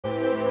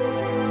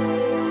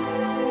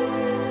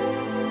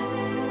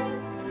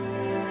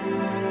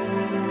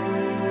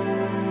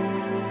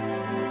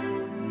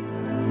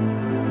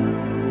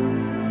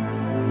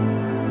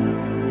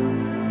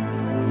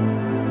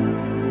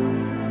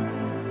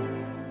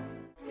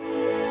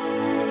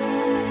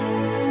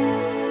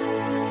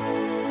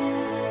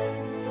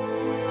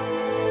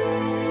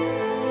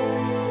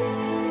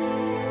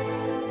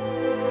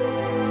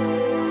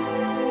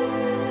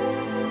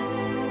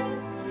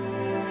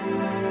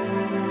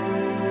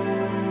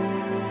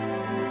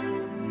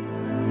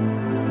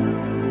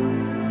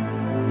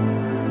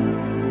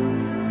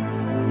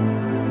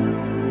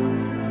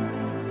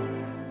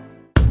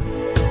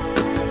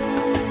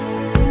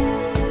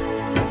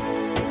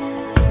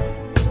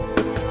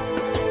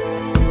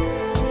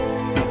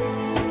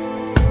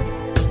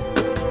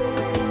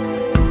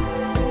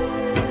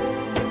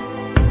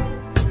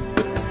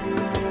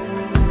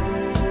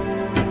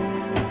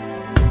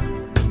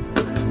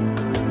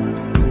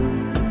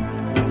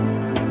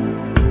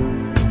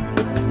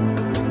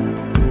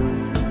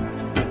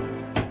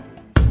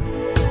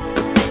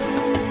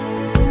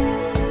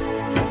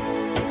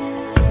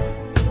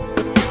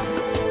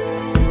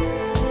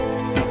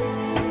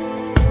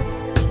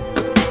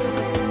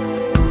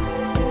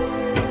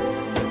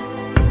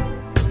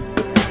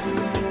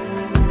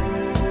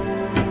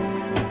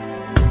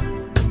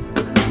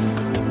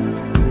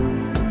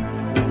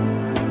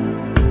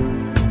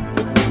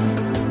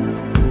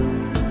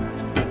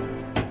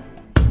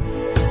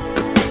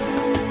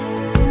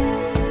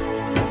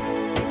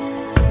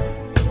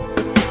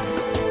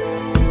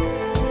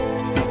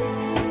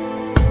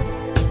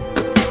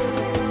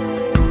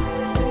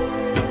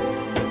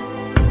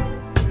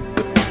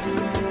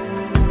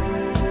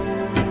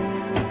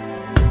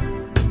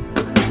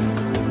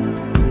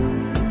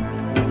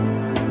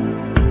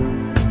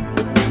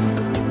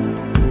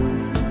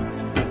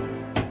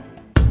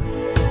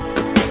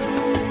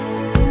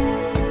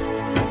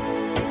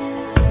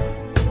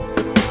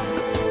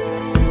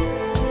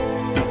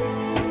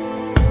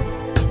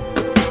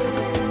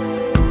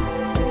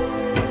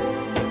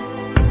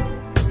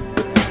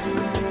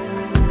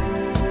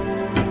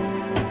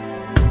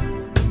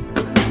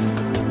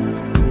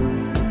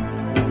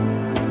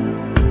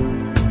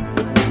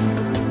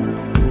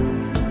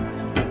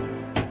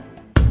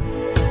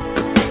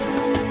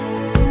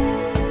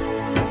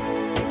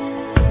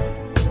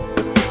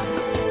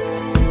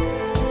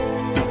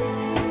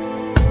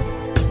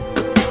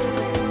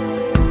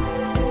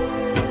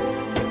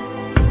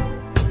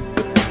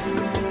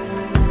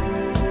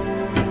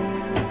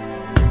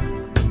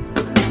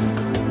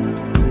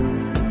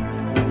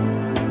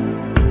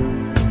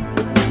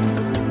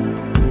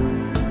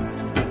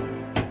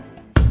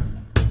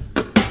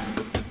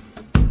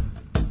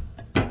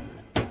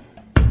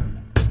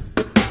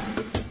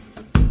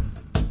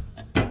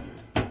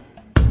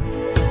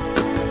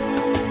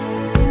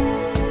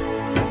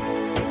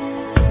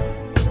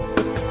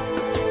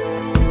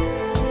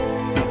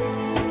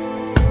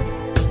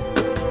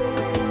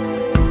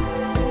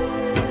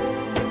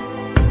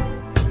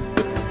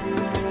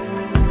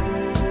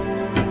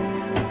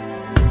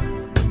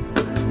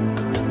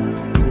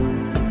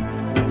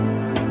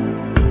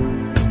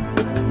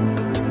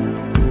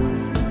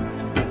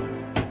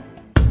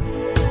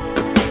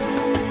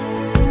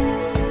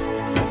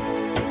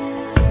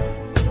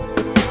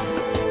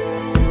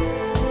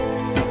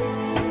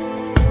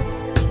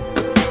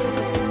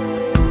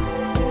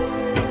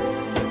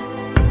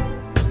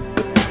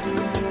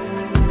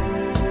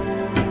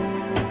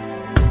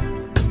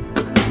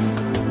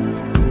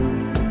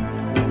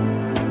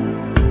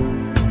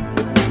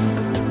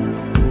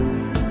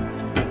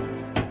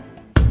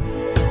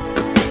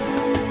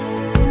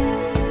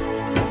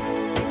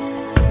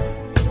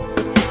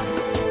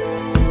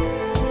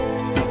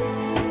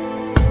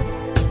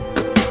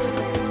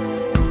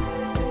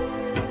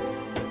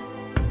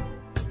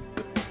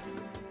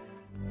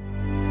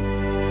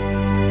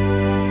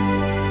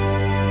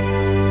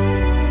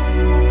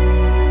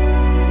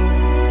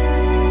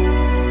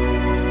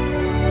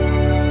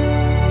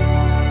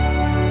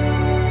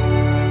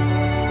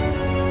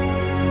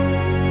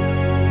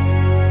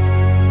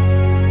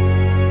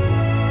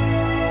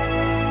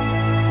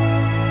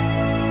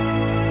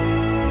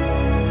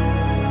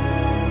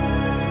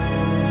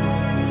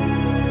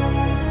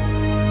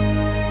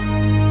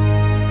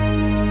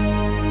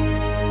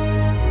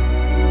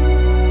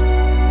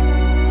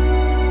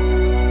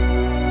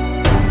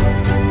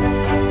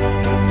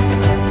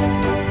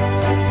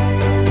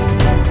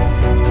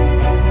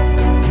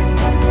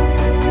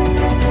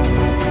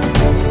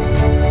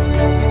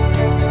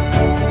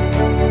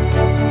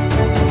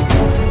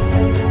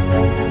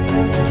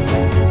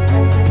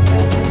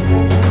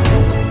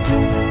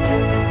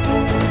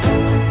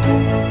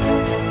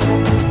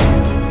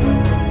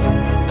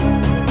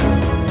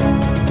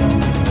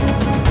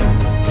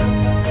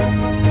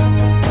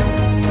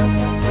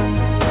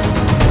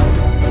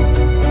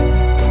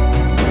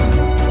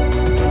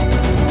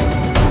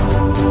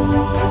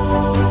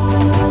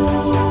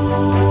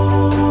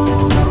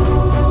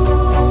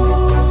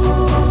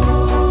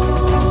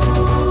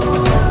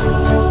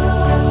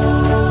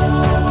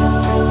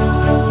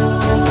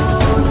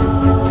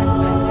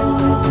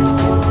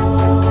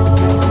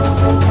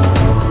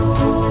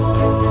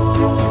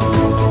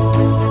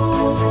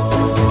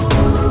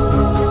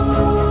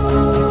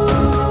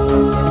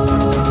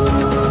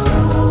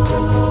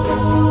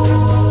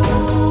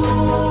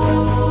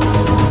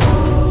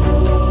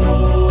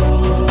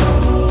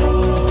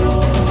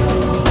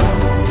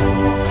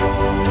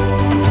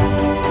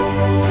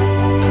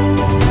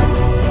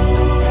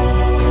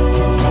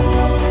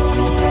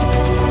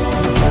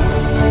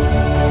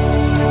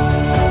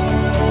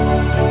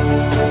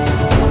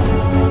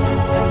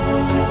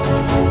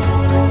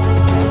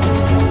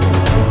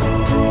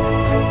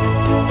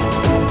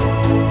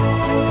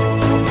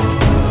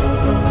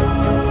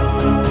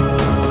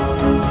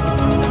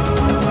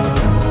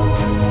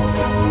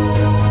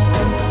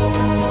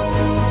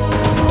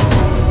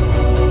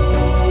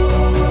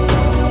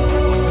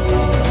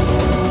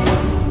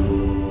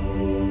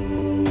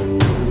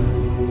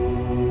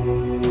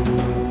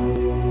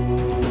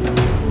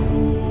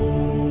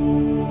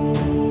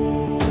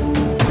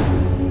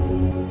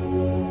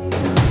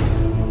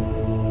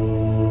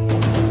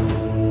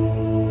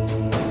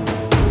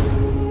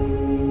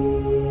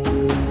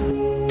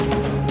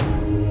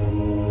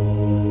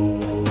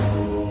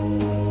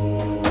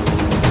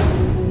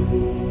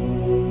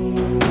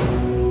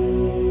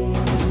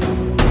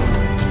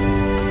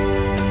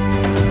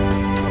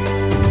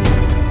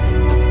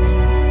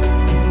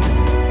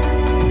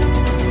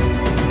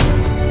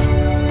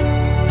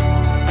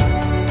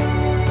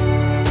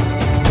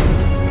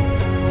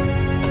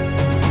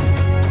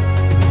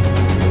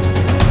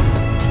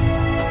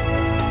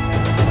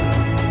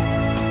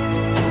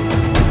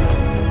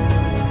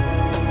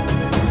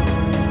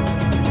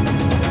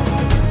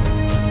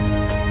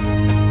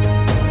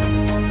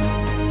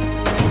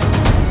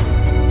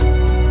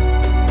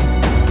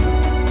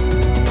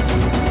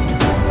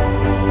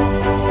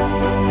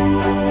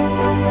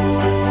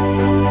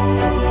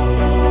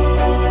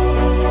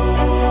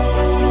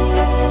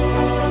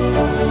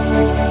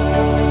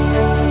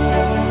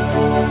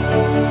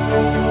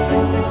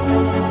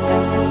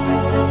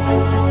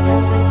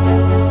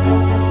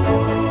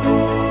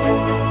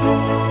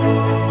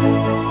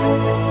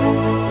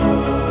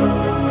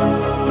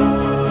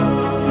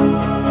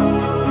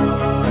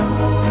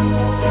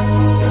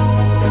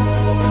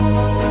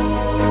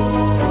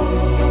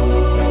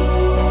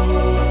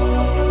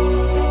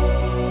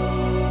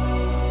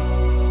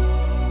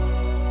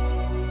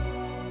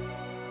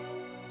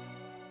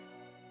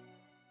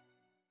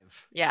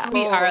Yeah.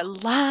 We are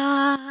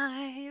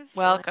live.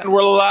 Welcome. And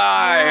we're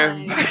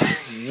live.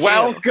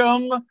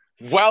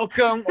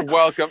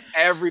 Welcome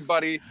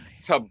everybody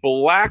to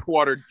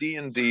Blackwater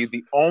D&D,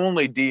 the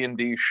only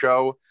D&D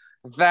show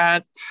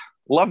that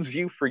loves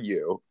you for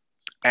you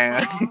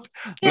and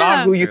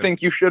not who you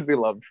think you should be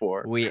loved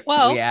for. We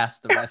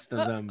asked the rest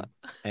of them,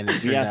 and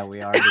it turned out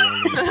we are the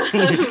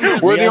only.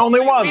 We're the only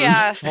ones.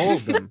 Yes. Told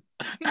them.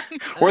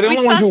 We're the We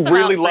only ones sussed who them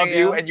really out for love you,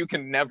 you. and you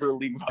can never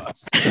leave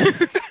us.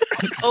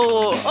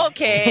 Oh,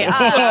 okay.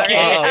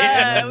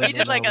 Okay. We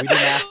did like No, a we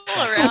didn't ask circle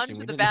that around question.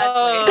 to We the didn't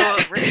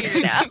bad place. We're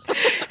here now.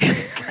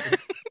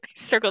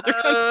 Circled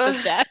around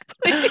the bad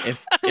place.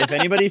 If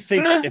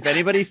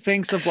anybody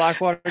thinks of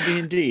Blackwater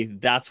D&D,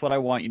 that's what I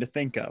want you to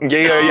think of.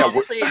 Yeah.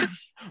 Oh,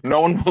 please. No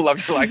one will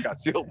love you like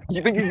us. You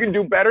think you can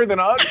do better than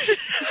us?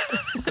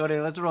 Cody,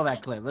 let's roll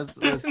that clip. Let's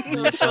roll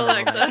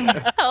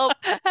that Help.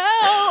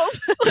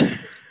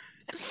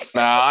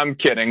 Nah, I'm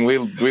kidding. We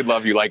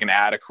love you like an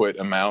adequate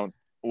amount.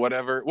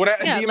 Whatever.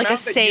 Yeah, the like a amount that you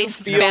safe,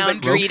 feel that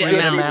boundaried you should be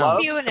amount.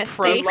 loved, You in a we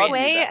safe love you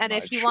way, that and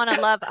if much. you want to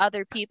love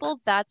other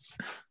people, that's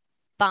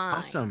fine.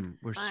 Awesome.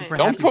 We're Fine. super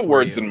Don't happy put for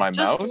words you. in my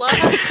Just mouth. love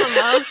us the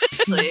most,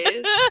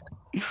 please.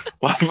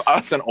 Love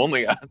us and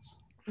only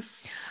us.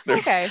 There's-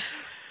 Okay.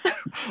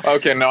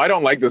 Okay, no, I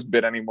don't like this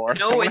bit anymore.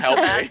 No, Someone it's help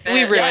a me. bad bit.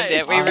 We ruined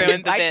it. We I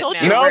ruined the I bit told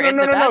now. you. No, we're no, in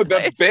no, the no, no. bad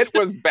The place. bit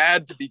was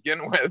bad to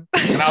begin with,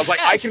 and I was like,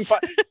 I can Yes.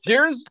 find.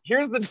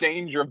 Here's the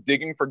danger of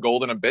digging for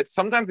gold in a bit.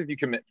 Sometimes, if you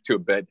commit to a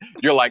bit,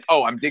 you're like,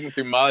 oh, I'm digging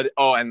through mud.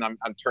 Oh, and I'm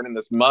turning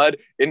this mud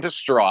into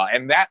straw,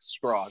 and that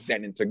straw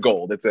then into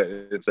gold. It's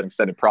an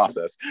extended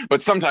process.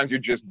 But sometimes you're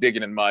just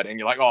digging in mud, and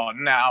you're like, oh,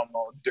 now I'm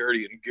all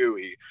dirty and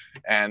gooey,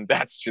 and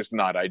that's just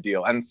not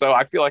ideal. And so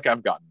I feel like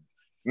I've gotten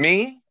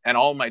me and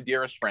all my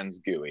dearest friends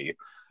gooey.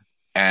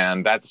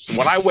 And that's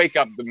when I wake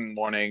up in the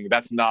morning,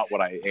 that's not what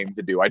I aim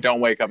to do. I don't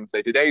wake up and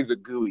say, today's a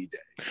gooey day.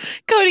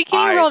 Cody, can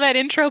you I- roll that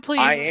intro, please?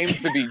 I aim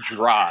to be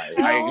dry.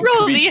 I aim roll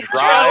to the be intro.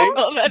 dry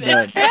Roll that Good.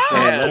 intro.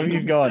 Let him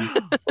keep going.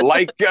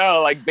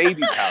 like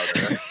baby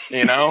powder,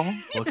 you know?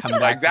 We'll come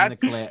Like, back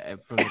from that's-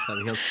 the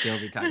clip. He'll still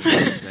be talking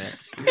about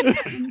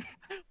it.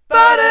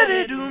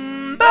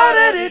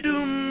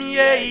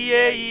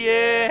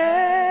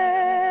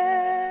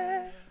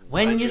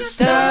 When you're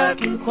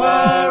stuck in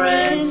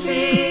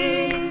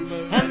quarantine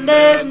and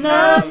there's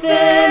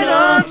nothing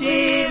on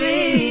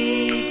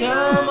TV,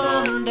 come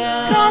on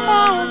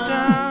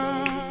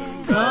down,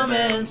 come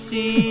and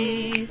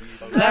see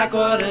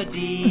Blackwater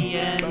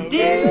D&D.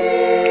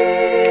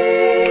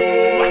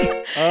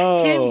 Oh.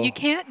 Tim, you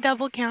can't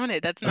double count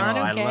it. That's not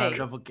okay. I love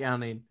double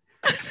counting.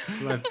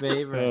 It's my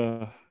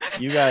favorite.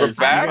 You guys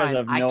back?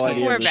 have I no can't-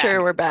 idea. We're the back.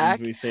 Sure, we're things back.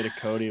 we say to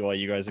Cody while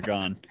you guys are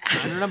gone.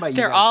 I don't know about you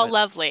They're guys, all but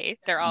lovely.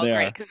 They're all They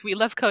great are. because we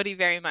love Cody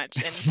very much,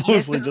 and It's he has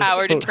mostly the just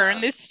power to Cody.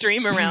 turn this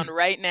stream around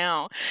right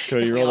now.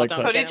 Cody, If we roll all that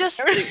don't clip. get Cody him.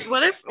 just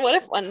what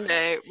if one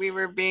day we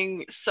were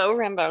being so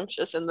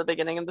rambunctious in the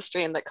beginning of the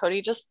stream that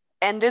Cody just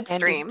ended the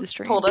stream.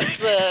 told us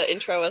the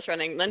intro was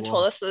running, then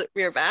told Whoa. us that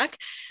we were back,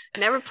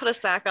 never put us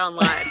back on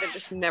live, and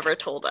just never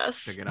told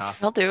us. took it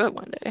off. I'll do it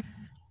one day.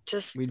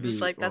 Just We'd was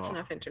be- like, that's well.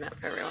 enough internet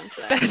for everyone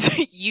today.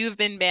 That's, you've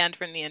been banned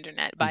from the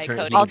internet by turn-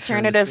 Cody. I'll-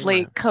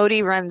 Alternatively, on.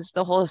 Cody runs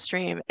the whole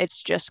stream.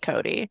 It's just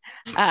Cody.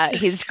 It's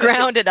He's just Cody.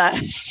 grounded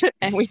us,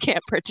 and we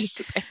can't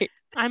participate.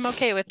 I'm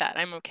okay with that.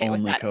 I'm okay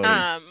Only with that.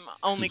 Cody.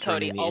 Only Keeps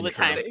Cody running the all the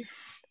intro. time.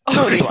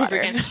 Cody Over Water.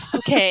 again.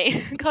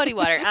 Okay, Cody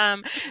Water.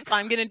 So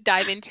I'm gonna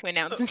dive into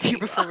announcements here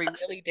before we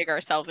really dig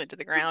ourselves into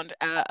the ground.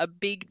 A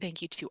big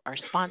thank you to our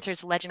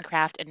sponsors,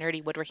 Legendcraft, a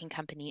nerdy woodworking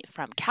company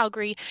from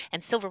Calgary,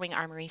 and Silverwing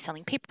Armory,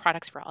 selling paper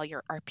products for all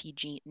your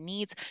RPG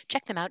needs.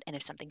 Check them out, and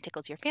if something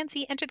tickles your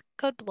fancy, enter the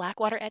code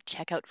Blackwater at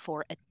checkout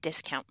for a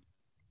discount.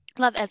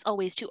 Love, as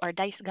always, to our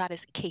dice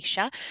goddess,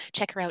 Keisha.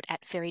 Check her out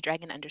at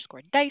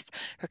fairydragon_dice.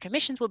 Her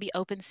commissions will be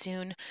open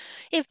soon.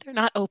 If they're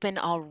not open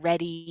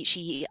already,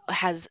 she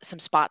has some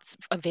spots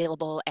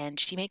available, and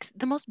she makes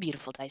the most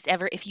beautiful dice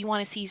ever. If you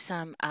want to see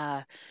some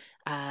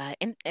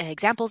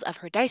examples of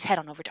her dice, head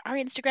on over to our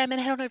Instagram and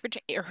head on over to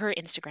her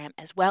Instagram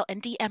as well,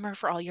 and DM her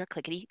for all your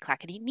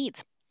clickety-clackety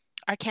needs.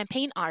 Our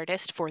campaign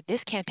artist for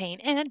this campaign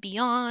and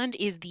beyond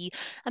is the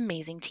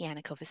amazing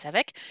Tiana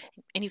Kovacevic,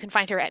 and you can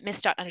find her at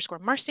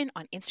miss._marston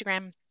on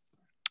Instagram.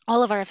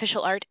 All of our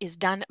official art is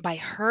done by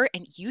her,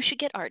 and you should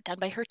get art done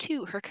by her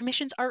too. Her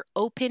commissions are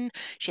open.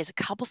 She has a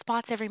couple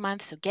spots every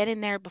month, so get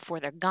in there before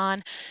they're gone.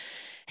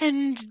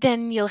 And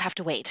then you'll have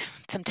to wait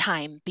some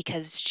time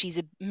because she's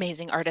an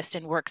amazing artist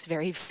and works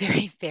very,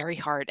 very, very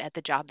hard at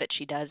the job that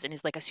she does, and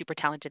is like a super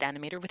talented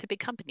animator with a big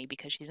company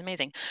because she's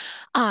amazing.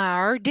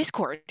 Our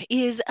Discord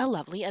is a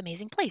lovely,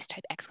 amazing place.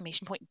 Type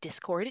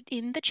 !Discord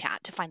in the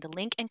chat to find the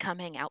link and come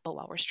hang out. But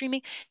while we're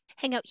streaming,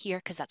 hang out here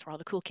because that's where all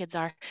the cool kids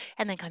are,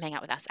 and then come hang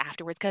out with us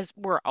afterwards because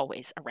we're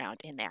always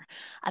around in there.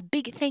 A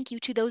big thank you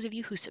to those of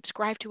you who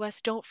subscribe to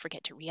us. Don't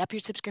forget to re-up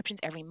your subscriptions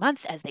every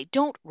month as they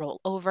don't roll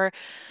over.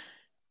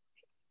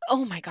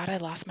 Oh my God, I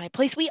lost my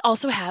place. We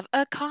also have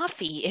a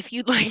coffee. If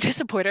you'd like to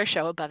support our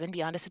show above and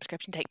beyond a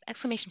subscription, type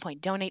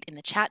 !Donate in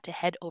the chat to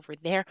head over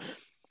there.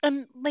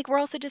 like we're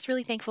also just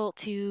really thankful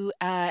to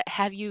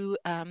have you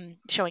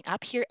showing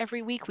up here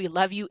every week. We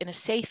love you in a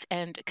safe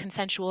and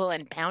consensual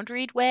and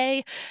boundaried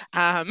way.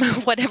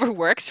 Whatever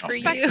works for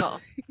you.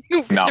 Respectful.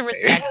 Not So me.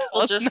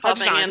 respectful. Just not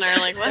popping Sean. in are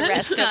like, The what?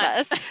 rest of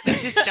us.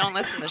 Just don't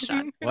listen to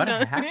Sean. What No.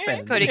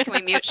 happened? Cody, can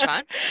we mute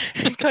Sean?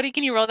 Cody,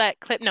 can you roll that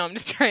clip? No, I'm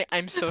just sorry.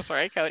 I'm so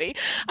sorry, Cody.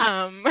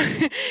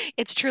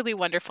 It's truly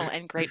wonderful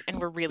and great,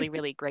 and we're really,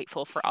 really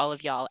grateful for all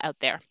of y'all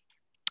out there.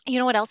 You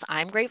know what else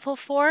I'm grateful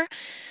for?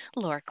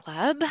 Lore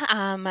Club.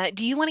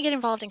 Do you want to get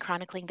involved in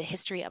chronicling the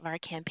history of our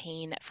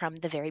campaign from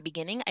the very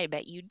beginning? I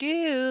bet you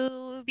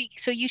do.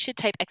 So you should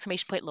type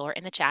 !lore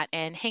in the chat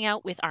and hang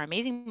out with our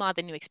amazing mod,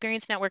 the New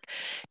Experience Network,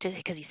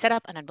 because he set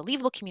up an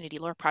unbelievable community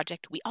lore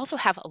project. We also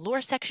have a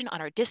lore section on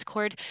our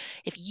Discord.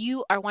 If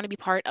you want to be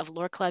part of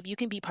Lore Club, you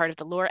can be part of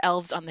the Lore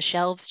Elves on the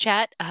Shelves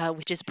chat,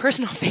 which is a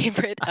personal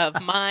favorite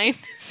of mine.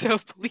 So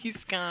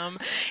please come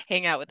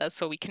hang out with us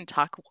so we can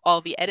talk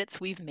all the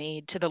edits we've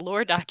made to the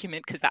lore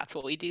document, because that's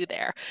what we do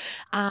there.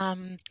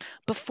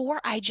 Before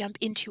I jump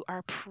into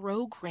our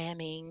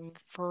programming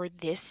for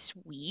this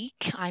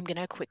week, I'm going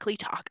to quickly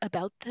talk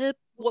about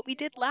what we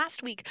did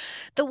last week.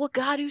 The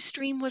Wagadu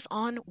stream was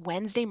on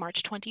Wednesday,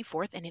 March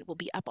 24th, and it will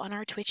be up on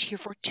our Twitch here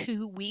for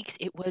 2 weeks.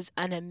 It was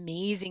an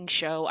amazing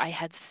show. I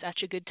had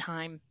such a good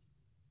time.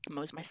 It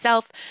was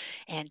myself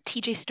and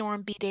TJ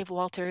Storm, B. Dave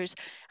Walters,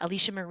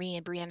 Alicia Marie,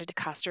 and Brianna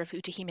DeCosta of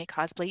Utahime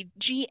Cosplay,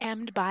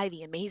 GM'd by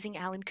the amazing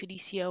Alan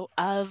Cudicio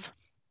of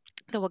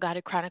the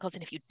Wagadu Chronicles.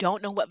 And if you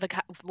don't know what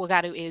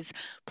Wagadu is,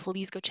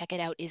 please go check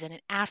it out. It's an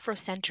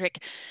Afrocentric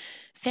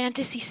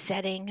fantasy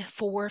setting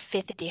for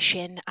 5th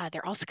edition.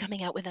 They're also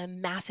coming out with a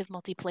massive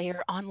multiplayer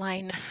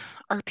online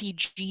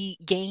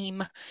RPG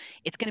game.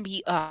 It's gonna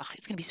be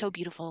so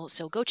beautiful.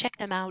 So go check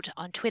them out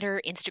on Twitter,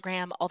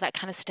 Instagram, all that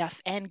kind of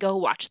stuff, and go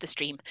watch the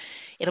stream.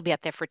 It'll be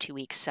up there for 2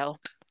 weeks. So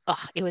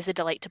it was a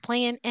delight to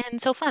play in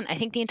and so fun. I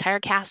think the entire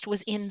cast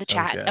was in the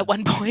chat at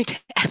one point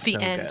at the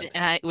end.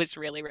 It was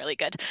really, really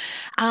good.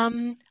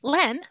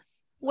 Len,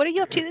 what are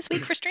you up to this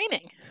week for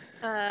streaming?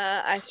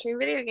 I stream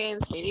video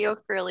games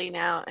mediocrely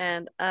now,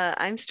 and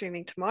I'm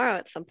streaming tomorrow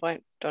at some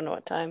point. Don't know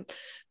what time,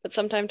 but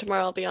sometime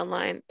tomorrow I'll be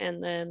online,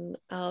 and then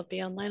I'll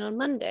be online on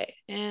Monday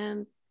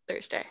and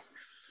Thursday.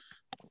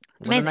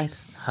 What a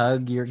nice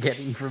hug you're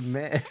getting from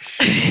Mish.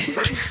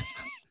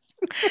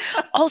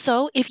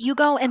 Also, if you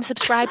go and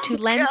subscribe to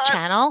Len's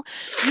channel,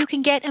 you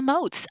can get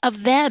emotes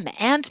of them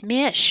and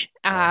Mish,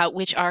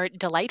 which are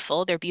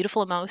delightful. They're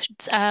beautiful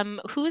emotes.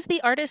 Who's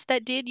the artist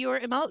that did your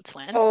emotes,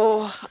 Len?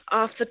 Oh,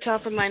 off the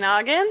top of my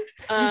noggin,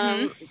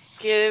 I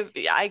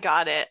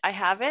got it. I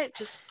have it.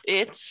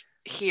 It's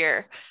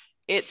here.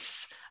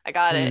 I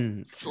got it.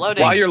 It's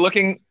loading. While you're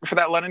looking for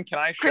that, Lennon, can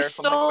I share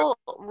Crystal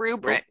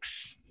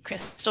Rubrics.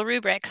 Crystal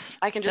Rubrics.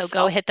 I can just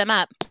go hit them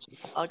up.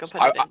 I'll go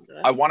put it in.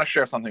 I want to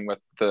share something with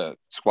the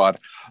squad.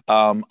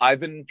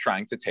 I've been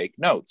trying to take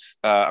notes.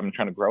 I'm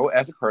trying to grow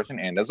as a person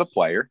and as a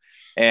player.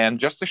 And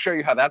just to show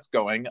you how that's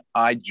going,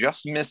 I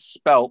just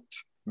misspelt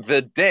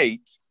the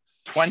date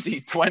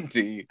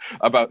 2020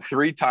 about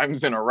 3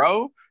 times in a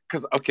row.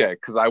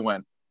 Because I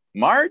went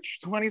March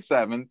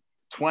 27th.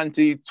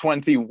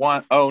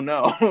 2021. Oh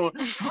no.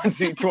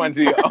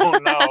 2020. Oh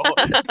no.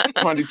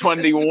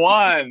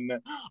 2021.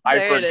 I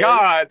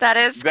forgot. That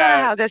is kind of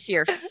how this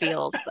year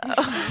feels, though.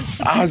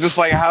 I was just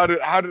like, how did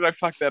I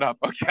fuck that up?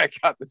 Okay, I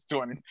got this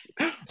 20.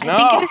 I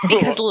think it was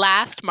because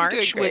last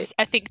March was,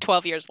 I think,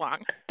 12 years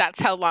long.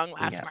 That's how long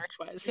last March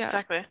was. Yeah.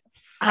 Exactly.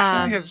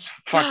 It's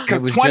fucked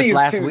because 20 is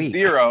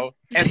 2-0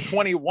 and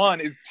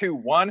 21 is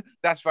 2-1.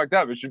 That's fucked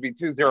up. It should be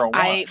 2-0-1.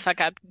 I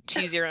fuck up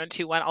 2-0 and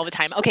 2-1 all the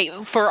time. Okay,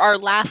 for our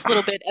last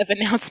little bit of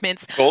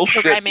announcements,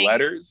 bullshit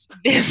letters.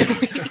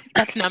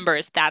 That's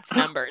numbers.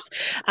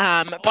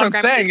 What I'm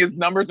saying is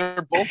numbers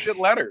are bullshit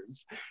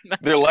letters.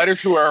 They're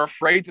letters who are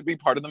afraid to be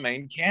part of the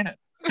main canon.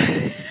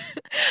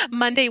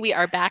 Monday we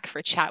are back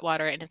for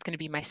Chatwater, and it's going to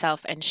be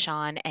myself and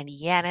Sean and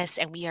Yanis,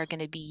 and we are going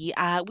to be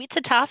it's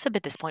a toss-up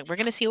at this point. We're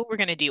going to see what we're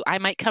going to do. I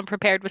might come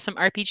prepared with some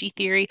RPG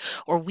theory,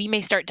 or we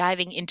may start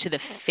diving into the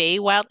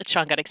Feywild.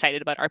 Sean got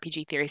excited about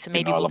RPG theory, so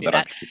maybe we'll do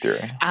that.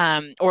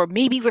 Or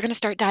maybe we're going to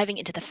start diving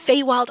into the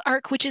Feywild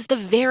arc, which is the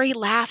very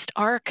last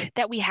arc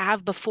that we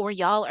have before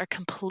y'all are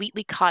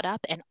completely caught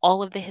up, and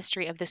all of the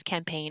history of this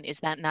campaign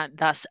is not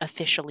thus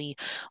officially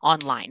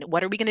online.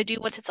 What are we going to do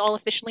once it's all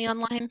officially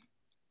online?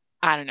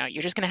 I don't know.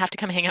 You're just going to have to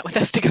come hang out with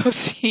us to go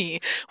see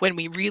when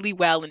we really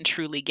well and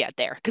truly get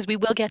there, because we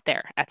will get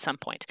there at some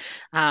point,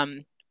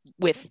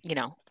 with,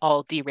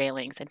 all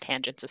derailings and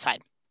tangents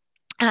aside.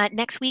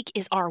 Next week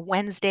is our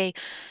Wednesday.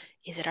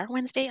 Is it our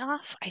Wednesday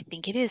off? I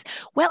think it is.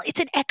 Well,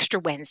 it's an extra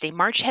Wednesday.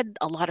 March had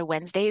a lot of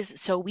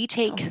Wednesdays, so we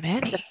take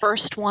the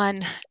first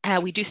one.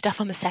 We do stuff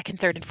on the second,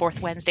 third, and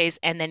fourth Wednesdays,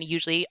 and then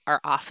usually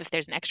are off if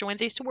there's an extra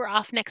Wednesday. So we're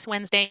off next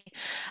Wednesday.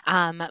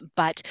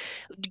 But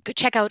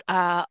check out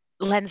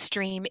Lens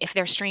Stream, if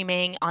they're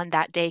streaming on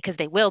that day, because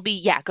they will be,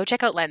 yeah, go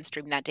check out Lens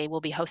Stream that day. We'll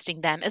be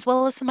hosting them, as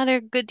well as some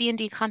other good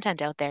D&D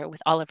content out there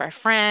with all of our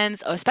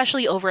friends,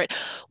 especially over at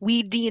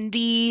We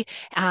D&D,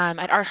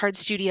 at Art Hard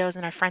Studios,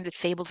 and our friends at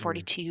Fabled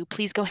 42.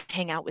 Please go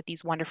hang out with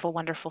these wonderful,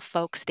 wonderful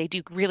folks. They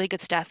do really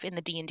good stuff in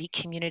the D&D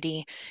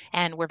community,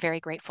 and we're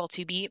very grateful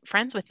to be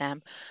friends with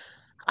them.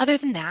 Other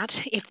than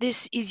that, if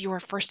this is your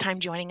first time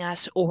joining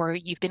us or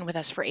you've been with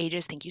us for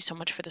ages, thank you so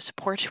much for the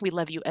support. We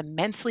love you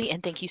immensely,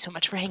 and thank you so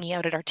much for hanging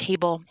out at our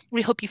table.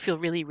 We hope you feel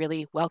really,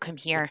 really welcome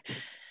here.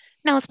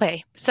 Now let's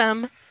play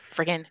some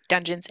friggin'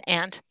 Dungeons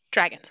and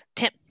Dragons.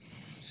 Tim.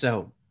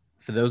 So,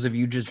 for those of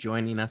you just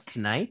joining us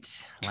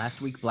tonight,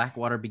 last week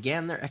Blackwater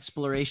began their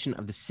exploration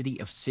of the city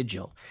of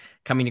Sigil.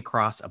 Coming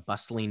across a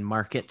bustling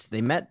market,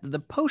 they met the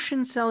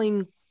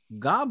potion-selling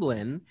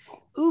goblin,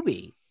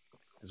 Ubi,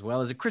 as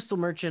well as a crystal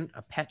merchant,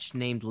 a petch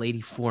named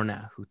Lady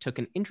Forna, who took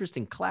an interest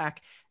in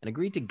Clack and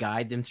agreed to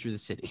guide them through the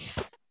city.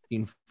 He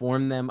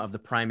informed them of the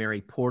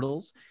primary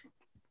portals,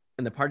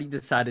 and the party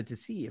decided to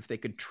see if they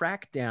could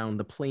track down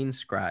the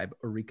Planescribe,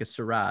 Orika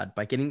Serad,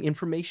 by getting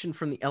information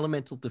from the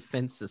Elemental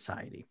Defense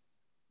Society,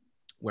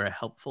 where a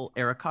helpful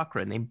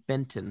Aarakocra named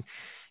Benton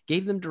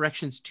gave them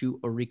directions to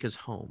Orika's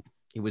home.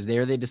 It was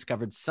there they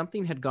discovered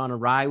something had gone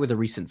awry with a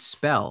recent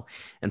spell,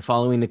 and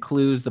following the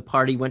clues, the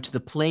party went to the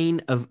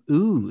Plane of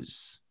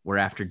Ooze, where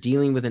after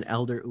dealing with an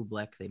elder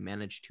Ublek, they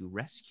managed to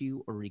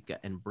rescue Orika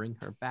and bring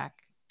her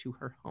back to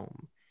her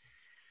home,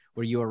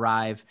 where you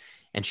arrive,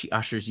 and she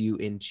ushers you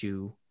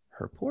into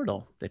her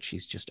portal that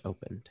she's just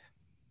opened.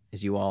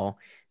 As you all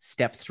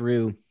step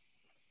through,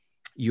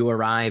 you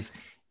arrive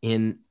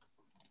in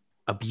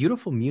a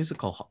beautiful music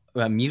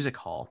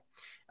hall.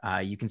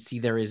 You can see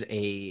there is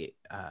a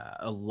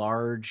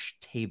large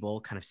table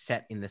kind of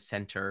set in the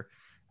center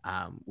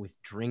with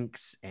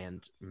drinks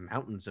and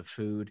mountains of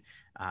food.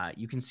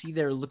 You can see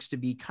there looks to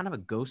be kind of a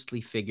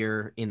ghostly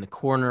figure in the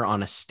corner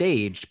on a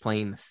stage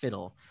playing the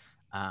fiddle.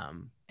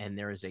 And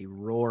there is a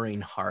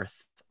roaring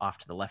hearth off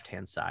to the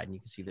left-hand side. And you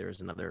can see there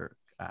is another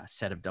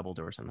set of double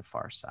doors on the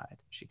far side.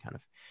 She kind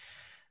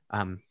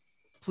of,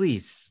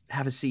 please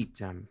have a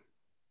seat.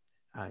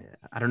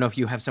 I don't know if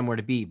you have somewhere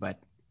to be, but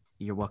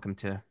you're welcome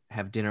to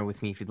have dinner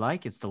with me if you'd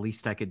like. It's the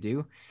least I could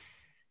do.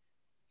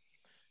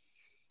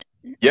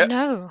 Yeah.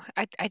 No,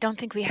 I don't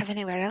think we have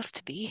anywhere else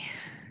to be.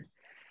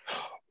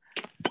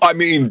 I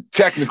mean,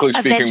 technically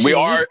speaking,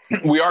 Eventually.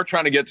 we are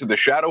trying to get to the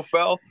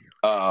Shadowfell,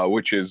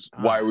 which is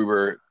why we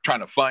were trying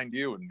to find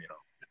you and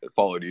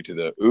followed you to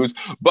the ooze.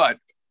 But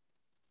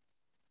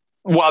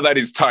while that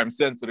is time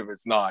sensitive,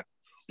 it's not.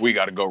 We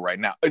got to go right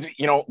now.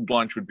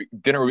 Lunch would be,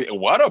 dinner would be.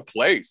 What a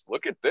place!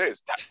 Look at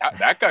this.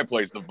 That guy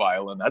plays the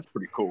violin. That's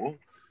pretty cool.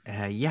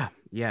 Yeah.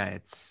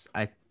 It's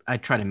I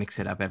try to mix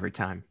it up every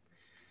time.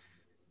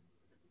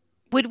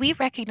 Would we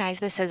recognize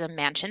this as a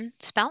mansion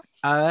spell?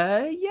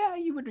 Yeah,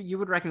 you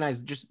would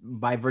recognize just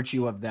by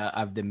virtue of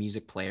the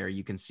music player.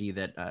 You can see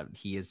that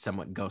he is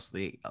somewhat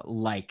ghostly,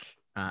 like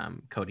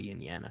Cody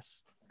and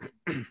Yanis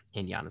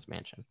in Yana's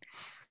mansion.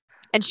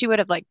 And she would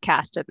have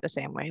cast it the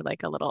same way,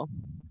 like a little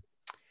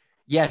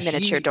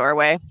miniature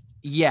doorway.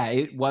 Yeah,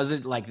 it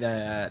wasn't like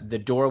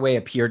the doorway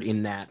appeared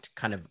in that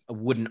kind of a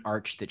wooden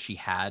arch that she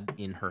had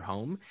in her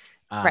home.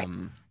 Right.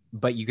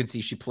 But you can see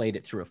she played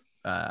it through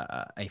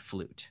a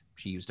flute.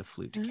 She used a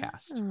flute to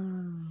cast.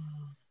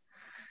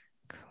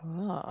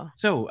 Cool.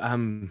 So,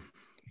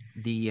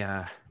 the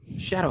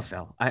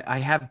Shadowfell. I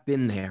have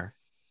been there,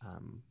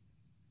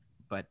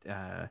 but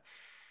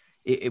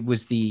it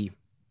was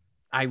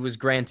I was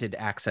granted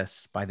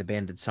access by the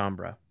Banded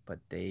Sombre, but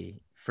they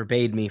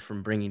forbade me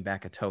from bringing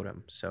back a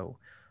totem, so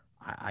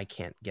I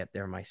can't get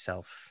there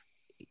myself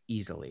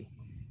easily.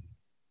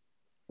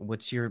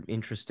 What's your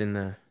interest in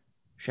the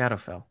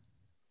Shadowfell?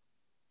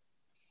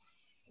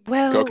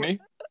 Well, Cockney?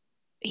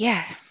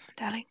 Yeah,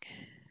 darling.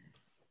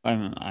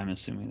 I'm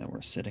assuming that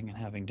we're sitting and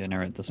having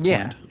dinner at this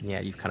point. Yeah,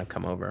 you've kind of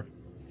come over.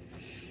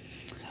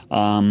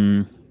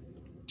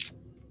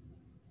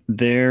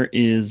 There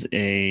is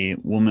a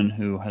woman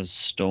who has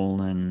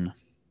stolen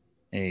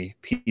a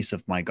piece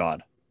of my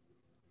god.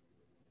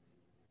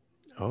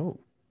 Oh.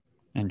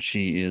 And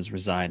she is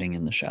residing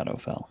in the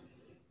Shadowfell.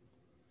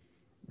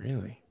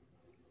 Really?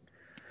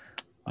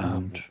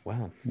 And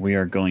wow. We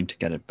are going to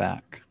get it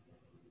back.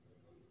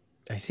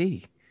 I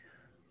see.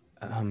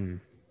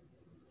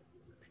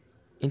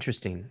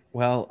 Interesting.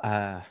 Well,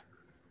 I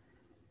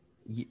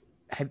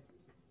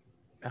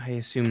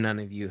assume none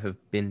of you have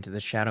been to the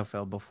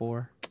Shadowfell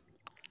before?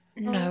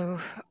 No.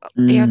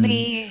 The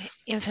only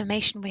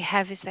information we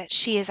have is that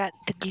she is at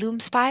the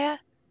Gloomspire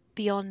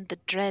beyond the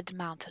Dread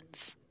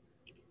Mountains.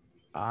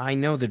 I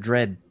know the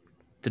Dread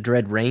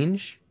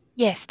Range?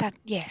 Yes,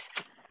 yes.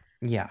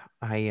 Yeah,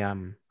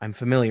 I'm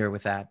familiar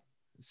with that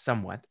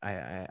somewhat.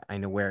 I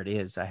know where it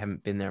is. I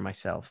haven't been there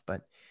myself,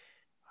 but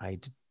I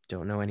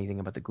don't know anything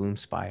about the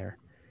Gloomspire.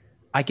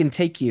 I can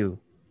take you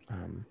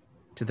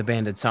to the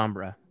Banded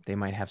Sombre. They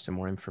might have some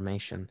more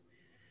information.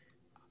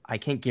 I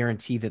can't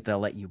guarantee that they'll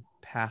let you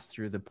pass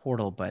through the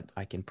portal, but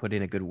I can put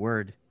in a good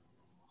word.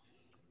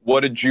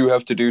 What did you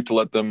have to do to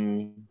let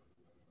them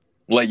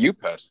let you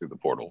pass through the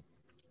portal?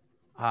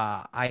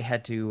 I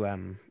had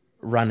to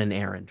run an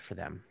errand for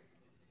them.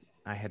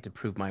 I had to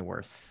prove my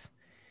worth.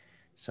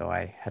 So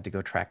I had to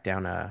go track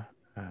down a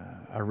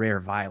rare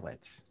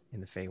violet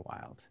in the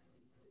Feywild.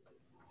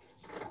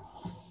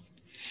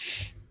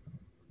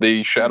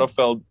 The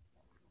Shadowfell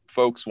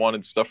folks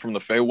wanted stuff from the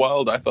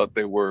Feywild. I thought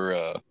they were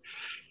a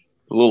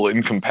little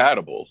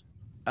incompatible.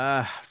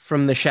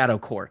 From the Shadow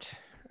Court.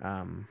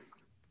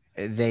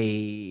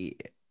 The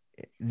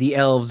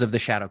elves of the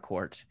Shadow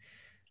Court,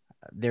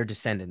 their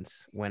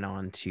descendants went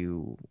on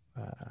to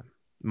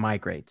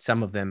migrate.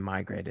 Some of them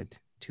migrated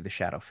to the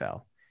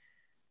Shadowfell,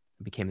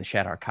 became the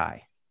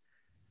Shadarkai.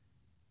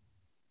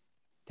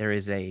 There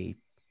is a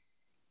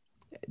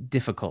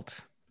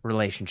difficult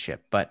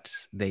relationship, but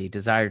they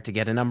desired to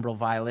get an umbral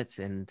violet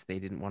and they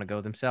didn't want to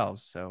go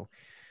themselves, so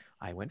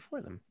I went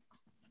for them.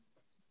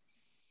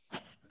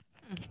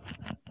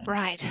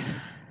 Right.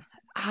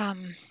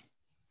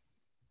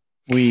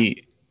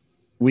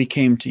 We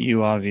came to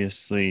you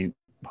obviously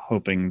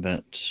hoping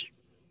that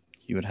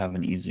you would have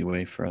an easy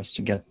way for us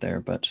to get there,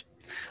 but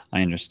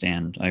I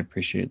understand. I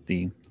appreciate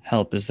the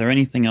help. Is there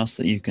anything else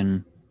that you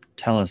can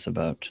tell us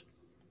about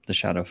the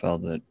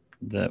Shadowfell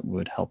that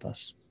would help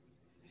us?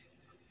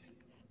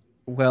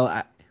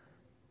 Well,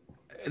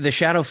 the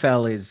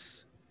Shadowfell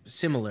is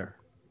similar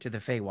to the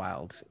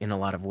Feywild in a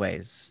lot of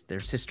ways. They're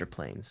sister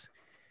planes.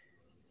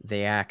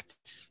 They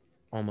act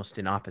almost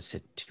in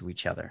opposite to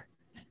each other.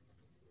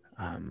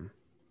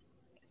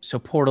 So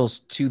portals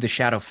to the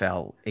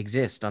Shadowfell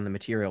exist on the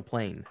material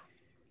plane.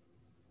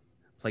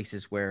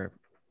 Places where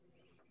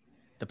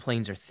the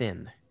planes are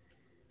thin.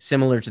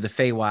 Similar to the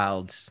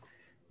Feywilds,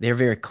 they're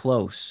very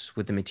close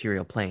with the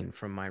material plane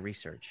from my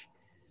research.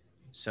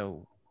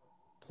 So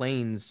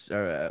planes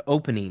or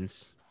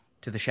openings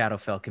to the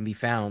Shadowfell can be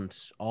found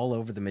all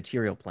over the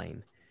material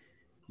plane.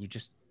 You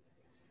just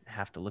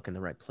have to look in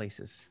the right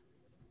places.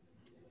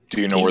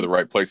 Do you know where the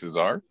right places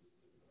are?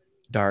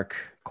 Dark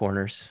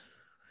corners,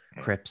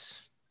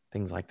 crypts,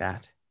 things like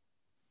that.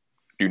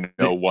 Do you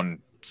know one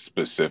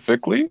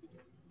specifically?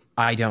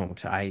 I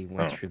don't. I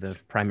went through the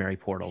primary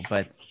portal,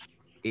 but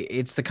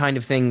it's the kind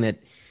of thing that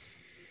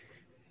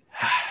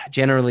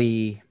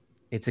generally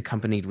it's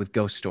accompanied with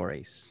ghost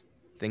stories,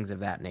 things of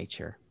that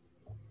nature.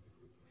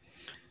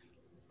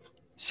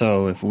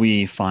 So if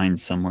we find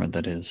somewhere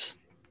that is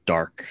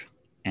dark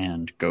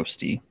and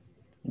ghosty,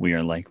 we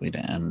are likely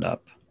to end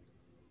up.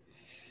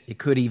 It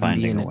could even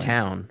be in a way.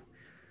 town.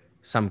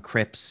 Some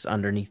crypts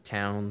underneath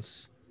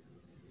towns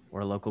or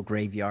a local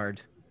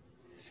graveyard.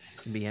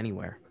 It can be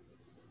anywhere.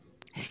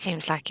 It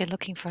seems like you're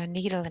looking for a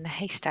needle in a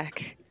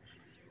haystack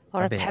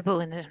or a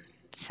pebble in a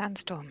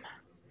sandstorm.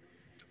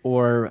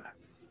 Or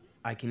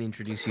I can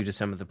introduce you to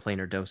some of the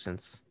planar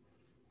docents.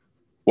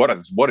 What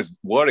is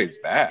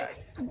that?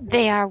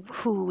 They are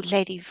who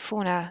Lady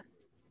Fauna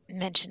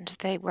mentioned.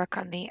 They work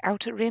on the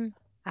outer rim,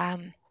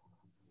 akin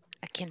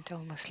to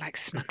almost like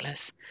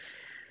smugglers.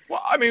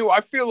 Well, I mean,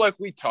 I feel like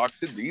we talked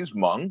to these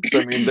monks.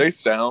 I mean, they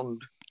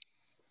sound...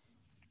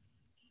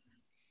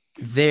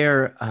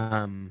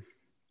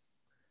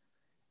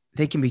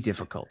 They can be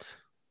difficult.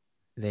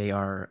 They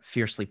are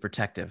fiercely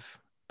protective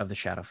of the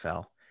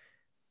Shadowfell.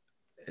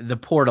 The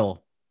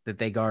portal that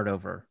they guard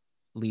over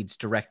leads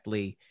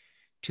directly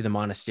to the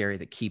monastery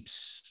that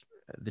keeps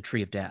the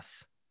Tree of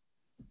Death,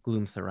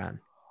 Gloomtharan.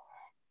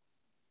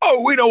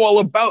 Oh, we know all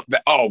about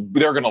that. Oh,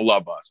 they're going to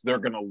love us. They're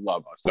going to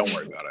love us. Don't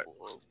worry about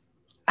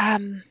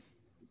it.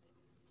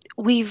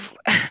 We've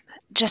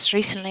just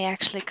recently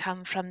actually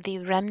come from the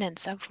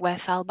remnants of where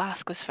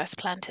Thalbask was first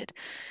planted.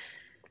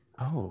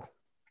 Oh.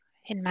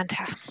 In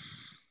Manta.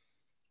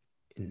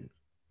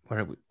 Where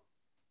are we?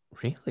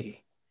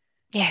 Really?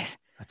 Yes.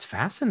 That's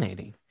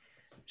fascinating.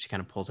 She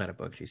kind of pulls out a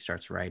book. She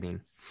starts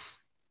writing.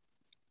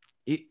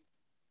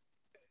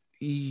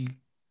 You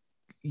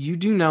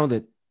do know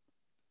that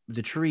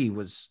the tree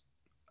was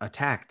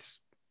attacked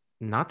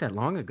not that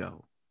long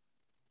ago.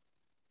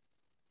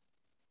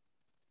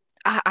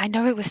 I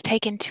know it was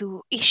taken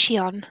to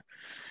Ishion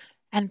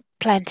and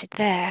planted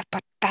there,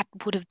 but that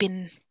would have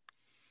been...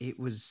 It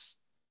was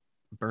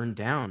burned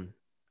down.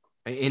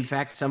 In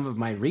fact, some of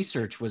my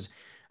research was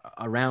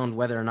around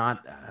whether or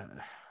not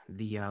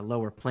the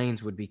lower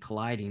planes would be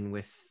colliding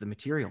with the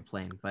material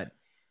plane, but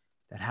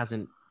that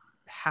hasn't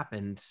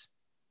happened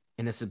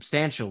in a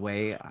substantial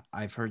way.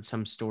 I've heard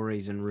some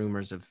stories and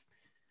rumors of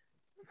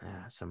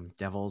some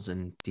devils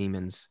and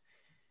demons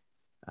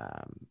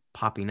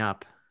popping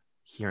up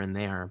here and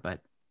there, but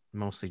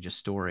mostly just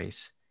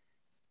stories.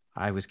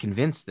 I was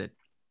convinced that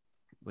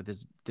with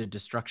the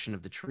destruction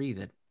of the tree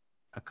that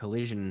a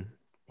collision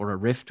or a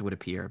rift would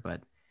appear,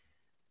 but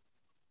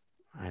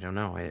I don't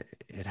know.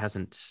 It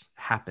hasn't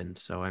happened,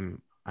 so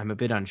I'm a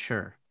bit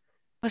unsure.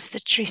 Was the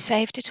tree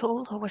saved at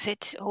all, or was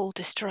it all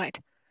destroyed?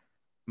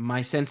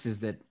 My sense is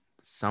that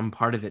some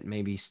part of it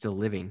may be still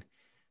living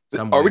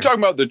somewhere. Are we talking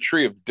about the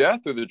Tree of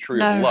Death or the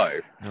Tree of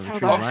Life? No, the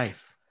Tree of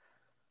Life.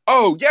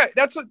 Oh, yeah,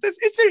 it's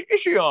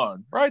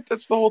Ishion, right?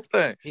 That's the whole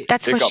thing.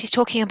 That's what she's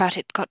talking about.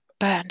 It got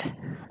burned.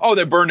 Oh,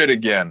 they burned it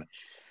again.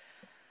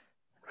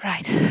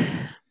 Right.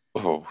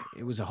 Oh,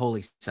 It was a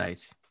holy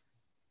site,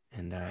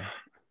 and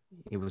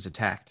it was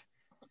attacked.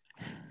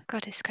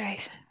 Goddess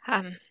grace.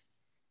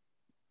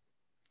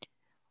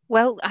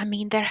 Well, I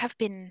mean, there have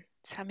been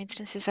some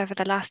instances over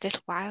the last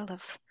little while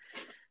of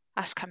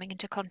us coming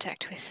into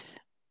contact with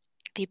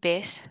the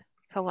abyss,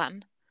 for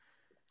one.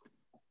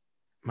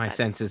 My But-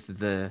 sense is that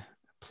the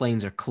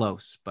planes are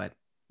close, but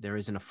there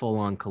isn't a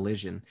full-on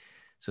collision.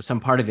 So some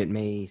part of it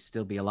may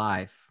still be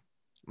alive,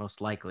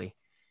 most likely.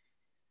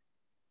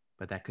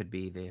 But that could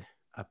be the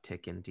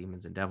uptick in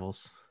demons and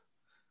devils.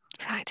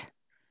 Right.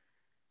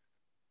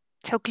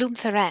 So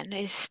Gloomtheren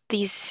is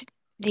these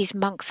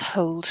monks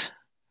hold.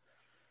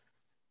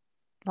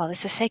 Well,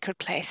 it's a sacred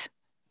place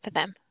for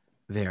them.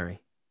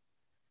 Very.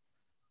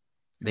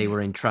 They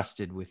were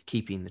entrusted with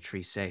keeping the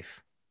tree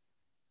safe.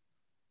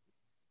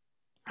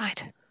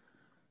 Right.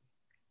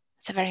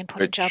 It's a very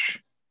important job.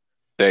 which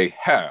they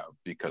have,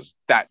 because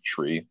that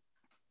tree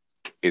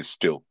is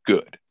still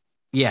good.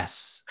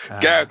 Yes.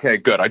 Okay,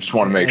 good. I just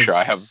want to make sure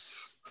I have.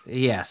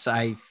 Yes,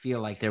 I feel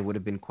like there would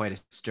have been quite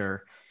a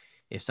stir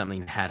if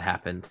something had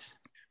happened.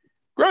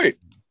 Great.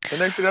 Then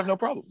they should have no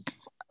problem.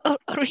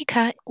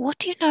 Orika, what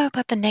do you know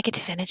about the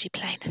negative energy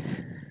plane?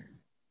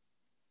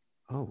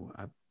 Oh,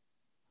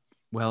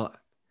 well,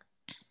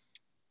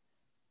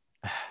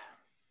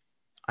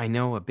 I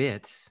know a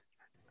bit.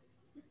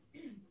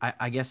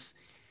 I guess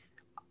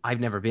I've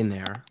never been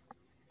there.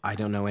 I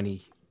don't know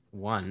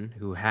anyone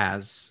who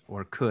has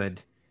or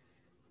could.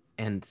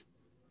 And,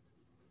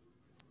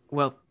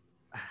 well,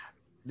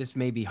 this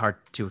may be hard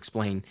to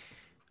explain,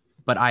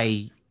 but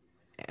I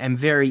am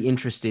very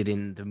interested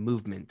in the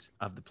movement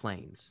of the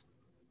planes.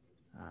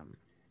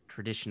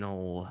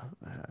 Traditional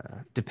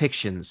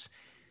depictions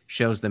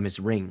shows them as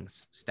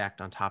rings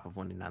stacked on top of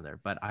one another,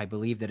 but I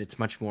believe that it's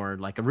much more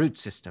like a root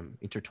system,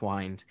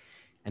 intertwined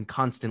and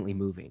constantly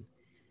moving.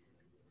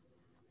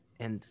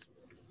 And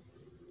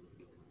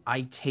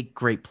I take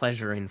great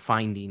pleasure in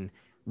finding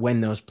when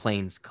those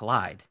planes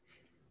collide.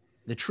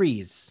 The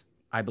trees,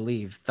 I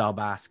believe,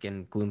 Thalbask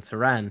and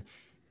Gloomtheren,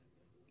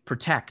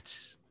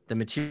 protect the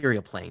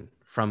material plane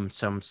from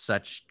some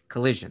such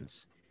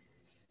collisions.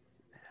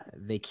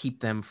 They keep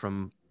them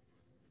from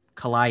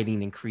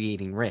colliding and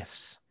creating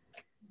rifts.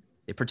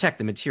 They protect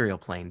the material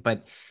plane,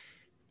 but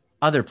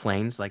other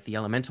planes, like the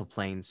elemental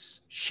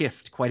planes,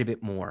 shift quite a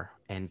bit more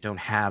and don't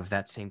have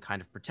that same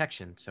kind of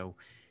protection. So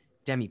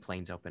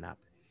demi-planes open up,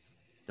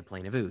 the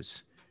plane of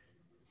ooze.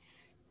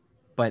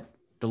 But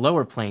the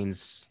lower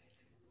planes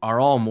are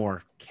all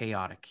more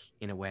chaotic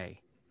in a way,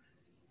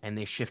 and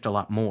they shift a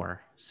lot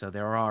more. So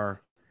there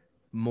are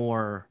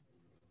more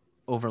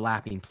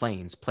overlapping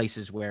planes,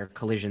 places where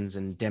collisions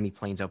and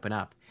demi-planes open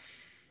up.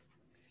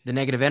 The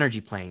negative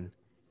energy plane,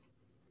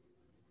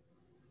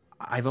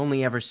 I've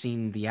only ever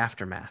seen the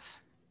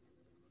aftermath.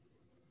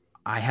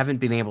 I haven't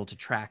been able to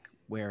track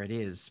where it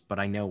is, but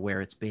I know where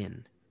it's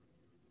been.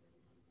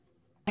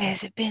 Where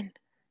has it been?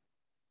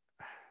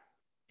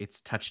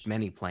 It's touched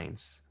many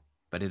planes,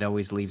 but it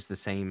always leaves the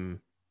same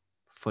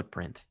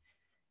footprint.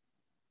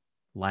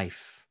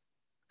 Life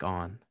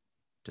gone,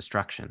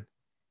 destruction,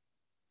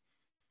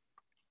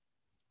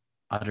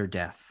 utter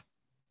death.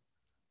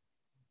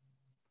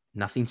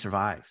 Nothing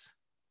survives.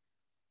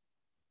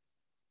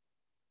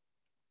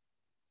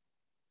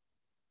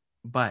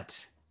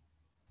 But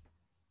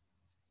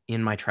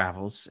in my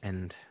travels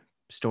and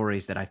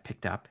stories that I've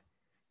picked up,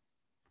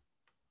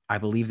 I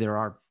believe there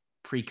are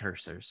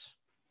precursors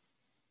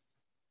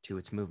to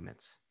its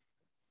movements.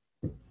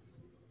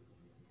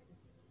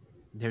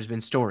 There's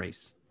been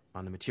stories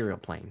on the material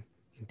plane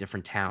in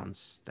different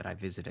towns that I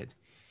visited.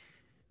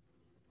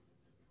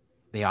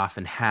 They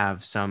often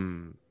have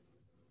some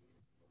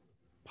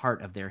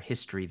part of their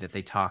history that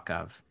they talk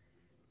of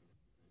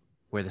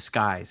where the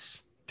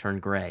skies turn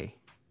gray,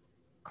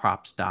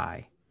 crops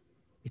die.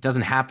 It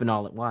doesn't happen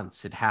all at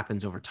once. It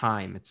happens over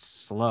time. It's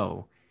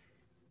slow.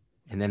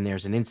 And then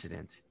there's an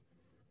incident.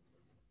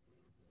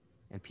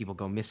 And people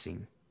go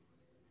missing.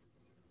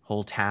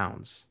 Whole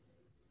towns,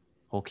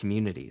 whole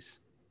communities.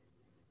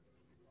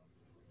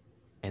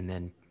 And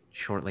then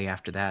shortly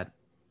after that,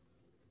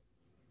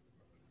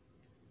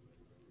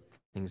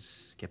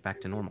 things get back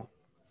to normal.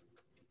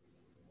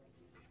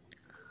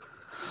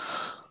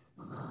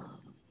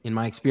 In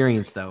my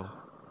experience, though,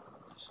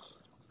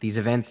 these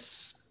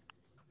events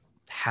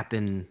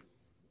happen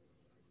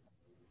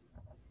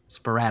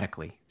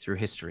sporadically through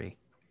history.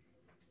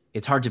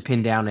 It's hard to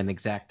pin down an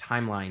exact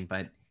timeline,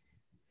 but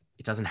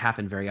it doesn't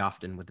happen very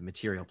often with the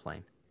material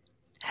plane.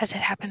 Has it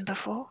happened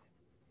before?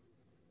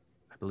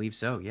 I believe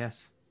so,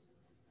 yes.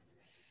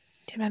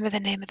 Do you remember the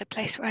name of the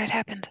place where it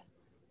happened?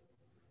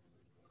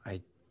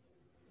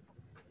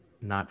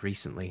 Not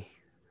recently.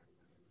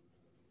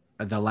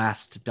 The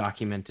last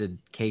documented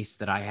case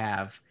that I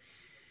have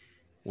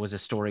was a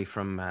story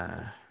from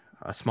a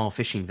small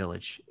fishing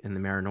village in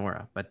the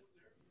Marinora, but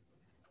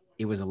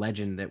it was a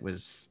legend that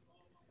was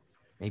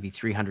maybe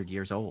 300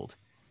 years old.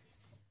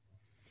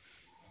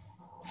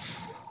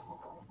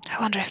 I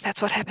wonder if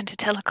that's what happened to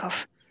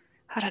Telekov.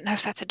 I don't know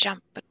if that's a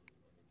jump, but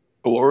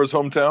Alora's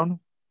hometown?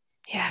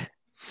 yeah.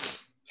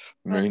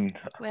 I mean,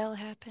 will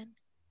happen.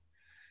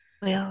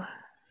 Will,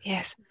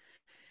 yes.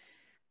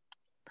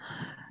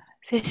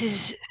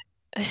 This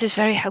is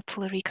very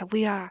helpful, Orika.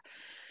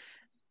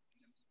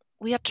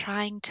 We are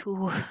trying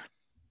to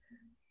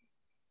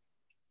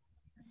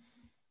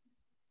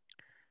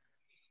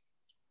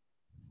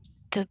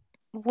the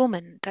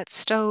woman that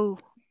stole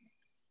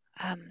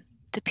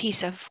the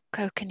piece of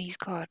Kokanese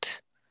god.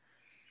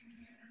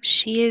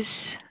 She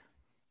is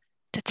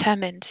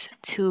determined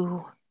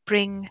to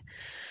bring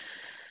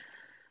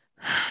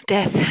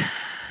death,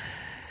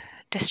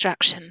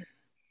 destruction,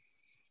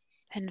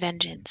 and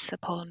vengeance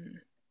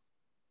upon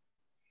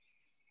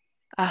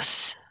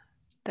us,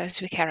 those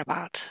we care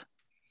about,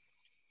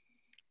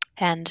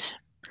 and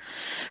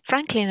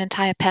frankly, an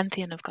entire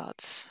pantheon of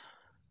gods.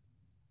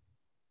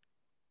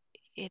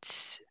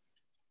 It's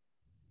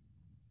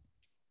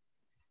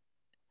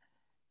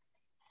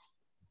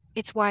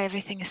why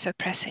everything is so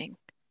pressing.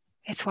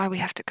 It's why we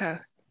have to go.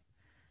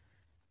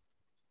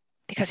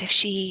 Because if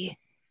she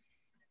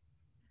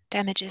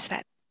damages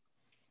that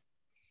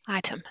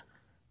item,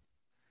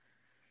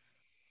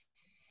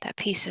 that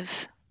piece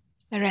of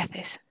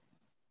Erethis,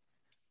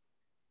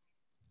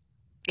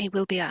 it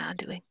will be our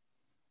undoing.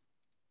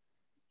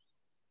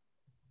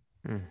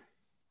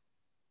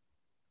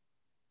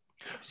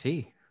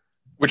 See.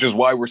 which is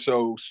why we're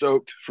so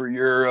stoked for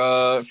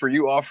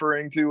you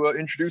offering to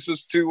introduce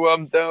us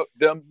to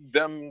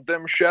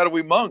them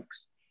shadowy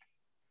monks.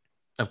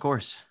 Of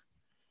course.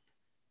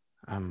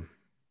 I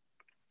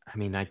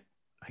mean, I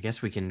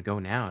guess we can go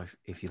now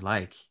if you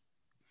like.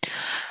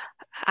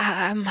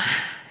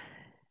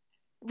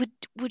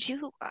 Would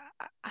you?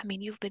 I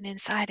mean, you've been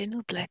inside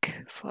in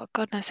Ublek for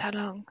God knows how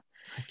long.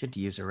 I could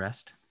use a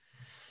rest.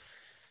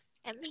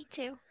 And me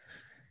too.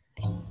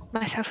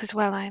 Myself as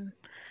well.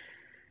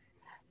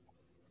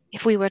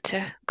 If we were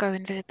to go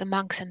and visit the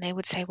monks and they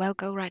would say, well,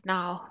 go right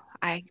now,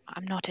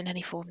 I'm not in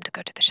any form to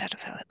go to the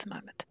Shadowfell at the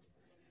moment.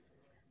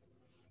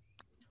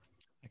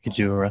 I could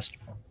do a rest.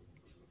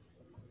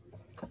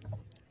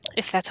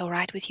 If that's all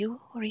right with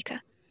you, Orika.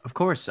 Of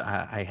course,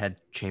 I had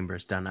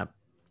chambers done up.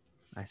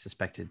 I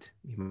suspected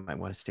you might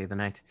want to stay the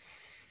night.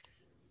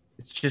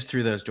 It's just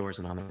through those doors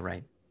and on the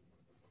right.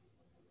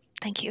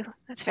 Thank you.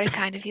 That's very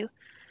kind of you.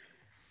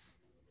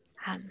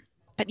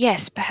 But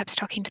yes, perhaps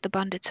talking to the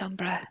Banded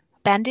Sombre.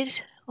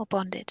 Banded or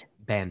bonded?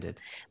 Banded.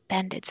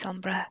 Banded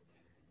Sombre.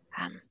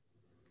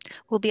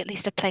 Will be at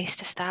least a place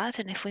to start,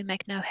 and if we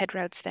make no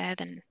headroads there,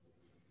 then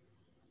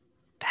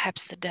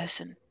perhaps the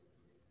docent.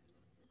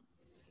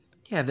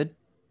 Yeah, the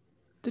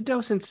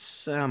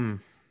docents, you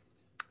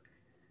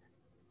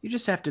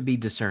just have to be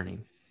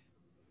discerning.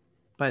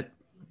 But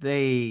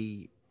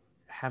they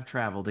have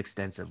traveled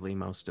extensively,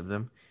 most of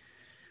them.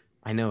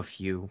 I know a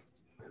few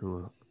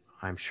who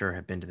I'm sure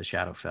have been to the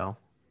Shadowfell.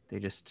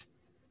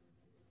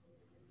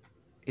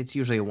 It's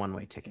usually a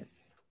one-way ticket.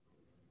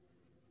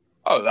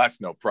 Oh, that's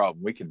no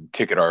problem. We can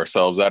ticket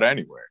ourselves out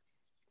anywhere.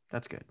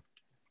 That's good.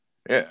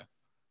 Yeah.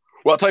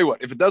 Well, I'll tell you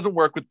what. If it doesn't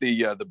work with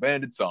the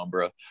Banded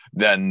Sombre,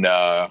 then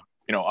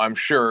I'm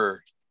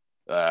sure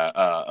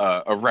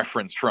a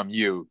reference from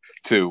you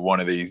to one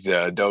of these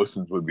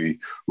docents would be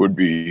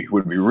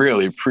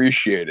really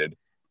appreciated.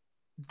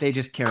 They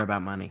just care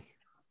about money.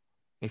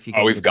 If you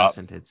go we've with got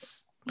docent,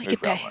 it's going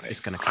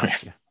to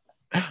cost you.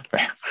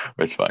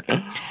 It's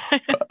fine.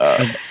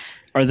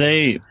 Are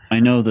they? I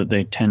know that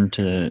they tend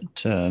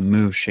to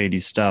move shady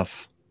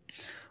stuff.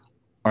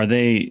 Are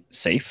they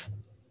safe?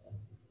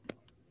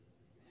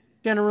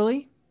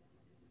 Generally,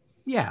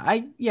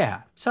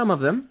 yeah. Some of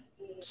them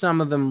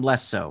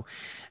less so.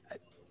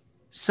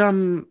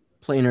 Some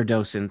planar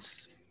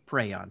docents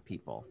prey on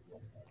people.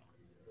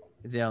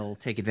 They'll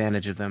take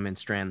advantage of them and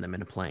strand them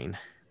in a plane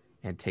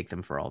and take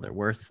them for all they're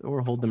worth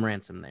or hold them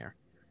ransom there.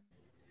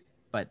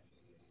 But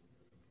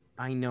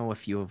I know a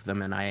few of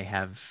them and I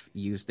have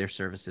used their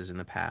services in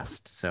the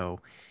past. So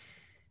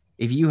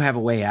if you have a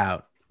way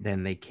out,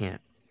 then they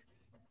can't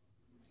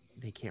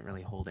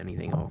really hold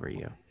anything over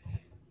you.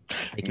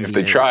 If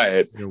they try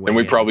it, then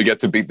we probably get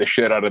to beat the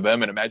shit out of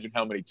them. And imagine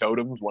how many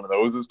totems one of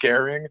those is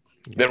carrying.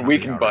 Then we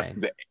can bust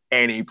into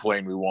any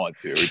plane we want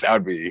to. That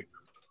would be,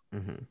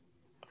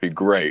 be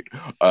great.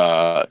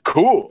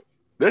 Cool.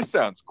 This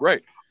sounds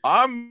great.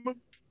 I'm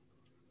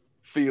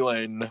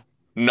feeling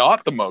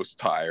not the most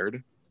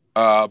tired,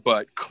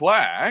 but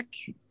Clack,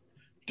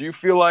 do you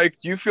feel like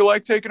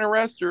taking a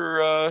rest,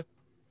 or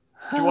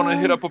do you want to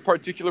hit up a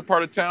particular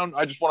part of town?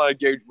 I just want to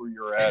gauge where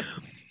you're at.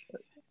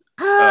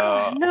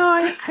 No,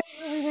 I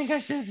really think I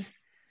should take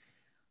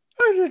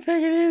it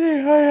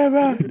easy. I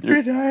am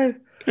pretty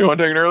tired. You want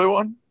to take an early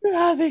one?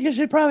 I think I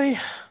should probably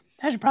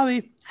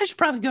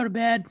go to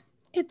bed.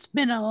 It's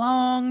been a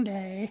long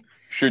day.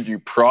 Should you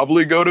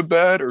probably go to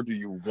bed, or do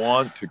you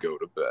want to go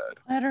to bed?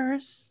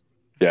 Letters.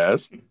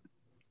 Yes.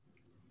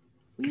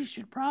 We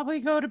should probably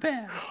go to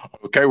bed.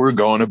 Okay, we're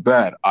going to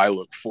bed. I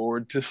look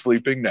forward to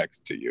sleeping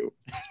next to you.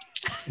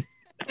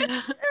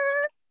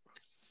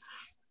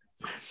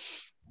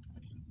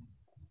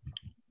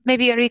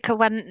 Maybe, Orika,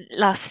 one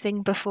last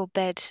thing before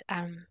bed,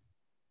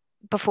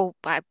 before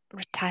I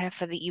retire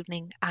for the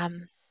evening.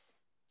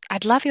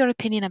 I'd love your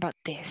opinion about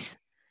this.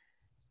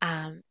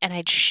 And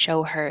I'd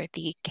show her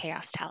the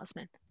Chaos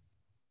Talisman.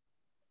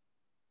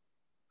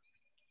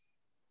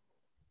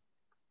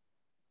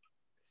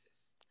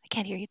 I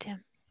can't hear you,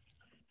 Tim.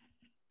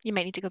 You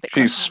might need to go a bit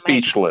She's closer to the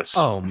mic. speechless.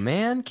 Oh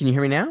man, can you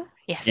hear me now?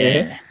 Yes.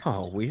 Yeah.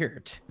 Oh,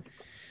 weird.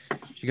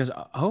 She goes,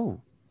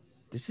 "Oh,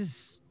 this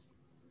is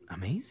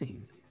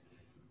amazing."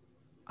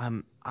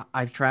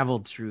 I've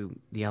traveled through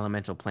the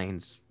elemental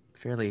planes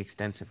fairly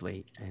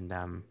extensively,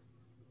 and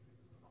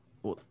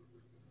well,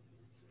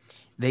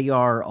 they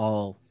are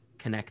all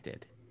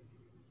connected.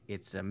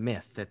 It's a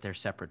myth that they're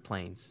separate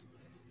planes.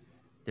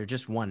 They're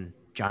just one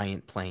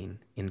giant plane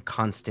in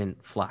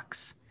constant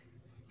flux.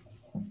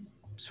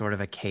 Sort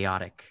of a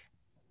chaotic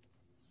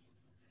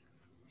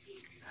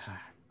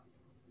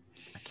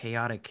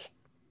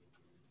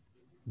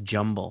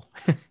jumble,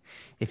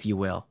 if you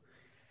will.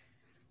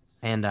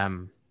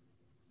 And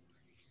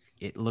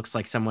it looks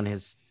like someone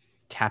has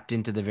tapped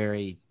into the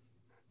very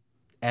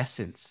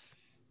essence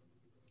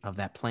of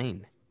that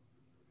plane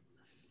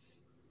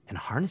and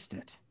harnessed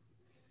it.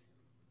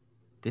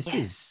 This Yes.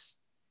 is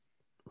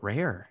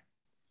rare.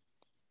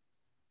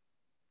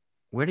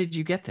 Where did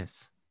you get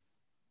this?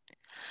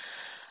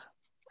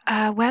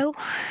 Well,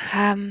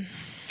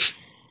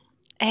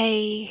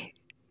 a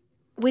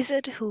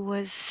wizard who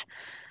was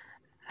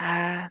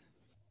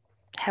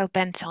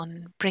hell-bent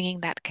on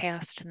bringing that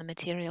chaos to the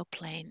material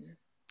plane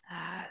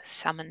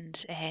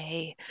summoned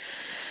a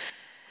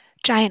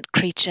giant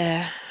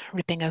creature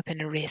ripping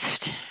open a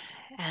rift,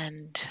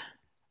 and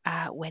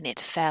when it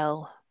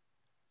fell,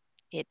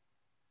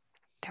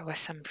 there were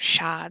some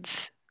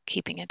shards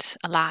keeping it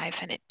alive,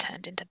 and it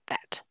turned into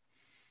that.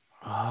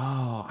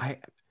 Oh,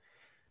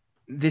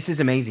 this is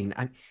amazing.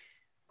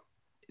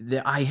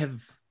 I have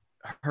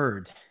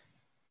heard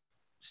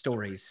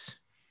stories,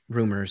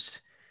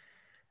 rumors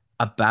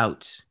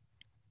about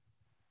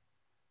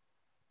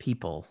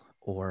people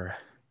or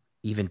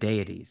even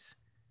deities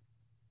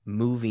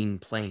moving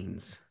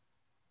planes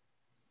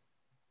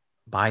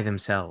by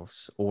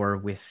themselves or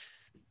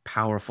with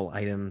powerful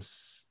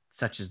items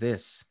such as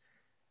this.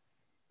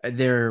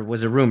 There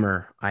was a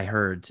rumor I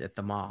heard at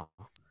the mall,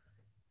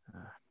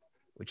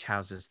 which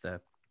houses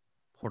the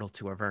portal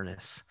to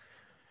Avernus,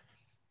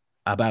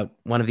 about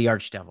one of the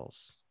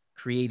archdevils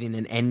creating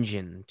an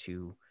engine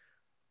to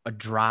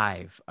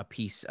drive a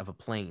piece of a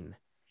plane.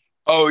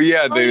 Oh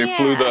yeah, they yeah.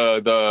 flew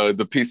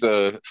the piece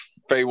of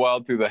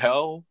Feywild through the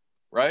hell,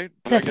 right?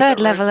 Did I The get that third right?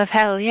 level of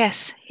hell,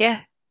 yes.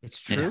 Yeah.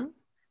 It's true?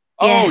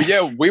 Oh Yes.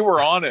 yeah, we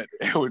were on it.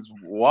 It was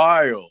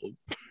wild.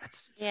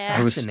 That's Yeah.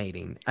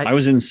 fascinating. I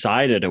was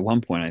inside it at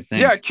one point, I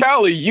think. Yeah,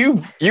 Callie,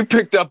 you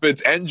picked up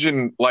its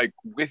engine like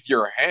with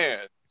your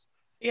hands.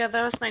 Yeah,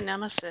 that was my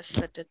nemesis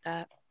that did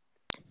that.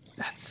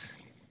 That's...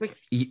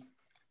 We-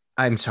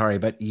 I'm sorry,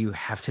 but you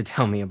have to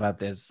tell me about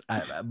this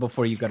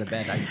before you go to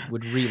bed. I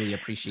would really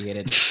appreciate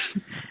it.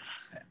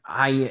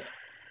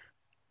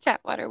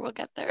 Chatwater will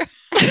get there.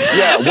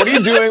 Yeah, what are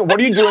you doing? What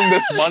are you doing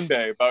this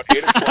Monday about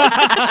 8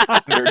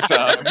 o'clock Standard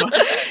Time?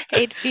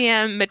 8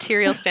 p.m.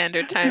 Material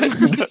Standard Time.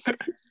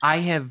 I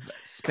have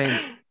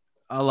spent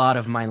a lot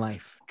of my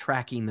life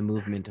tracking the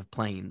movement of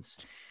planes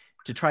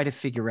to try to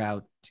figure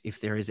out if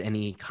there is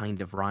any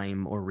kind of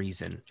rhyme or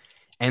reason.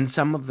 And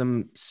some of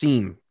them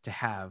seem to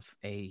have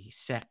a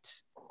set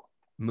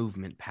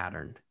movement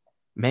pattern.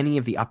 Many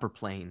of the upper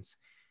planes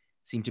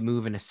seem to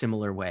move in a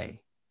similar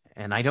way.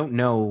 And I don't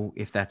know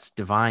if that's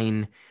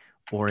divine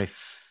or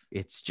if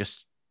it's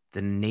just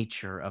the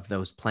nature of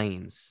those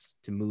planes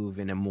to move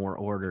in a more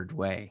ordered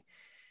way.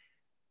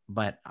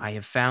 But I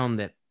have found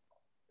that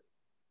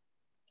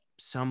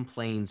some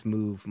planes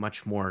move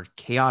much more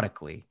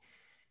chaotically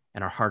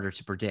and are harder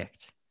to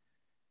predict.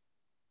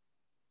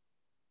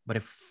 But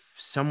if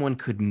someone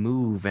could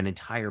move an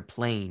entire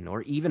plane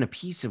or even a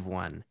piece of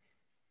one,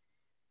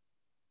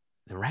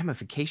 the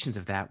ramifications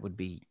of that would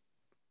be,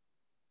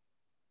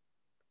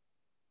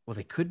 well,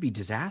 they could be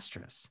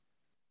disastrous.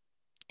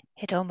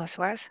 It almost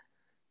was.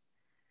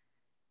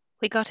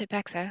 We got it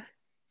back, though,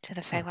 to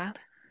the Feywild.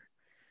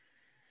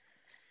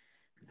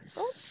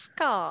 Oh,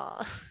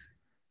 Ska.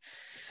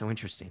 So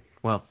interesting.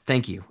 Well,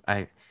 thank you.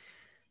 I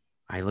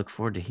look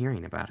forward to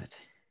hearing about it.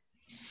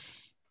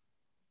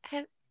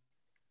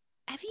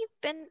 Have you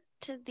been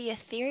to the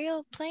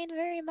ethereal plane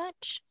very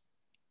much?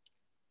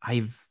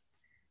 I've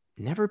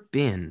never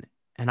been,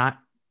 and I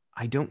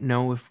don't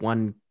know if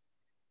one...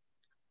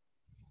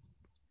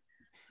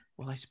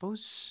 Well, I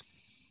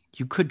suppose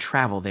you could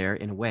travel there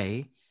in a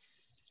way.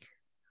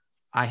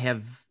 I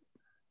have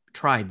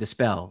tried the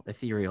spell,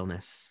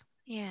 etherealness.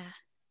 Yeah.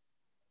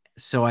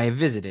 So I have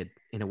visited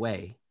in a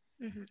way,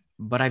 Mm-hmm.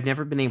 but I've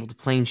never been able to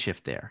plane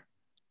shift there,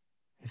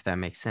 if that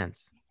makes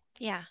sense.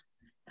 Yeah.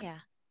 Yeah.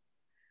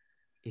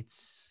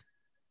 It's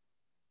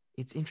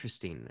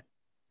interesting.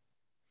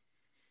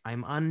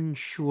 I'm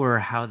unsure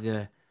how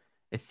the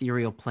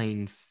ethereal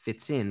plane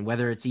fits in,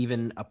 whether it's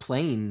even a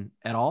plane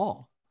at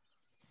all.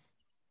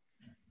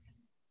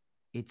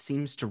 It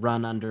seems to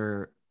run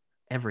under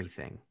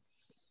everything.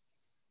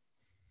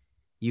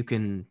 You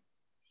can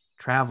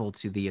travel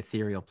to the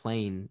ethereal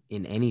plane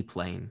in any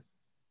plane.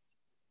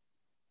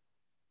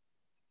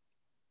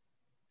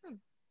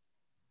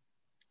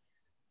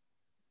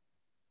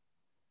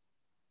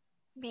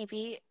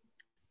 Maybe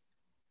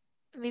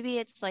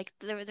it's like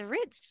the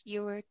roots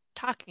you were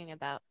talking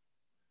about.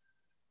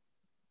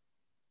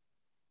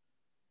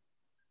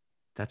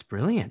 That's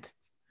brilliant.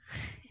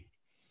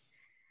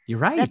 You're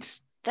right.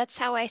 That's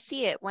how I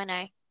see it when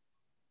I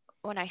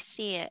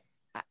see it.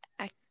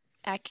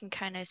 I can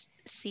kind of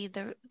see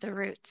the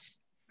roots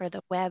or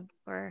the web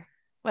or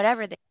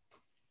whatever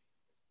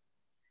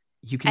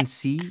You can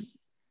see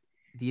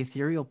the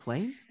ethereal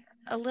plane?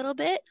 a little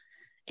bit.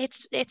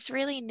 It's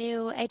really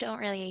new.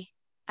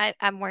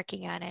 I'm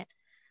working on it.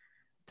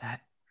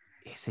 That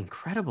is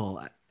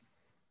incredible.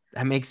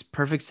 That makes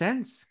perfect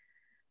sense.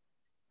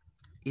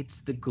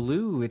 It's the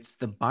glue, it's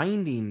the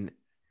binding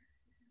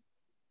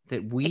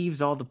that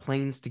weaves all the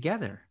planes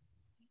together.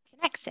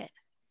 Connects it.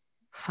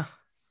 Huh.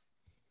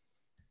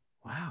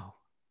 Wow.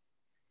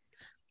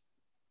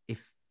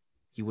 If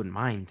you wouldn't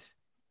mind,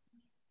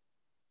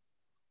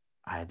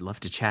 I'd love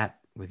to chat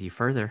with you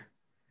further.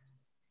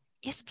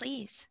 Yes,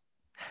 please.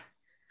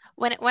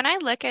 When I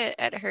look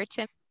at her,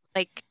 Tim,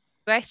 like,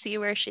 do I see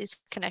where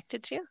she's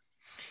connected to?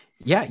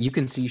 Yeah, you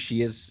can see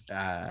she is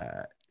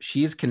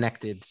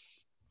connected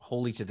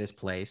wholly to this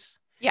place.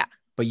 Yeah.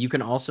 But you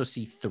can also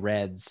see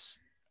threads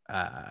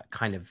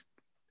kind of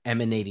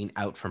emanating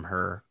out from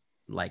her,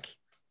 like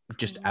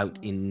just out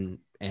in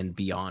and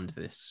beyond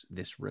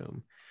this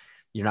room.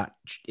 You're not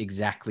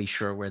exactly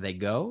sure where they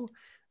go,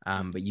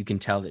 but you can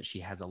tell that she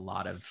has a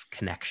lot of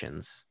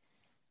connections.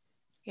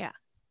 Yeah.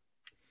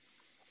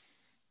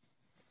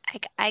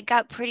 I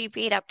got pretty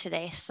beat up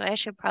today, so I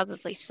should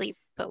probably sleep,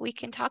 but we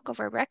can talk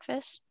over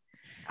breakfast.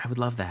 I would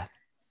love that.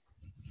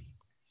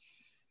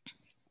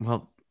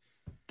 Well,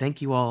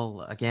 thank you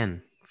all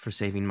again for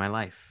saving my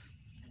life.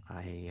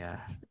 I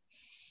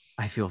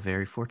feel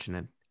very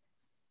fortunate.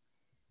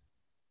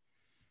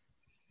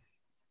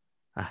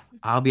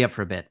 I'll be up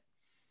for a bit,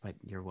 but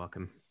you're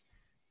welcome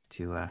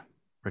to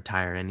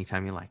retire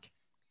anytime you like.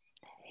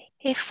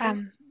 If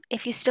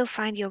you still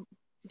find your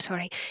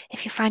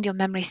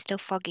memory still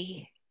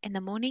foggy in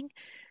the morning,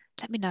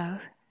 let me know.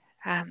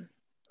 I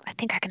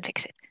think I can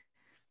fix it.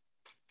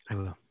 I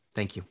will.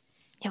 Thank you.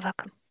 You're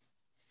welcome.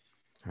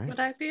 All right. Would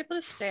I be able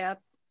to stay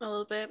up a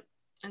little bit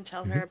and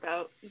tell her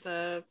about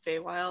the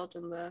Feywild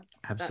and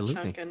Absolutely.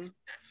 that chunk? And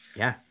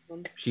yeah,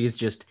 she is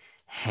just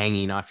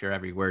hanging off your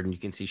every word, and you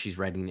can see she's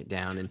writing it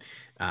down in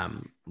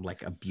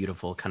like a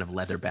beautiful kind of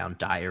leather-bound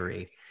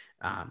diary,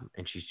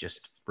 and she's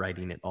just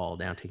writing it all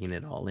down, taking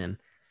it all in.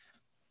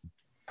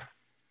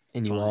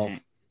 And you all,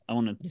 I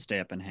want to stay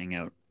up and hang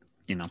out,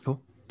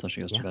 cool, until she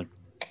goes to bed.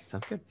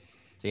 Sounds good.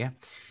 So yeah,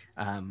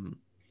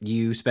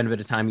 you spend a bit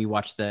of time. You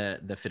watch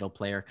the fiddle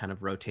player kind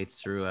of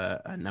rotates through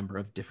a number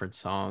of different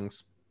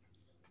songs,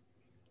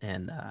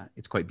 and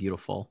it's quite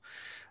beautiful.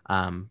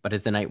 But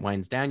as the night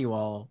winds down, you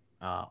all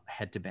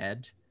head to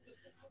bed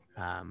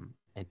and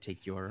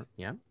take your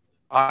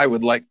I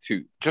would like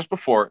to, just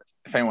before,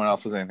 if anyone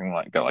else has anything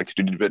like that, like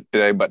to do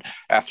today, but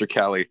after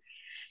Callie,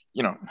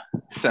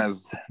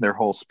 says their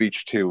whole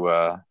speech to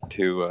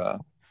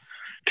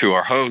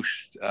our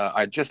host,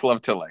 I'd just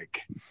love to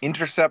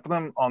intercept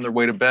them on their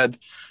way to bed.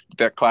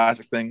 That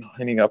classic thing,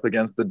 leaning up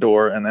against the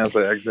door, and as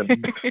they exit,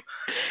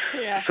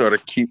 sort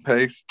of keep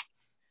pace.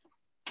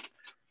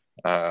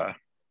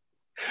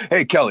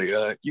 Hey, Kelly,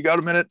 you got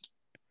a minute?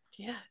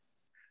 Yeah,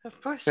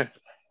 of course. Yeah.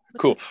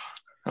 Cool.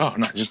 Oh,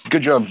 no, just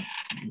good job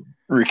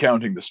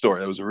recounting the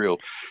story. That was a real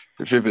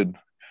vivid.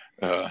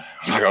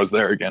 It's like I was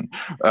there again.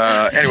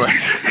 Anyway,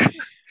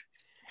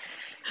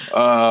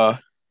 I've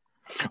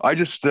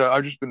just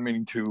been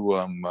meaning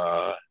to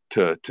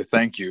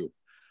thank you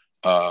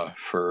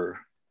for,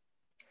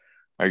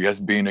 I guess,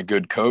 being a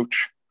good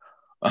coach.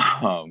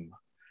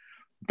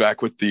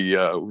 Back with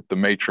the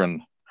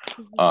matron,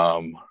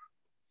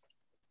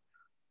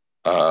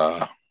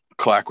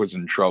 Clack was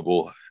in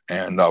trouble,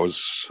 and I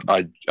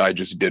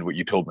just did what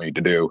you told me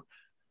to do,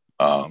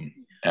 and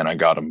I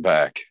got him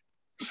back.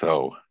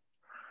 So,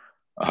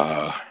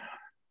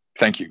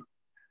 thank you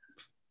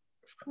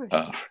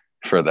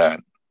for that.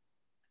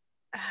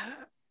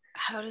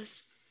 How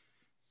does,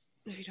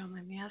 if you don't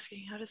mind me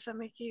asking, how does that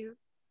make you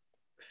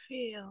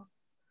feel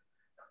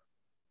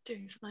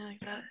doing something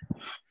like that?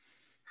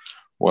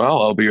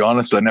 Well, I'll be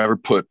honest, I never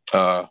put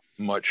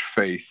much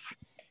faith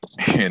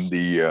in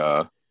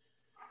the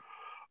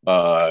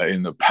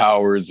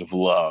powers of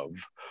love.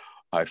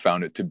 I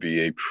found it to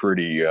be a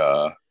pretty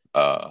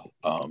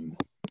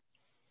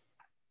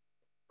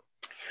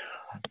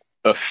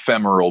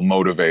ephemeral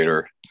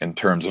motivator in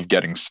terms of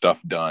getting stuff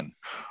done.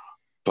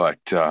 But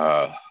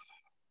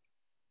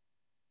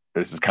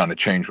this has kind of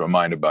changed my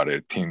mind about it.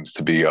 It seems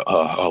to be a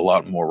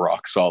lot more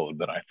rock solid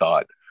than I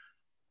thought.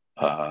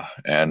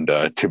 And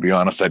to be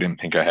honest, I didn't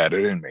think I had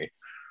it in me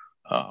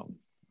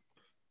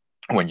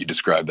when you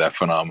described that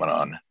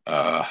phenomenon.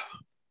 So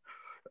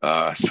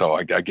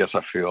I guess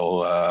I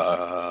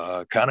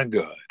feel kind of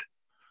good,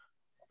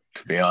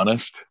 to be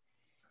honest.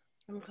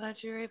 I'm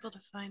glad you were able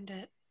to find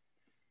it.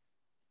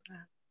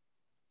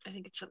 I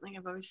think it's something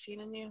I've always seen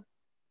in you.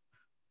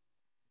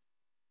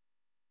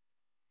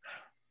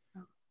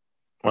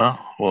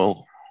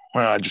 Well,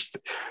 I just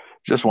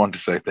wanted to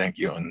say thank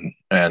you,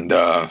 and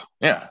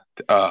yeah.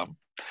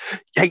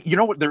 Hey, you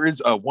know what? There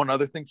is one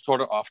other thing,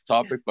 sort of off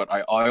topic, but I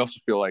also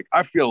feel like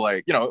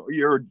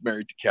you're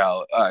married to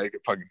Cal,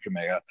 fucking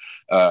Kamea,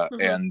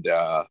 and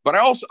but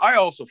I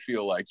also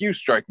feel like you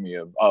strike me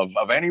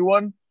of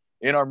anyone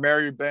in our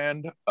married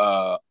band.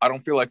 I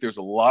don't feel like there's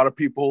a lot of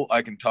people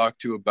I can talk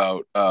to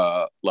about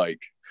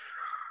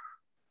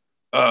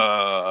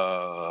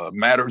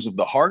matters of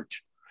the heart.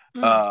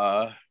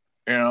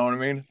 You know what I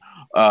mean?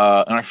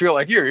 And I feel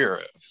like you're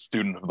a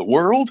student of the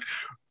world.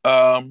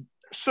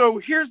 So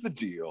here's the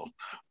deal.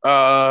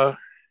 How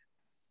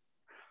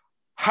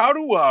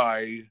do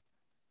I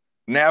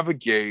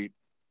navigate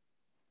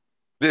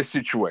this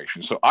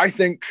situation? So I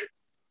think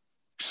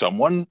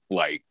someone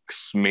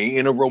likes me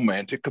in a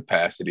romantic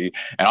capacity,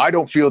 and I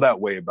don't feel that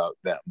way about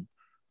them.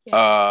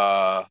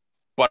 Yeah.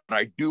 But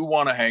I do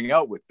want to hang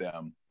out with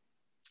them.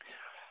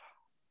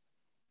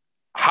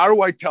 How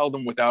do I tell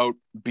them without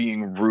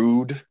being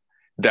rude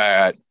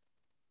that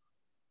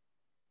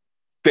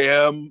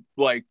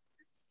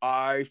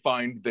I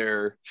find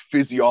their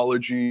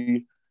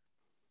physiology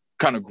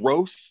kind of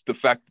gross? The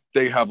fact that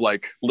they have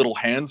little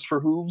hands for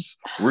hooves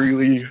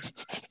really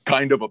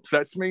kind of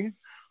upsets me.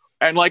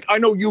 And I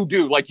know you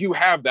do, you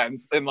have that,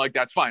 and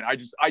that's fine.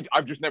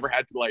 I've just never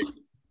had to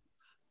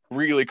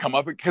really come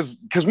up, because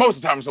most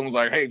of the time someone's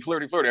like, hey,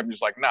 flirty, I'm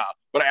just like, nah,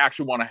 but I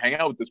actually want to hang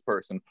out with this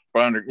person.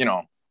 But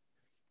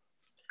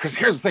because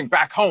here's the thing,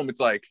 back home,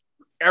 it's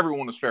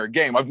everyone is fair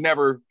game. I've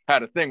never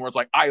had a thing where it's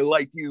I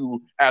like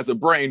you as a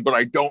brain, but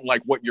I don't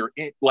like what you're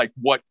in,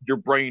 what your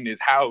brain is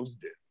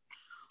housed in.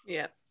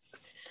 Yeah.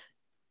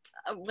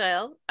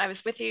 Well, I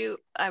was with you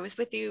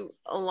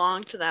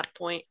along to that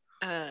point.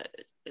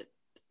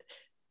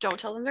 Don't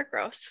tell them they're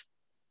gross.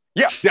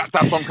 Yeah,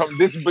 that's what I'm coming.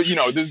 This is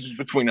just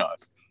between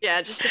us.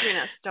 Yeah, just between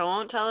us.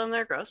 Don't tell them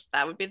they're gross.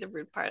 That would be the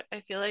rude part, I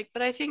feel like.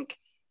 But I think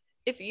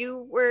if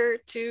you were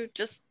to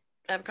just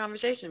have a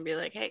conversation and be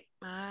like, hey,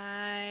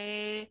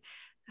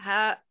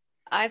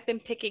 I've been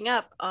picking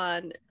up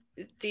on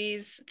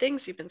these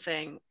things you've been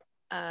saying.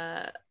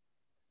 I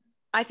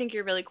think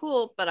you're really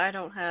cool, but I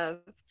don't have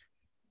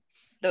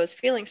those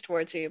feelings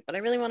towards you, but I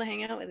really want to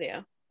hang out with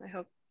you. I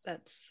hope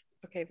that's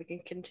okay. We can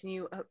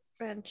continue a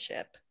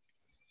friendship.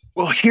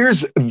 Well,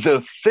 here's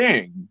the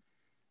thing.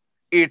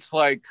 It's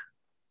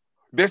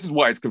this is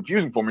why it's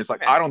confusing for me. It's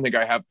I don't think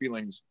I have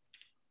feelings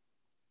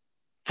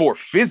for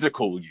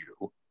physical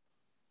you.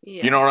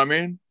 Yeah. You know what I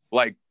mean?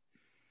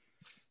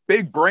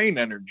 Big brain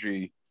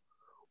energy,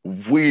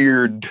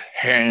 weird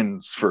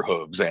hands for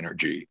hooves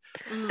energy.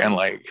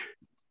 And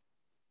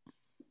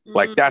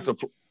that's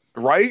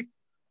right?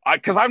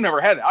 Because I've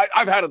never had it.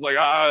 I've had it this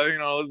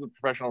is a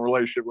professional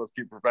relationship. Let's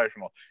keep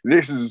professional.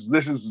 This is.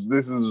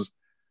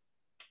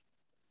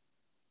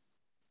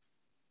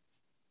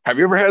 Have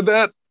you ever had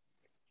that?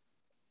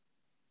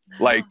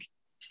 No. I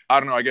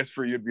don't know. I guess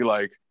for you, it'd be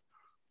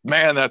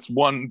man, that's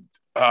one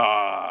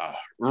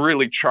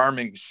really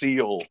charming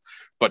seal,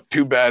 but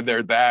too bad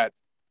they're that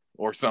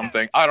or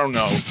something. I don't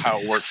know how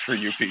it works for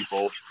you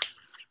people.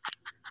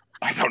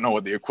 I don't know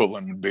what the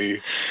equivalent would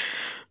be.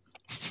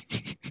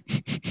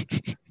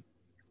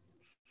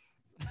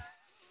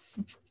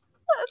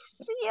 A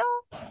seal?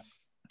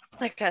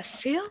 Like a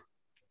seal?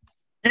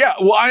 Yeah,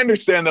 well, I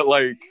understand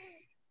that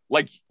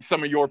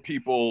some of your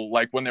people,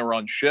 when they were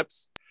on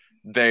ships,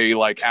 they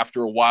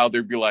after a while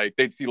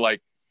they'd see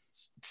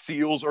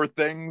seals or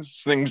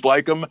things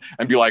like them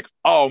and be like,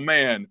 oh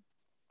man,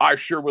 I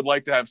sure would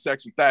like to have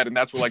sex with that. And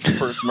that's where the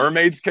first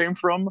mermaids came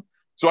from.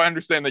 So I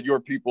understand that your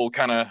people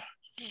kind of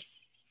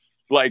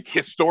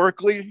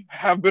historically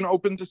have been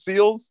open to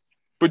seals,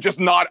 but just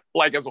not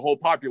as a whole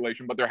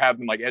population, but there have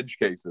been edge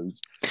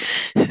cases.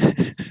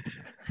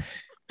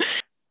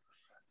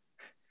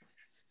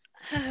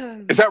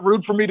 Is that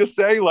rude for me to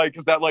say?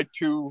 Is that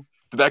too,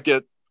 did that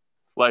get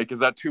is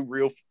that too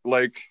real?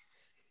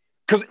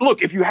 Because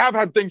look, if you have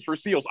had things for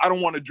seals, I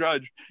don't want to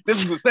judge. This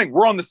is the thing.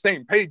 We're on the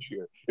same page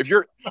here. If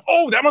you're,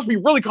 that must be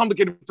really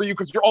complicated for you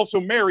because you're also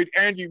married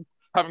and you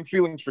having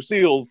feelings for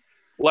seals.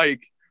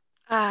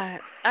 I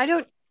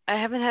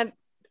haven't had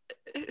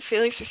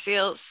feelings for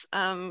seals.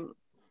 But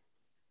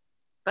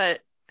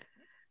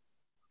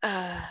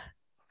I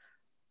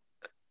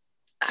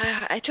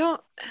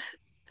don't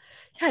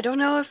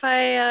know if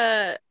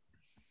I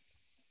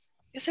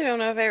guess I don't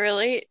know if I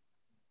relate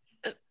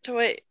to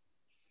what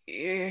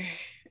you're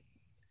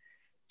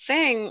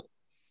saying.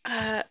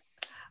 I've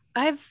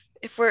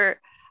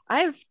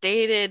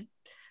dated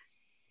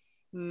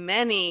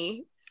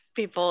many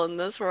people in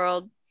this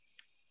world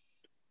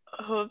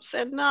who have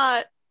said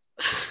not.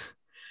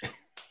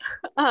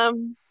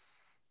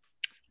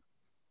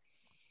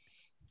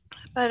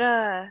 But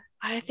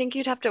I think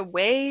you'd have to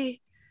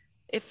weigh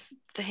if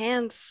the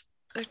hands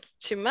are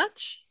too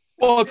much.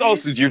 Well, it's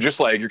also you're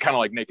kind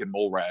of naked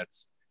mole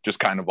rats, just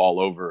kind of all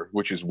over,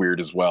 which is weird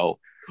as well.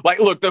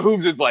 Look, the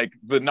hooves is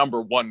the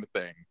number one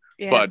thing,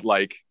 yeah. But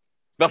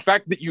the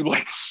fact that you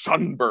like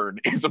sunburn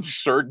is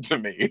absurd to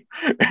me.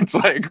 It's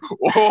like,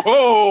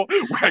 whoa,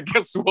 I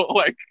guess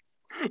we'll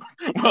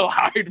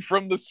hide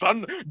from the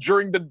sun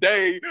during the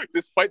day,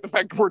 despite the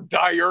fact we're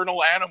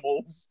diurnal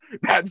animals.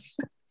 That's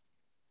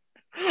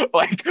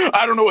like,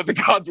 I don't know what the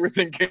gods were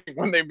thinking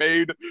when they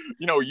made,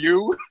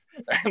 you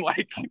and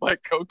like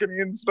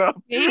kokanee and stuff.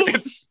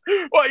 It's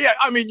well, yeah.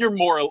 I mean, you're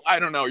more. I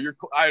don't know.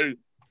 I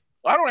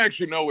don't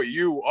actually know what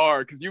you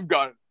are because you've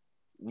got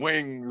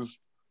wings.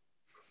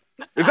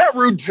 Is that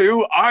rude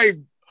too? I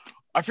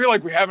feel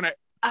like we haven't.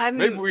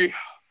 Maybe we.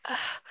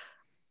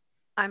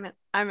 I'm an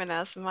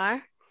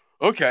Asmar.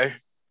 Okay.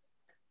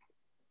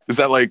 Is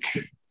that like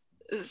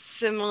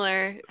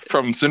similar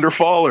from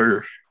Cinderfall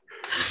or?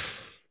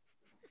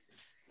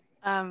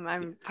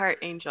 I'm part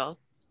angel.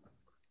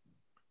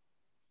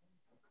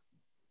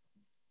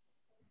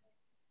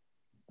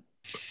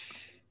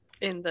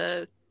 In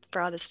the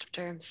broadest of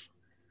terms.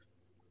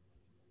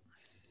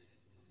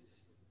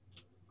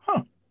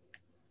 Huh.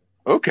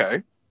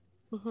 Okay.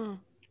 Mm-hmm.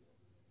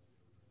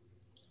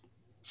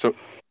 So,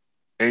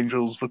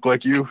 angels look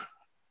like you?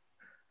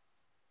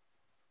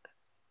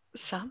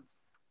 Some.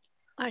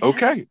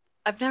 Okay.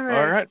 I've never.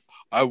 All right.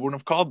 I wouldn't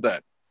have called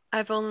that.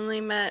 I've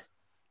only met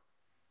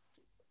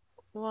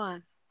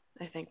one.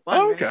 I think one.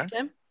 Oh, okay. Right,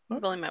 Tim?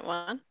 I've only met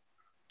one.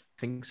 I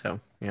think so.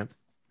 Yeah.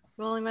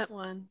 I've only met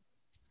one.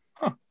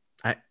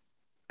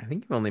 I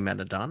think you've only met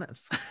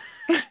Adonis.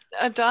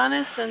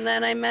 Adonis, and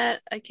then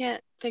I can't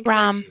think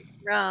Ram.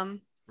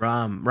 Ram.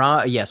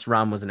 Ram. Yes,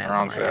 Ram was an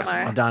Asmar.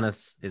 Asmar.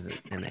 Adonis is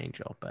an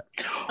angel, but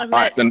all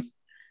right, then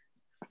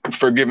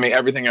forgive me.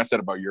 Everything I said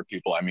about your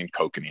people, I mean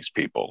Kokanee's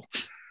people.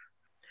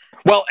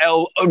 Well,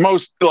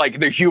 most like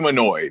the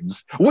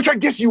humanoids, which I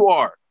guess you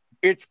are.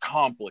 It's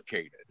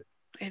complicated.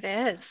 It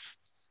is.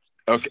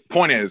 Okay.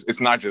 Point is, it's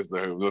not just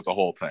it's a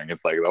whole thing.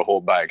 It's like the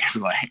whole bag is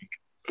like,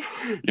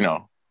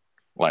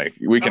 like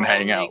we can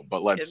hang out,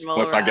 but let's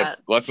not get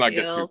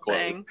too close.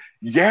 Thing.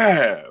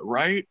 Yeah,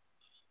 right.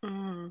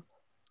 Mm.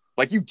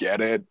 Like you get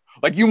it.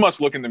 Like you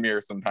must look in the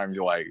mirror sometimes.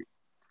 You're like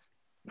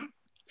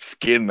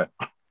skin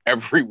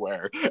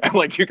everywhere, and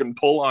like you can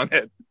pull on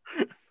it.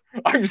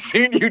 I've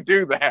seen you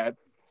do that.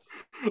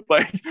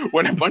 Like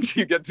when a bunch of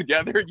you get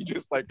together, you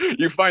just like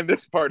you find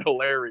this part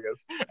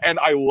hilarious, and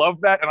I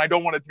love that, and I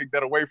don't want to take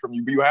that away from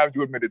you, but you have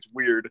to admit it's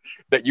weird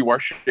that you are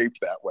shaped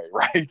that way,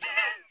 right?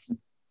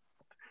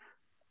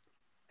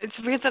 It's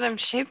weird that I'm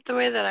shaped the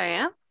way that I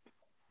am.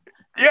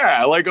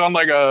 Yeah, like on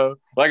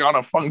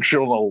a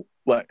functional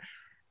like,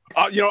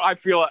 I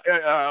feel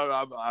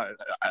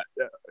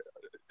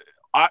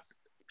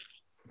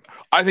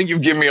I think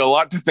you've given me a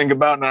lot to think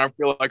about, and I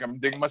feel like I'm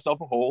digging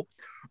myself a hole.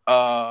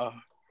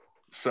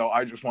 So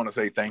I just want to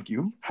say thank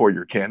you for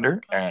your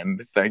candor,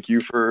 and thank you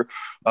for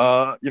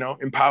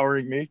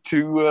empowering me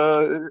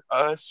to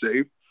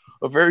save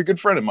a very good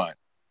friend of mine.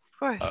 Of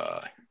course.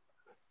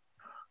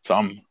 So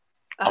I'm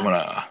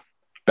gonna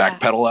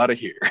backpedal out of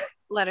here.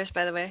 Letters,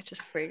 by the way,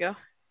 just before you go.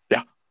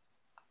 Yeah.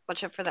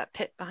 Watch out for that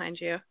pit behind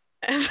you.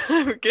 And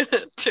I'm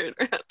gonna turn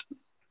around.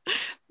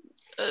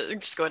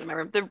 Just go into my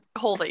room. The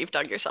hole that you've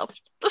dug yourself.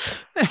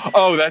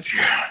 Oh, that's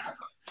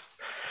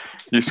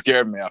you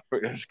scared me.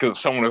 Because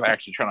someone was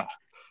actually trying to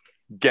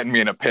get me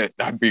in a pit.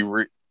 I'd be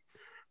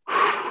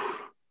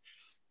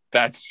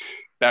that's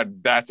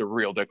a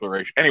real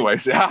declaration.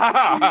 Anyways. All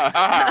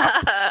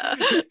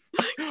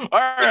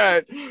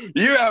right.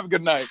 You have a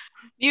good night.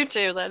 You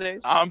too,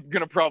 Letters. I'm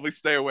gonna probably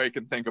stay awake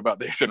and think about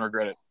this and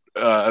regret it.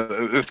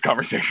 This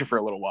conversation for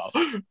a little while.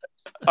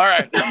 All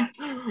right.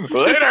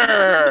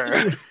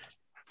 Later.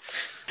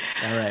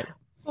 All right.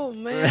 Oh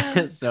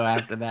man. So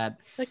after that,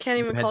 I can't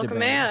even call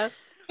Kamea.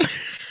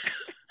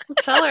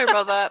 Tell her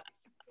about that.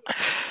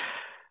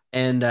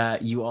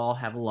 And you all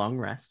have a long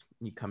rest.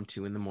 You come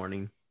to in the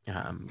morning,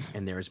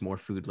 and there is more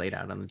food laid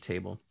out on the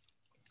table.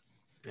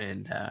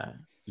 And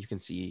you can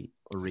see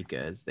Orika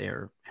as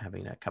they're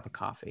having a cup of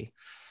coffee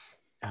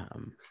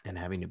and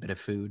having a bit of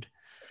food.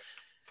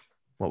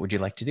 What would you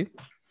like to do?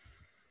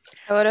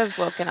 I would have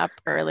woken up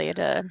early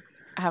to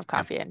have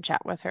coffee and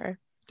chat with her.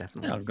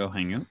 Definitely. I'll go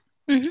hang out.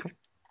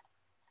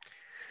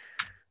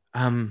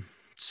 Mm-hmm.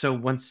 So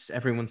once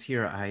everyone's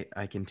here,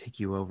 I can take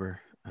you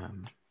over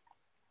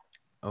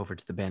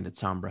to the Banded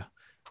Sombre.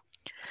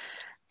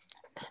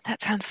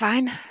 That sounds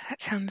fine. That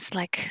sounds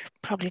like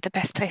probably the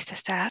best place to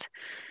start,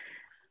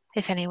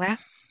 if anywhere.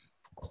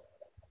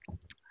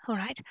 All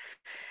right.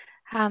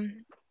 How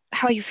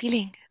are you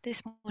feeling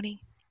this morning?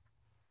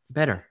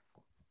 Better.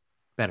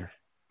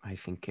 I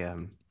think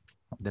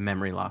the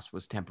memory loss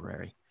was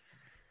temporary.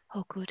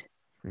 Oh, good.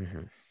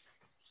 Mm-hmm.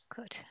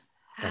 Good.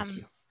 Thank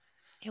you.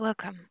 You're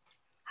welcome.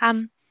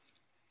 Have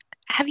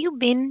you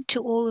been to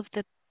all of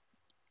the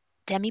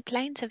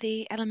demi-planes of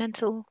the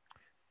elemental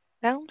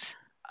realms?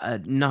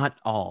 Not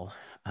all,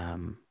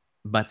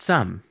 but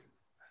some.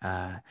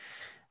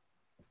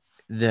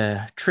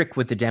 The trick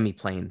with the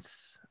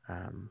demi-planes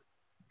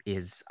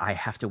is I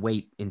have to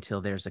wait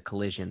until there's a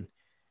collision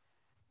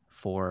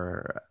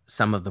for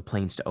some of the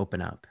planes to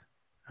open up.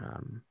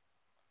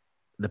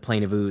 The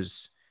plane of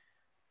ooze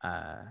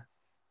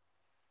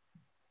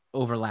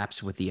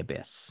overlaps with the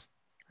abyss.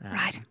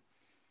 Right.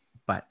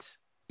 But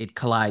it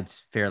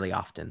collides fairly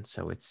often,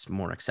 so it's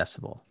more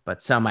accessible.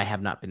 But some I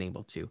have not been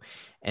able to.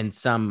 And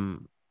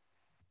some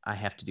I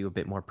have to do a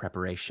bit more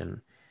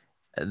preparation.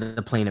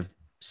 The plane of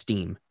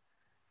steam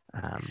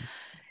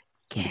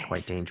can be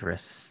quite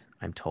dangerous,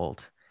 I'm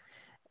told.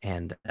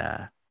 And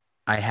I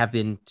have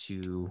been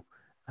to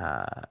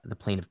the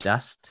plane of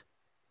dust,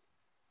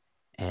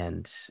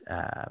 and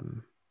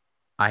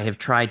I have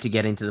tried to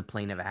get into the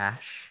plane of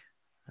ash,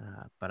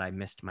 but I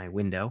missed my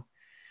window.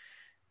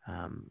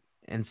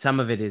 And some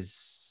of it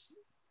is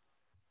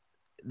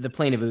the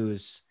plane of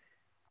ooze.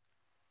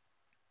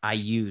 I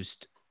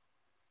used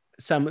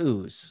some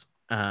ooze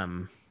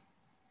from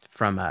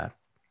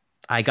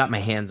I got my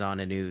hands on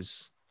an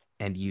ooze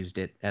and used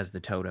it as the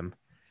totem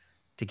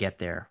to get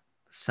there.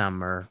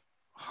 Some are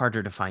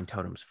harder to find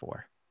totems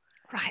for.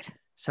 Right.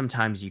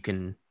 Sometimes you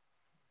can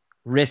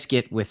risk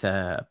it with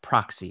a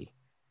proxy,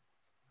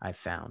 I've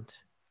found.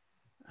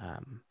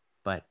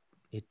 But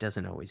it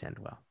doesn't always end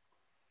well.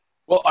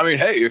 Well, I mean,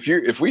 hey, if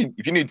you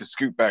need to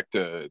scoot back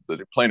to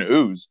the plane of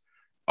ooze,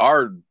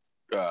 our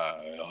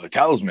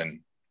talisman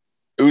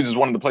ooze is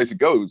one of the places it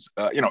goes.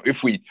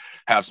 If we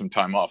have some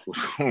time off, which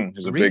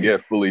is a big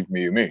if, believe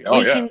me. Oh,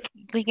 we yeah.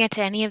 can get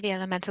to any of the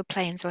elemental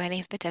planes or any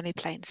of the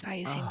demi-planes by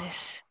using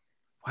this.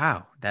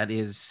 Wow, that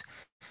is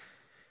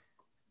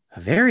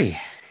a very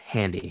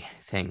handy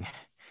thing.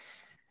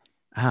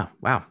 Oh,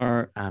 wow.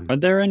 Are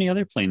there any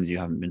other planes you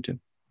haven't been to?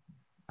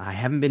 I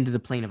haven't been to the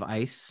plane of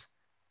ice.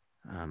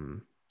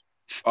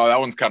 Oh, that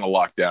one's kind of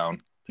locked down.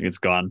 I think it's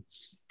gone.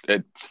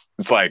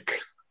 It's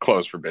like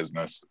closed for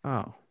business.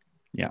 Oh.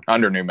 Yeah.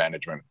 Under new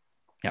management.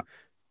 Yeah.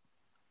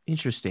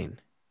 Interesting.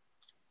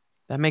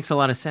 That makes a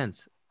lot of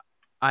sense.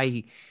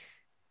 I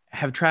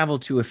have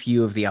traveled to a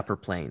few of the upper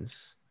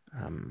planes.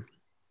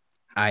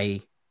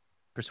 I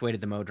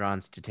persuaded the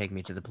Modrons to take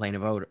me to the plane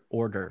of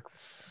order.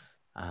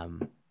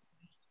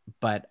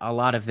 But a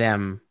lot of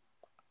them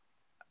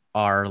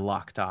are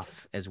locked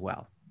off as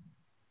well.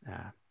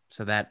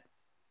 So that...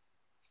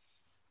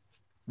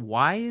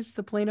 Why is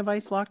the plane of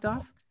ice locked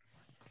off?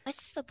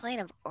 What's the plane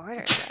of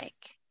order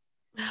like?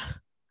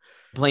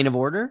 Plane of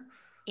order?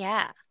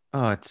 Yeah.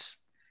 Oh, it's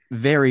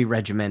very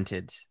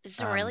regimented. Is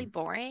it really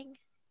boring?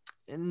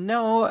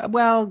 No,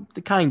 well,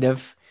 kind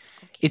of.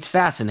 Okay. It's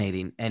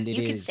fascinating, and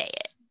You can say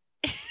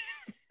it.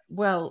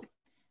 Well,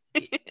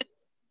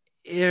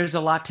 there's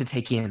a lot to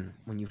take in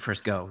when you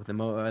first go. The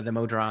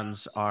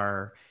Modrons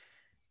are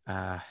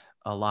a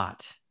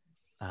lot,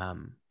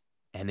 and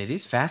it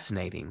is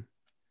fascinating.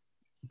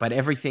 But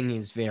everything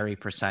is very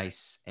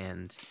precise,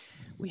 and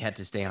we had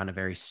to stay on a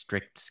very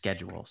strict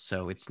schedule.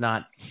 So it's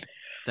not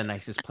the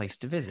nicest place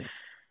to visit.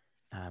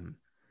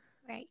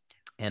 Right.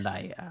 And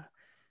I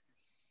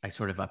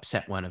sort of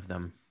upset one of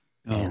them,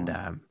 and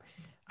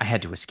I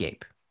had to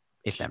escape,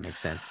 if that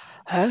makes sense.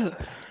 Oh.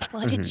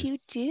 What did you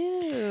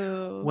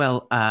do?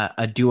 Well,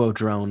 a duo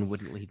drone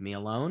wouldn't leave me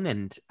alone,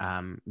 and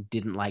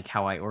didn't like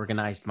how I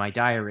organized my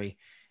diary.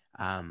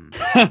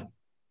 Tried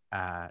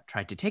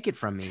to take it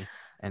from me.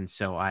 And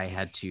so I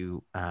had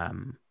to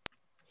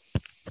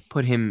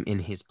put him in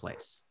his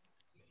place.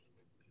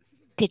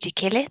 Did you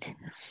kill it?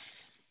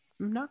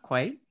 Not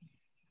quite.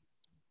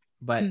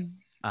 But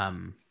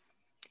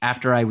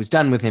after I was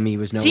done with him, he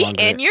was no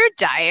longer... in your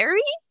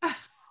diary?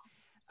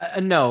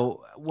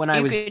 No, when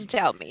I was You can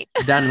tell me.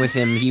 done with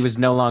him, he was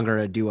no longer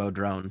a duo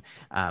drone.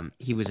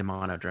 He was a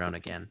mono drone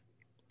again.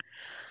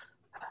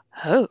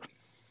 Oh.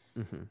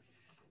 Mm-hmm.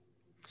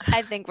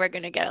 I think we're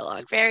going to get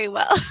along very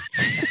well.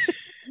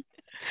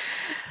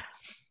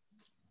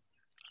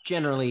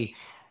 Generally,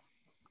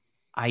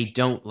 I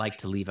don't like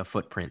to leave a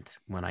footprint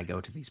when I go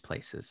to these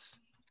places.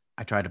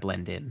 I try to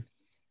blend in.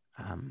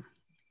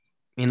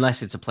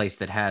 Unless it's a place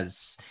that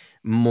has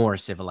more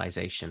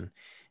civilization,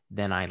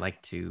 then I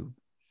like to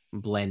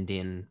blend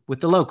in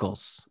with the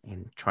locals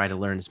and try to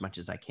learn as much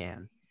as I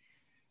can.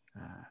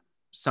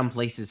 Some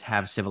places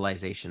have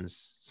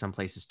civilizations, some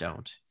places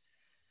don't.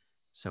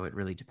 So it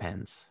really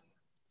depends.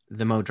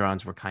 The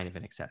Modrons were kind of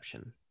an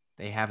exception.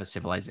 They have a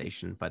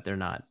civilization, but they're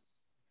not...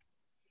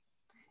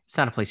 It's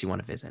not a place you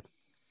want to visit.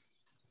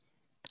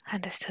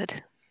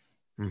 Understood.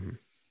 Mm-hmm.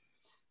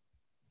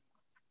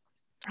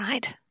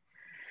 Right.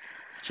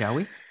 Shall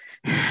we?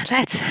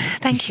 Let's.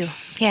 Thank you.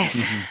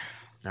 Yes.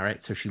 Mm-hmm. All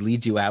right. So she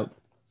leads you out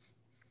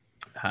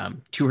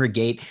to her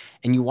gate,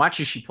 and you watch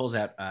as she pulls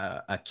out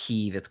a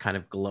key that's kind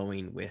of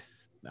glowing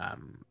with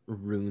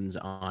runes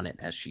on it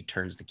as she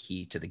turns the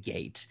key to the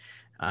gate.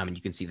 And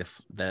you can see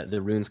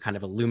the runes kind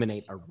of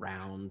illuminate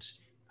around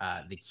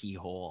the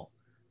keyhole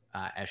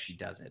as she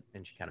does it,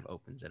 and she kind of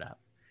opens it up.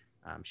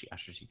 She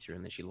ushers you through,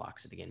 and then she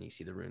locks it again. You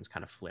see the runes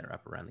kind of flare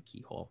up around the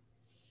keyhole.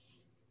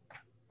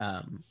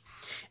 And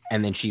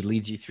then she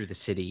leads you through the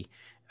city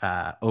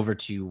over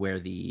to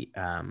where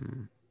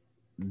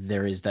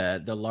there is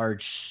the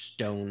large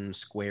stone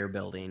square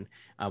building,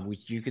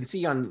 which you can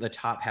see on the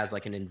top has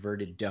like an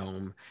inverted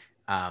dome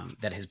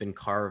that has been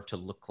carved to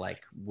look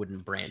like wooden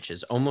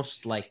branches,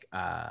 almost like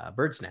a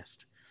bird's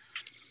nest.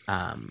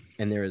 And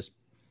there is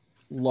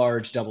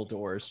large double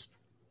doors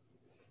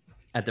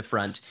at the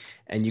front,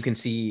 and you can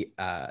see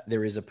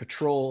there is a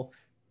patrol,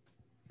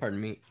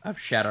 of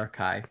Shadar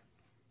Kai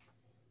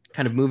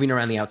kind of moving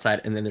around the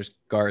outside, and then there's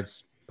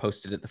guards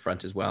posted at the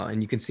front as well.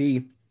 And you can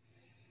see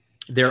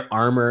their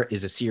armor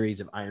is a series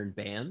of iron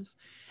bands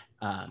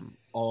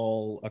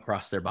all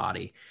across their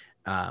body.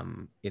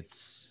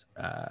 It's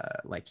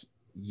like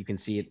you can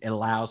see it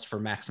allows for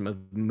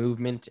maximum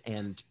movement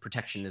and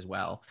protection as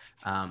well.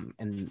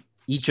 And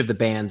each of the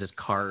bands is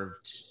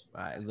carved,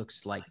 it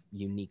looks like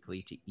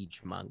uniquely to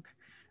each monk.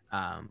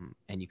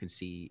 And you can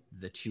see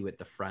the two at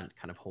the front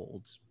kind of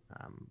holds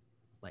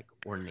like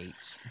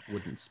ornate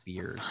wooden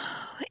spears.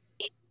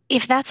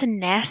 If that's a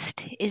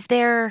nest, is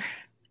there,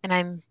 and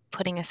I'm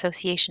putting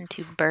association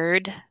to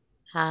bird,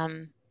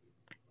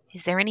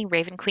 is there any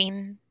Raven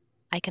Queen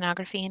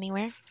iconography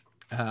anywhere?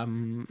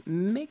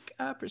 Make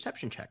a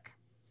perception check.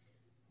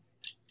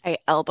 I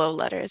elbow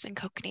letters in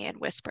Kokanee and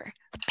whisper,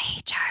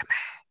 mage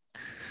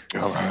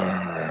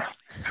armor.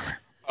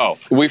 Oh,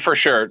 we for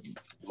sure,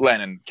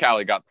 Len and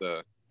Callie got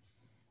the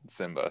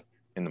Simba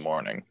in the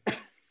morning.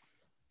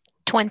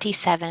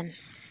 27.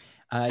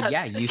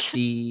 Yeah, you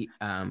see,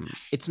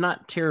 it's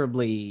not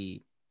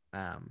terribly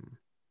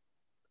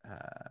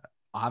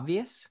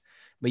obvious,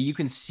 but you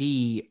can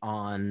see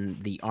on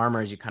the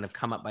armor as you kind of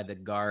come up by the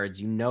guards,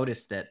 you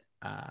notice that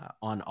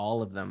on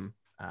all of them,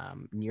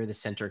 near the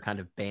center kind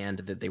of band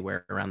that they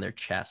wear around their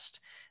chest,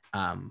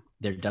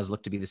 there does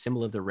look to be the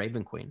symbol of the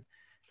Raven Queen,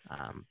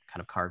 kind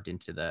of carved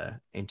into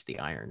the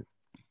iron.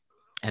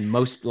 And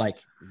most, like,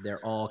 they're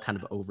all kind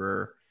of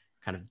over,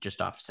 kind of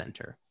just off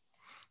center.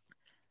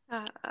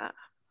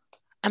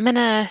 I'm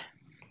gonna,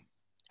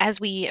 as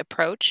we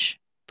approach,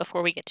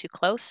 before we get too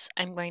close,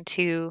 I'm gonna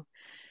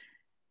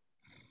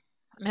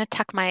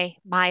tuck my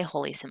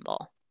holy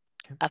symbol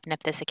of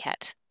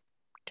Nephthisiket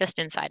just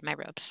inside my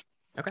robes.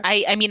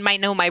 Okay. I mean,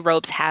 my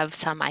robes have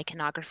some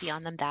iconography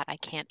on them that I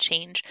can't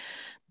change,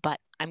 but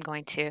I'm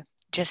going to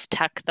just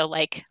tuck the,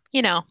 like,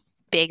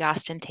 big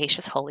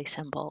ostentatious holy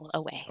symbol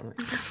away.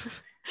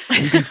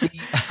 You can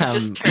see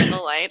Just turn the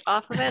light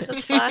off of it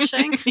that's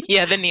flashing.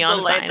 Yeah, the neon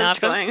The light sign that's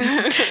off going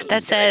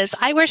that says,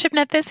 I worship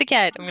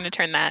Nephthisiket. I'm going to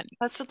turn that.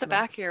 That's what the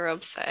back of your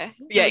robes say.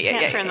 Yeah, You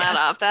can't turn that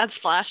yeah. off. That's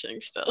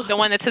flashing still. The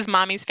one that says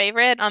mommy's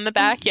favorite on the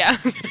back. Yeah,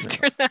 I'm going to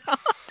turn that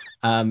off.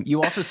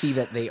 You also see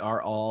that they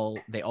all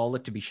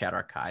look to be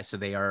Shadar Kai, so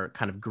they are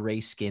kind of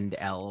gray-skinned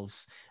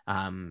elves.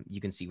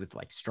 You can see with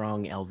like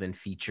strong elven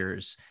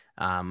features.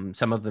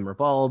 Some of them are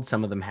bald,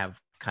 some of them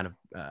have kind of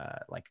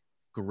like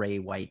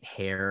gray-white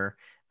hair.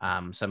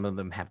 Some of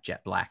them have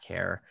jet black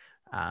hair.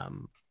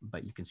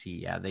 But you can see,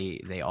 yeah,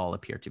 they all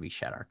appear to be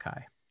Shadar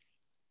Kai.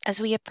 As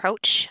we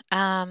approach,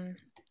 I'm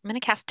going to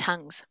cast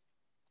tongues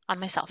on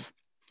myself.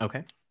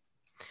 Okay.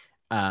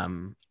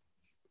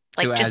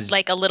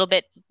 Like a little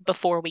bit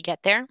before we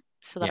get there,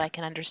 so that Yeah. I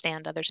can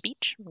understand other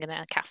speech. I'm going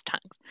to cast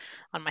tongues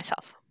on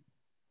myself.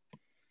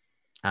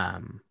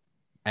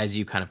 As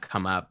you kind of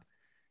come up,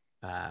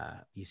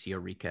 you see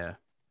Orika.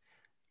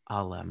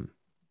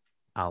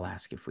 I'll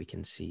ask if we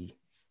can see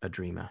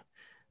Adrima.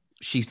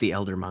 She's the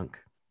elder monk.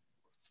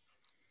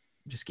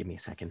 Just give me a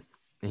second.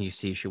 And you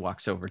see she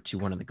walks over to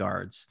one of the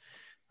guards.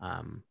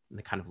 And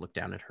they kind of look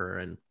down at her,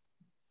 and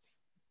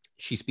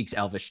she speaks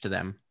Elvish to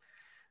them.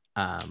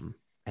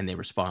 And they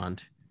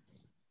respond.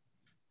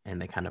 And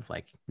they kind of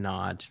like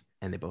nod,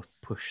 and they both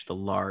push the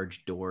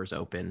large doors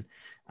open.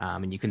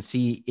 And you can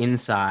see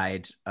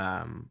inside,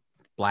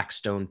 black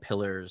stone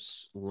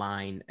pillars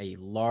line a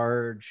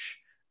large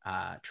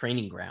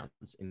training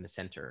grounds in the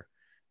center.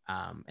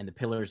 And the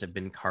pillars have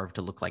been carved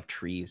to look like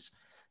trees.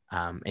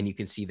 And you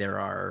can see there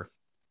are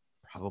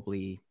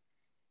probably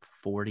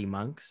 40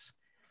 monks,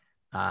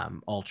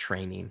 all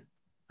training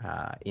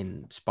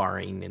in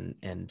sparring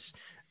and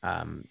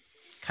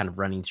kind of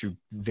running through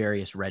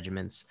various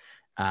regiments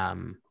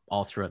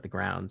all throughout the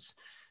grounds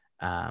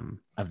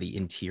of the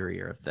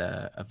interior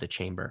of the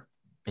chamber.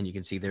 And you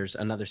can see there's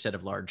another set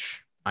of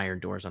large iron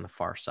doors on the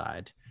far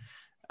side.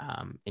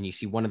 And you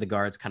see one of the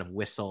guards kind of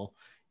whistle,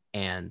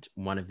 and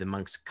one of the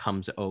monks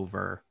comes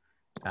over,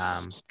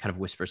 kind of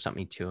whispers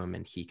something to him,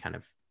 and he kind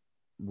of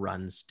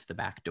runs to the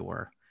back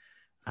door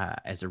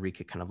as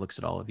Orika kind of looks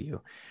at all of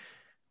you.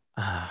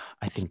 I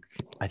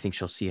think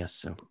she'll see us,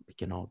 so we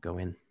can all go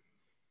in.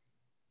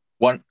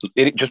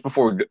 Just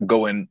before we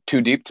go in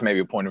too deep to maybe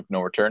a point of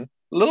no return,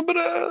 a little bit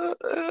of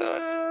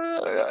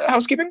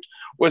housekeeping.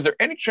 Was there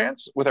any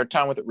chance with our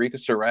time with Orika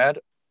Serad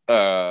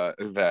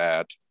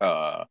that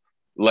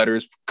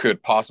letters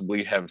could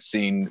possibly have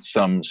seen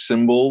some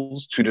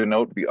symbols to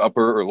denote the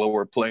upper or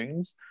lower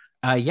planes?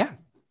 Yeah.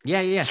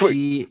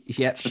 Sweet.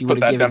 She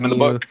would have given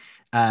you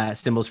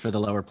symbols for the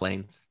lower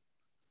planes.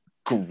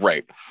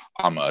 Great.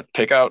 I'm gonna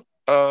take out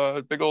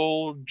a big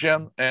old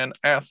gem and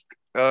ask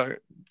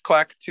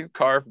Clack to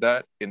carve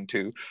that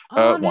into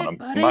one of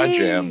my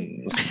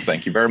gems.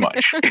 Thank you very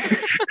much.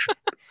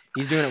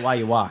 He's doing it while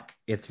you walk.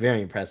 It's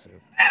very impressive.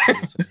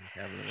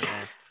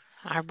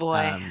 Our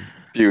boy.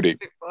 Beauty.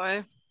 Big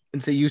boy.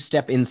 And so you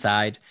step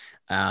inside,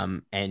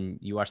 and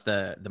you watch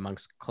the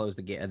monks close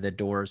the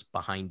doors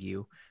behind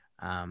you,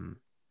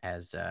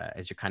 as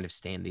you're kind of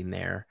standing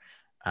there.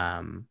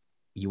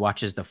 You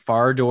watch as the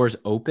far doors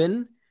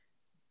open.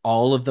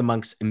 All of the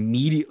monks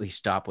immediately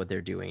stop what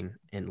they're doing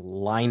and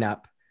line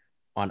up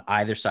on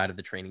either side of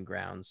the training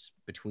grounds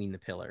between the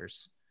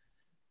pillars.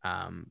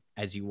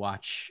 As you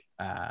watch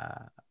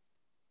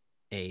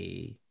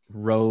a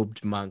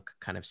robed monk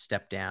kind of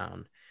step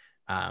down,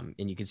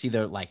 and you can see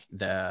the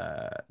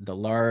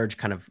large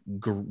kind of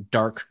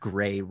dark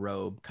gray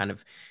robe kind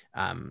of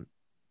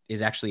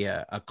is actually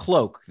a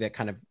cloak that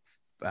kind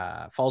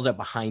of falls up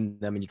behind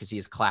them, and you can see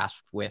is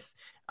clasped with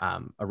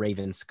a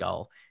raven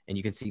skull, and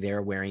you can see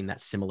they're wearing that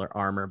similar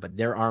armor, but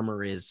their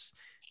armor is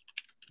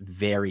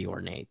very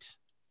ornate,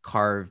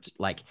 carved.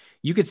 Like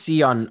you could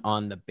see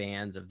on the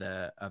bands of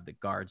the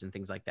guards and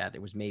things like that,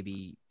 there was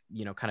maybe,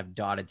 you know, kind of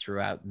dotted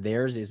throughout.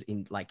 Theirs is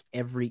in like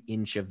every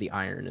inch of the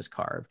iron is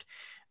carved.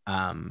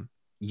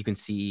 You can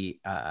see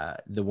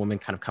the woman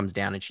kind of comes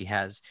down and she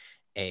has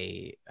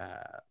a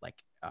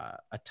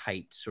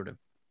tight sort of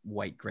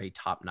white gray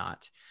top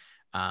knot,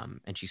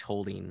 and she's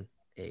holding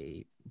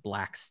a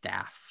black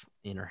staff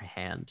in her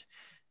hand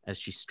as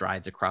she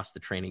strides across the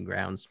training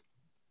grounds.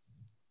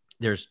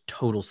 There's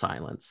total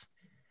silence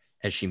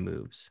as she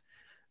moves,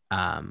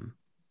 and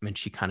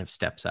she kind of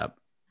steps up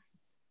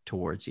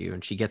towards you,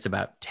 and she gets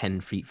about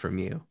 10 feet from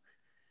you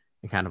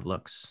and kind of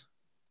looks.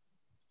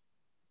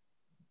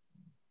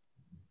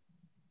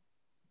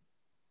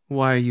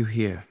 Why are you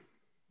here?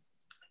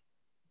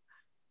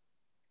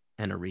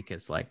 And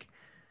Orika's like,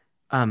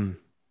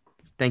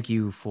 thank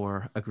you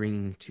for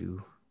agreeing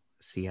to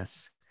see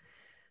us,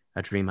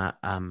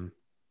 Adrima.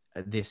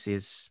 This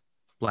is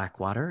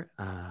Blackwater,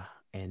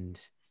 and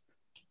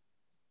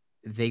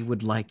they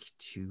would like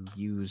to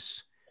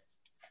use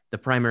the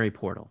primary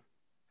portal.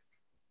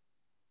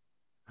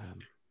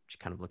 She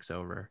kind of looks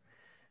over,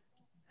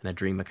 and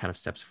Adrima kind of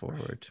steps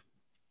forward.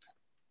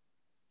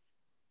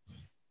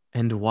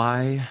 And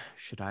why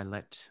should I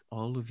let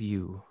all of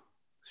you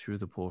through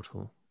the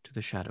portal to the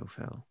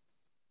Shadowfell?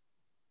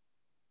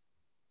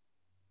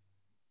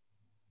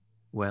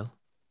 Well,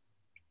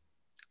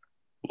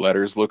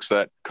 Letters looks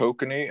at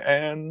Kokanee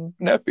and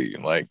Neppy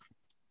and like,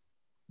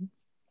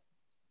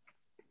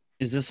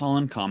 is this all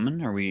in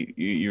common? Are we?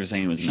 You were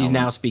saying it was. She's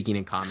now speaking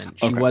in common.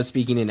 She Okay. was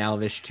speaking in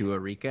Elvish to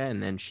Orika,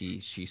 and then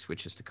she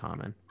switches to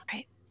common.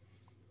 Right.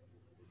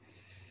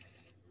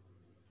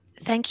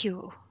 Thank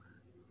you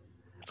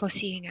for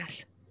seeing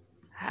us.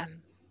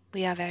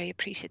 We are very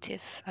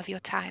appreciative of your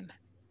time.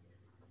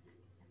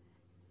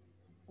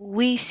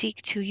 We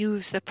seek to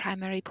use the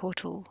primary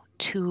portal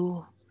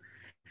to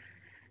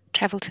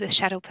travel to the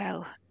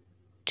Shadowfell,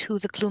 to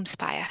the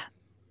Gloomspire.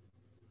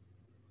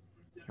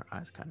 Her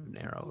eyes kind of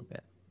narrow a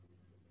bit.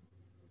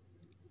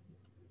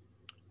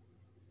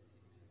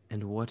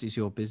 And what is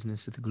your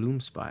business at the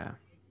Gloomspire?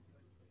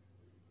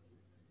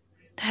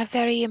 A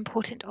very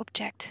important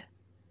object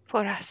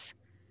for us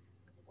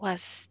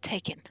was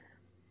taken.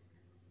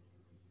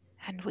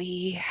 And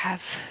we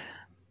have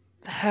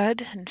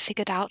heard and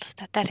figured out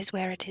that that is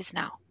where it is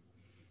now.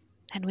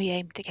 And we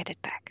aim to get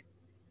it back.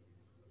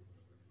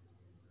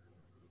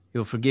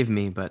 You'll forgive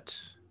me, but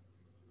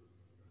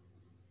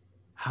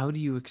how do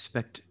you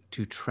expect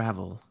to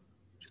travel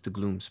to the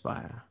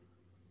Gloomspire?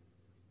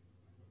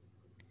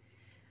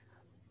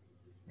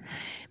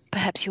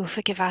 Perhaps you will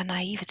forgive our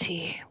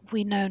naivety.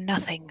 We know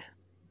nothing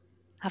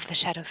of the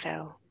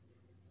Shadowfell,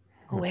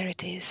 or where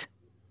it is,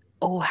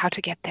 or how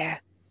to get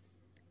there.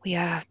 We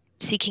are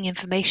seeking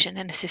information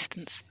and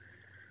assistance.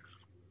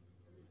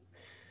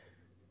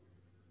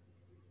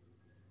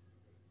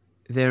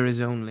 There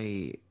is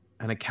only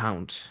an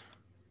account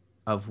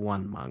of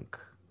one monk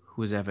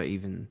who has ever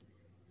even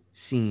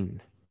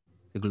seen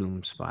the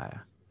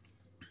Gloomspire.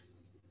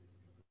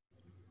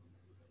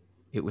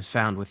 It was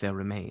found with their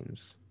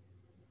remains.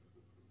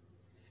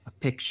 A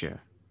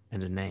picture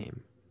and a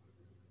name.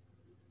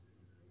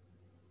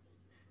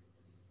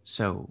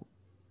 So,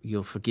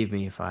 you'll forgive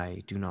me if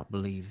I do not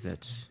believe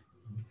that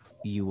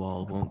you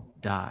all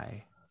won't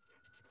die.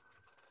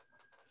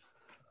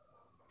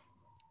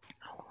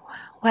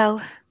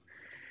 Well,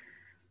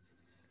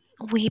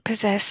 we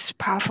possess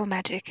powerful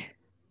magic.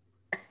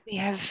 We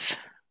have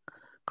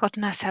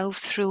gotten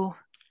ourselves through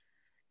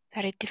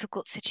very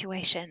difficult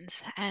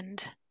situations,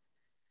 and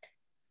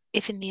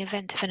if in the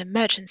event of an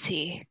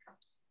emergency,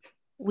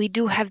 we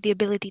do have the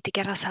ability to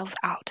get ourselves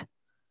out.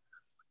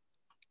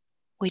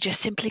 We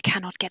just simply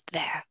cannot get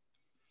there.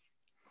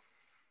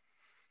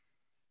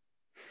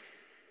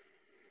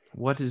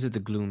 What is it,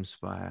 the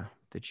Gloomspire,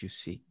 that you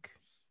seek?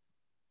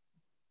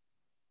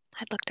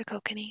 I'd look to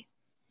Kokanee.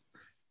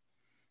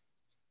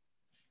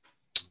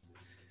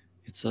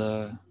 It's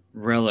a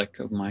relic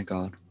of my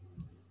god.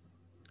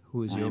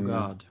 Who is your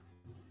god?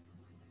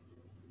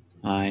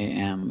 I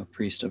am a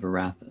priest of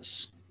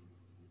Arathis.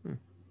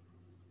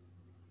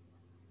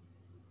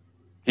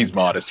 he's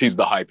modest. He's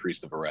the high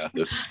priest of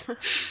Arathis.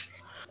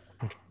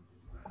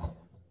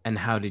 And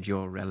how did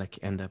your relic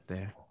end up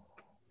there?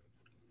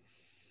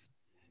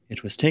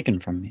 It was taken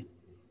from me.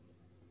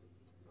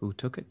 Who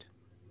took it?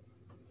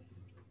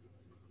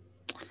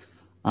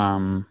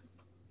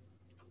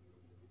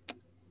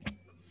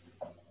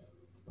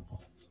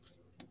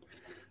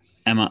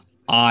 Emma,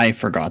 I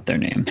forgot their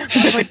name.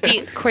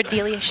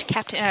 Cordelia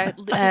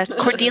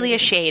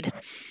Shade.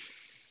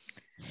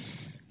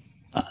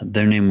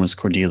 Their name was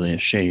Cordelia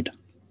Shade.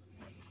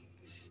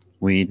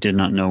 We did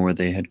not know where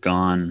they had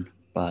gone,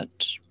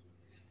 but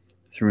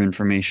through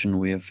information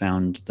we have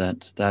found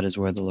that that is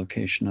where the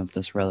location of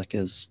this relic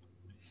is.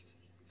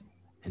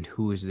 And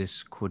who is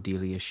this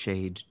Cordelia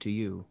Shade to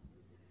you?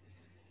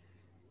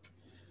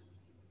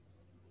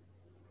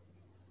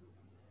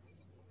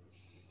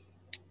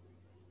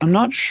 I'm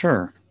not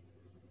sure.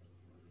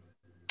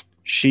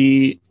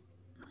 She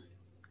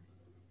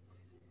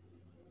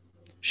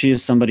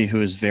is somebody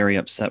who is very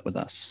upset with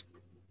us.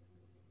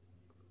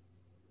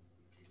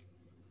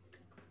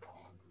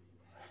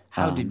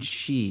 How did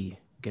she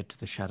get to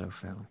the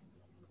Shadowfell?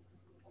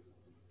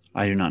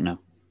 I do not know.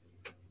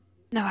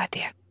 No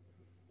idea.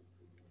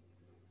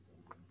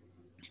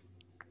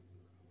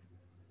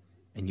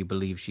 And you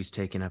believe she's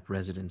taken up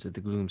residence at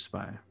the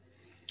Gloomspire?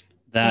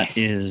 That Yes.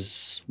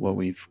 is what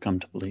we've come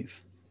to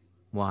believe.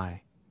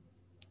 Why?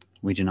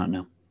 We do not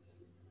know.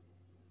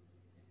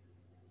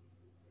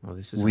 Well,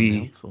 this is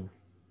unhelpful.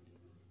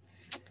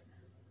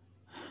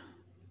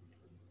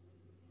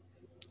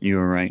 You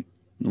are right.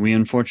 We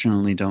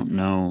unfortunately don't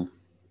know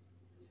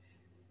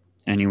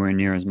anywhere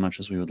near as much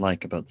as we would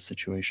like about the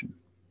situation.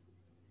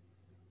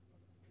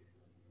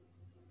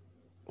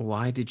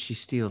 Why did she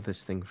steal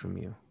this thing from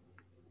you?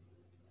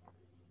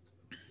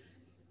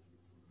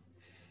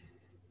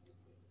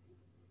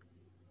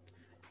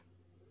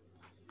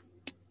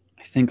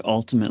 I think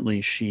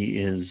ultimately she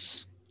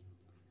is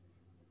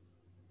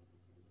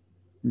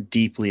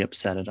deeply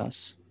upset at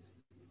us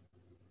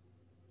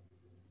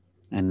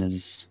and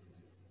is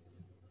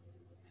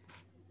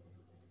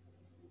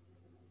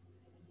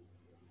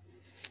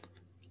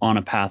on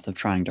a path of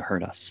trying to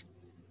hurt us.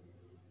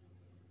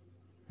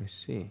 I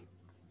see.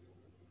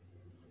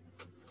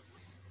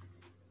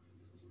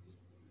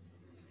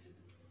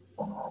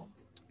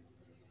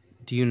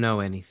 Do you know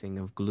anything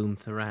of Gloom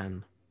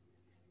Theran?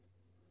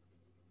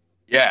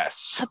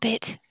 Yes. A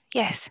bit,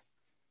 yes.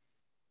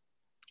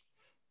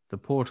 The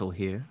portal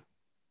here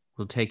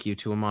will take you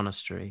to a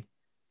monastery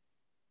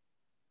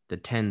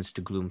that tends to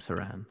Gloom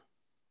Theran.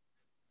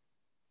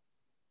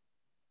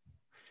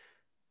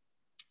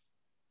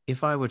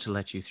 If I were to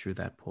let you through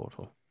that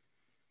portal,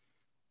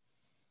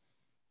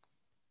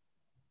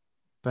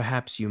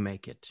 perhaps you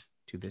make it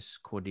to this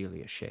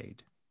Cordelia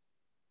Shade.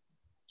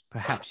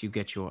 Perhaps you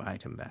get your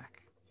item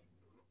back.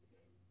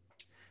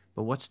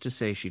 But what's to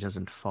say she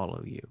doesn't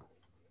follow you?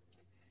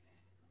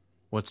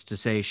 What's to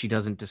say she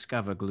doesn't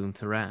discover Gloom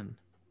Theran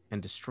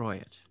and destroy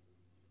it?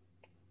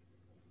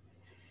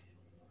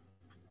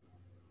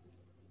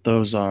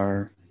 Those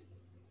are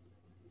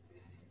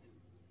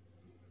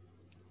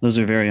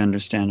very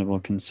understandable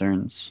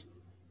concerns.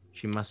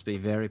 She must be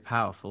very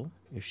powerful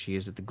if she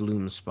is at the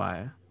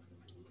Gloomspire.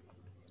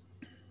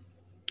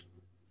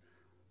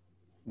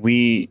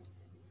 We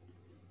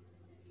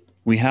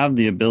have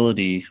the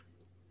ability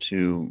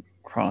to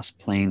cross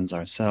planes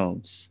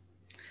ourselves.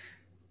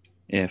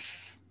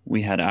 If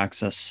we had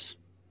access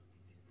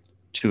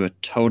to a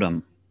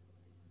totem,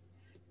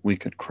 we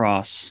could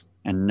cross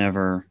and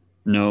never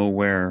know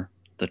where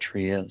the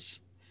tree is.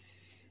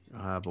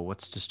 But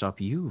what's to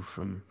stop you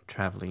from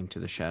traveling to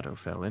the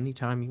Shadowfell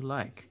anytime you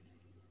like?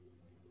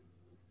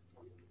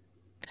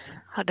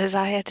 I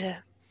desire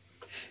to.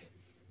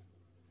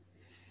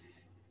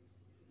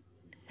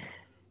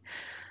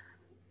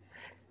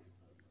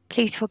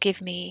 Please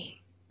forgive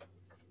me.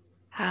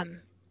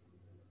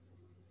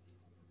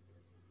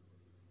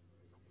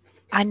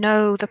 I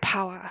know the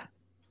power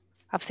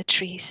of the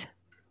trees,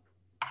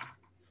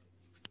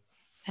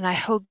 and I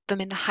hold them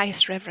in the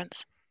highest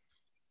reverence.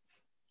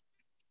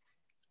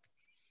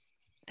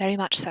 Very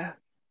much so.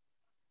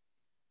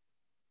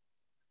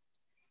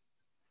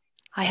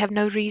 I have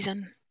no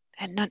reason,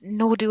 and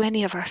nor do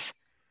any of us,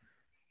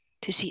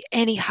 to see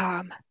any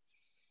harm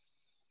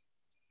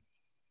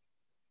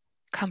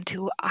come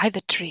to either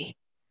tree.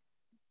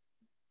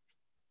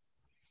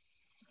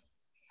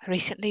 I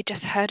recently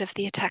just heard of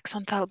the attacks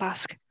on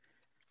Thalbask.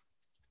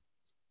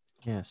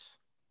 Yes.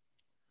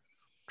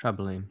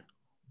 Troubling.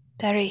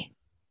 Very.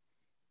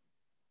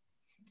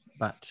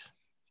 But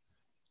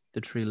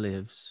the tree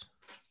lives.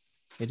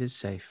 It is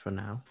safe for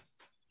now.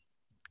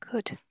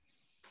 Good.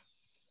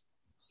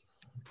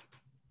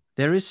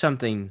 There is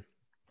something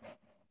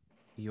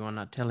you are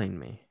not telling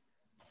me.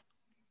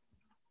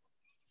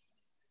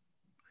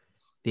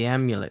 The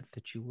amulet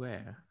that you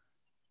wear.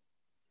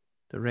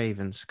 The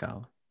raven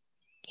skull.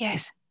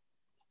 Yes.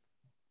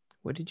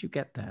 Where did you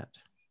get that?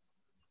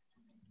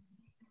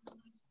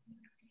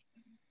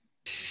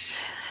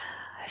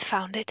 I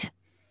found it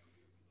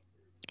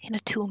in a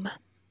tomb.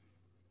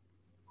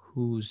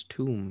 Whose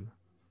tomb?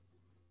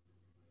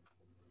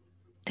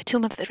 The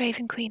tomb of the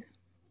Raven Queen.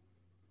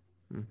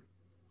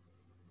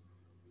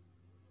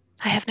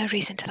 I have no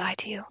reason to lie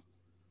to you.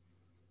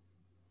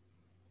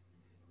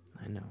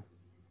 I know.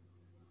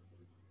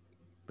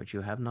 But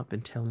you have not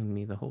been telling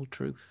me the whole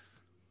truth.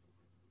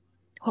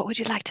 What would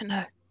you like to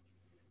know?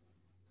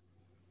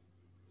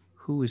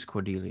 Who is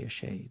Cordelia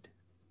Shade?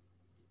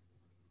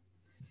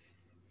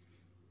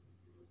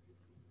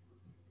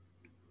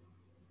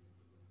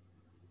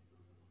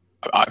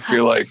 I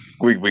feel like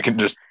we can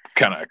just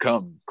kind of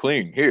come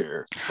clean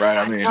here, right?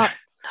 I mean,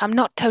 I'm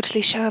not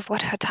totally sure of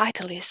what her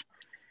title is,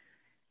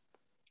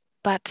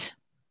 but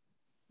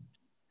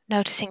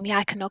noticing the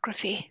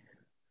iconography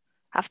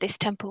of this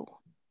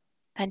temple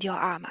and your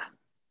armor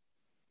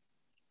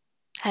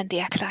and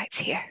the acolytes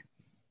here,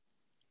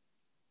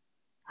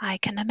 I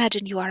can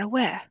imagine you are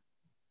aware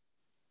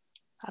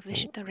of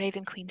the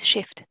Raven Queen's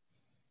shift.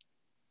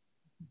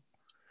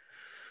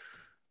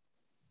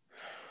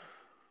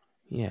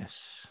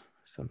 Yes,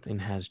 something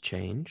has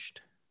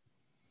changed.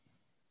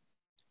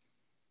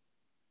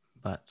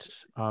 But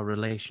our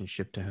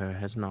relationship to her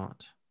has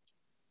not.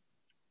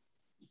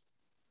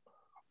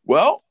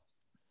 well,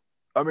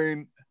 I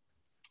mean,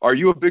 are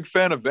you a big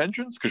fan of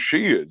Vengeance? Because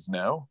she is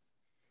now.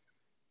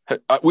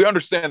 We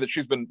understand that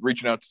she's been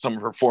reaching out to some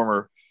of her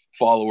former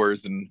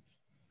followers and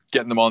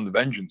getting them on the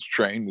Vengeance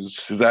train. Is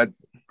that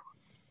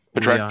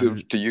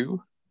attractive to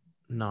you?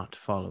 Not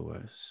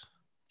followers.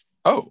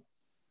 Oh.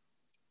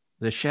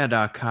 The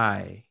Shadar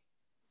Kai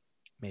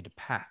made a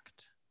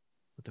pact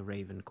with the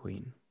Raven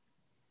Queen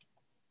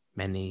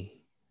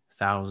many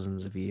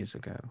thousands of years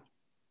ago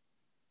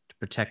to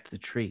protect the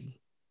tree.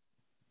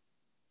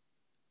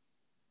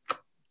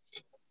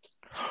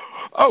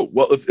 Oh,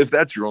 well, if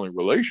that's your only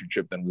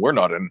relationship, then we're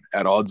not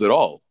at odds at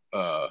all.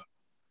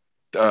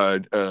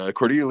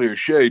 Cordelia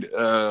Shade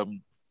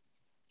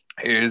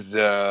is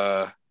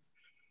I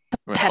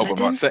hope I'm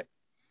not saying.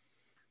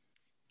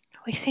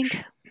 We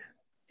think.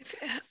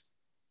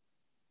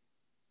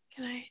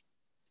 Can I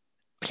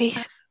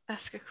Please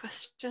ask a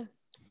question?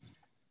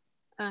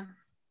 The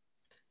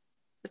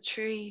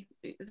tree,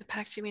 the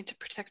pact you made to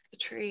protect the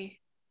tree.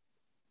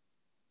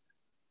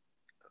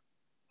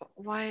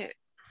 Why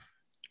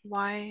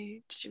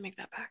did you make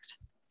that pact?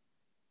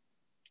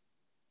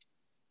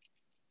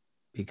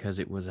 Because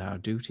it was our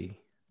duty.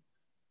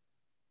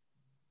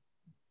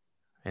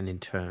 And in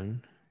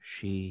turn,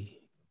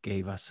 she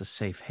gave us a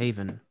safe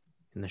haven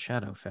in the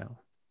Shadowfell.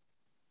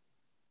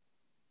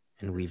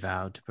 And we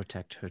vowed to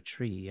protect her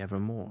tree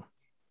evermore.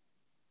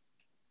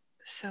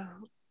 So,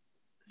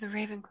 the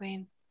Raven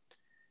Queen,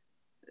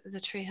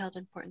 the tree held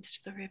importance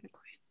to the Raven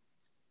Queen.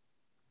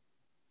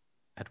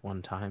 At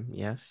one time,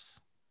 yes.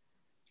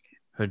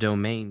 Her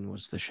domain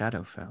was the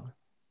Shadowfell.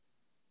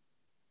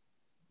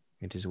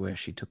 It is where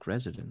she took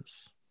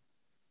residence.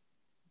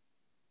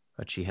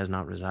 But she has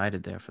not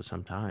resided there for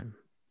some time.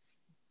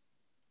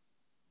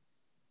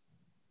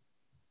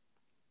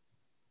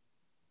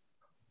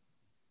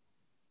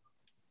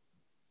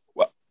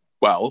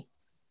 Well,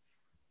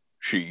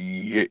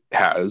 she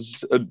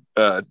has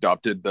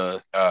adopted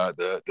the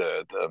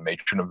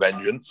Matron of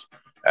Vengeance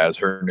as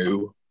her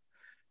new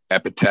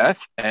epithet,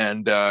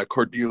 and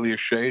Cordelia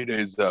Shade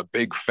is a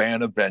big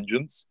fan of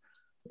Vengeance,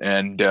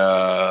 and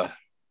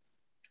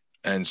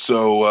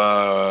so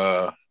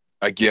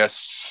I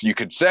guess you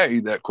could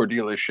say that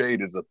Cordelia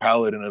Shade is a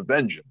paladin of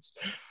Vengeance.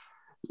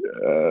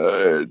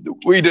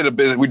 We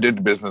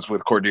did business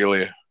with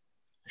Cordelia.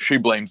 She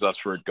blames us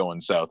for it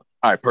going south.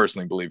 I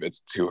personally believe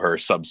it's to her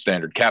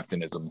substandard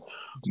captainism,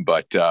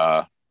 but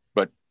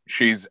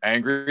she's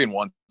angry and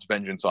wants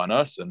vengeance on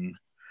us, and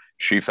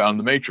she found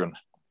the matron.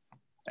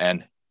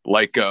 And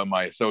like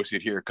my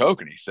associate here,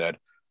 Kokanee, said,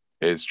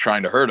 is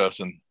trying to hurt us,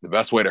 and the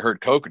best way to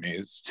hurt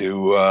Kokanee is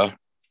to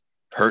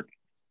hurt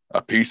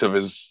a piece of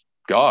his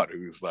god,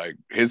 who's like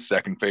his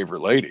second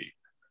favorite lady.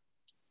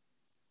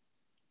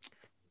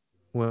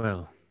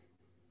 Well,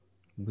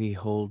 we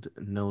hold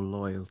no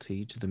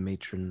loyalty to the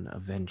Matron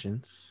of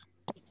Vengeance.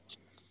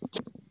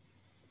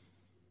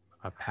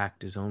 Our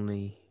pact is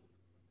only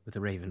with the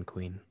Raven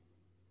Queen,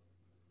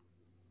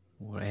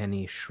 or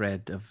any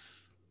shred of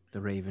the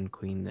Raven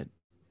Queen that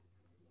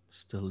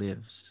still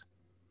lives.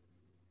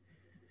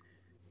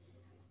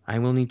 I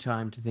will need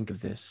time to think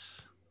of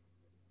this.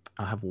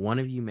 I'll have one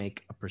of you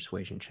make a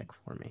persuasion check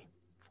for me,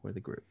 for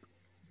the group.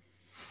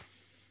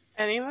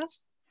 Any of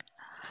us?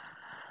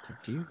 It's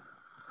up to you.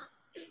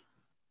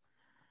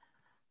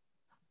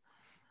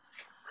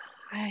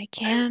 I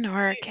can,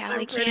 or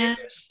Callie can.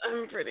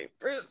 I'm pretty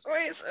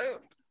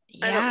persuasive.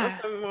 Yeah. I don't know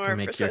if I'm more To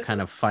make persuasive. your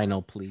kind of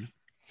final plea.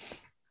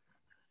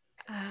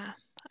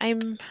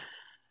 I'm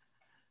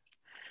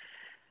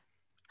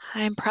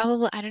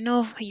probably, I don't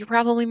know, if you're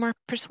probably more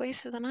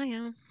persuasive than I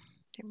am.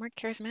 You're more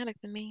charismatic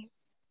than me.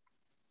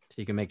 So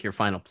you can make your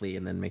final plea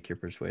and then make your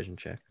persuasion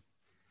check.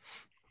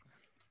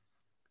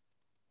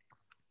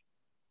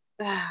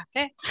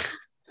 Okay.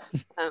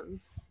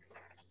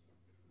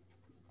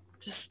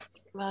 Just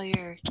while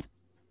you're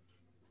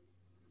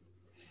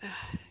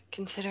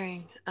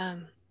considering,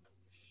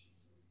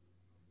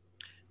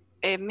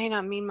 it may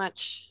not mean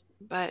much,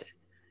 but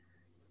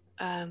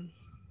I'm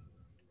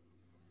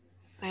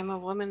a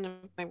woman of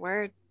my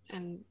word,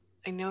 and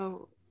I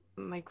know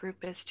my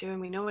group is too, and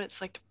we know what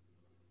it's like to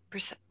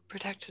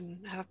protect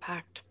and have a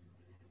pact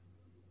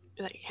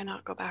that you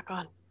cannot go back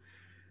on.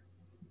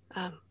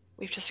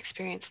 We've just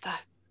experienced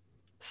that.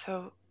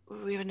 So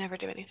we would never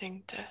do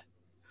anything to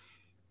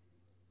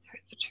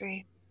hurt the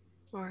tree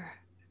or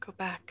go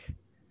back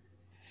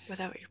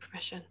without your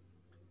permission.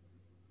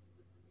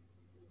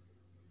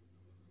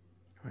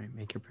 All right,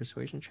 make your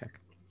persuasion check.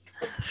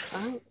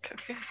 Funk.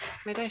 Okay.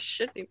 My dice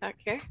should be back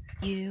here.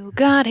 You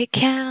got it,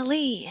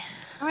 Callie.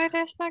 Are my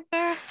dice back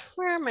there?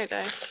 Where are my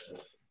dice?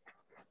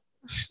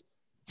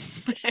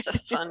 This is a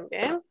fun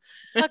game.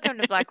 Welcome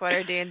to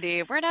Blackwater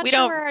D&D. We're not We sure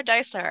don't- where our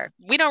dice are.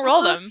 We don't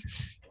roll them.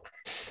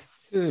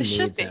 Who It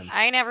should needs be. them?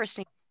 I ain't never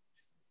seen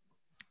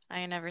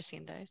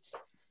dice.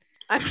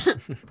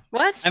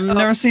 What? I've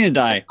never seen a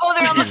die. Oh,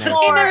 they're on the I've never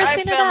floor. never I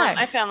seen a found them.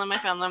 die. I found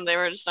them. They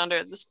were just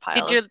under this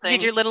pile Did of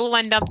things. your little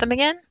one dump them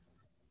again?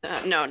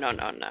 No.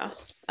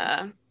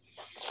 I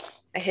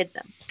hid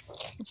them.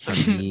 So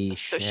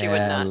So she would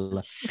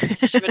not.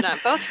 She would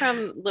not. Both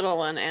from little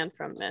one and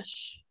from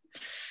Mish.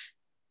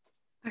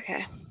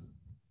 Okay.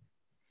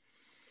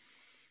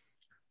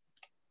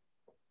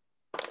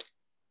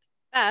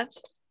 That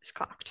is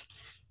cocked.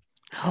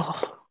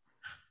 Oh,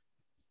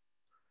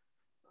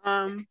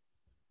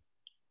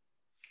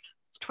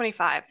 It's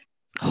 25.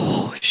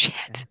 oh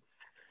shit.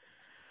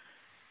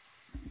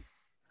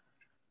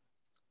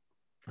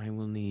 I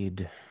will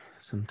need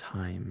some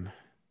time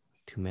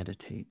to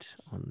meditate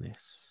on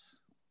this.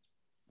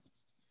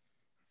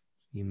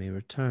 You may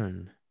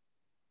return.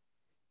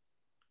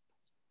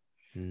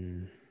 She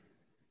kind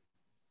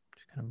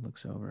of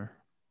looks over.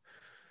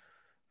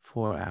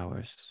 4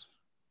 hours.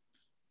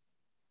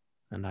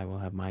 And I will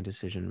have my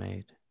decision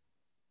made.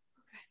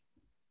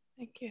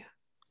 Thank you.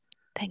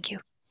 Thank you.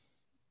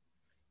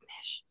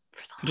 Mish.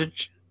 For the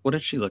What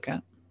did she look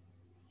at?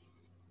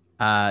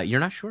 You're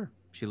not sure.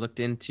 She looked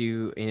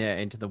into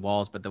the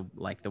walls, but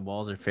the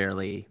walls are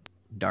fairly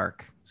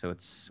dark, so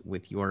it's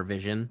with your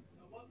vision.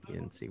 You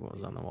didn't see what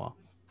was on the wall.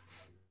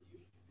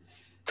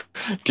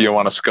 Do you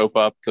want to scope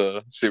up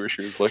to see where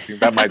she was looking?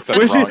 That might set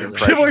a wrong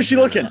impression. Where's she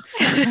looking?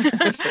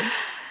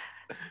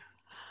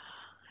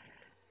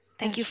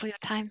 Thank you for your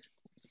time.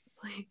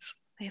 Please.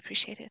 I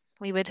appreciate it.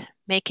 We would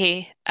make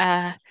a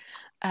oh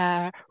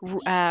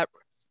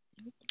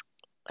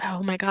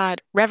my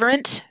god,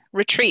 reverent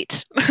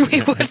retreat.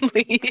 We would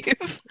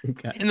leave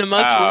Okay. in the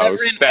most Bow,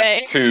 reverent step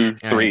way. 2,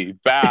 3,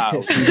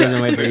 bow. She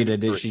doesn't wait for you to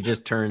do. She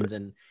just turns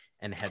and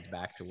heads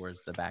back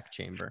towards the back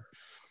chamber.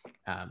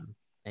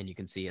 And you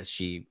can see as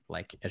she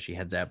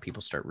heads out,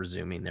 people start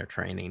resuming their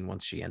training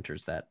once she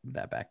enters that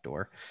back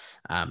door.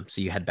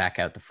 So you head back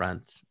out the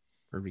front.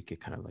 Orika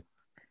kind of like,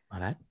 oh,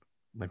 that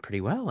went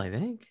pretty well, I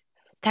think.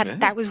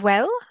 That was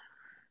well?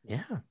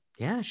 Yeah.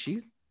 She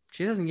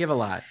doesn't give a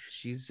lot.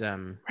 She's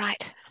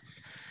Right.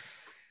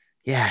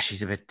 yeah,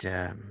 she's a bit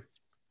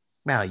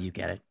well, you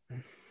get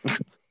it.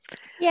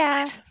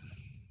 Yeah.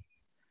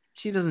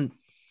 She's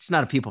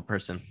not a people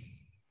person.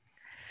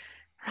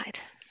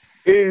 Right.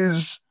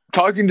 Is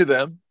talking to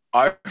them.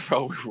 I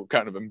felt we were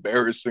kind of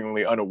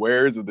embarrassingly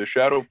unawares of the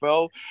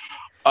Shadowfell.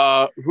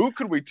 Who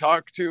could we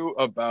talk to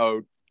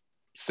about,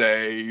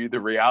 say, the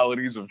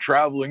realities of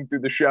traveling through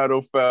the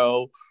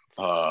Shadowfell?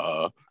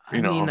 I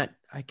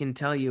can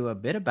tell you a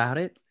bit about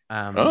it.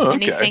 Okay.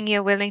 Anything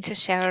you're willing to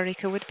share,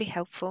 Orika, would be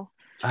helpful.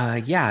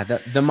 Yeah,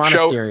 the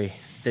monastery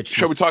that she's...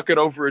 Shall we talk it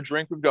over a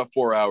drink? We've got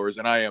 4 hours,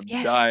 and I am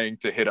Yes. dying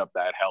to hit up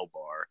that hell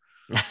bar.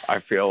 I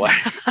feel like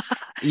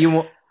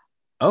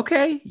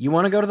Okay, you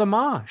want to go to the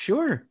Ma?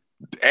 Sure.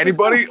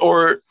 anybody,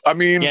 or I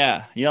mean,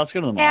 Yeah, let's go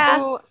to the mall. Yeah.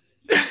 Oh,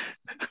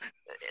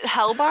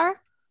 Hell Bar?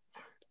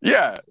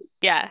 yeah,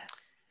 Yeah.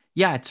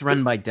 Yeah, it's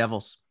run by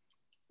devils.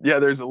 yeah.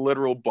 There's a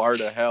literal bar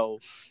to hell.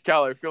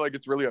 Cal, I feel like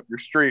it's really up your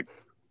street.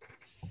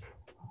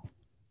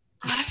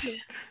 I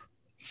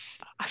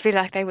feel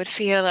like they would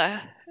feel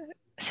a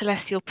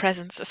celestial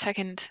presence the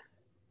second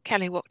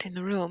Kelly walked in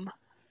the room.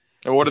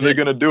 And what Is are they it-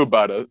 gonna do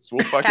about us?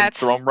 We'll fucking That's-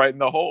 throw them right in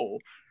the hole.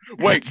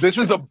 Wait, That's this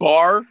is a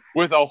bar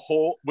with a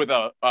hole, with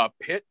a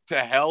pit to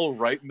hell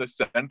right in the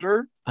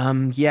center.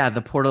 Yeah,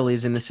 the portal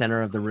is in the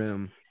center of the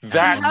room.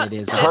 That's And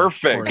it is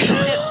perfect.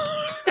 horizontal.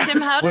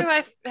 Tim, how do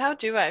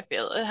I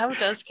feel? How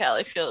does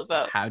Callie feel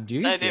about? How do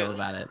you I feel do.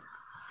 about it?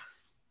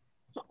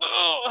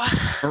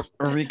 Oh.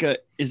 Orika,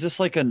 is this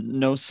like a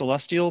no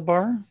celestial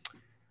bar?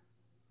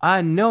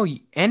 No,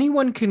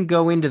 anyone can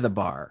go into the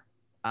bar.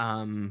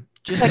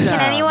 Just But can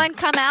anyone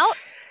come out?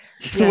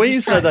 The way you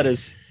said that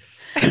is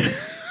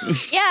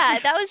Yeah,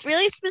 that was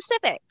really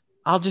specific.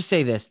 I'll just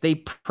say this: they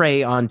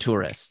prey on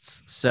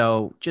tourists,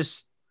 so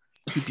just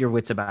keep your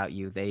wits about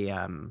you. They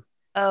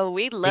Oh,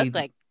 we look They-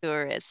 like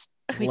tourists.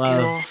 We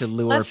love do. to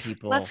lure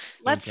people. Let's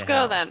into go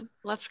hell. then.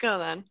 Let's go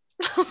then.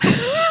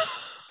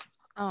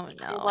 Oh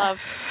no.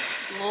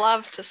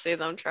 Love to see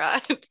them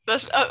try.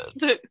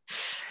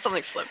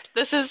 Something's flipped.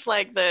 This is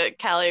like the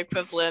Callie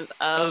equivalent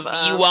of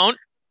you won't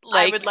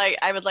I would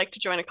like to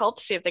join a cult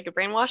to see if they could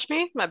brainwash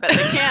me. I bet they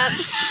can't.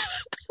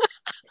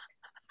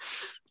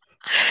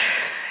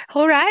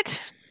 All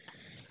right.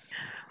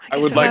 I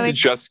guess would we're like to going-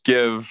 just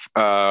give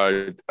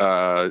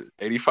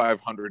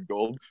 8,500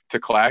 gold to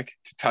Clack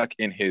to tuck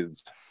in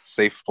his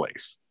safe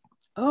place.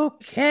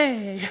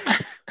 Okay.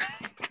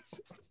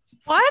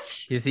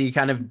 What? You see, he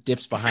kind of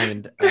dips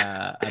behind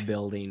a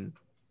building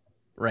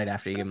right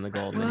after you give him the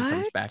gold, and then he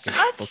comes What? back a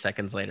What? couple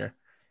seconds later.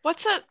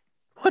 What's up?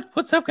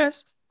 What's up,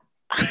 guys?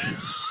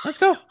 Let's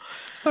go.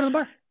 Let's go to the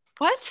bar.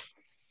 What?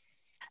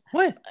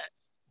 What?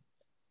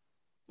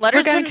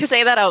 Letters going didn't to-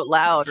 say that out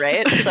loud,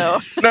 right? So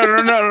No.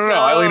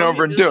 I lean No,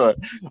 over he and do just-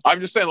 it.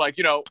 I'm just saying, like,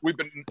 we've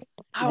been,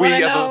 I we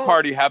wanna as know. a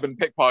party have been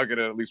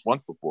pickpocketed at least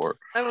once before.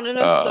 I want to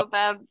know so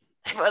bad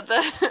what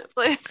the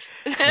place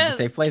What the is.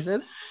 safe place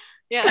is?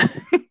 Yeah.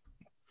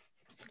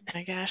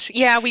 my gosh.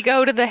 Yeah, we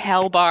go to the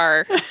Hell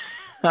Bar.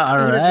 All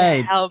Go to the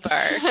right. Hell Bar.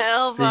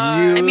 Hell So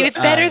bar. you- I mean, it's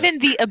better Uh, than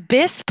the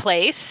Abyss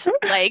place.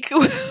 Like,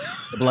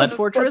 The Blood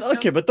Fortress?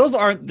 Okay, but those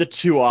aren't the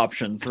two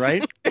options,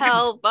 right?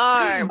 Hell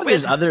bar. Well,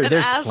 there's with an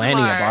there's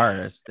plenty of Asmar.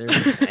 bars.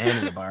 There's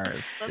plenty of bars.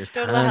 Let's There's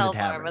go to tons the of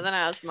Hell bar with an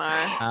taverns.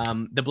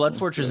 Asmar. The Blood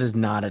Fortress is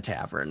not a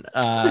tavern.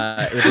 It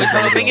I is was a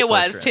hoping literal it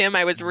was, fortress. Tim.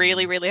 I was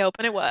really, really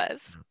hoping it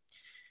was.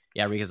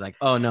 Yeah, Rika's like,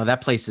 oh no,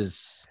 that place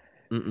is,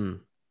 and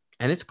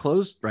it's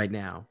closed right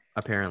now,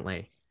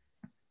 apparently.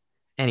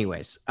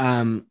 Anyways,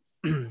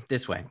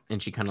 this way,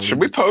 and she kind of Should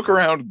we poke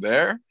around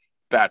there?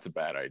 That's a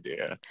bad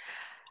idea.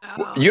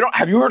 Oh.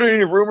 Have you heard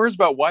any rumors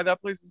about why that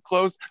place is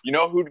closed? You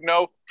know who'd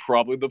know?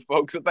 Probably the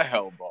folks at the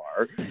Hell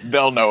Bar.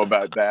 They'll know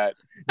about that.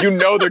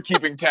 They're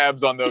keeping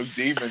tabs on those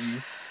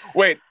demons.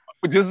 Wait,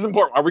 this is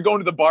important. Are we going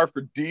to the bar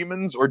for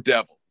demons or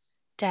devils?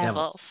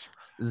 Devils.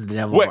 This is the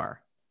Devil Wait. Bar.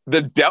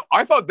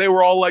 I thought they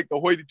were all like the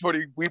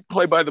hoity-toity, we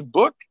play by the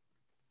book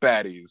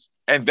baddies,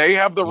 and they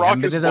have the You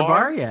haven't been raucous to their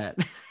bar bar. yet.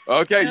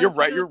 Okay, Yeah, you're to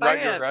right. the You're bar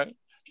right. You're yet. right.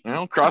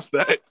 I'll cross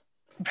that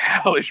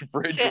hellish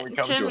bridge when we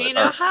come Tim, to it. you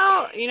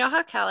know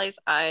how Callie's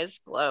eyes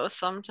glow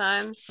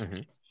sometimes?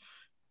 Mhm.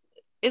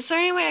 Is there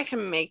any way I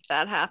can make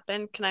that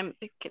happen? Can I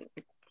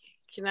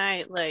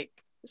like?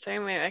 Is there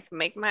any way I can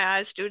make my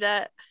eyes do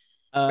that?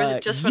 Or is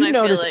it just when you I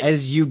feel notice like-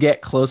 as you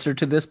get closer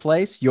to this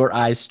place, your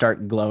eyes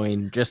start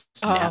glowing just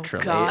Oh,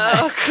 naturally. God.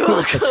 Oh, cool.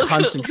 With the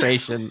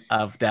concentration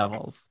of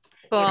devils.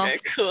 Cool. Okay,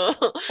 cool.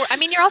 I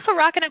mean, you're also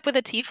rocking up with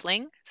a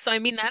tiefling, so I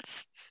mean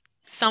that's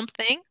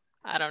something.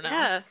 I don't know.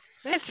 Yeah,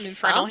 I have some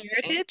infernal something.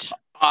 heritage.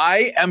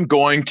 I am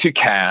going to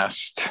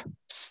cast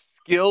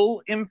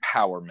skill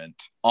empowerment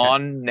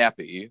on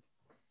Neppy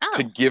Oh,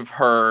 to give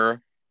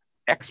her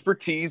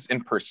expertise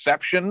in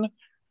perception,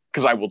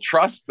 because I will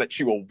trust that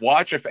she will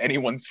watch if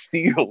anyone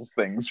steals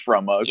things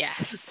from us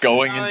yes,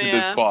 going Oh, into yeah.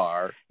 this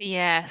bar.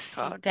 yes.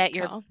 God, Bet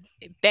your call.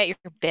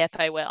 bip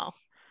I will.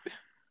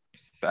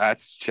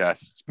 That's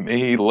just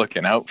me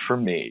looking out for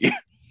me.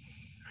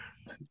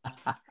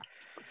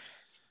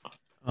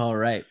 All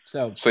right.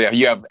 So So yeah,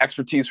 you have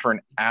expertise for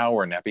an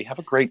hour, Neppy. Have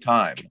a great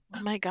time.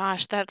 Oh my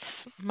gosh,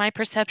 that's my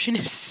perception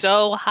is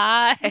so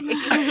high.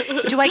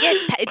 Do I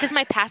get? Does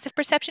my passive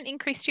perception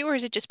increase too, or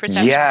is it just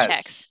perception Yes.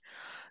 checks?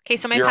 Okay,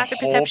 so my Your passive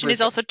whole perception is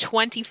percep- also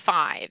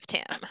 25,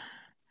 Tim.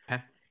 all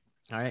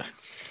right.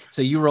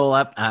 So you roll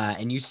up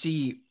and you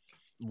see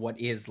what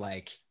is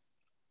like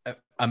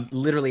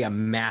literally a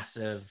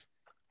massive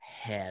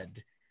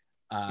head.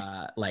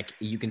 Like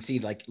you can see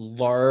like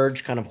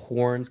large kind of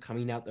horns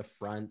coming out the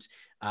front,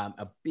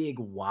 a big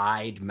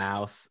wide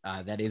mouth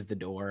that is the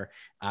door,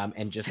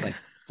 and just like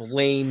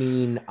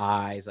flaming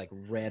eyes, like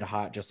red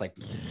hot, just like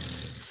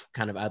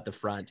kind of out the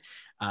front.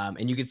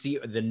 And you can see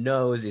the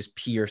nose is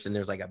pierced and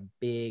there's like a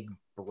big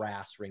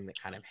brass ring that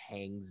kind of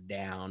hangs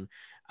down,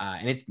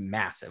 and it's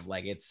massive.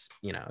 Like it's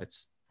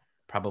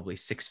probably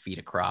 6 feet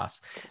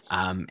across,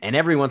 and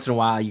every once in a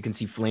while you can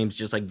see flames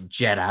just like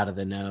jet out of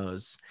the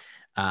nose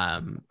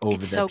over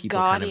It's the so people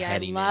kind of gaudy. I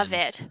heading love in.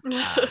 it.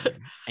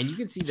 And you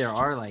can see there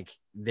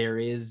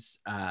is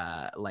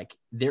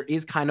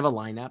kind of a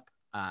lineup.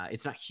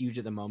 It's not huge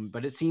at the moment,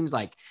 but it seems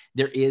like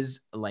there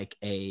is like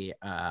a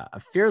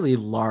fairly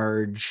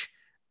large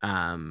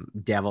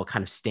devil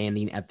kind of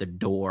standing at the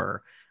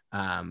door.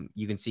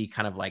 You can see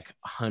kind of like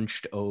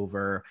hunched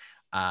over,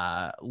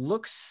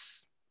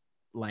 looks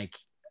like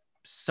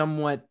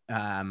somewhat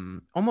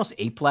almost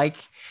ape-like,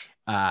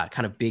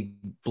 kind of big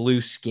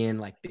blue skin,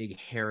 like big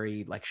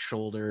hairy like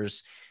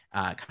shoulders,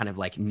 kind of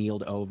like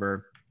kneeled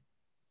over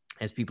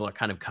as people are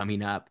kind of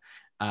coming up.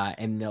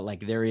 And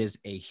there is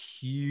a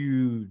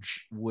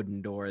huge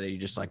wooden door that you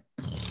just like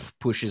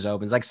pushes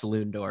open. It's like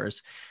saloon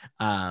doors.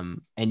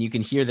 And you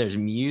can hear there's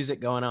music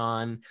going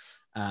on.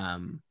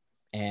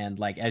 And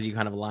like as you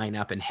kind of line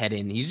up and head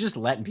in, he's just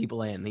letting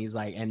people in. He's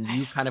like, and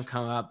you kind of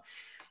come up,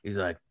 he's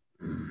like,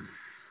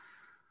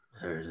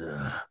 there's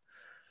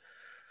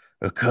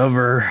a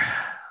cover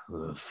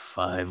of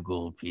 5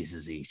 gold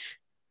pieces each.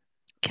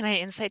 Can I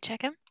insight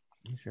check him?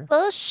 Sure.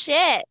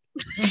 Bullshit.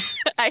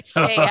 I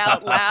say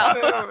out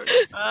loud.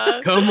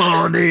 Come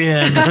on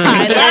in.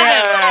 I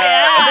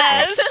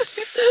love it.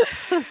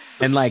 Yes.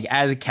 And like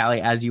as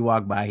Callie, as you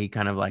walk by, he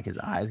kind of like his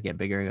eyes get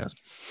bigger. He goes,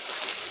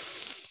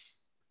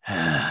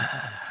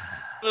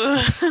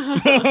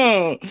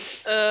 Oh,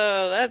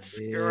 that's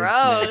This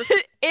gross.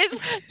 Is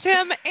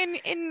Tim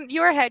in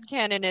your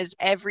headcanon, is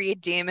every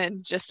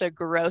demon just a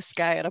gross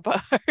guy at a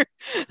bar?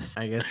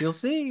 I guess you'll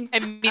see. I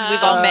mean,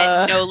 we've all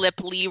met No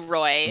Lip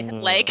Leroy.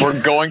 Like,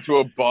 We're going to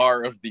a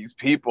bar of these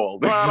people.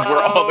 This is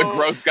where all the Whoa.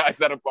 gross guys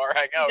at a bar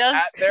hang out does-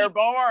 at their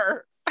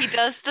bar. He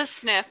does the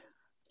sniff.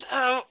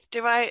 Oh,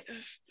 do I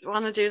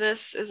want to do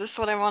this? Is this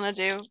what I want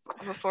to do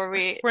before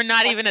we? we're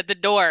not even at the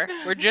door.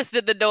 We're just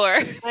at the door.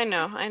 I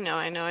know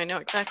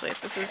exactly.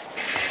 This is.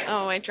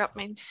 Oh, I dropped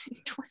my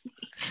 20.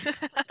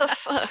 What the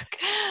fuck?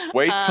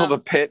 Wait till the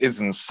pit is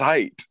in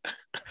sight.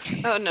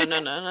 Oh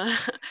no.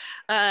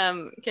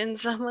 Can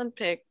someone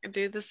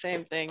do the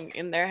same thing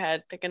in their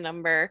head? Pick a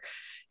number.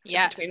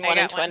 Yeah, Between I 1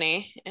 and got one.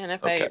 20, and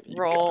if Okay, I you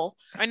roll,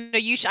 I know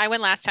you. I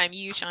went last time.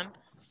 You, Sean.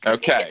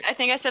 Okay. I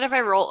think I said if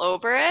I roll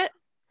over it.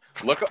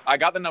 Look, I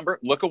got the number.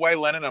 Look away,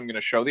 Lennon. I'm going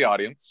to show the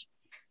audience.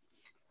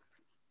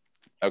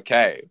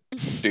 Okay.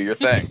 Do your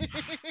thing.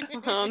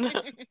 Oh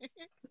no.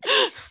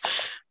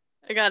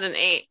 I got an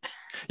 8.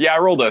 Yeah, I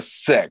rolled a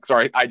 6.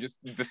 Or I just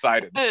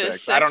decided Oh,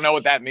 6. I don't 6. know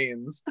what that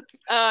means.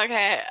 Oh,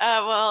 okay.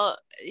 Well,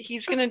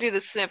 he's gonna do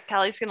the snip.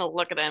 Callie's gonna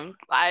look at him,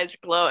 eyes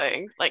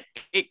glowing. Like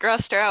it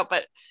grossed her out,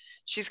 but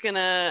she's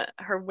gonna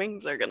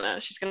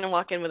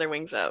walk in with her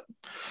wings out.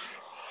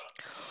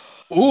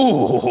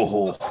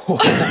 Ooh.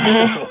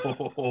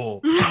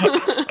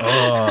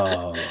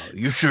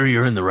 You sure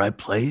you're in the right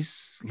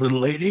place, little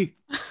lady?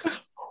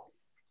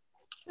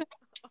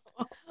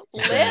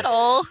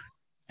 Little.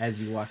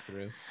 As you walk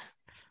through.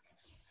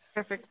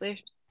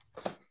 Perfectly.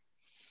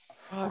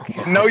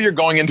 Know you're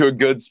going into a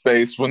good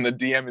space when the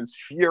DM is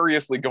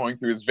furiously going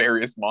through his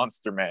various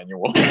monster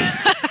manuals.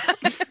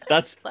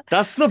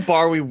 That's the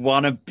bar we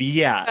want to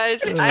be at.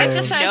 Guys, I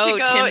decided No, to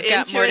go Tim's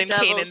got into more a than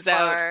devil's Kanan's out.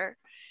 bar.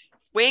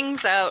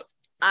 Wings out,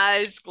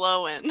 eyes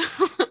glowing.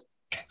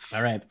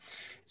 All right.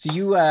 So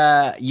you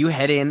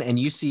head in and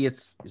you see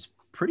it's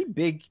pretty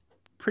big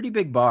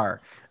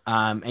bar.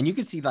 And you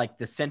can see like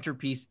the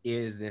centerpiece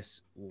is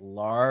this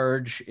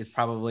large, is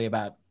probably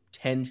about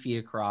 10 feet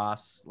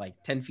across,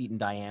 like 10 feet in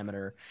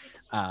diameter,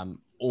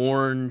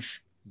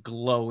 orange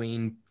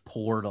glowing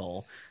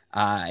portal.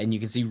 And you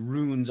can see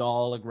runes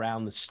all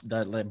around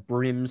the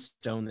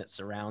brimstone that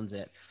surrounds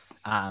it.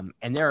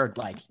 And there are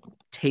like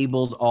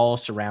tables all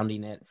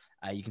surrounding it.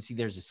 You can see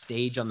there's a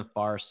stage on the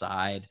far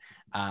side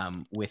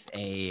with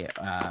a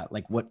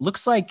like what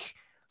looks like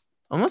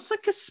almost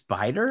like a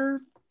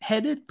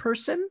spider-headed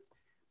person.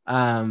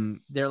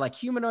 They're like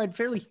humanoid,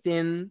 fairly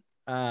thin,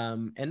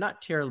 and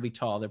not terribly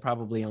tall. They're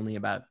probably only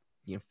about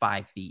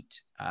 5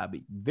 feet, but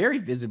very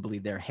visibly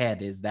their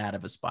head is that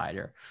of a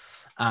spider.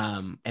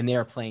 And they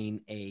are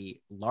playing a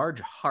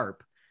large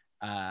harp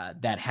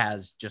that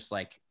has just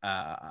like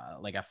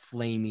a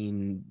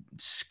flaming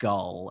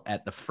skull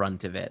at the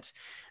front of it.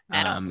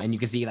 And you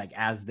can see like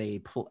as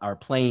they are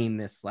playing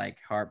this like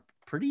harp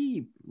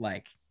pretty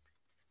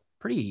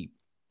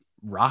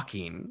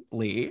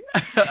rockingly.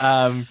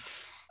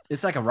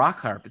 It's like a rock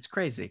harp. It's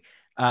crazy.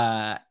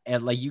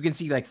 And like you can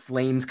see like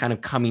flames kind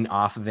of coming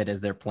off of it as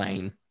they're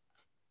playing.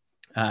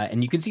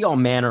 And you can see all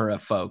manner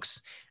of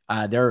folks.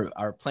 There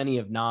are plenty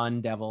of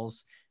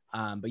non-devils,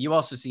 but you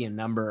also see a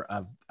number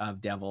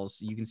of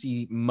devils. You can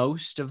see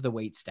most of the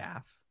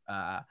waitstaff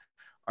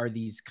are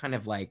these kind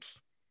of like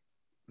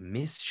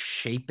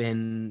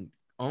misshapen,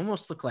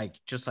 almost look like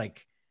just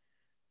like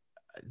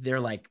they're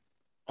like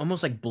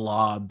almost like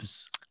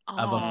blobs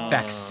of a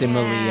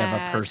facsimile of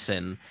a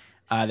person.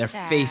 Their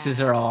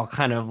faces are all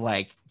kind of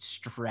like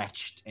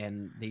stretched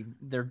and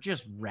they're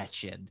just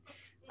wretched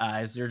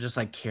as they're just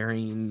like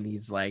carrying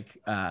these like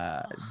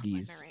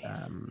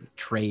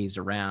trays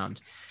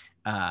around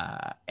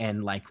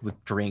and like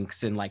with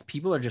drinks, and like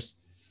people are just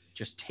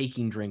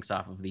taking drinks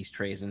off of these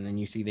trays, and then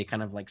you see they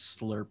kind of like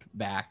slurp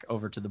back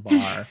over to the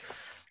bar.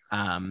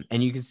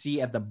 And you can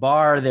see at the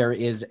bar there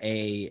is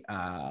a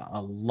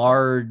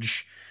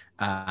large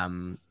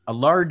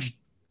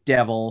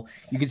devil.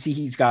 You can see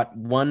he's got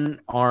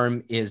one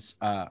arm is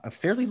a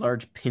fairly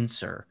large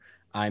pincer.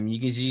 You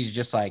can see he's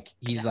just like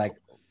like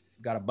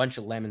got a bunch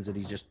of lemons that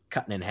he's just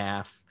cutting in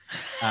half.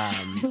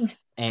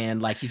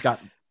 And like he's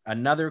got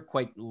another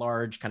quite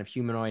large kind of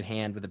humanoid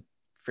hand with a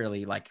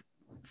fairly like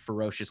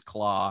ferocious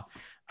claw.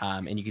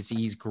 And you can see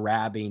he's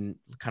grabbing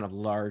kind of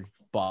large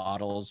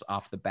bottles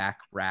off the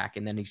back rack,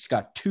 and then he's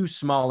got two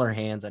smaller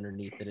hands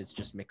underneath that is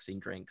just mixing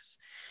drinks.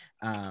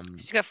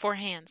 He's got 4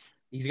 hands.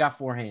 He's got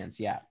 4 hands,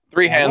 yeah.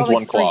 3 hands, like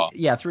 1 claw.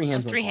 3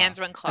 hands, 3 hands,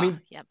 1 claw. I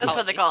mean, yeah, That's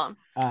what they call him.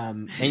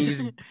 and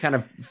he's kind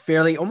of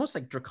fairly almost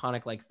like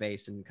draconic like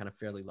face and kind of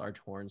fairly large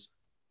horns.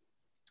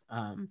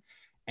 And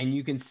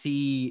you can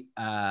see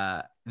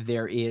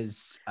there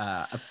is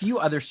a few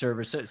other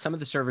servers. So some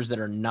of the servers that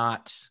are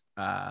not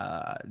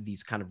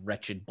these kind of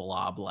wretched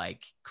blob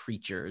like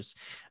creatures,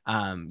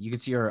 you can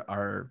see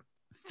are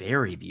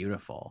very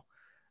beautiful.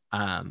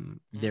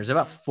 There's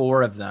about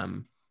 4 of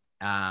them,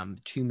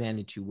 2 men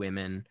and 2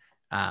 women,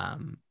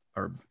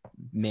 or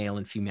male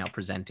and female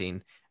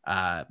presenting,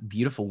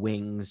 beautiful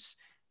wings,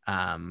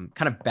 kind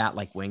of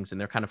bat-like wings, and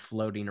they're kind of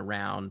floating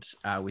around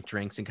with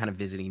drinks and kind of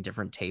visiting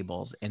different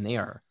tables, and they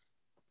are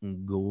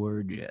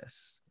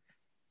gorgeous.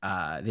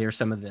 They're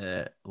some of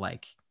the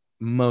like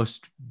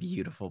most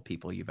beautiful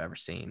people you've ever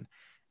seen,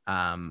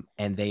 and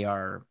they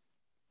are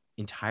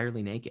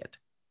entirely naked.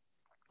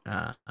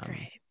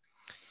 Great.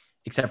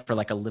 Except for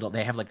like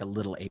they have like a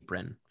little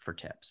apron for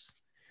tips.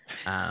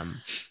 I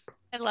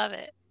love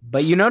it.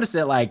 But you notice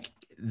that like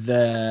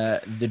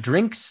the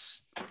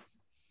drinks,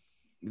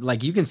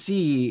 like you can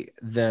see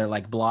the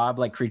like blob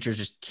like creatures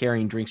just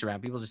carrying drinks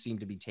around. People just seem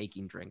to be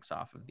taking drinks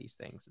off of these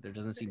things. There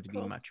doesn't seem to be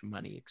much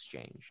money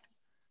exchanged.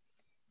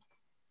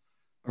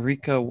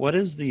 Orika, what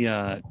is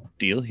the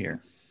deal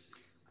here?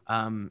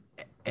 All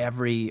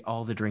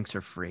the drinks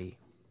are free.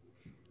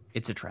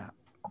 It's a trap.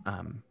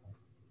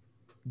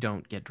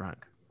 Don't get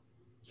drunk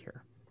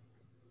here.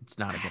 It's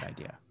not a good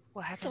idea.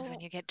 What happens when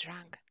you get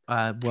drunk?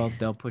 Well,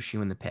 they'll push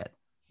you in the pit.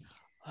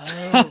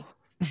 Oh.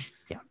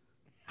 Yeah.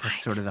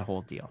 That's sort of the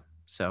whole deal.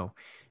 So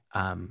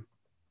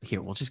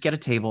here, we'll just get a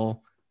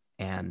table,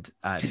 and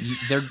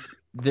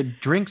the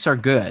drinks are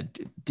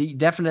good.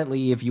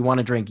 Definitely, if you want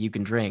to drink, you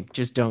can drink.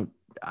 Just don't,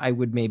 I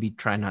would maybe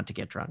try not to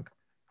get drunk.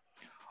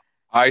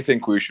 I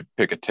think we should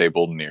pick a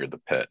table near the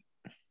pit.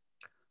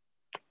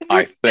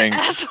 I think.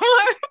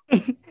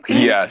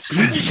 Yes.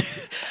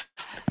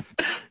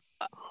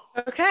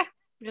 Okay.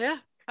 Yeah.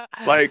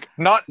 Like,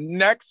 not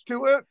next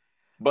to it,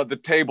 but the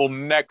table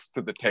next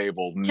to the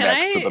table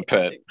next to the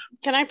pit.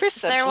 Can I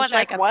perception check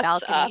like a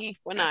what's balcony? up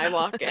when I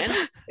walk in?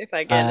 If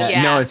I get it.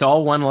 Yeah. No, it's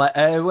all one.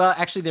 Well,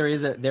 actually, there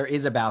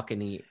is a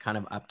balcony kind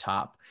of up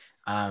top,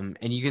 and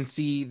you can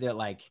see that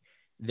like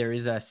there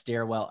is a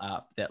stairwell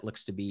up that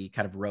looks to be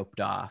kind of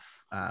roped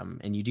off,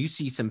 and you do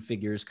see some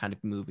figures kind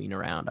of moving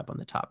around up on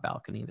the top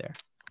balcony there.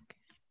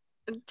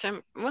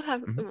 Tim, what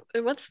happened?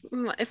 What's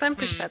if I'm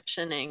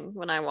perceptioning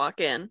when I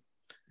walk in?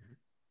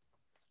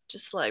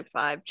 Just like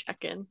vibe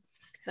check in.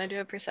 Can I do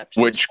a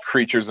perception? Which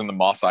creatures in the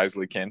Moss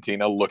Isley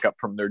Cantina look up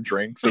from their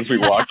drinks as we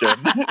walk in?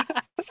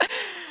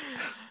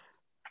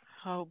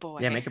 Oh boy.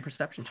 Yeah, make a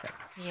perception check.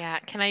 Yeah.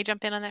 Can I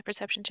jump in on that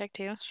perception check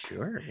too?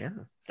 Sure. Yeah.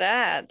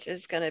 That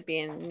is gonna be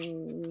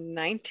in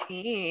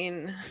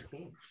 19.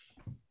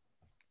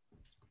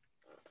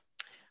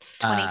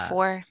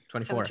 24.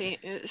 24. 17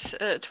 is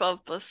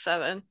 12 plus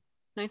 7.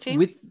 19?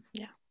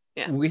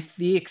 With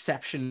the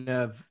exception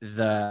of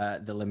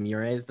the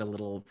lemures, the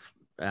little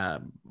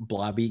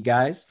blobby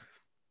guys,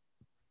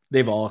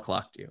 they've all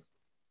clocked you.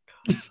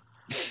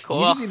 Cool.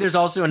 You can see there's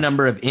also a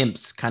number of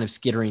imps kind of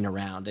skittering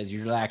around as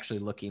you're actually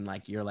looking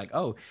like you're like,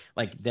 oh,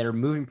 like they're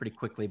moving pretty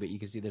quickly, but you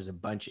can see there's a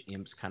bunch of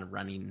imps kind of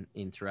running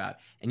in throughout.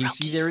 And you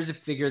see there is a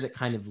figure that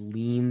kind of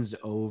leans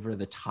over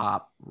the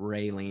top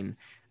railing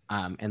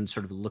and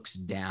sort of looks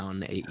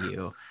down at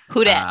you.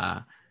 Who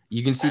dat?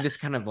 You can see this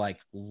kind of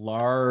like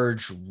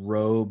large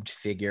robed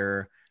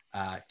figure,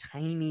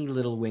 tiny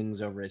little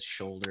wings over his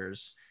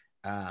shoulders,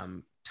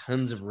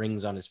 tons of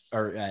rings on his,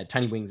 or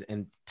tiny wings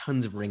and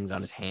tons of rings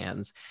on his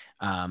hands,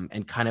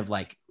 and kind of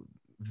like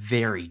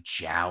very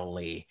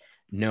jowly,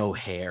 no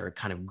hair,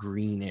 kind of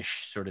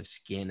greenish sort of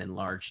skin and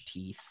large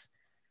teeth.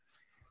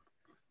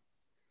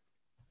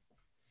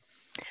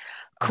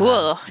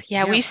 Cool.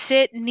 Yeah, we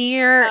sit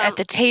near at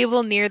the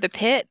table near the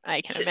pit.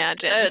 I can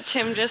imagine.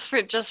 Tim, just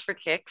for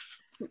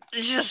kicks.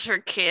 Just for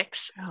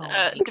kicks.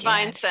 Oh,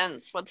 divine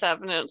sense. What's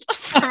happening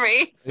for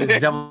me?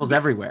 There's devils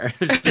everywhere.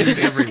 There's things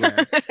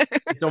everywhere.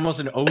 It's almost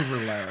an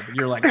overload.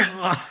 You're like,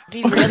 it'd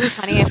be really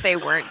funny if they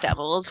weren't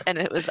devils and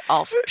it was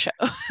all for show.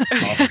 all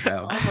for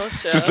show.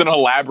 Almost It's just an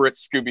elaborate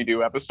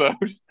Scooby-Doo episode.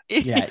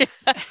 Yeah.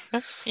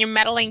 You're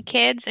meddling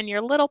kids and your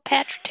little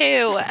pets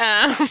too.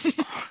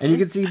 And you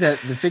can see that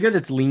the figure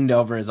that's leaned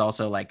over is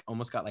also like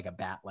almost got like a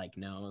bat-like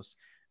nose,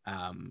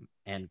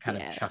 and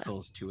kind of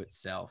chuckles to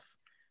itself.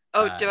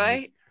 Oh, do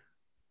I?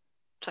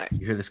 Sorry.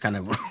 You hear this kind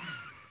of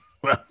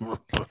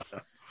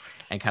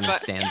and kind of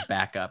stands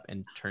back up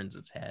and turns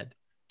its head.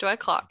 Do I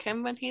clock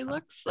him when he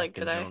looks? Like,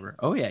 did I? Over.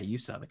 Oh yeah, you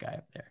saw the guy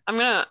up there. I'm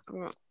gonna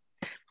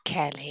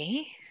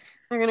Kelly.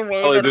 wave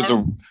Oh, there's at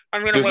him.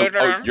 I'm gonna wave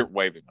at him. You're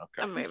waving.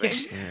 Okay. I'm waving.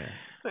 Yeah.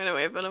 I'm gonna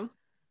wave at him.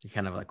 He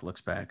kind of like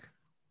looks back.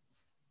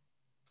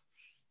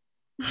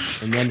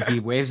 And then he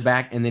waves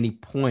back and then he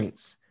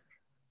points.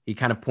 He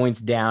kind of points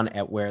down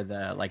at where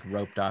the like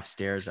roped off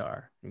stairs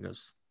are. He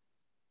goes,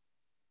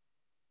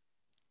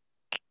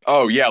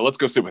 Oh yeah, let's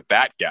go sit with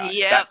that guy.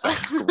 Yep. That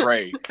sounds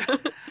great.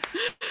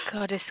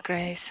 Goddess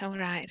grace. All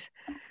right.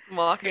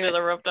 Walking to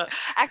the rope.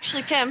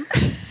 Actually, Tim,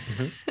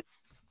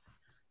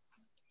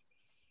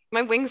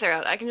 my wings are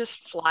out. I can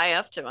just fly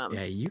up to him.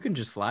 yeah, you can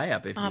just fly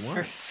up if you For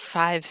want.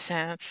 5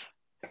 cents.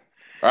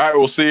 All right,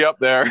 we'll see you up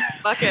there.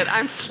 Fuck it,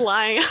 I'm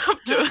flying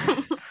up to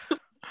him.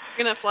 I'm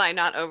gonna fly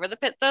not over the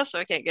pit though, so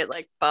I can't get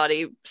like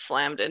body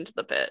slammed into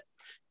the pit.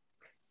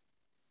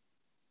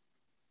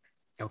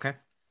 Okay.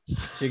 So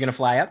you're gonna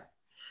fly up?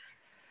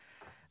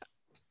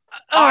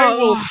 I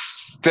will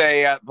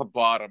stay at the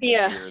bottom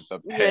Yeah. here at the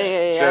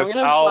pit. Yeah. I'm Just-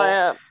 gonna fly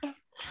up.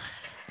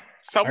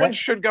 Someone Alright.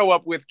 should go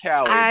up with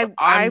Callie. I but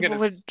I'm gonna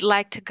would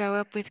like to go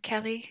up with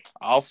Kelly.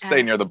 I'll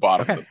stay near the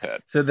bottom Okay. of the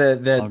pit. So I'll go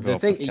the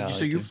up thing, with Callie,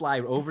 so you too. fly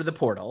over the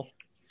portal,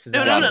 'Cause No,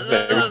 that- no, no, Gotta say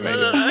no, no, we've no, made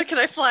no, it. no. Can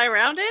I fly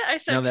around it? I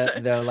said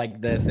No,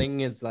 the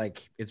thing is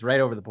like it's right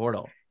over the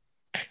portal.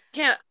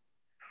 can't.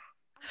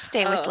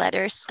 Stay with Oh.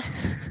 letters.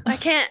 I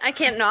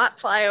can't not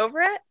fly over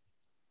it.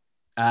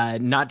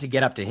 Not to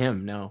get up to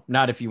him. No,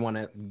 not if you want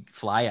to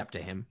fly up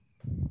to him.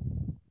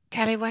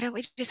 Callie, why don't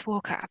we just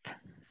walk up?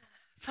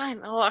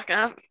 Fine, I'll walk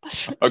up.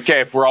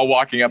 Okay, if we're all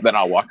walking up, then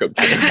I'll walk up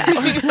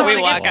too. So we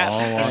walk up.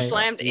 All right.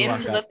 Slammed You walk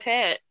into up. the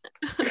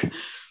pit.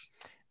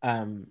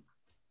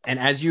 And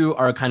as you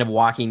are kind of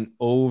walking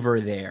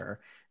over there,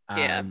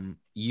 Yeah.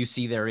 you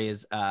see there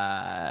is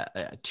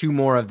two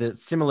more of the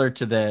similar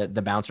to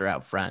the bouncer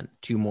out front.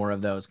 Two more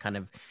of those kind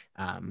of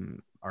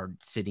are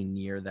sitting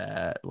near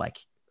the like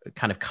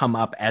kind of come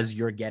up as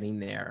you're getting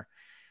there,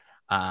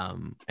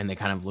 and they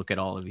kind of look at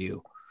all of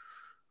you.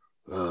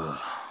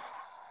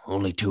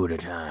 Only two at a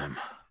time.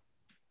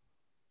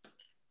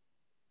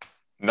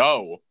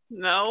 No,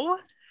 No.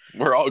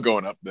 we're all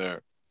going up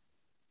there.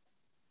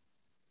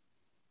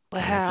 We're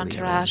her Thanks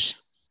for the entourage.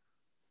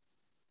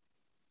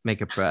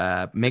 Make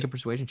a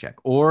persuasion check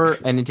or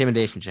an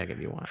intimidation check if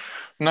you want.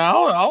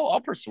 No,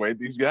 I'll persuade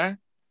these guys.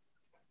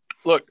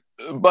 Look,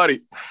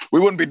 buddy, we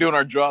wouldn't be doing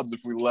our jobs if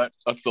we let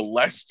a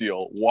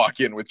celestial walk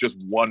in with just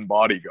one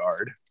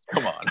bodyguard.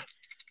 Come on,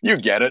 you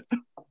get it.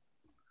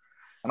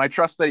 And I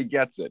trust that he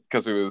gets it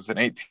because it was an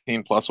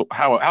 18 plus.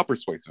 How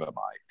persuasive am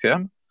I,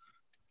 Tim?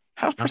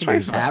 How I don't think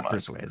he's persuasive am that I?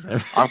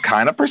 persuasive. I'm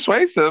kind of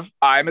persuasive.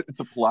 It's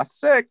a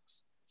 +6,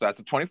 so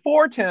that's a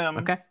 24, Tim.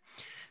 Okay.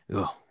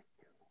 Oh.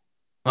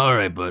 All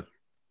right, but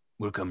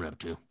we're coming up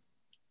too.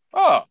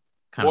 Oh,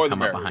 Kind More of the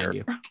come up behind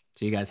merrier. you.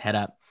 So you guys head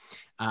up.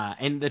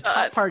 And the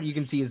top part you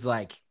can see is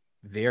like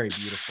very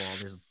beautiful.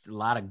 There's a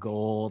lot of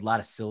gold, a lot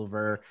of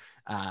silver,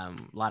 a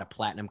lot of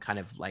platinum kind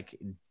of like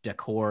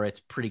decor. It's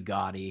pretty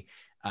gaudy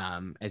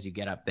as you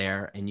get up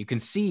there. And you can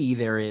see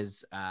there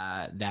is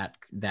that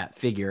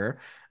figure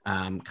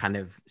kind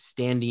of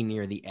standing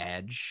near the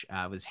edge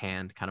of his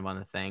hand kind of on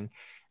the thing.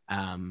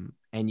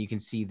 And you can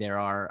see there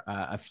are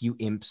a few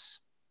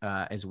imps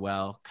as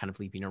well, kind of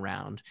leaping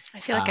around. I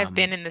feel like I've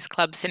been in this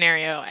club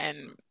scenario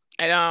and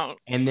I don't.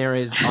 And there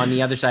is on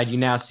the other side, you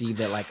now see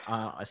that like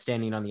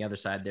standing on the other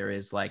side, there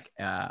is like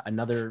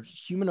another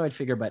humanoid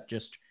figure, but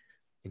just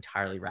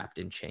entirely wrapped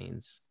in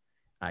chains.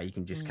 You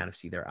can just kind of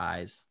see their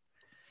eyes.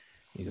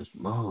 He goes,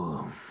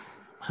 "Oh,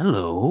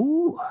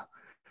 hello.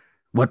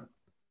 What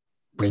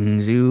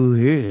brings you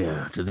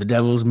here to the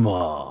Devil's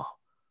Maw?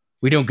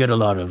 We don't get a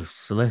lot of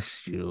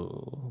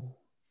celestial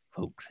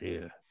folks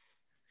here."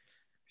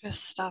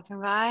 Just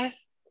stopping by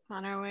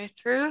on our way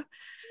through.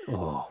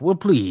 "Oh, well,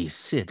 please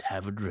sit,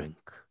 have a drink."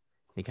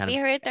 He kind We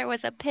of, heard there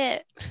was a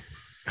pit.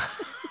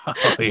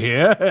 "Oh,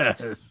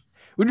 yes.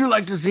 Would you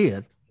like to see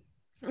it?"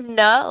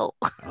 No.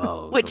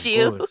 "Oh, Would of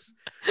you?" course.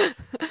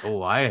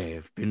 "Oh, I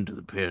have been to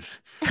the pit."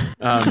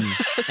 And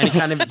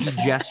he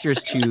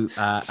gestures to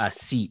a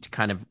seat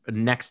kind of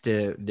next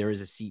to, there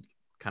is a seat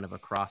kind of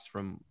across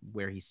from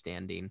where he's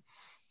standing.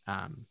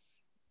 And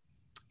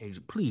he's,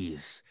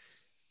 please,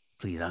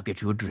 I'll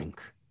get you a drink."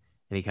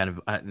 And he kind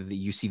of,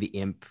 you see the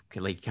imp,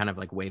 like kind of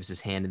like waves his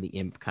hand, and the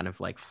imp kind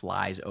of like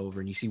flies over,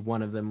 and you see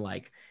one of them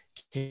like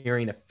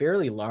carrying a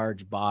fairly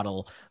large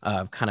bottle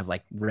of kind of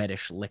like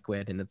reddish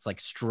liquid, and it's like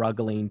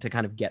struggling to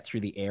kind of get through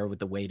the air with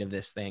the weight of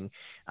this thing.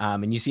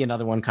 And you see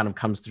another one kind of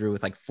comes through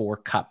with like 4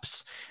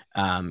 cups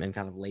and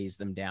kind of lays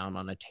them down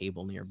on a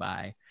table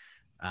nearby.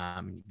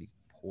 You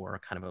pour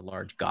kind of a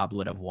large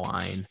goblet of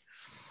wine.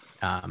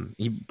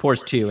 He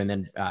pours 2, and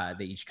then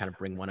they each kind of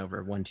bring one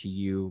over, one to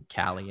you,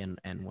 Callie,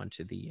 and one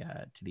to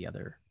the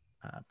other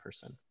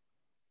person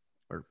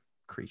or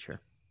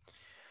creature.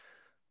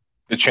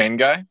 The chain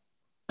guy?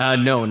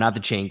 No, not the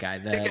chain guy.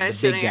 The The guy big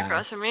sitting guy.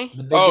 across from me.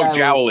 The big Oh, guy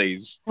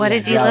Jowlies. What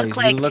does he Jowlies. look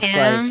like, looks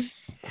Tim?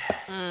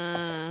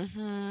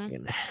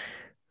 Mhm.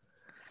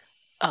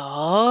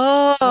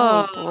 Oh,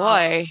 Oh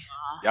boy.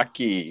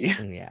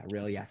 Yucky. Yeah,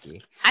 real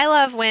yucky. I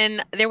love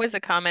when there was a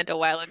comment a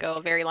while ago,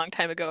 a very long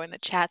time ago in the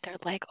chat. They're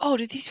like, "Oh,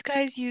 do these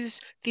guys use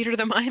Theater of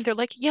the Mind?" They're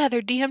like, "Yeah,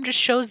 their DM just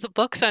shows the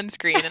books on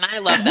screen," and I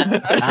love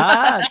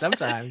that.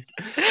 Sometimes.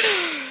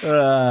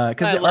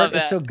 Because I the love art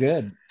is that. so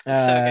good.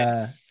 It's so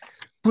good.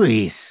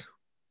 Please.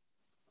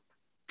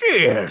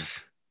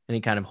 Cheers. And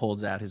he kind of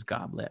holds out his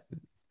goblet.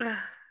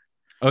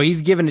 Oh,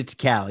 he's giving it to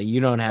Callie. You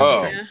don't have Oh.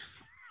 a drink.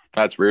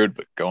 That's rude,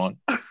 but go on.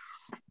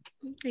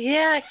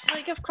 Yeah,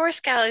 like of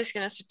course Callie's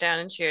gonna sit down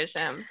and cheers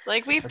him.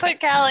 Like we've put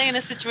Callie in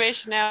a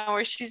situation now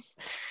where she's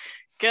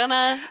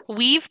gonna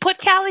We've put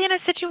Callie in a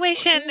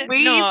situation.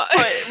 we've No.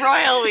 put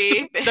royal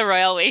we The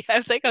royal we. I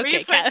was like, okay,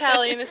 we've put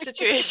Callie in a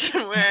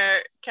situation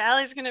where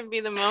Callie's gonna be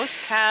the most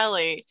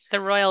Callie. The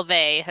royal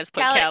they has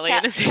put Callie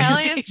in a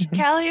situation.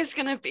 Callie is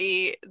gonna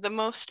be the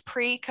most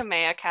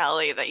pre-Kamea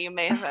Callie that you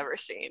may have ever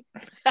seen.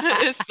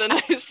 It's the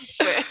nicest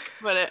way I could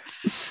put it.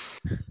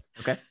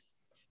 Okay.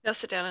 I'll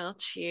sit down and I'll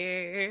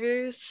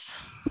cheers.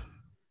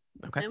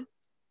 Okay. I can't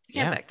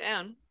Yeah. back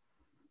down.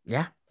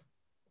 Yeah.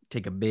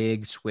 Take a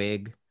big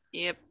swig.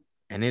 Yep.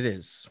 And it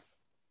is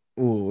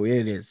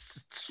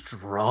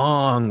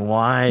strong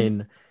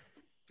wine.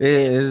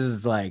 This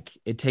is like,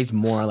 it tastes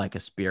more like a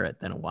spirit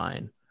than a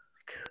wine.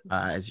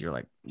 As you're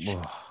like,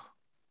 whoa.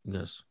 He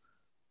goes,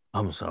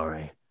 I'm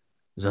sorry.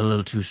 Is that a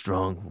little too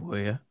strong for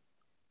you?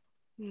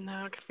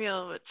 No, I can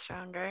feel a bit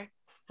stronger.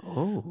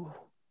 Oh,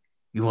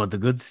 you want the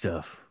good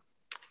stuff?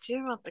 I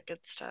do want the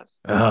good stuff.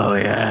 Oh,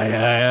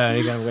 yeah.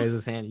 He kind of waves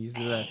his hand. He uses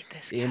Hey,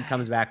 this he guy.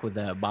 comes back with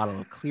a bottle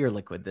of clear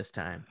liquid this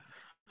time.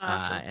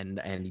 Awesome.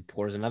 And he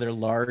pours another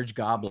large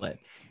goblet,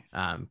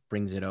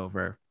 brings it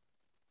over.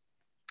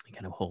 He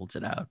kind of holds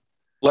it out.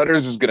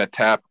 Letters is gonna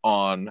tap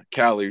on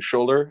Callie's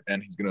shoulder,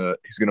 and he's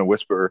gonna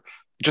whisper,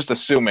 just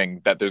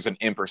assuming that there's an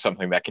imp or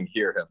something that can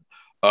hear him.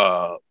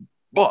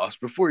 Boss,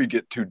 before you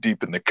get too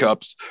deep in the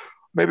cups,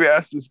 maybe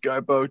ask this guy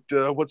about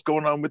what's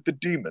going on with the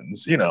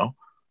demons. You know,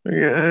 I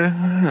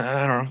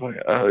don't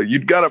know.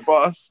 You'd got it,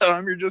 boss.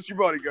 I'm just your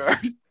bodyguard.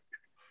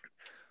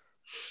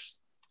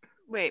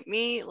 Wait,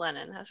 me,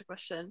 Lennon has a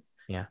question.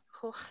 Yeah.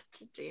 What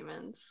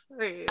demons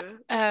are you?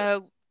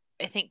 I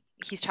think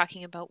he's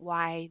talking about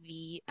why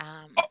the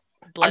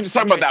blood. I'm just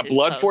talking about that fortress is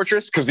blood closed.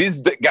 fortress, because these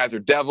guys are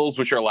devils,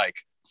 which are like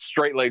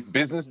straight-laced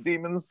business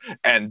demons,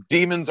 and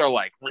demons are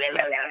like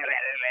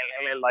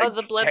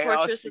The blood chaos.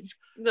 fortress.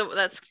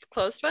 That's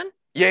closed one.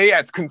 Yeah,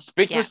 it's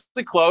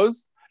conspicuously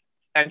closed,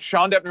 and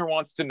Sean Deppner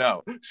wants to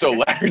know. So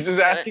Letters is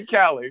asking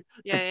Callie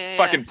to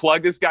fucking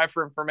plug this guy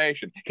for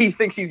information. He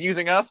thinks he's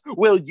using us.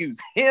 We'll use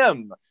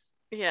him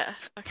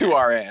to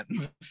our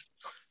ends.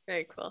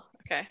 Very cool.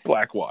 Okay.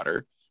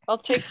 Blackwater. I'll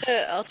take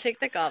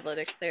the goblet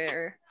of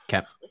clear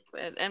Okay.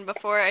 liquid, and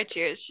before I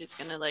cheers, she's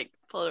gonna like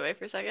pull it away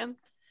for a second.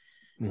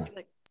 Yeah.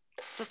 Like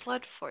the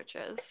blood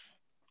fortress.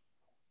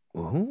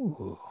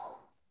 Ooh.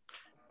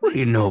 What do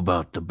you know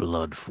about the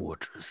blood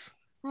fortress?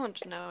 I want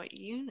to know what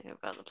you knew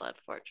about the blood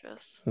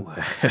fortress.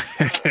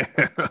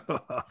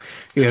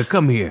 Yeah,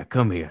 come here.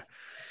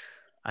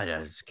 I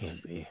just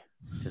can't be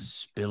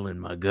just spilling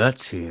my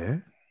guts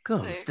here.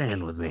 Come,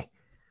 stand with me.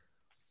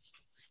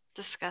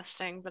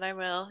 Disgusting, but I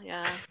will.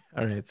 Yeah.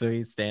 All right, so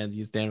you stand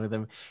with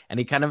him, and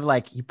he kind of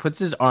like, he puts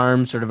his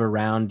arm sort of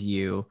around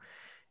you,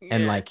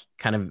 and like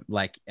kind of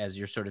like as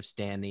you're sort of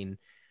standing,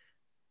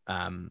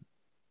 and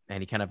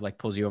he kind of like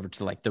pulls you over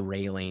to like the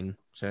railing.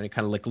 So he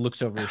kind of like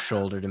looks over his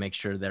shoulder to make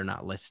sure they're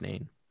not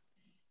listening.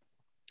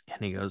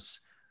 And he goes,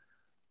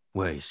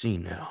 well, you see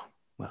now.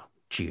 Well,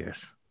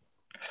 cheers.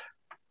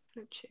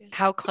 Cheers.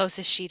 How close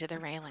is she to the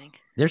railing?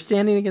 They're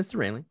standing against the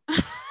railing.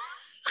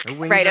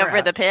 Right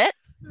over the pit?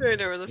 Right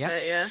over the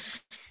pit, yeah.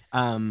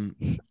 You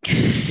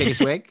take a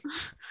swig?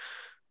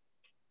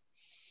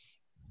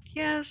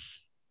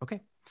 Yes.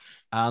 Okay.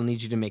 I'll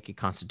need you to make a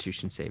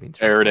Constitution saving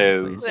throw. There it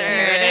for me, is. please.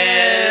 There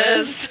it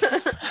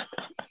is.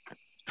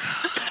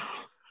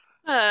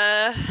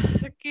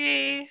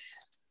 Okay.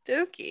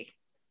 Dokie.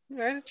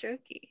 Artichoke.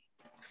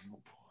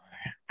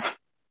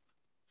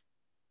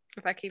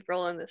 If I keep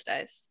rolling this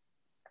dice,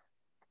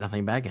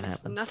 Nothing bad can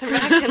happen. nothing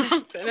bad can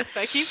happen. If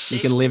I keep You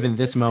can live in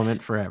this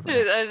moment forever.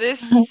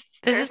 This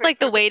is like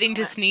the waiting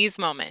to sneeze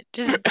moment.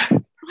 Just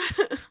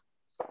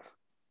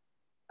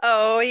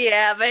Oh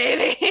yeah,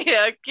 baby.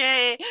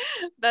 Okay.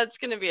 That's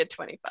gonna be a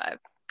 25.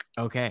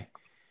 Okay.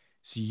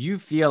 So you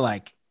feel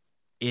like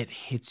it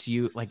hits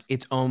you, like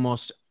it's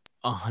almost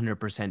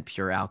 100%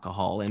 pure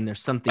alcohol, and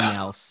there's something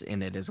else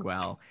in it as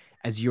well.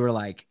 As you're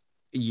like,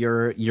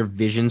 your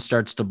vision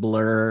starts to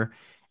blur,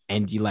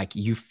 and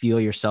you feel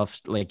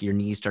yourself, like your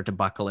knees start to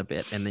buckle a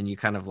bit, and then you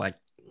kind of like,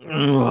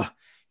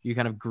 you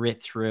kind of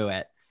grit through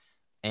it,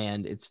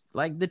 and it's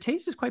like the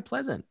taste is quite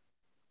pleasant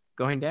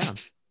going down.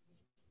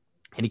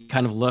 And he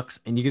kind of looks,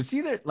 and you can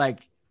see that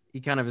like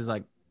he kind of is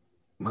like,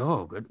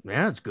 oh, good,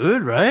 yeah, it's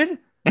good, right?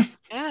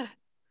 Yeah.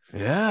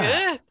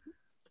 Yeah. Good.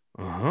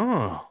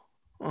 Uh-huh.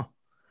 Huh.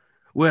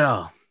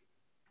 Well,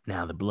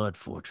 now the blood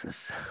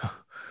fortress.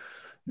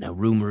 Now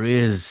rumor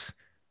is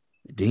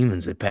the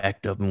demons had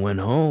packed up and went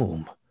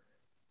home.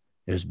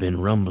 There's been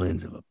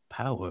rumblings of a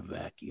power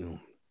vacuum.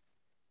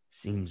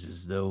 Seems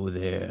as though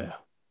their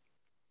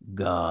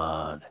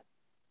god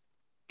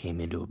came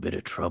into a bit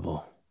of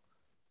trouble.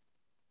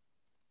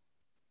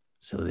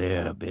 So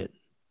they're a bit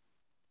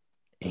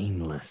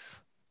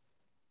aimless.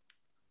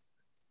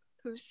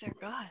 Who's their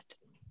god?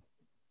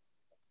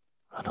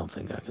 I don't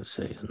think I can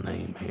say his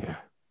name here.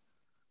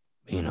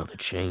 You know, the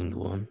chained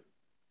one.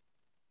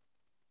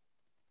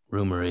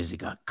 Rumor is he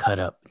got cut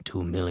up into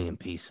 1 million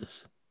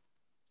pieces.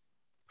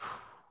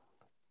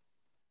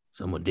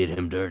 Someone did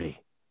him dirty.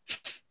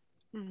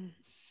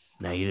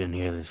 Now, you didn't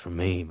hear this from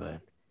me,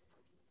 but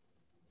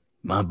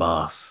my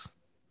boss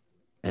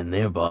and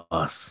their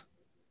boss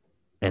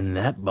and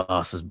that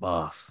boss's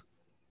boss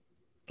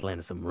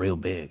planning something real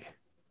big.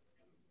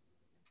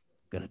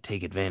 Gonna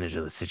take advantage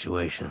of the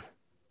situation.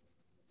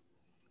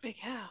 Big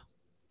how?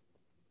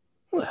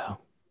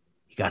 Well,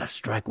 you gotta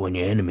strike when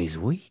your enemy's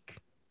weak.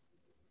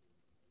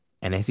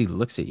 And as he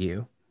looks at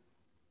you,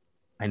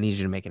 I need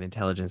you to make an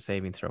intelligence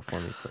saving throw for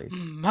me, please.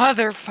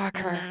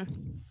 motherfucker.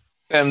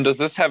 And does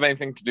this have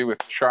anything to do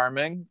with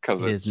charming?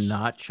 Because It is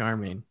not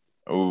charming.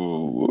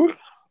 Ooh.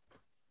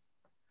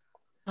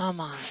 Come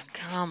on.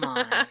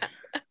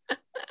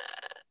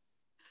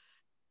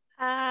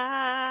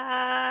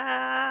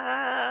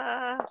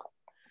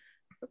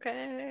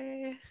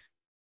 Okay.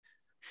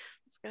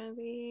 It's gonna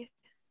be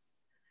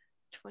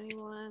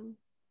 21.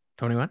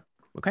 21.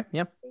 Okay.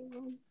 Yep.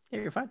 Yeah,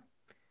 you're fine.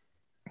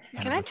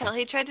 Can I tell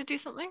he tried to do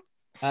something?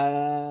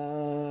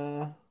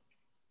 No.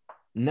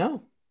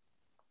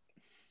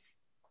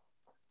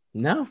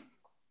 No.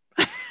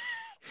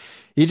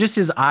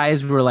 His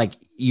eyes were like,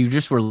 you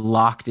just were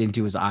locked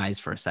into his eyes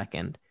for a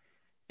second.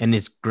 And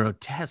his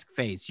grotesque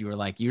face, you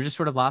were just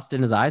sort of lost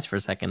in his eyes for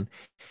a second.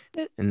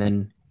 And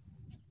then,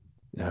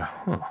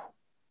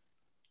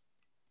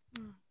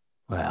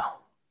 well.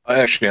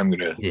 Actually, I'm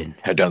going to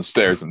head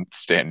downstairs and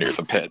stand near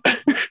the pit.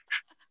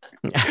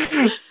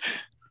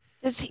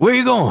 Where are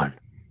you going?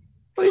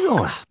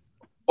 Well,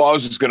 I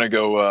was just going to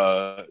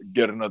go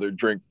get another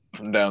drink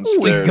from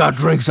downstairs. We got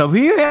drinks up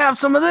here. Have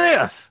some of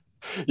this.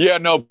 Yeah,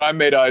 no, I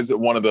made eyes at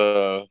one of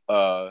the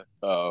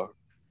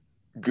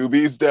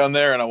goobies down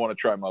there, and I want to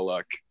try my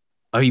luck.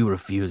 Are you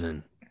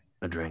refusing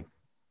a drink?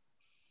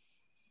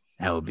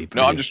 That would be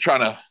pretty. No, I'm just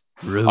trying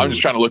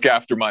to look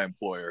after my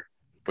employer,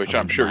 which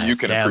I'm sure you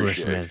can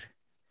appreciate.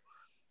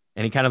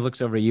 And he kind of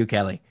looks over at you,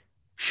 Kelly.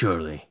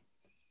 Surely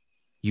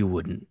you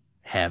wouldn't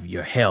have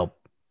your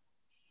help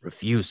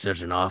refuse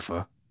such an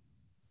offer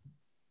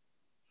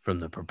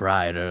from the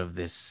proprietor of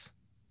this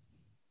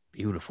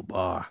beautiful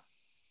bar.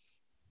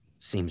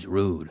 Seems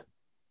rude,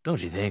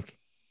 don't you think?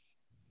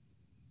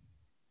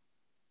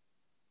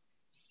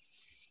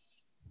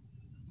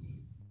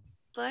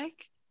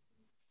 Like?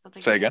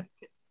 Say again?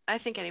 I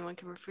think anyone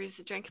can refuse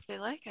a drink if they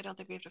like. I don't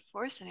think we have to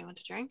force anyone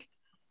to drink.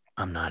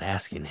 I'm not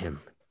asking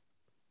him.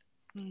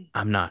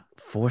 I'm not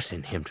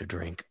forcing him to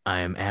drink. I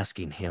am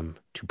asking him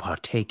to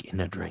partake in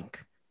a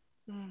drink.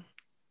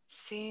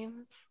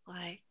 Seems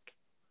like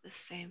the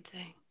same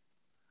thing.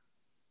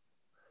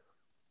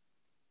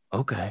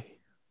 Okay.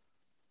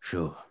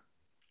 Sure.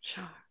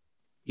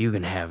 You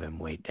can have him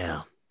wait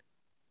down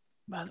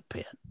by the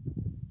pit.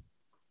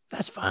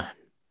 That's fine.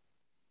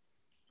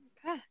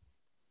 Okay.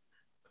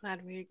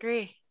 Glad we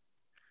agree.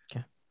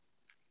 Okay.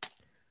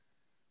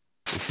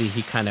 You see,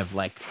 he kind of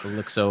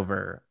looks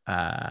over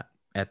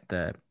at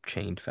the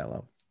chained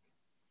fellow.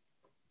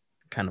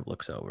 Kind of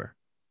looks over.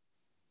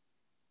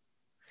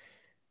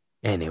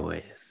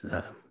 Anyways,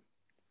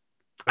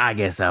 I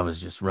guess I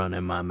was just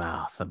running my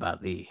mouth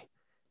about the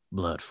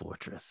Blood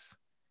Fortress.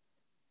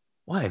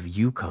 Why have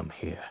you come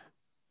here?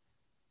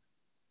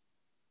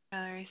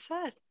 Valerie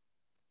said.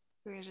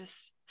 We were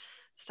just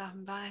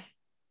stopping by.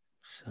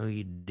 So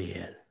you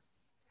did.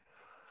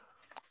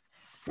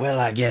 Well,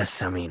 I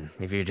guess,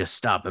 if you're just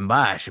stopping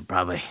by, I should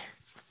probably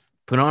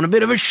put on a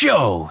bit of a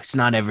show. It's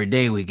not every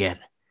day we get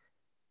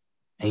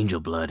angel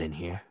blood in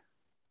here.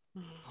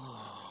 I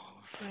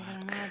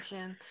can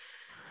imagine.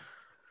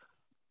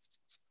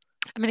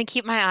 I'm going to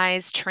keep my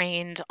eyes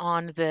trained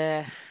on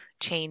the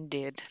chain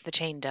dude, the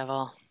chain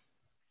devil.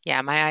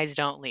 Yeah, my eyes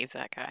don't leave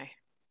that guy.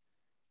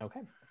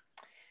 Okay.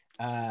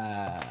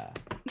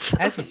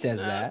 As he says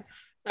that.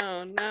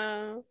 Oh,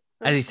 no.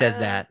 As he says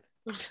that,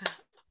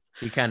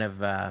 he kind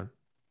of,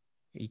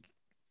 he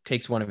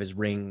takes one of his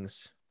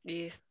rings.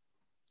 Yeah.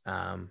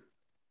 I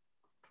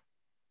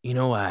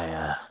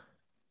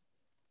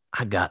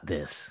got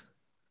this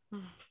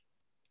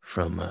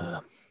from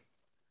a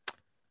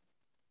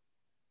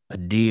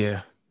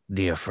dear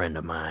friend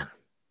of mine,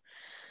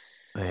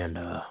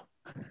 and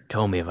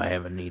told me if I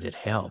ever needed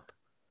help,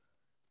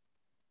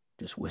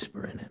 just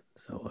whisper in it.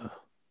 So,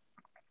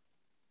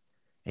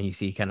 and you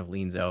see, he kind of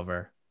leans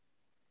over,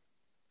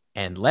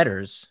 and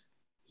Letters,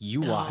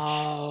 you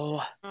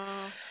watch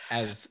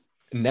as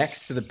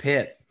next to the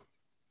pit,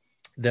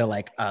 they're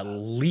like a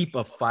leap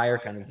of fire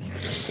kind of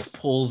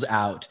pulls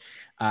out,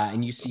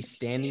 and you see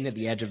standing at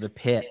the edge of the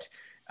pit,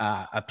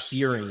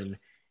 appearing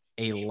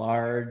a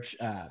large,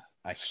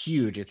 a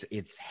huge,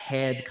 its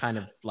head kind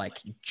of like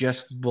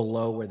just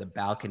below where the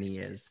balcony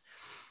is,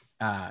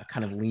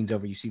 kind of leans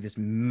over. You see this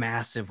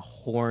massive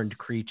horned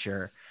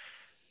creature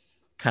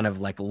kind of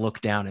like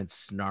look down and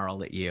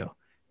snarl at you.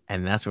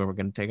 And that's where we're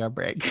going to take our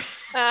break.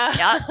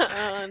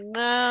 Oh,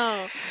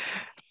 no.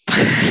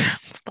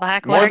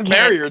 Blackwater More the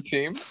merrier,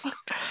 team.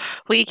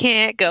 We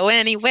can't go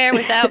anywhere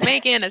without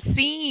making a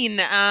scene.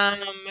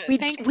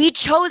 We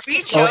chose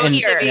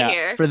to be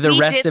here. For the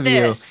rest of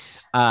you,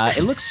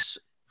 it looks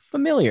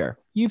familiar.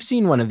 You've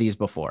seen one of these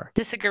before.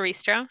 This a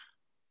Garistro?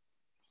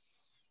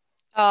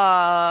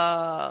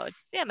 Oh,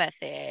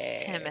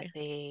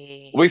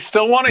 Timothy. We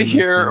still want to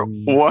hear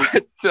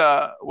what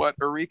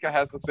Orika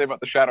has to say about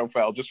the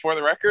Shadowfell. Just for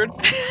the record,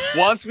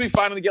 once we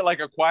finally get like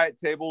a quiet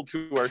table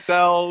to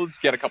ourselves,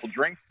 get a couple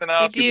drinks in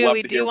us.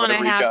 We do want to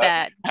have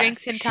that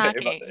drinks and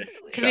talking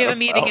because we have a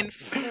meeting in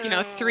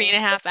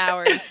 3.5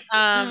 hours.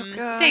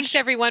 Thanks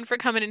everyone for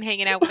coming and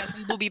hanging out with us.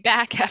 We will be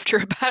back after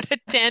about a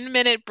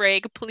 10-minute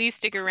break. Please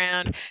stick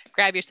around,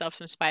 grab yourself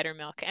some spider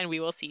milk, and we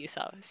will see you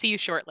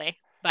shortly.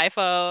 Bye,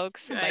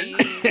 folks. Bye.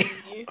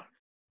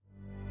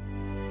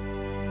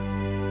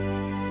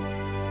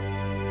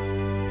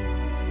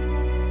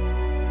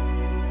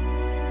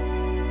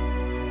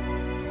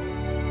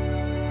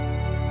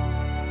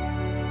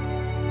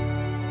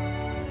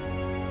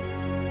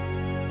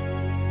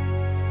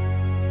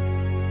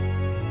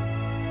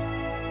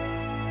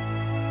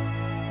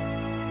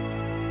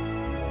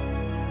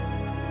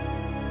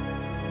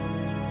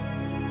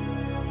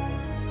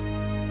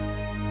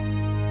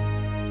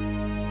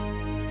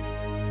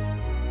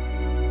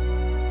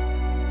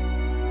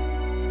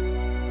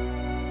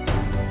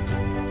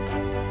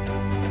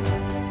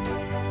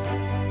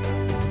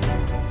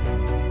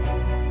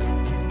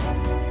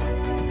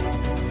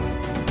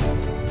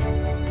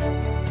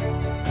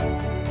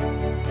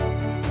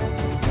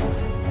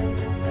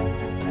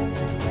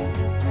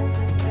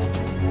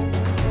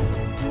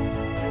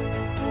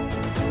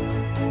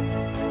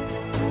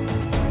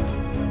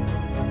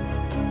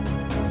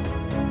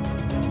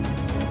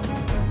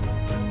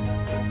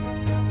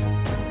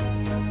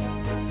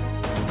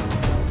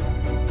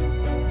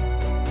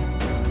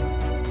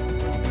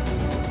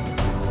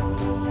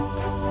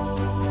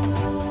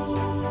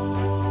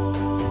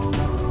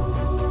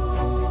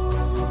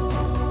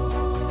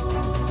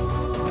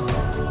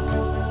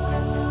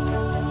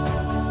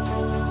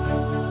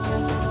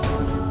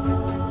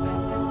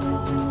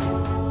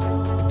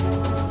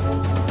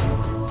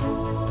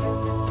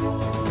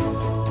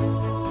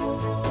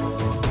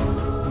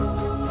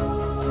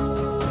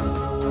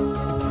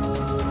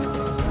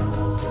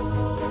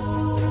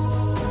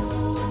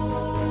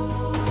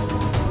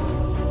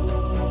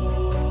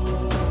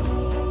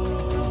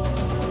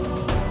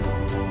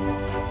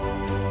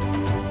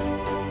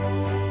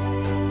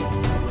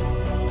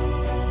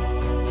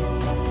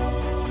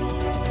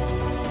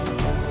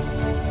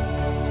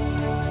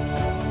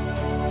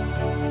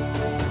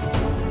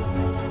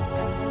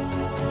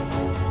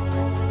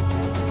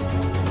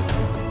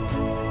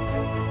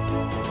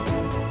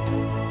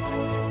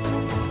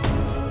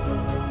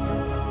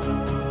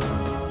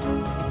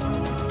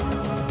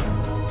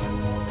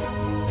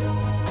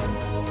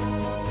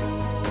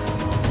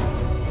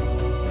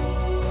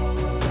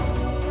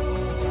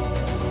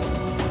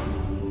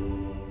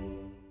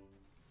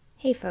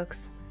 Hey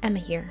folks, Emma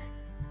here.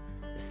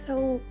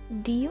 So,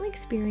 do you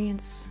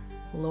experience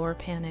lore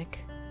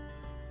panic?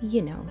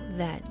 You know,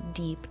 that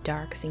deep,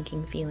 dark,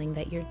 sinking feeling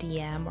that your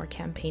DM or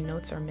campaign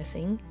notes are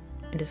missing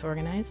and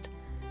disorganized?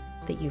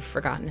 That you've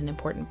forgotten an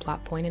important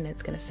plot point and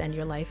it's going to send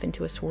your life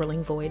into a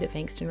swirling void of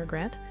angst and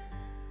regret?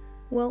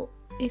 Well,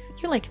 if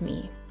you're like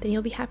me, then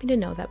you'll be happy to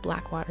know that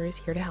Blackwater is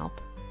here to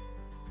help.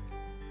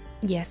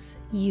 Yes,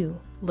 you,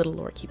 little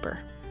lore keeper.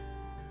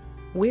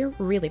 We're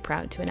really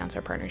proud to announce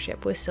our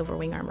partnership with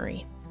Silverwing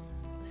Armory.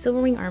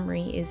 Silverwing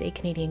Armory is a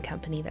Canadian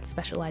company that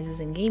specializes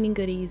in gaming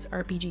goodies,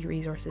 RPG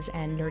resources,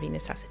 and nerdy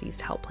necessities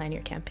to help plan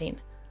your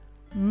campaign.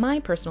 My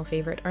personal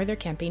favorite are their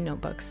campaign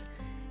notebooks.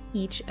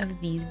 Each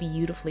of these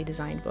beautifully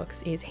designed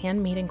books is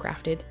handmade and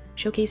crafted,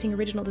 showcasing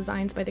original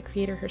designs by the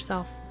creator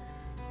herself.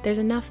 There's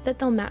enough that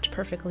they'll match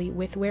perfectly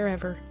with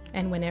wherever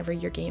and whenever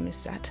your game is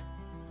set.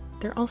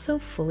 They're also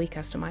fully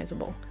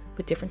customizable,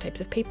 with different types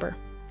of paper,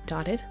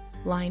 dotted,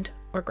 lined,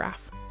 or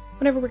graph,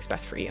 whatever works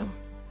best for you.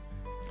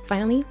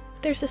 Finally,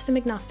 they're system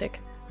agnostic,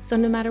 so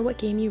no matter what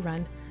game you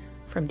run,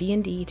 from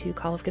D&D to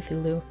Call of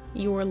Cthulhu,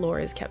 your lore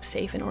is kept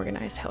safe and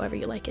organized however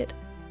you like it.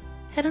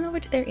 Head on over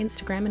to their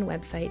Instagram and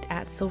website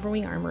at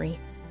Silverwing Armory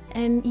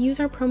and use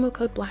our promo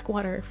code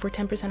Blackwater for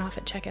 10% off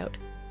at checkout.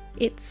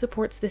 It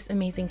supports this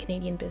amazing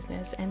Canadian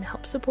business and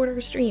helps support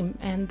our stream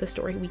and the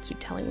story we keep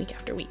telling week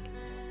after week.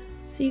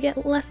 So you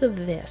get less of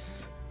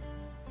this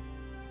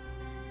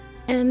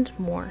and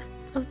more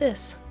of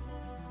this.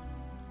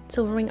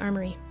 Silverwing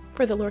Armory,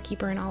 for the lore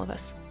keeper in all of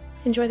us.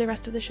 Enjoy the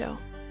rest of the show.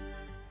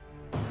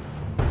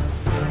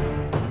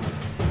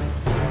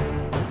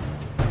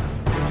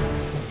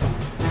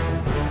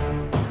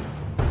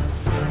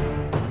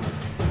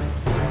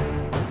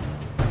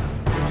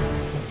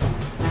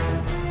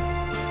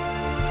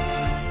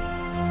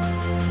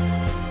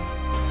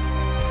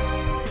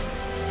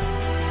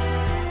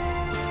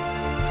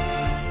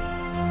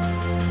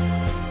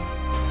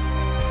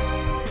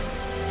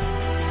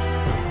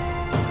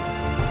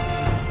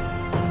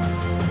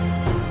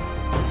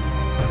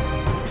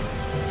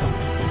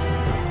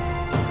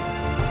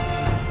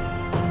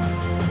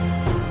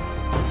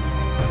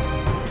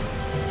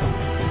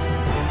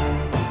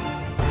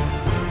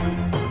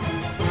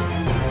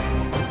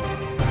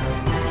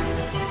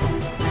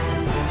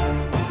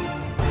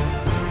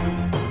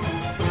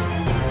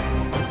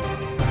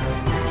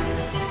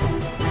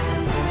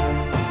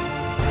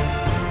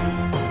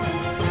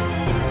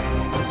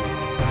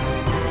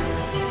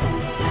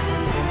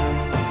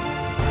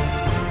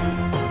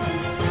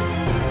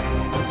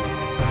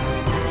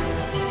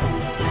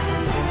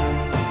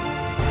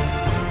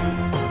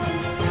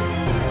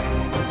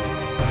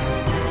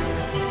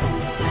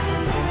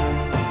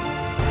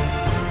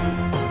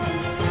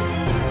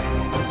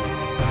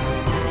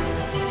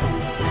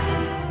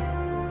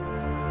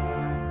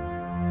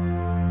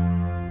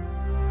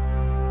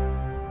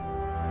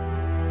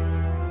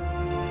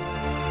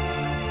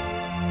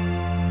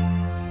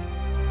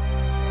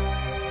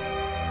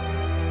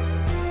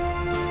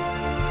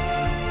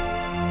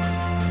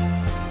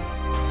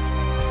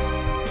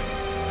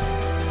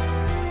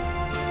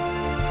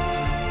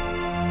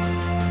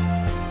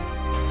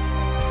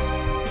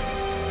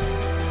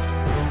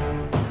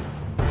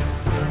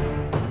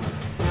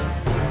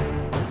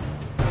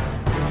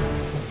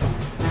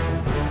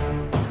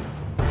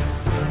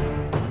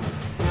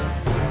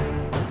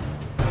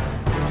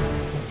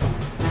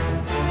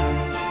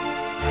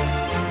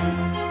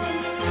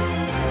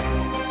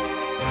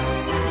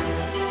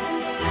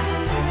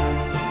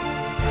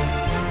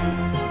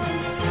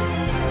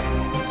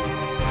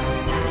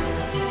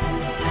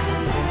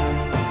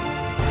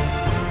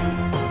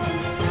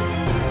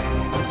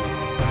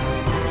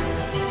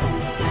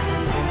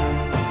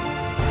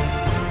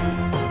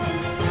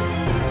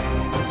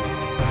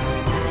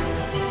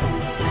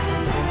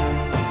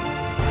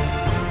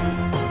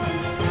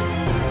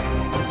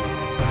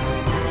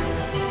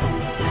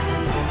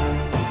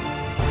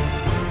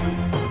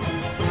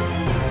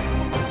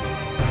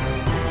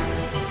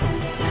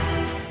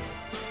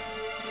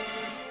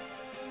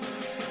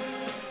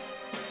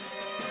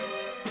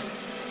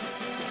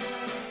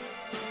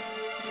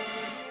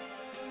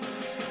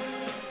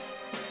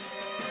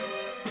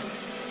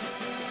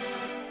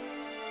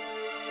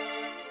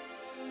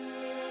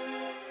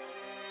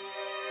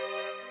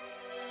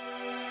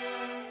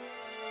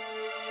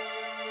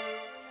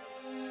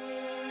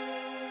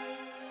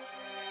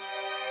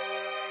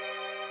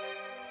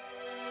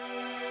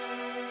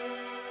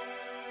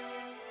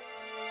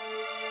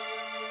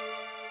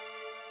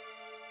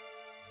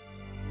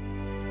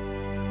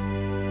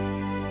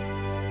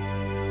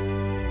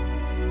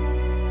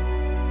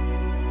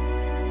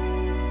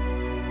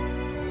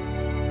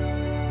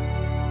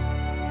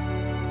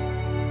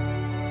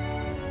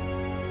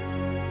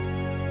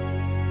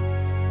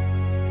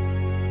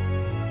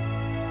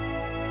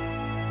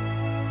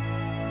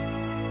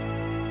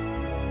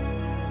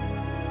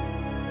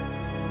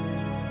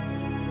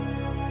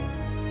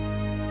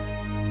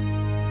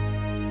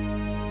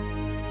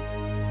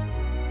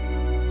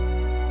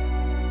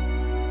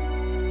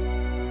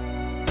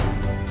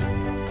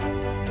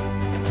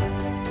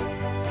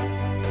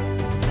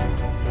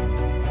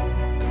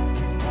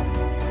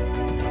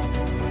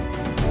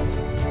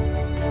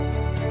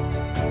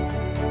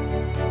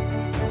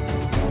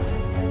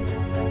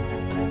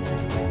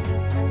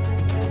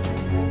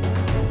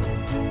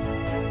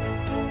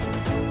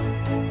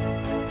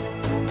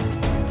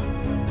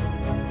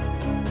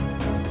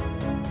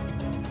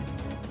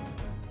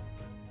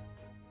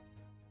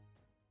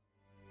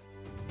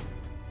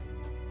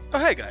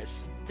 Hi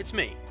guys, it's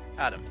me,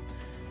 Adam,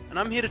 and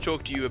I'm here to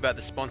talk to you about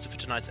the sponsor for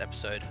tonight's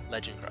episode,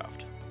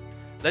 Legendcraft.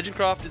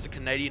 Legendcraft is a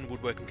Canadian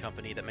woodworking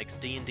company that makes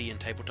D&D and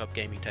tabletop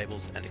gaming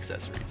tables and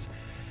accessories.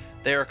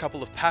 They are a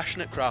couple of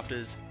passionate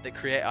crafters that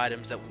create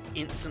items that will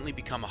instantly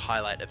become a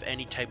highlight of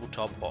any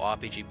tabletop or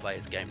RPG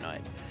player's game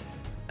night.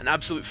 An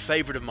absolute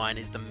favourite of mine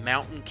is the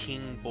Mountain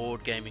King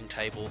board gaming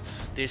table.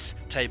 This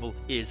table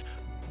is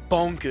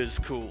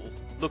bonkers cool,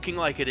 looking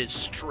like it is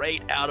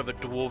straight out of a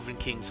Dwarven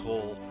King's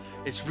Hall.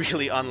 It's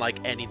really unlike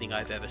anything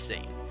I've ever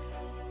seen.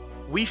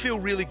 We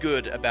feel really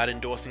good about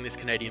endorsing this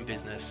Canadian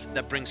business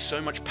that brings so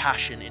much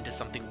passion into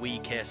something we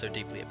care so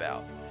deeply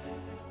about.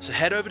 So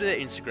head over to their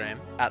Instagram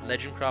at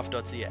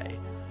legendcraft.ca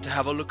to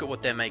have a look at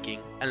what they're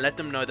making and let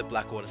them know that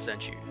Blackwater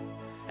sent you.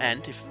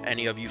 And if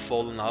any of you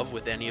fall in love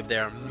with any of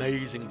their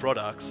amazing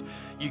products,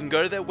 you can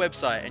go to their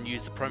website and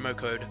use the promo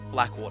code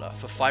Blackwater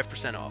for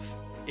 5% off.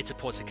 It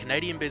supports a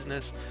Canadian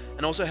business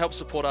and also helps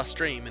support our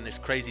stream in this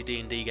crazy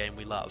D&D game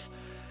we love.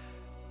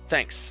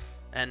 Thanks,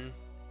 and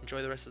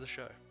enjoy the rest of the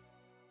show.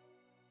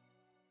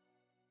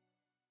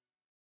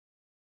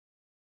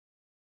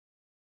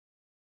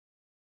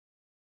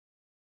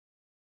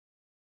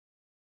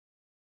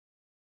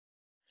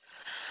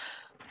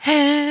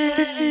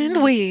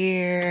 And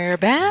we're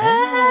back.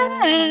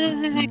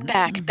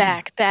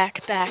 Back.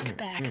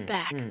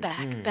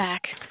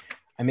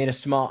 I'm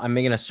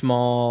making a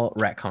small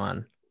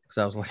retcon because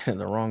I was looking at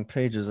the wrong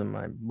pages in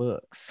my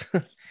books.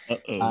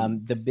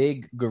 The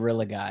big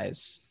gorilla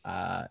guys,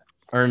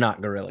 or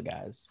not gorilla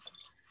guys.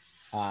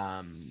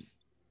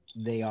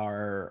 They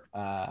are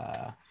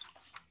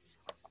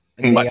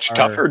much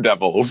tougher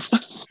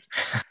devils.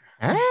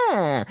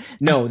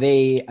 No,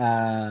 they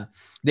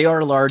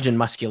are large and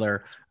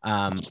muscular,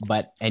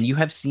 but you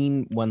have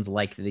seen ones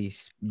like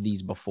these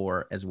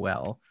before as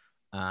well,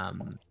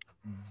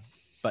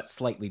 but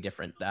slightly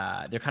different.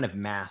 They're kind of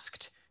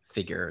masked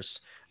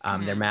figures.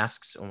 Their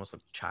masks almost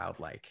look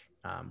childlike,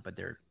 but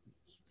they're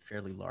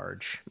fairly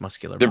large,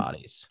 muscular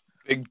bodies.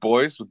 Big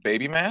boys with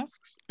baby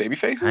masks, baby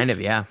faces. Kind of,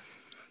 yeah.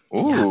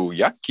 Ooh,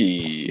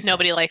 yucky.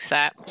 Nobody likes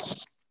that.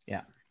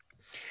 Yeah.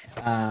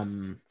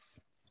 But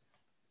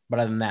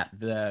other than that,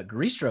 the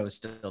Garistro is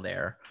still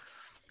there.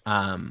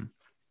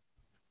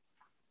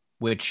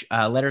 Which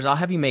letters? I'll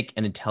have you make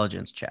an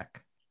intelligence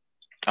check.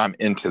 I'm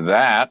into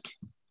that.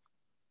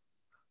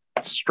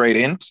 Straight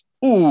int.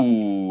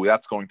 Ooh,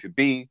 that's going to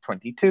be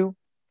 22.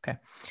 Okay.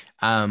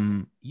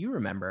 You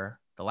remember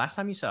the last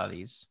time you saw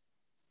these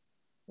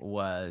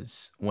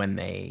was when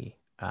they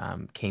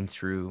came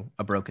through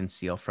a broken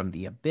seal from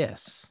the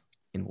abyss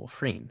in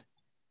Wolfreen.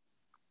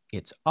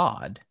 It's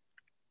odd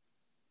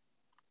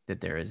that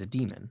there is a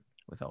demon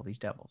with all these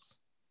devils.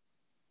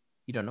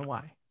 You don't know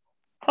why.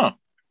 Huh.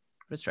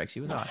 But it strikes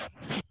you as odd.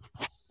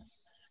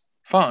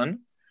 Fun.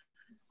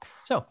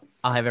 So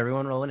I'll have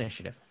everyone roll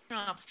initiative.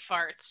 Oh,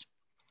 farts.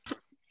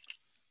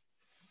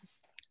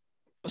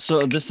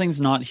 So this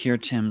thing's not here,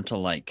 Tim, to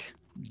like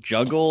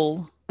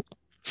juggle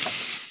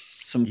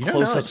some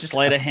close-up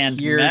sleight of hand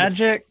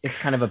magic. It's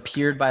kind of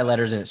appeared by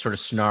letters and it sort of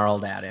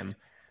snarled at him.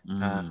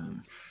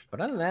 But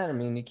other than that, I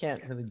mean, you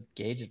can't really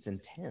gauge its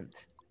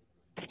intent.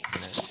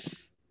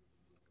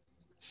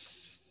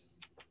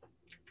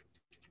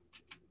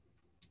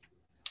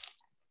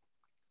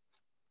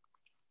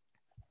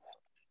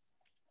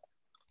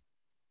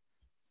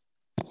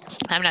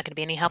 I'm not going to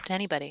be any help to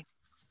anybody.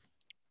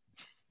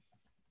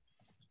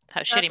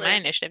 How shitty my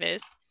initiative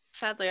is.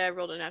 Sadly, I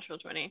rolled a natural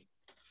 20.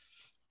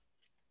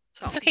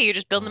 So it's okay. You're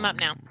just building them up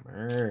now.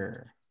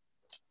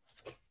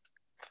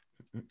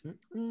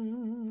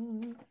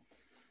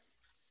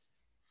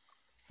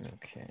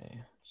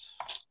 Okay.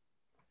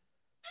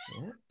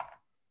 Yeah.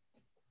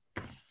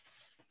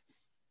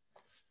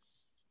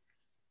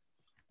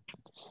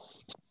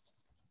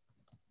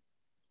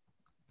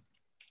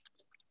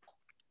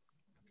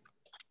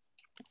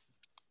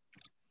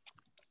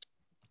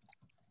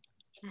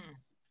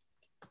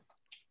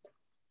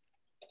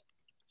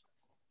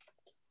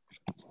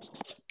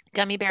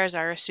 Gummy bears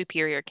are a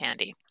superior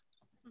candy.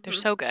 They're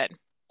so good.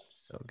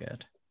 So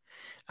good.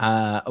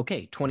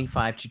 Okay,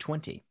 25 to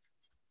 20.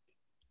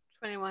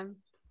 21.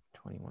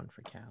 21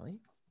 for Callie.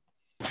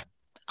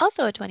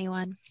 Also a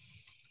 21.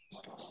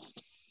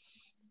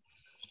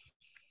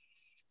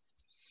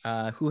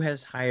 Who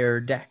has higher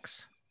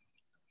dex?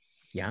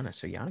 Yana.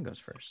 So Yana goes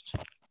first.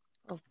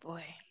 Oh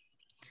boy.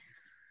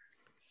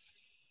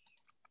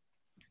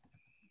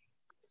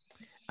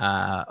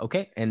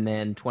 Okay, and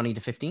then 20 to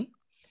 15.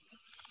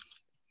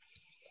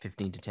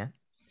 15 to 10.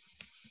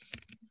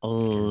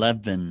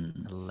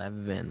 11.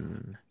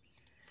 11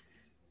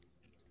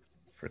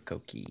 for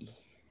Koki.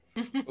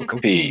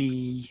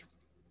 Koki.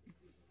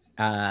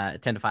 10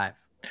 to 5.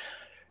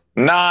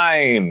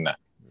 9. 9.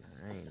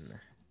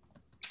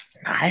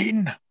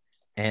 9.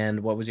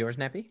 And what was yours,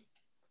 Nappy?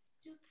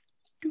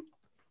 2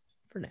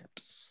 for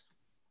Naps.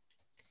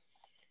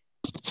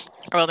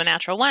 I rolled a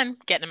natural 1,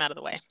 getting him out of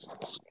the way.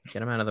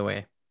 Get him out of the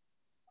way.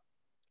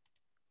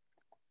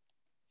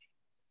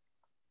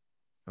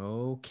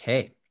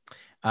 Okay.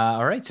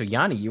 All right. So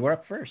Yanni, you are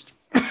up first.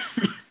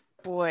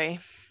 boy.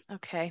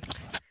 Okay.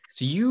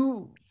 So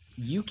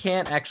you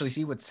can't actually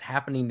see what's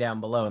happening down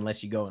below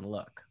unless you go and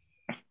look.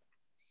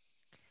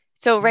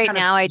 So right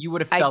now, you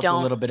would have felt a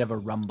little bit of a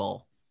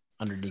rumble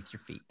underneath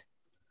your feet.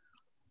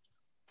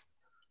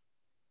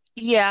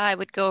 Yeah, I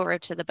would go over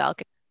to the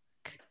balcony.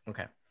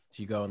 Okay.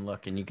 So you go and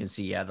look, and you can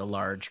see the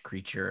large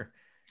creature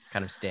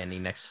kind of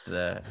standing next to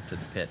the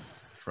pit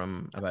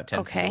from about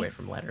 10 feet away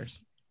from Letters.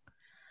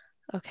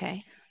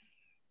 Okay.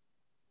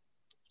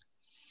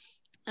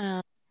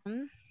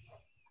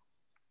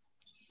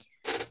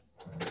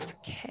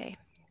 Okay.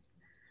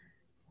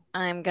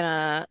 I'm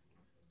gonna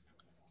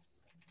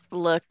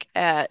look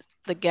at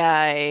the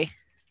guy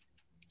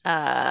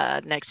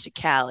next to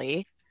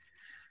Callie,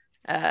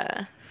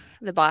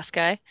 the boss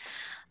guy.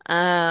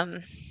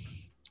 And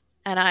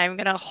I'm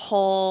gonna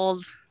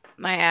hold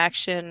my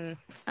action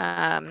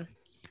to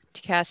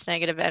cast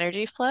negative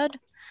energy flood.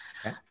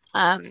 Okay.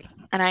 And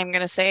I'm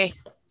gonna say,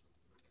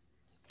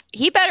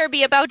 he better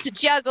be about to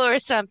juggle or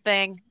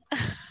something.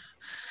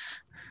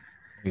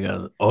 He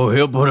goes, "Oh,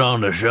 he'll put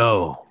on the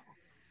show."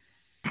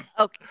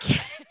 Okay,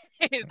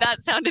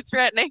 that sounded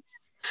threatening.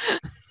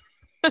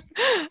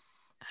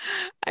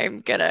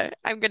 I'm gonna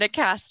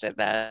cast it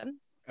then.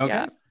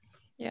 Okay.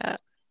 Yeah.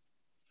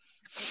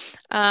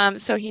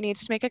 So he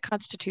needs to make a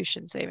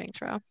Constitution saving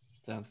throw.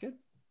 Sounds good.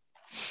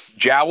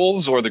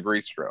 Jowls or the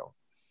Greastro?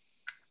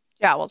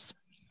 Jowls.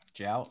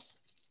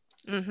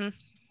 Mm-hmm.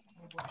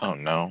 Oh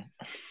no.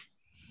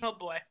 Oh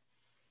boy.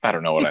 I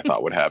don't know what I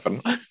thought would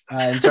happen.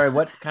 I'm sorry,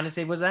 what kind of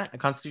save was that? A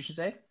Constitution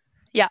save?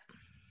 Yeah.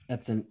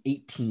 That's an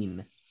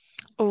 18.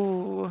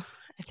 Oh,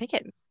 I think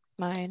it's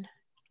mine.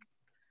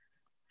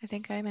 I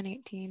think I'm an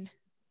 18.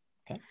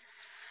 Okay.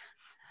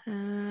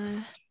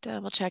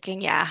 Double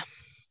checking. Yeah.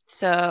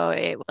 So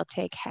it will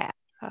take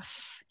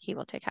half. He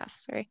will take half.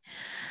 Sorry.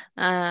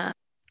 Half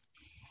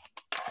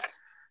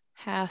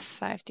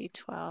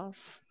 5d12.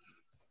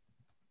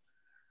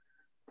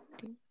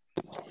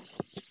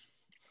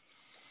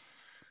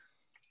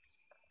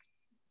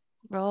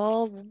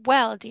 Roll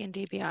well,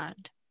 D&D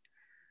Beyond.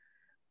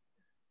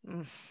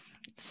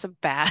 It's a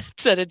bad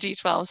set of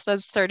d12. So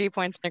that's 30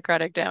 points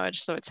necrotic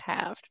damage. So it's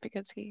halved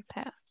because he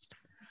passed.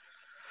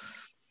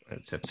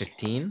 It's a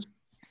 15.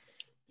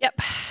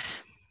 Yep.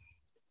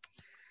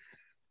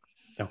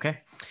 Okay.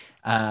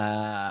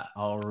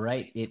 All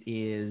right. It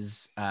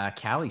is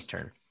Callie's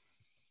turn.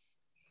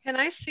 Can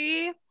I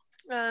see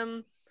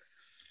the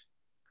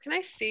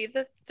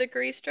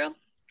Greastro?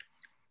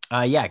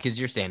 Yeah, because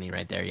you're standing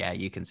right there. Yeah,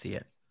 you can see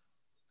it.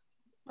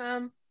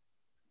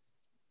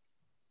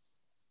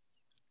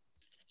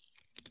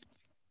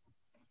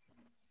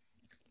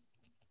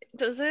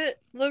 Does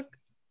it look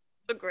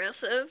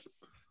aggressive?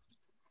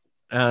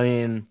 I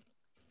mean,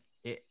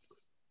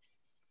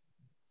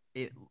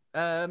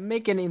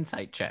 make an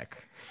insight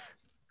check.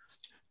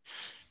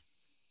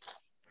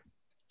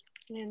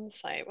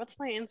 Insight. What's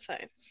my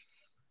insight?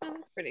 Oh,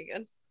 that's pretty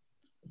good.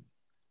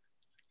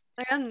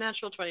 I got a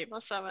natural 20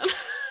 plus 7.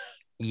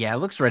 Yeah, it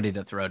looks ready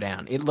to throw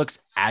down. It looks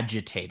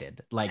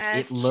agitated.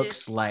 It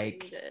looks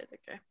like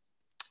okay.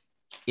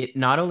 It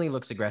not only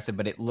looks aggressive,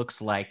 but it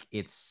looks like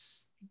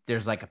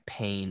there's like a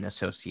pain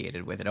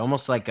associated with it,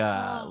 almost like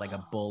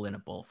a bull in a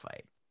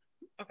bullfight.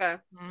 Okay.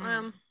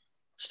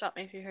 Stop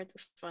me if you heard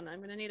this one.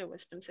 I'm gonna need a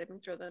wisdom saving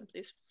throw then,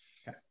 please.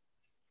 Okay.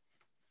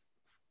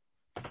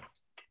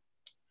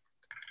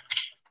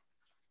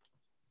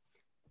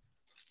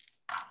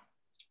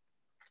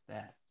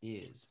 That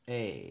is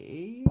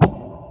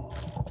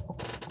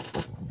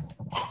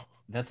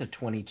that's a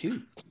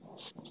 22.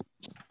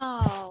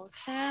 Oh,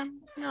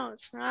 Tim. No,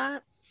 it's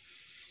not.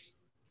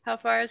 How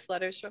far is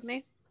Letters from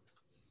me?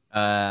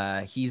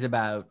 He's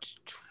about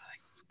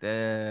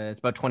it's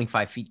about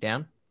 25 feet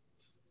down.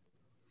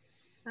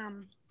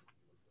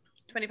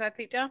 25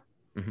 feet down?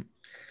 Mm-hmm.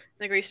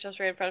 The Greastro's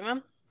right in front of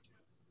him?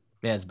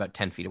 Yeah, it's about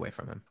 10 feet away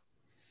from him.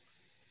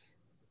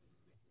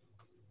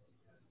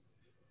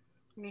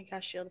 I'm gonna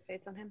cast Shield of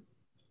Faith on him.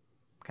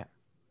 Okay.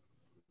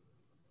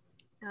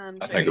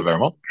 Thank you very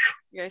much.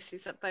 You guys see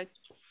that by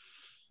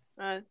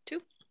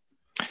 2.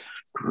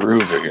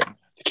 Groovy.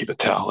 To keep a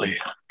tally.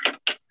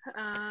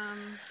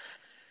 And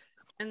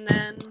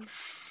then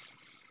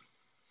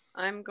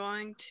I'm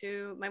going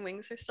to. My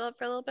wings are still up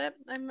for a little bit,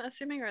 I'm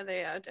assuming, or are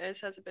they out?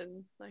 Has it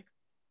been like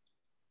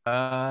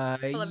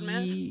 11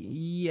 minutes?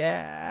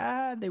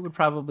 Yeah, they would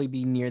probably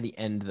be near the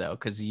end though,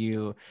 because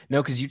you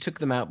took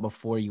them out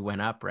before you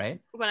went up,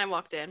 right? When I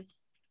walked in.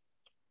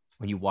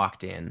 When you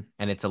walked in,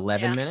 and it's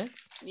 11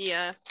 minutes?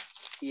 Yeah.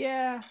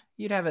 Yeah,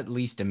 you'd have at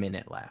least a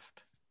minute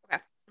left.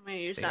 Okay. I'm going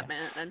to use that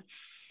minute then.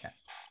 Okay.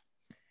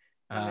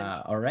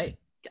 All right.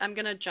 I'm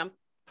going to jump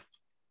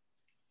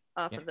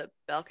off of the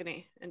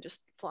balcony and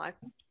just fly.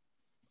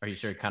 Are you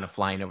sort of kind of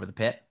flying over the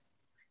pit?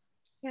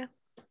 Yeah.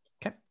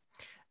 Okay.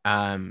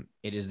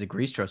 It is the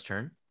Greastro's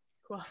turn.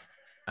 Cool.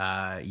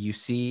 You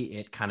see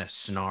it kind of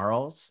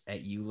snarls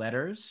at you,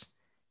 Letters.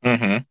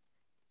 Mm-hmm.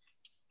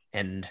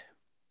 And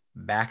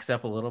backs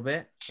up a little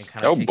bit and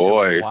kind of takes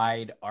a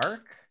wide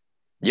arc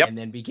Yep. And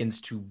then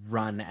begins to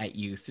run at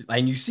you.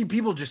 And you see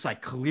people just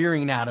like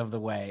clearing out of the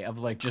way of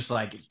like, just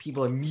like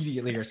people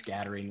immediately are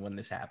scattering when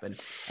this happened.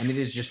 And it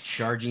is just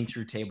charging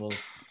through tables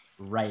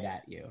right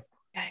at you.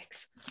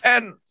 Yikes.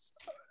 And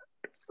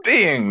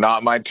being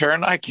not my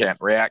turn, I can't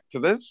react to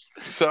this.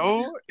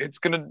 So it's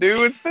going to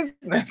do its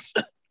business.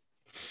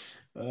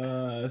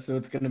 So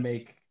it's going to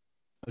make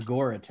a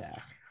gore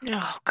attack.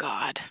 Oh,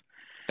 God.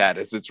 That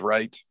is its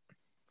right.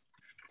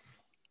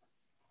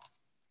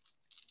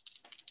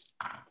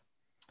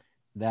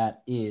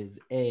 That is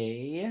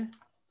a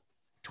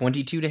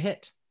 22 to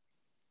hit.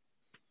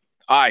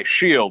 I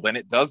shield, and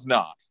it does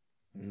not.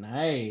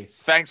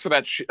 Nice. Thanks for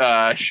that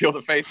shield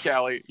of faith,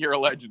 Callie. You're a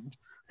legend.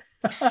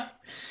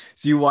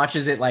 So you watch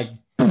as it like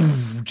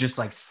just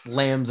like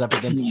slams up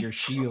against your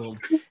shield,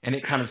 and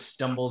it kind of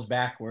stumbles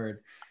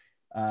backward.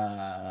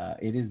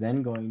 It is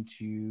then going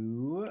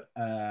to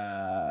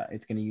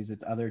it's going to use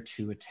its other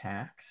 2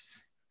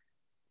 attacks.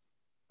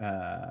 It's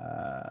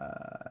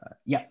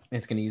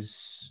going to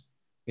use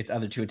its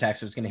other 2 attacks.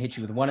 So it's going to hit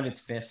you with one of its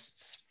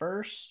fists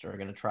first, or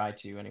going to try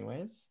to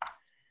anyways.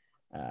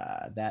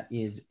 That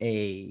is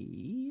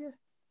a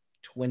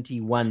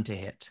 21 to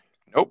hit.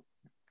 Nope.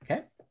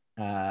 Okay.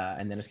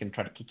 And then it's going to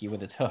try to kick you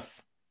with its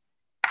hoof.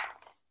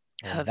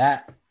 And Hooves.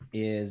 that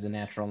is a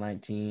natural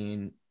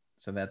 19.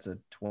 So that's a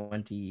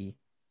 20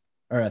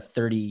 or a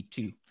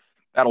 32.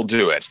 That'll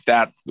do it.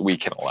 That we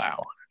can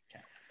allow.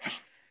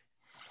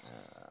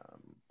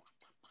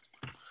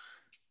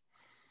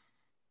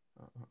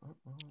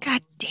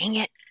 God dang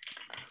it.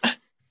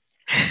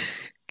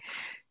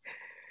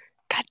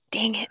 God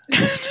dang it.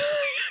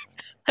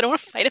 I don't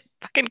want to fight a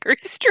fucking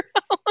grease drill.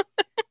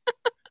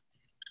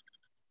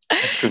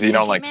 Because you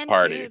don't like to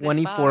party.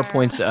 24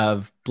 points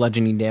of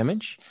bludgeoning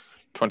damage.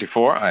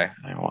 24? I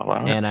will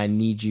allow it. And I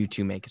need you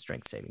to make a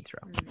strength saving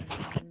throw.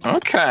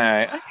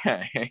 Okay.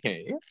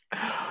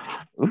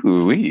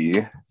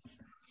 Ooh-wee.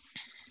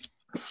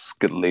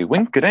 Skiddly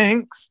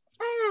winkadinks.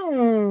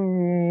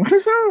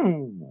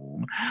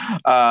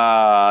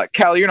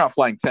 Callie, you're not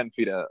flying 10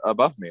 feet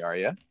above me, are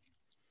you?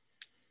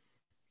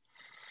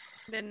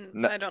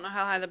 No. I don't know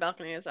how high the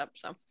balcony is up,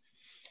 so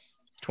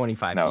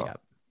 25 No. feet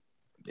up.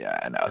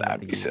 Yeah, no, that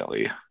would be think you-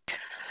 silly.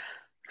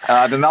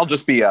 Then that'll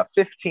just be a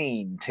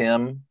 15,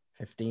 Tim.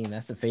 15.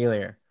 That's a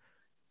failure.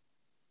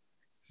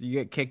 So you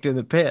get kicked in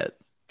the pit.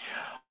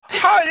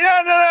 Oh,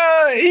 yeah,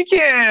 no, he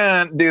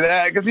can't do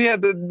that because he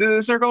had to do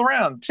the circle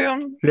around.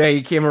 Tim, Yeah,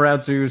 he came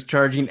around, so he was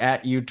charging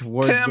at you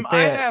towards the Tim, pit.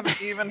 I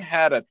haven't even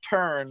had a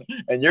turn,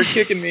 and you're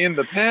kicking me in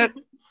the pit.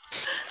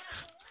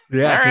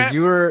 Yeah, All because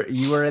right.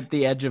 you were at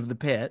the edge of the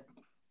pit.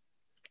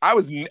 I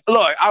was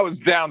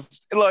down.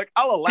 Look,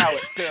 I'll allow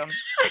it, Tim.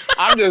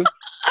 I'm just.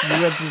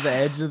 You went to the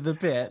edge of the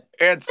pit.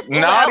 It's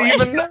not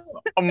even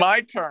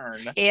my turn.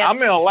 I'm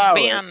gonna allow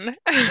it.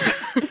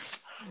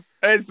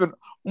 It's been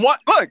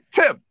what? Look,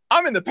 Tim,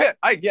 I'm in the pit.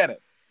 I get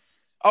it.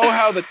 Oh,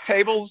 how the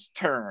tables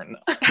turn.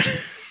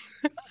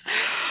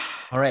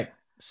 All right.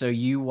 So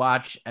you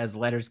watch as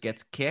Letters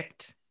gets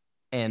kicked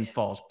and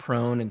falls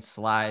prone and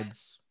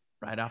slides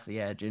right off the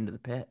edge into the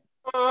pit.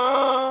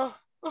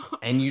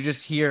 And you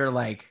just hear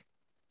like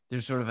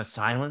there's sort of a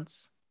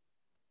silence.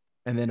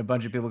 And then a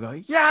bunch of people go,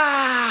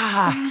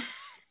 yeah.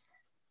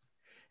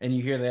 And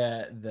you hear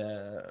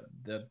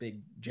the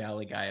big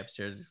jowly guy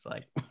upstairs is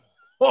like,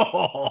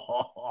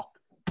 all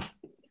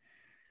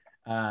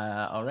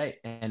right.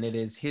 And it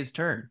is his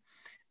turn.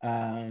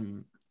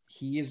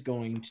 He is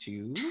going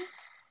to.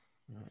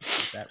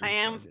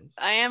 I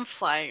am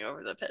flying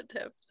over the pit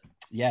tip.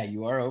 Yeah,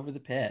 you are over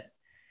the pit.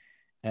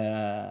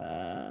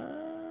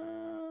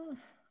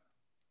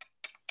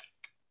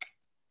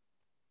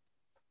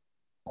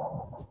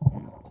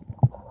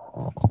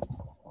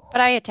 But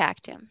I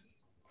attacked him.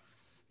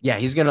 Yeah,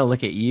 he's gonna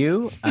look at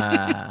you,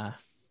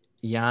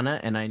 Yana,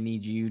 and I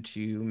need you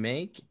to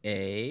make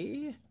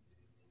a.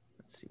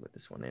 Let's see what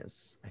this one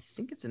is. I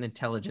think it's an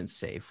intelligence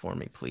save for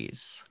me,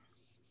 please.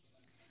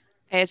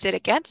 Is it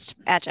against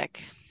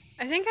magic?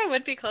 I think I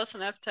would be close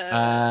enough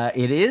to.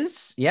 It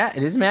is. Yeah,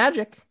 it is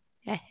magic.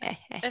 I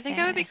think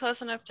I would be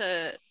close enough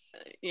to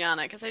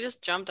Yana because I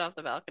just jumped off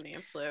the balcony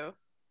and flew.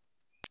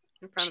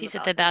 In front She's of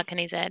at the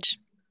balcony's edge.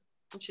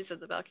 And she's at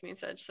the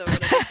balcony's edge, so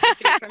would I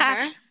take it from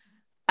her?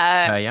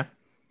 Yeah.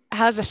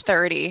 How's a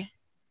 30?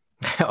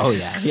 Oh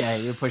yeah,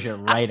 you push it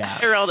right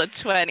out. I rolled a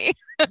 20.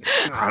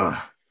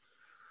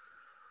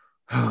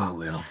 Oh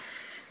well,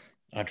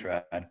 I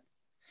tried.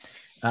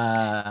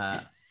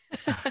 All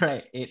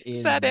right, it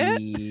is that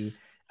the.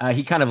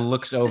 He kind of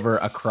looks over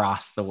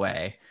across the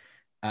way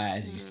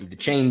as you see the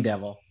chain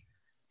devil.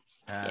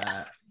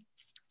 And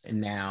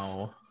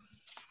now.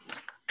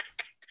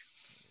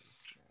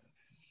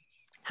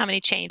 How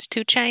many chains?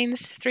 2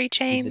 chains? 3 The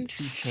chains?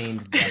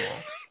 2-chained devil.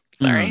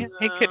 Sorry,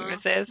 I couldn't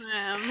resist.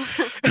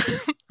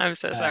 I'm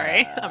so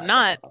sorry. I'm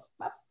not.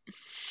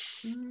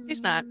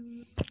 He's not.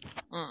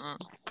 Not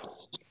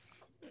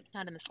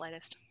in the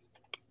slightest.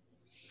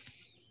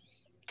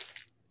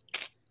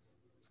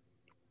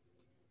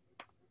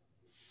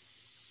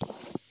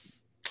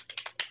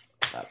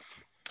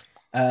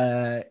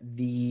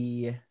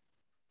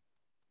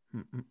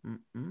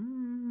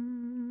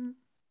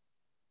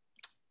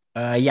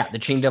 Yeah, the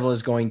Chain Devil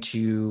is going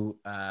to.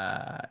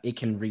 It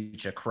can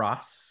reach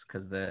across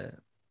because the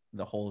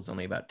hole is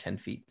only about 10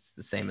 feet. It's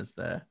the same as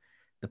the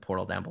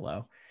portal down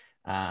below.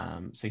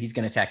 So he's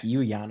going to attack you,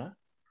 Yana,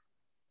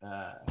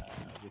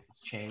 with his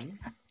chain.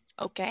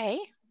 Okay.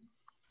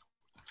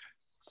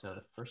 So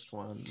the first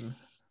one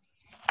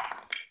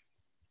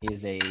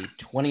is a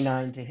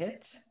 29 to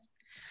hit.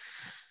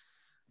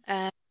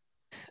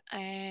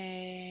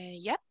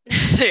 Yep.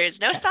 There's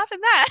no stopping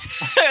that.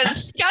 I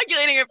was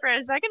calculating it for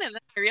a second and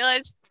then I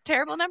realized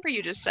terrible number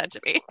you just said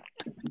to me.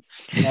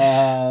 So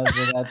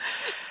that's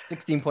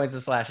 16 points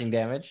of slashing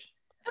damage.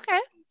 Okay.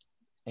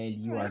 And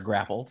you are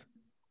grappled.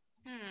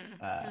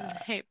 I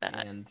hate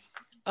that. And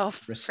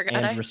forgot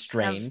and I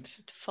restrained.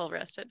 have full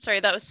rested. Sorry,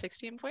 that was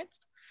 16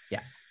 points?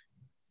 Yeah.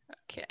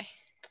 Okay.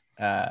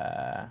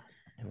 And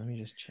let me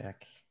just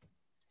check.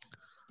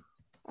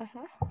 I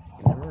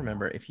never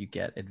remember if you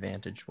get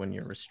advantage when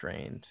you're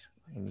restrained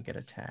and you get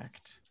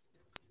attacked.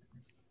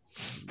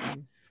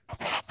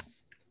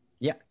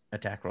 Yeah,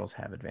 attack rolls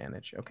have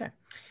advantage. Okay.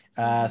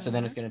 So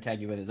then it's going to attack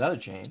you with his other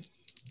chain.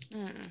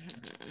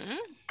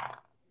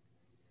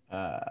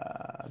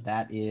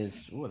 That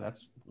is,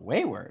 that's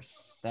way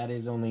worse. That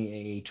is only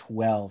a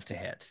 12 to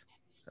hit.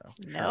 So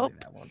surely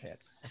that won't hit.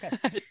 Okay.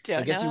 So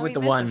it gets you with the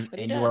one,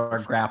 and you are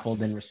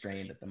grappled and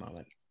restrained at the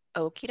moment.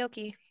 Okie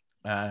dokie.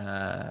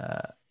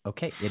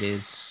 Okay, it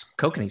is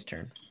Kokane's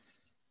turn.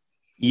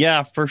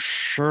 Yeah, for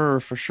sure.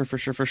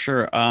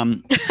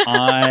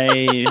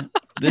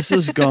 This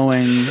is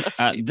going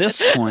at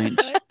this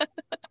point.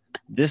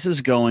 This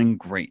is going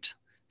great.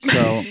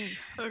 So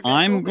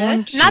I'm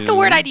going to not the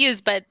word I'd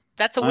use, but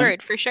that's a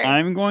word for sure.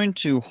 I'm going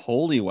to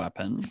holy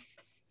weapon,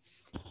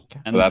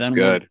 and that's then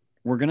good.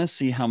 We're gonna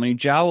see how many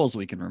jowls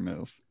we can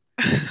remove.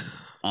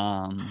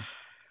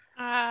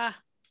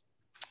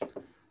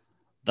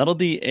 That'll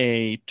be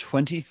a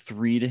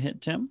 23 to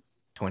hit, Tim.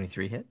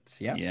 23 hits,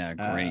 yeah. Yeah,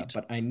 great.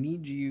 But I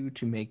need you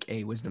to make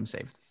a wisdom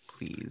save,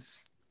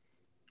 please.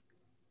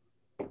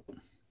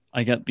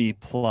 I get the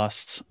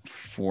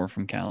 +4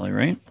 from Callie,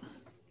 right?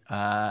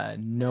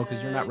 No,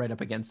 because you're not right up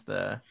against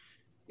the...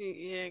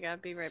 Yeah, gotta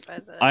be right by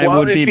the... I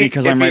would be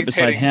because I'm right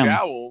beside him.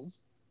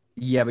 Jowls.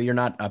 Yeah, but you're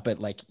not up at,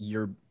 like,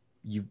 you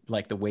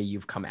like the way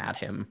you've come at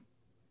him.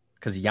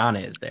 Because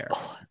Yana is there.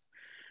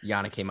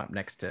 Yana came up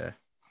next to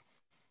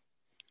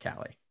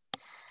Callie.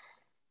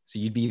 So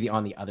you'd be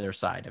on the other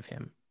side of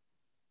him.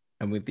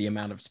 And with the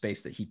amount of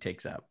space that he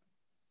takes up,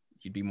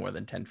 you'd be more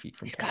than 10 feet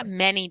from He's Callie. got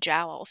many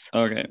jowls.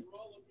 Okay.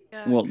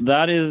 Well,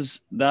 that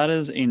is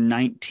a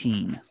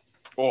 19.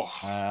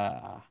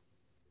 Oh.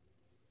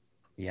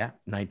 Yeah,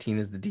 19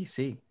 is the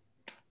DC.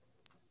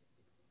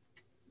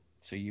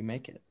 So you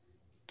make it.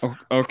 Oh,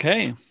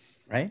 okay.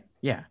 Right?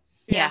 Yeah.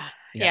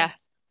 Yeah.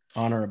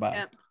 On or above.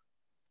 Yep.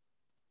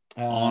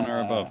 On or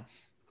above.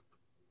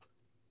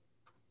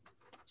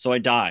 So I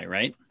die,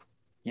 right?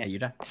 Yeah, you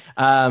die.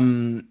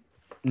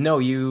 No,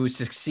 you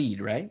succeed,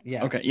 right?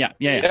 Yeah. Okay.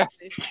 Yeah.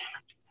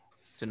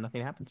 So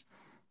nothing happens.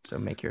 So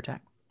make your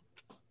attack.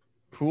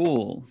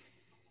 Cool.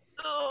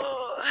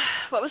 Oh,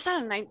 what was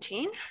that? A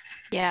 19?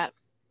 Yeah.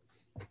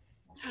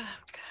 Oh,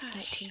 gosh.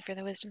 19 for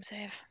the wisdom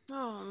save.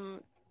 Royal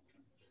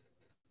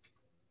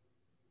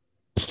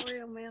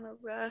Mana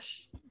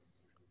Rush.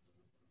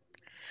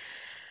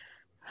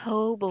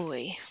 Oh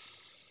boy.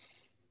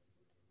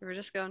 We were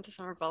just going to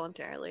summer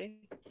voluntarily.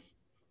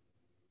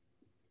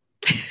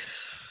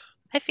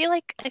 I feel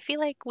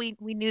like we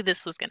knew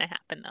this was gonna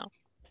happen though.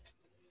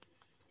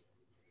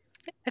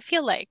 I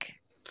feel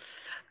like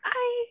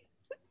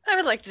I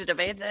would like to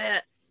debate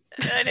that.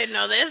 I didn't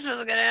know this was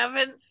gonna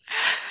happen.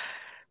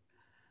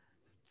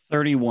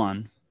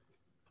 31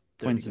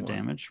 points of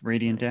damage,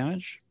 radiant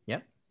damage.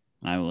 Yep.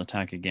 I will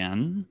attack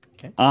again.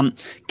 Okay.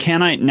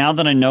 Can I, now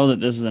that I know that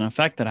this is an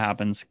effect that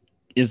happens,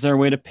 is there a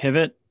way to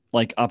pivot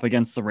like up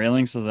against the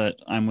railing so that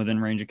I'm within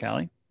range of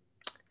Callie?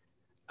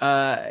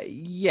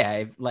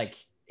 Yeah,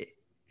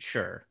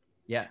 sure.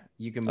 Yeah,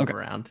 you can move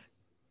around.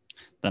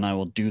 Then I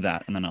will do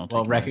that, and then I'll take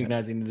Well,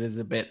 recognizing it is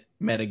a bit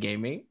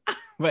metagaming,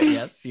 but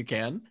yes, you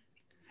can.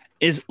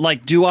 Is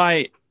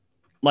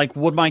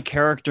would my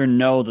character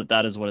know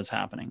that is what is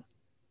happening?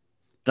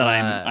 That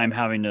I'm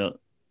having to,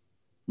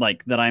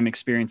 that I'm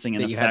experiencing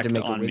an that you effect had to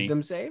make on a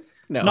wisdom save?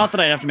 No, not that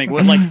I have to make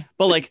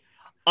but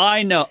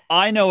I know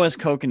as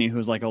Kokani,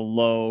 who's like a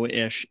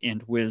low-ish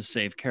int whiz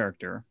save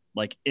character.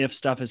 Like if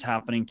stuff is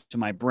happening to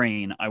my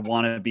brain, I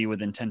want to be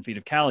within 10 feet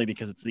of Callie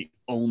because it's the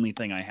only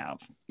thing I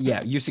have.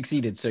 Yeah, you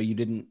succeeded, so you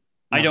didn't.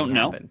 I don't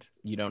know.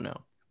 You don't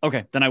know.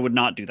 Okay, then I would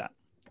not do that.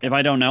 If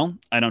I don't know,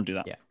 I don't do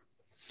that. Yeah.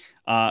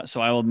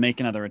 So I will make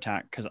another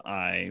attack because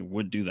I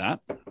would do that.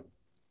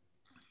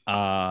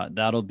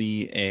 That'll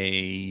be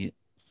a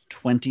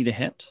 20 to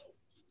hit.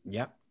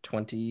 Yep.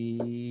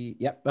 20.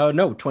 Yep. Oh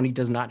no, 20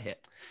 does not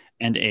hit.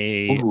 And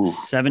a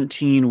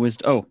 17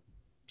 wisdom. Oh,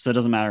 so it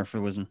doesn't matter for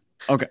wisdom.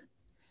 Okay.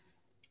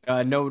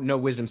 No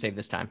wisdom save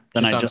this time.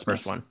 Then just I on just the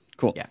first miss. one.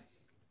 Cool. Yeah.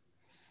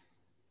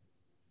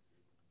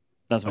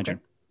 That's my turn.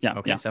 Yeah.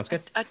 Okay, yeah. sounds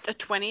good. A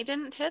 20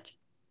 didn't hit?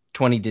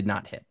 20 did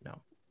not hit. No.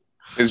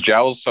 His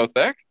jowls so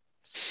thick?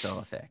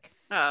 So thick.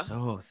 Oh.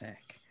 So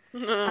thick.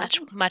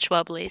 Much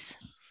wobblies.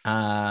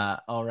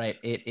 All right.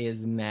 It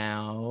is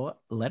now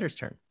Letter's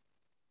turn.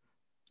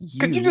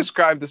 Could you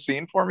describe the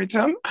scene for me,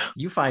 Tim?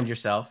 You find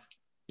yourself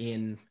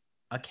in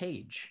a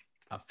cage,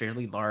 a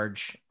fairly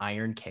large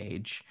iron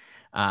cage.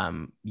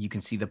 You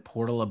can see the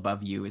portal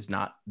above you is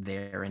not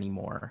there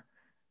anymore.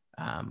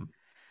 And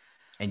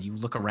you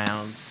look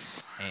around,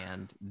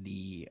 and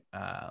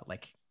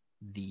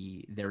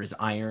there is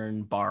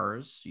iron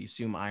bars. You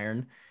assume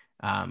iron,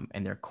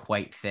 and they're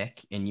quite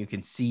thick. And you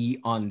can see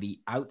on the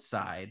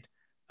outside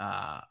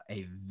a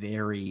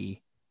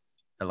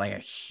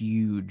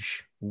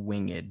huge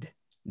winged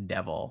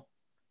devil,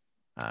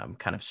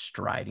 kind of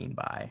striding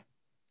by.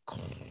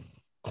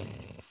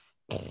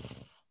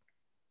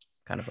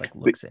 Kind of like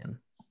looks in.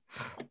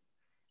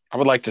 I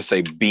would like to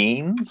say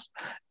beans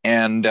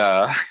and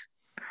Tim,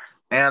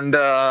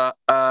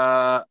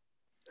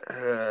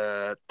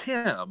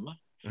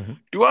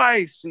 do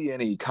I see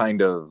any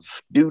kind of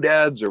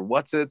doodads or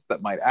what's-its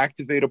that might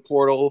activate a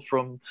portal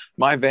from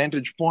my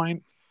vantage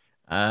point?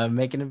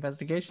 Make an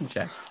investigation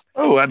check.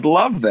 Oh, I'd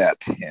love that,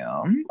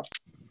 Tim.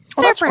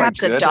 Is there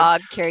perhaps a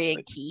dog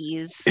carrying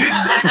keys?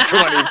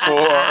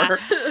 24.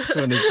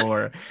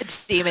 24. A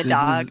demon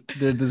dog.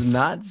 There does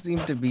not seem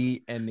to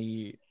be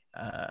any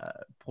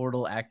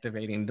portal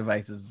activating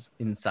devices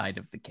inside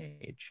of the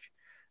cage.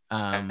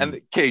 And the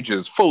cage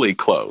is fully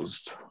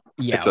closed.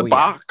 Yeah, it's a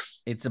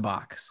box. Yeah. It's a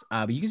box.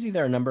 But you can see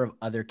there are a number of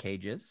other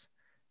cages.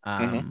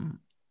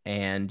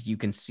 And you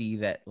can see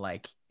that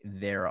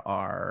there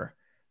are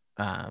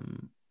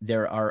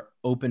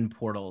open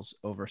portals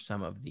over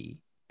some of the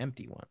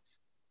empty ones.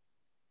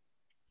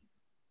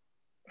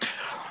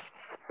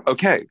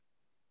 Okay.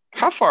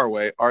 How far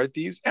away are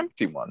these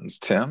empty ones,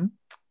 Tim?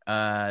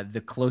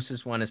 The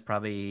closest one is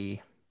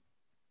probably,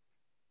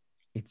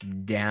 it's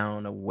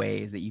down a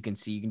ways that you can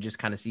see. You can just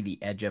kind of see the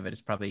edge of it.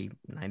 It's probably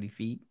 90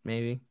 feet,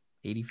 maybe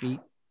 80 feet.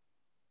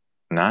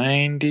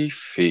 90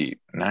 feet.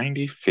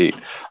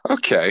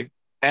 Okay.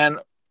 And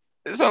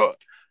so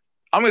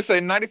I'm going to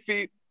say 90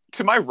 feet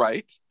to my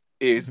right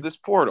is this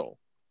portal.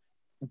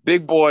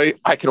 Big boy,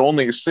 I can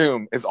only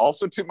assume, is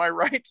also to my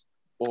right.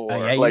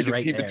 Or he's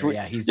right there.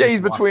 Between, he's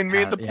between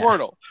me and the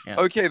portal. Yeah.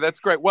 Okay, that's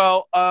great.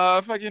 Well,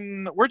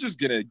 we're just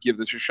gonna give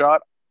this a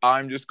shot.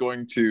 I'm just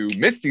going to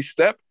Misty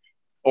Step,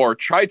 or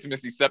try to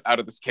Misty Step out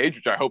of this cage,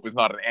 which I hope is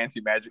not an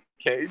anti-magic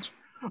cage.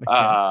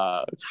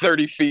 Okay.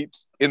 30 feet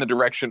in the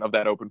direction of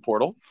that open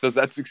portal. Does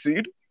that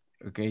succeed?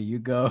 Okay, you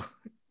go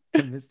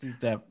to Misty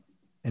Step,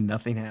 and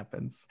nothing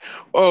happens.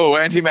 Oh,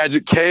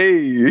 anti-magic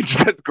cage.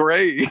 That's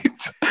great.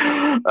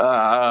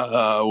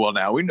 Well,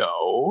 now we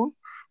know.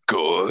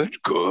 Good.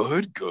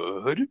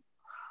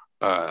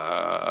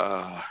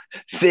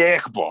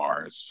 Thick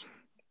bars.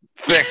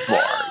 Pretty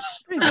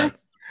thick.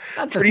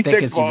 Not the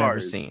thickest you've ever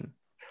seen.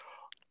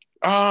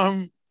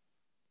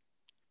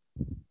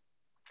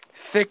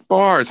 Thick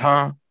bars,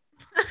 huh?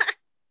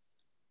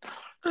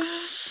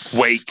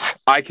 Wait,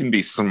 I can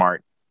be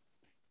smart.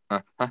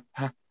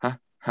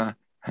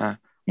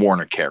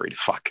 Warner carried.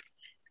 Fuck.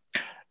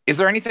 Is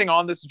there anything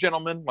on this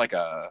gentleman, like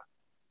a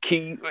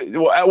key?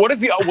 What is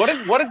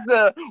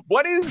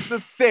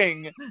the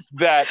thing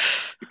that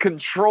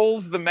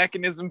controls the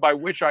mechanism by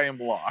which I am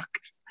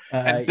locked?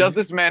 And does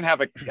this man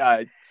have a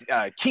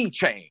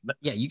keychain?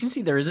 Yeah, you can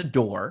see there is a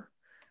door.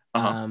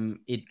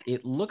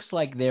 It looks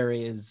like there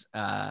is.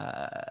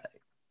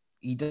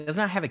 He does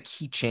not have a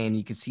keychain.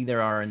 You can see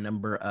there are a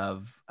number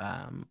of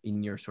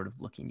in your sort of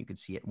looking. You can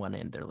see at one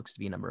end there looks to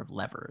be a number of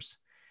levers.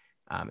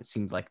 It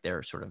seems like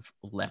they're sort of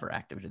lever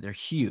activated. They're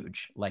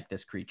huge, like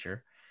this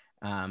creature.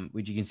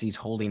 Which you can see he's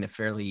holding a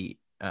fairly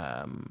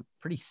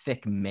pretty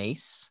thick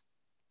mace,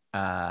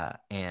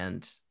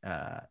 and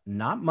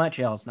not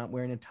much else, not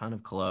wearing a ton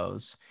of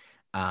clothes.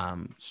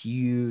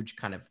 Huge,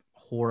 kind of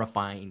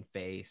horrifying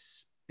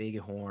face, big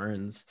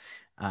horns,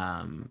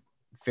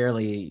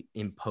 fairly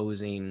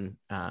imposing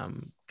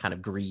kind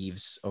of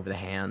greaves over the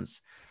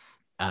hands.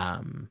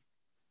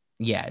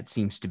 It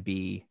seems to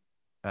be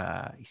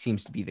he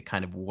seems to be the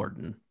kind of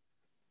warden.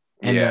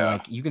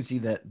 And you can see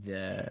that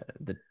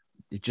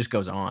it just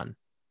goes on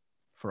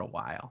for a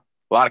while.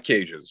 A lot of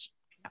cages.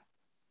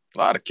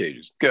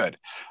 Good.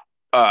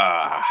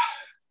 I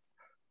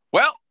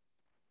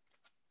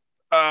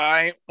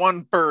ain't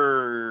one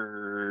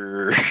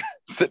for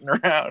sitting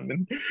around,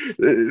 and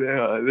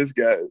this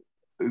guy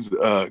is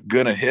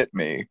gonna hit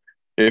me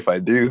if I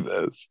do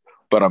this,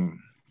 but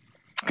I'm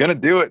gonna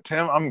do it,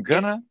 Tim.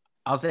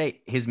 I'll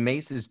say his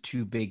mace is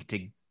too big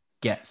to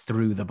get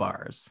through the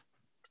bars.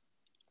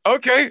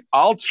 Okay,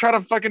 I'll try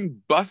to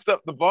fucking bust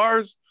up the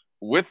bars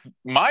with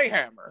my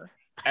hammer,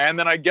 and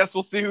then I guess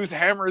we'll see whose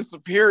hammer is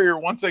superior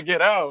once I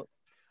get out.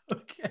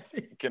 Okay.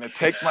 Gonna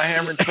take my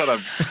hammer and try to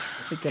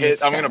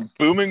hit. I'm gonna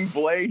booming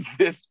blade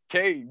this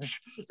cage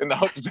in the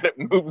hopes that it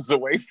moves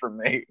away from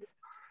me.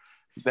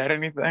 Is that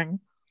anything?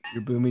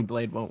 Your booming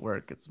blade won't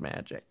work. It's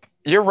magic.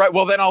 You're right.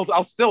 Well, then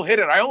I'll still hit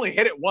it. I only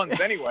hit it once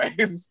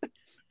anyways.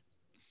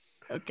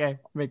 Okay,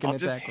 make an I'll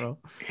just attack roll.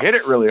 hit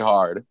it really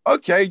hard.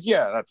 Okay,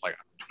 yeah, that's like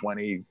a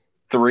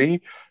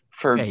 23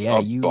 for Okay, yeah,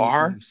 a you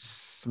bar.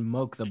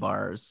 smoke the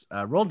bars.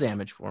 Roll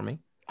damage for me.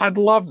 I'd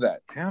love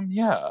that, Tim.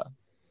 Yeah.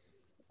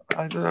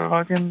 I said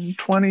fucking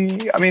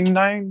 20. I mean,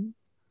 9.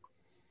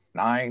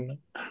 9.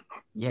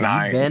 Yeah,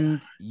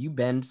 9. you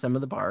bend some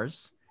of the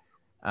bars.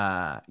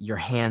 Your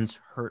hands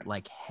hurt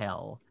like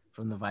hell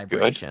from the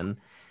vibration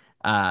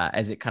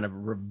as it kind of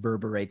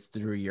reverberates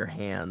through your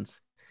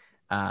hands.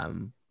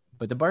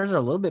 But the bars are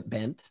a little bit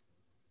bent.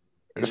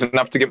 It's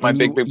enough to get my And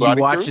big you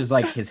body watch through. as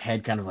like his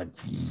head kind of like,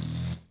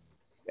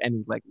 and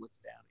he like looks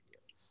down at you.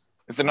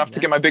 It's enough to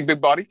get my big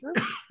body through.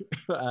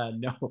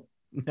 No.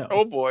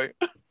 Oh boy.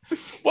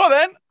 Well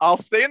then, I'll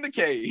stay in the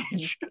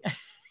cage.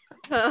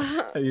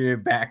 You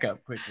back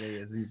up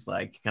quickly as he's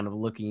like kind of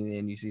looking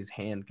in. You see his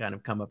hand kind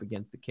of come up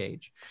against the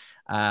cage.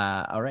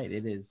 All right,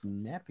 it is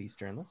Neppy's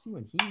turn. Let's see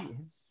when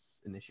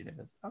his initiative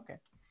is. Okay.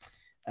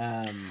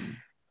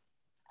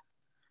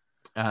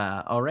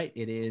 All right,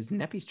 it is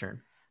Neppy's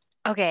turn.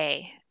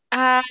 Okay. So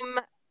I'm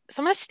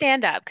gonna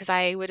stand up because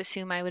I would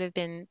assume I would have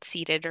been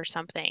seated or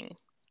something,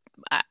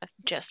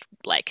 just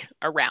like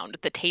around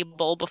the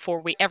table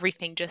before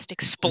everything just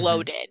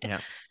exploded.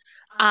 Yeah.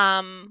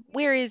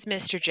 Where is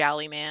Mr.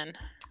 Jollyman?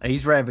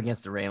 He's right up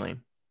against the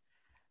railing.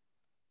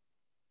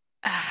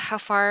 How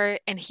far?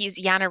 And he's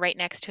Yana right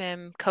next to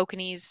him.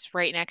 Kokanee's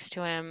right next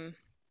to him.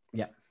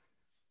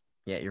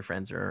 Yeah, your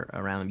friends are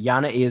around him.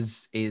 Yana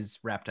is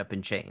wrapped up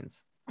in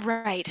chains.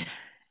 Right.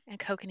 And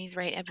Kokanee's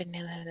right up in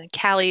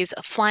Callie's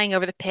flying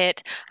over the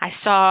pit. I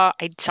saw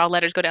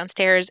Letters go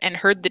downstairs and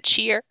heard the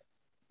cheer.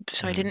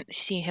 So I didn't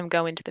see him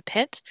go into the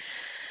pit.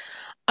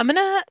 I'm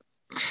gonna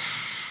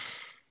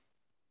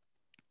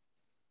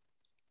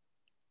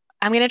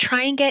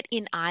try and get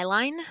in eye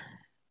line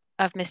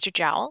of Mr.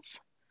 Jowls.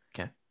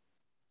 Okay.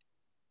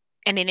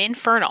 And in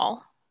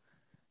Infernal,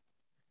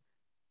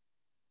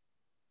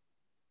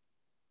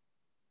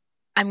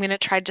 I'm gonna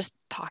try just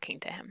talking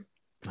to him.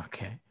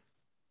 Okay.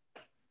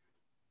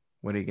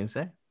 What are you gonna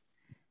say?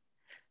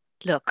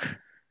 Look,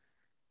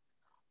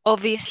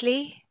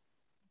 obviously,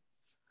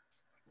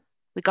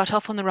 we got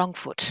off on the wrong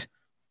foot.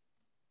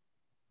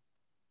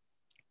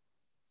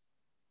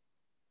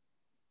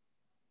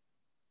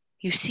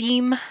 You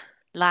seem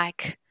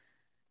like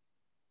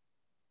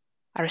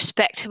a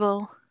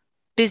respectable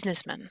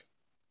businessman.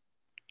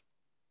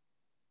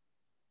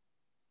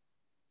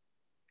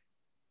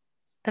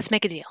 Let's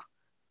make a deal.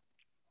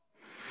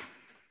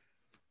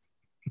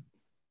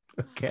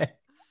 Okay.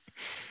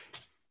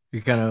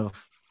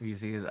 You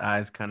see his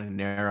eyes kind of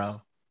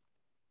narrow.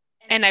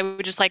 And I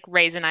would just like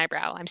raise an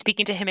eyebrow. I'm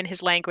speaking to him in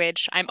his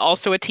language. I'm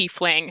also a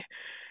tiefling.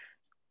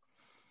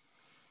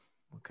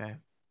 Okay.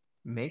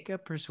 Make a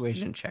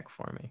persuasion check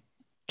for me.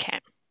 Okay.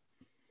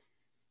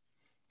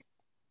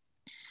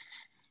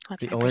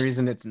 What's The only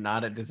reason it's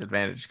not at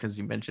disadvantage because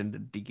you mentioned a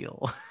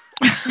deal.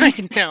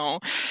 I know.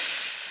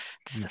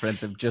 Your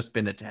friends have just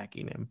been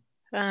attacking him.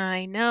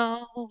 I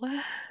know.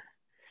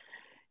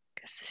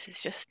 Because this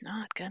is just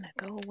not going to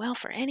go well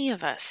for any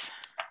of us.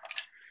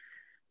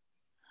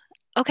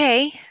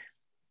 Okay.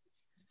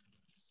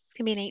 It's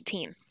going to be an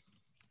 18.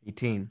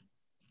 18.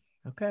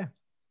 Okay.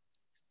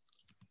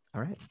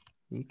 All right.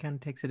 He kind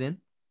of takes it in.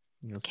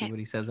 You'll see what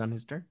he says on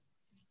his turn.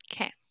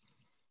 Okay.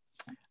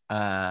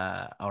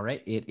 All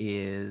right. It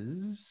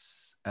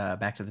is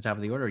back to the top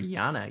of the order.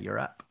 Yana, you're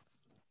up.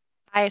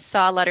 I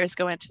saw Letters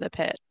go into the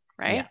pit,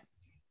 right? Yeah.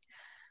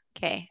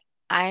 Okay.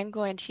 I'm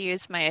going to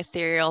use my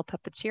ethereal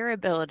puppeteer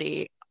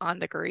ability on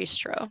the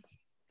Garistro.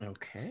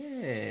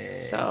 Okay.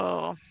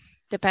 So,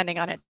 depending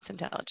on its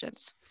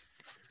intelligence.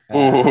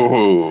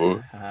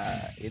 Ooh.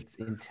 Its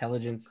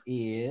intelligence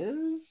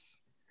is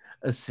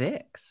a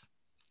 6.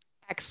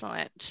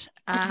 Excellent.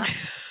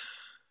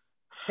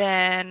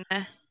 Then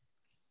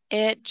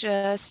it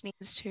just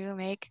needs to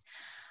make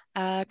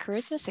a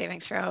charisma saving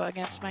throw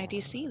against my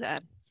DC then.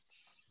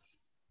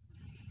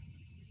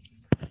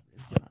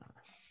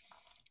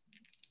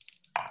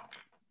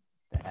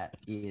 That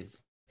is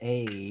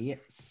a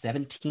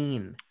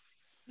 17.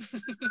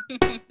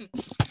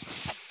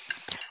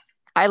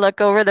 I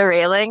look over the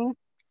railing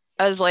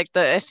as like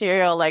the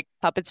ethereal like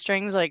puppet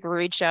strings like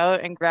reach out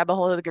and grab a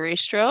hold of the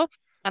Garistro,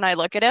 and I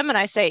look at him and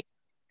I say,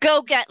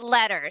 "Go get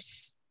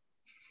Letters.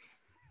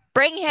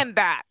 Bring him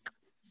back."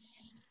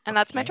 And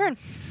that's my turn.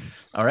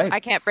 All right. I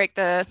can't break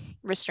the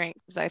restraint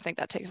because I think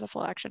that takes a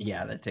full action.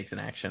 Yeah, that takes an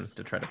action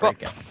to try to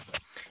break it.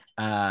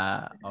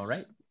 All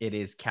right. It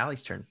is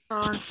Callie's turn.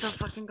 Oh, I'm so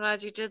fucking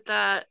glad you did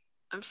that.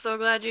 I'm so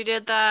glad you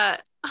did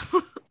that.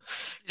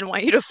 Didn't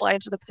want you to fly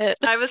into the pit.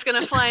 I was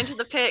gonna fly into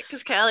the pit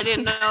because Callie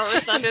didn't know it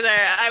was under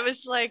there. I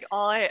was like,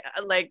 I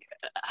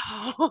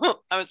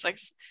was like,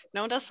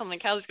 no one does something.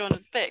 Callie's going to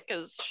the pit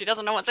because she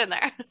doesn't know what's in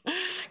there.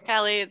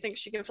 Callie thinks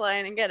she can fly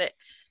in and get it.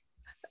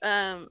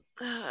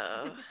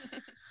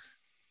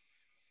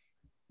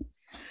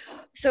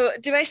 So,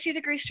 do I see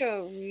the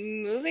Garistro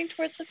moving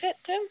towards the pit,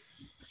 Tim?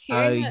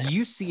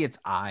 You see its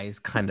eyes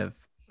kind of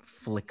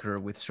flicker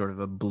with sort of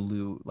a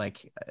blue,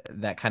 like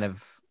that kind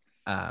of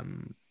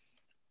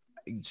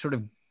sort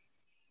of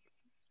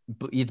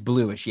It's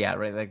bluish, yeah,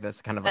 right. Like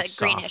that's kind of a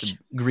soft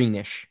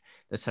greenish.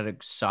 This sort of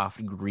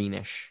soft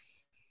greenish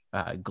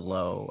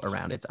glow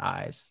around its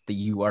eyes that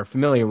you are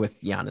familiar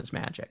with Yana's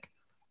magic.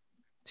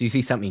 So you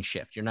see something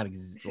shift. You're not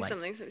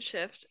something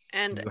shift,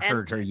 and you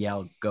heard her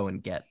yell, "Go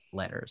and get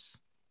letters."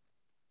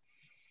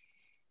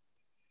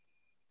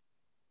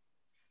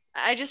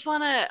 I just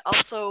want to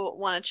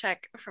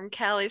check from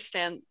Callie's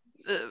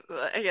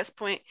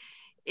point,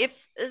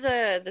 if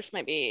the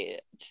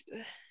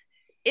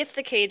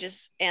cage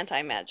is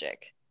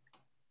anti-magic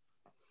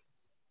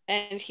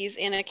and he's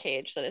in a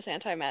cage that is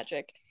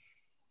anti-magic,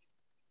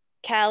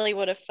 Callie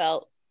would have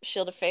felt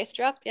Shield of Faith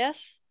drop,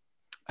 yes?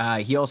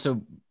 He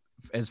also,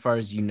 as far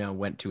as you know,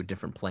 went to a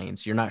different plane,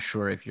 so you're not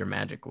sure if your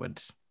magic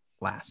would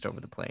last over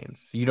the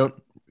planes.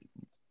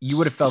 You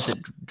would have felt it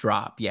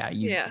drop. Yeah,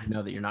 you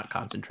know that you're not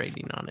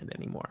concentrating on it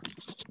anymore.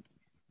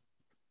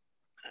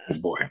 Oh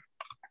boy.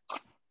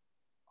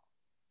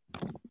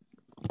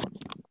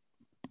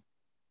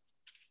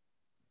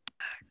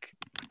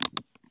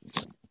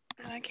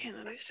 I can't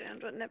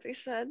understand what Neppy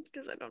said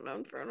because I don't know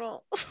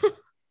Infernal.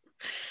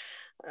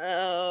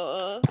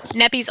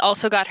 Neppy's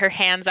also got her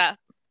hands up,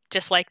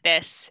 just like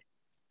this.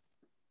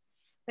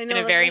 I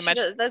know,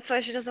 that's why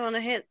she doesn't want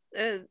to hit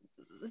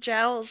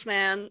Jowls,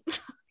 man.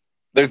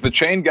 There's the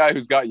chain guy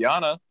who's got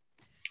Yana.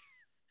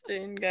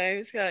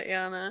 Yeah,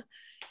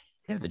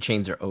 the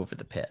chains are over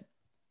the pit.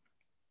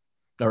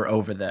 Or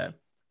over the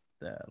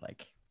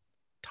like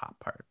top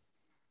part.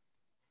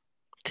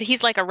 So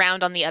he's like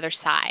around on the other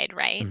side,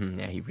 right? Mm-hmm,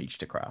 yeah, he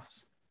reached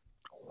across.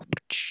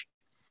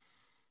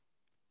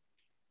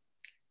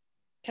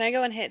 Can I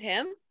go and hit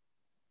him?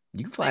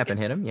 You can fly up and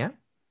hit him, yeah.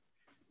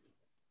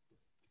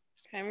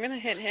 Okay, I'm gonna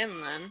hit him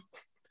then.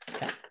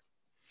 Okay.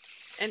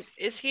 And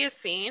is he a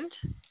fiend?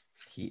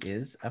 He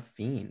is a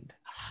fiend.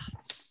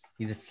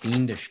 He's a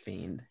fiendish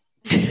fiend.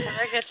 I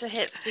never get to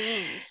hit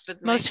fiends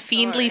with most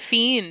fiendly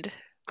fiend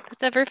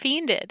that's ever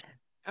fiended.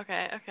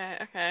 Okay.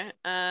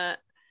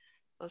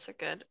 Those are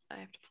good. I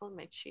have to pull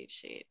my cheat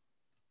sheet.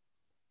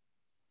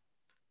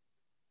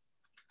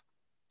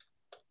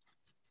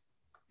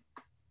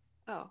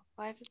 Oh,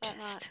 why did that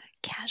just not?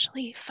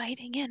 Casually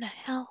fighting in a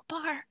hell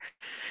bar.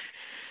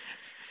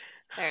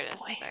 There it is.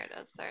 Boy.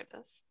 There it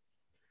is.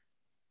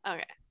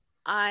 Okay.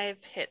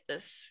 I've hit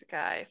this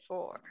guy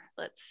for,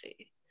 let's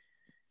see.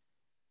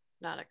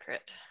 Not a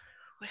crit.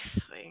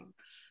 With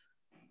wings.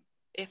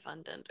 If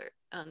undead or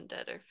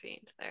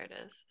fiend. There it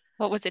is.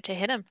 What was it to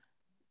hit him?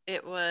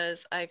 It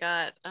was, I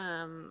got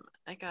a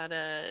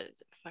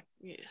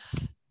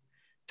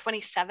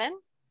 27.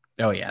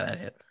 Oh yeah, that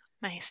hits.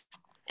 Nice.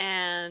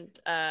 And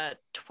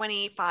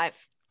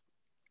 25.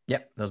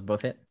 Yep, those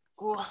both hit.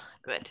 Ooh,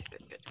 good.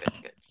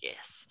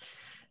 Yes.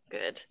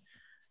 Good.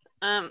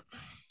 Oh,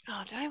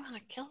 do I want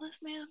to kill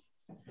this man?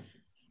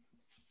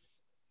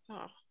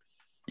 Oh.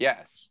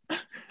 Yes.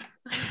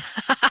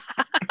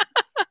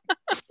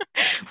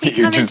 we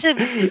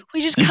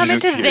just come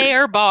into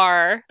their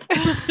bar.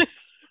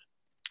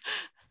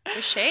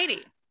 We're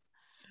shady.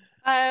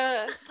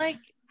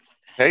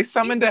 They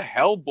summoned a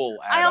Hellbull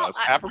at us.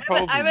 I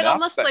would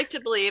almost like to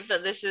believe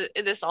that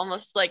this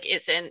almost like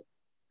it's in.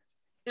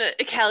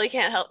 Callie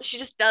can't help. She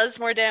just does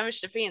more damage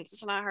to fiends.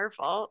 It's not her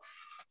fault.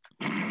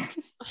 I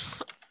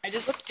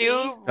just don't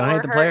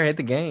hit the player, hit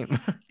the game.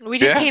 We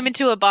just came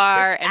into a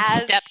bar and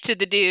stepped to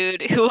the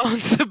dude who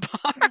owns the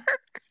bar.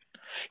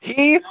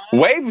 He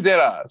waved at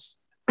us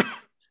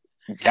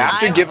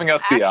after giving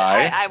us the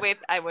eye. I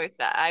waved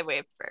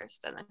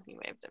first, and then he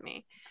waved at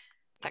me.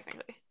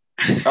 Technically.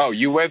 Oh,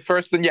 you waved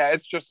first? Then yeah,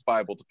 it's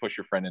justifiable to push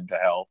your friend into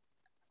hell.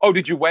 Oh,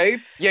 did you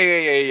wave?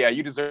 Yeah.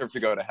 You deserve to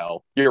go to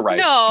hell. You're right.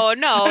 No,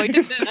 he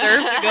didn't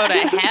deserve to go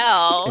to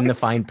hell. In the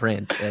fine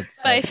print. But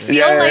I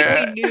feel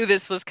we knew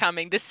this was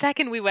coming. The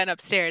second we went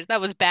upstairs,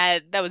 that was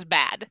bad.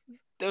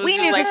 We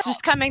knew this was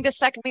coming the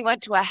second we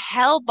went to a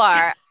hell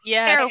bar.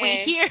 Yes. Are we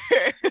here?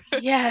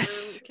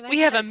 Yes.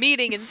 We have a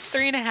meeting in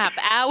 3.5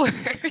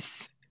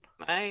 hours.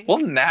 We'll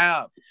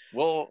nap.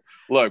 We'll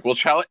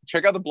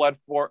check out the Blood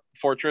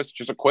Fortress,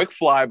 just a quick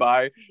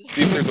flyby,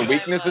 see if there's a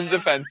weakness in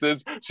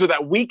defenses, so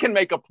that we can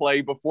make a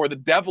play before the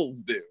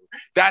devils do.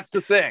 That's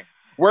the thing.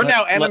 We're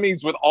now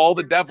enemies with all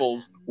the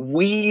devils.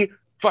 We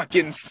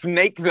fucking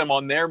snake them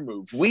on their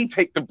move. We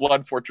take the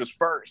Blood Fortress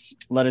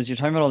first. As you're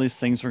talking about all these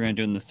things we're going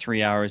to do in the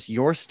 3 hours,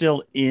 you're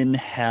still in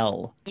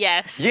hell.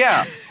 Yes.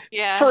 Yeah.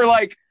 For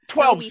like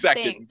 12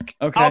 seconds. Think.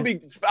 Okay. I'll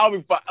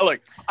be fine.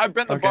 Look, I've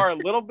bent the bar a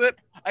little bit.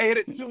 I hit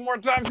it 2 more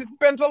times. It's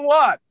bent a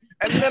lot.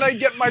 And then I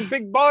get my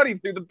big body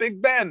through the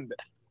big bend.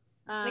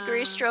 The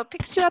Greystro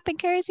picks you up and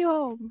carries you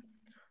home.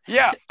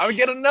 Yeah, I would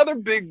get another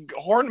big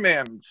horn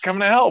man coming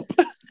to help.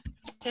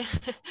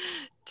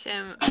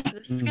 Tim,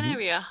 this is going to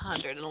be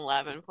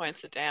 111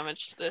 points of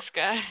damage to this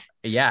guy.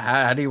 Yeah,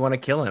 how do you want to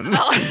kill him?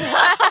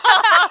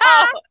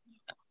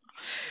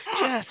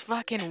 Just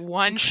fucking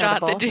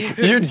one-shot the dude.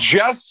 You're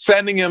just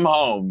sending him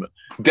home.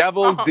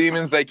 Devils,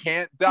 demons, they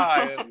can't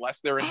die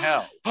unless they're in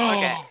hell.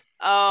 Okay.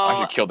 I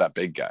should kill that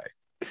big guy.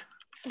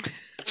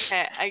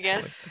 Okay, I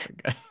guess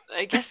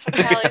what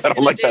Callie's I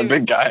don't like that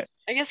big guy.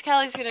 I guess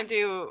Callie's gonna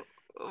do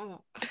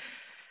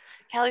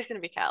Callie's gonna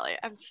be Callie.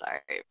 I'm sorry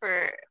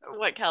for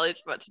what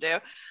Callie's about to do.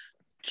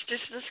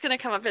 She's just gonna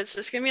come up. It's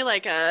just gonna be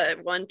like a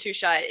 1-2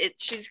 shot.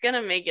 She's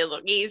gonna make it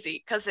look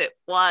easy because it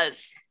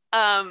was.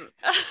 And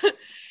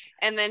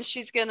then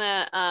she's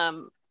gonna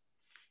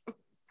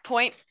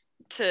point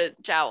to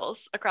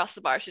Jowls across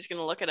the bar. She's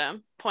gonna look at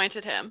him, point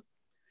at him,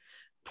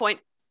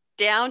 point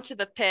down to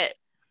the pit,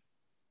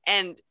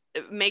 and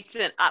make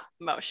the up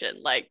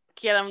motion, like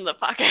get him the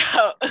fuck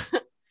out.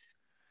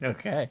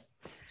 Okay.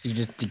 So you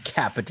just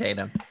decapitate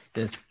him,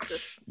 just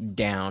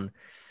down.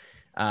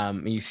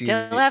 You see,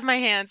 Still have my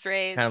hands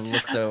raised. kind of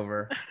looks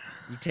over.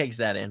 He takes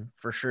that in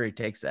for sure. He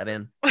takes that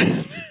in.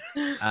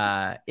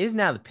 It is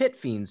now the Pit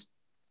Fiend's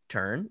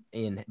turn.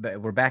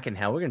 But we're back in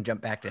hell. We're gonna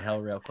jump back to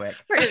hell real quick.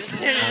 We're just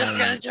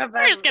gonna jump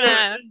back. We're just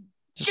gonna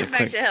jump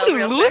back to hell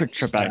real quick. Quick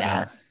trip back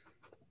now.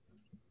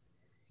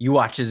 You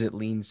watch as it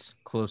leans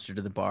closer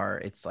to the bar.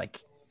 It's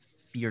like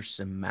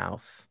fearsome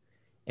mouth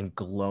and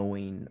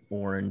glowing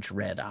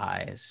orange-red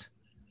eyes.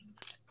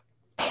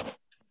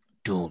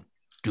 Don't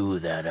do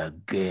that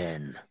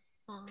again.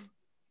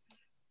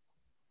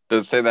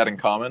 Does it say that in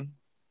common?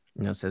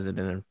 No, it says it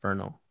in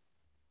Infernal.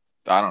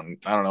 I don't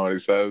know what he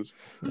says.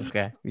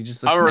 Okay, you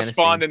just. I'm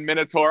responding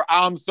Minotaur.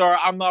 I'm sorry,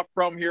 I'm not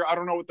from here. I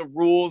don't know what the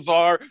rules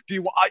are. Do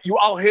you?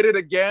 I'll hit it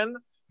again.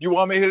 Do you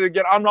want me to hit it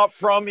again? I'm not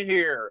from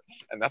here,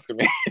 and that's gonna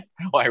be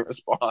how I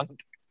respond.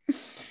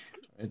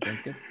 It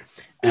sounds good.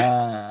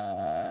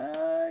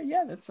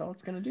 Yeah, that's all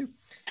it's gonna do.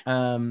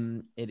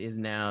 It is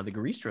now the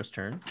Garistro's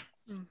turn.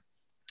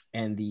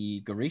 And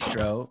the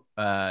Garistro,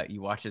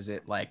 you watch as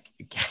it like,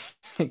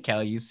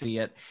 Callie, you see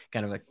it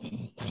kind of like,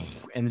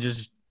 and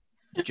just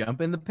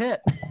jump in the pit.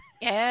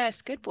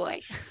 Yes, good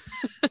boy.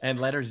 And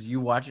Letters,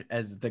 you watch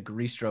as the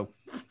Garistro,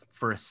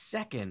 for a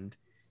second,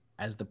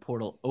 as the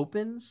portal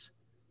opens,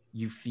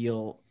 you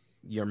feel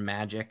your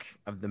magic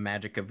of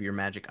your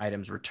magic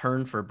items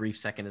return for a brief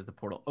second as the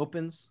portal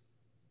opens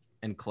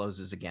and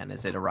closes again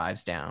as it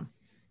arrives down,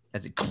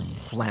 as it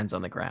lands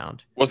on the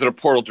ground. Was it a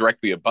portal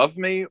directly above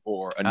me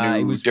or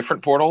a new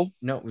different portal?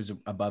 No, it was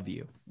above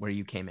you where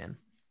you came in.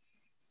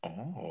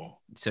 Oh.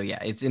 So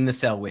yeah, it's in the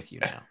cell with you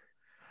now.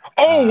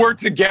 Oh, we're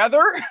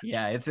together?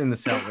 Yeah, it's in the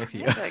cell with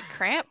you. It's a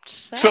cramped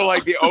cell. So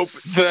like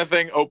the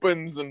thing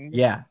opens and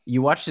yeah,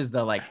 you watch as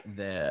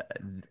the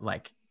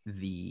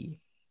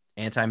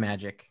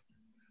anti-magic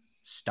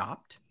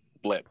stopped.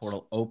 Blips.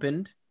 Portal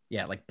opened.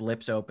 Yeah, like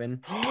blips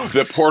open.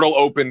 The portal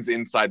opens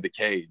inside the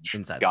cage.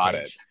 Got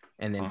it.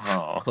 And then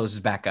closes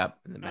back up,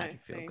 and the magic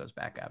field goes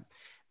back up.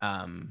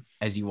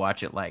 As you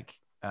watch it,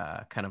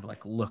 kind of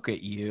like look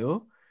at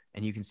you,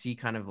 and you can see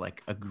kind of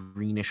like a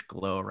greenish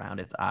glow around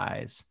its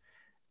eyes,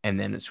 and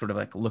then it sort of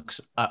like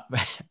looks up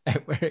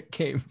at where it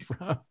came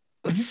from,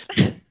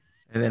 and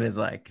then it's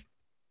like,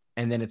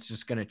 and then it's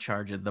just gonna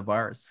charge at the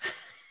bars.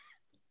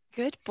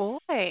 Good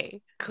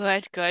boy.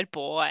 Good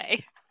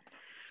boy.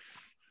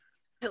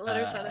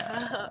 Letters out of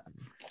hell.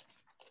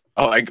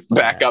 I like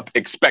back up,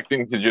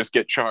 expecting to just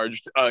get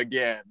charged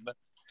again.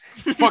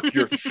 Fuck,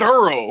 you're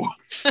thorough.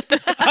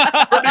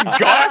 Already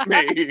got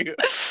me.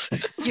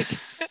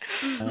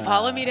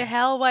 Follow me to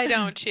hell, why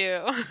don't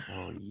you?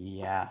 Oh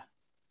yeah.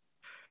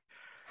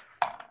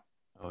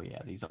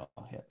 These all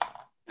hit.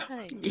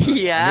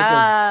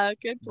 Yeah,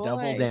 good boy.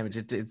 Double damage.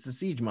 It's a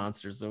siege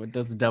monster, so it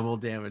does double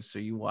damage. So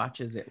you watch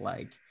as it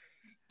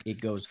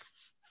goes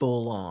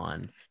full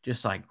on,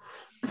 just like,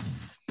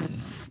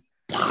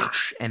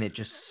 and it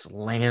just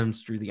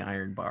slams through the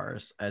iron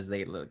bars as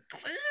they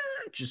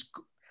just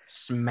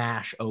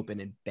smash open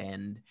and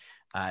bend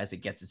as it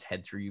gets its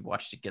head through. You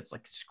watched it gets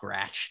like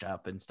scratched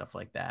up and stuff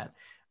like that.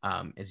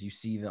 As you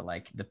see that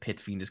the Pit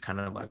Fiend is kind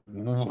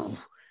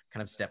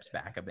of steps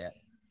back a bit.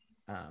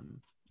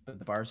 But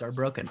the bars are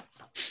broken.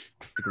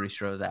 The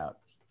Garistro is out.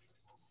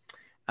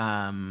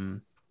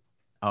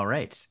 All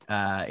right.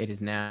 It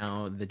is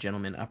now the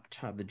gentleman up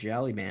top, the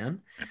Jolly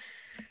Man.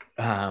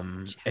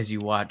 As you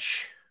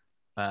watch,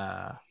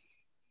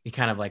 he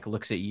kind of like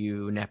looks at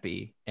you,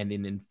 Neppy, and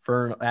in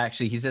Infernal,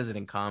 actually, he says it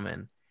in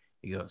common.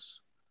 He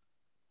goes,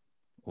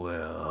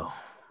 "Well,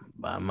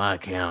 by my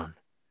count,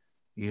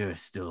 you're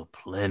still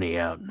plenty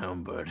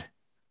outnumbered."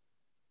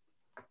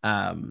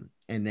 And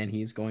then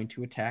he's going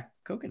to attack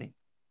Kokanee.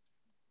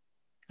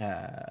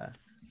 All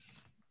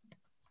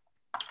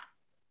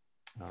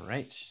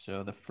right.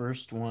 So the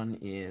first one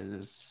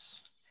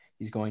is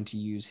he's going to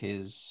use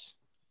his.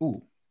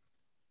 Ooh.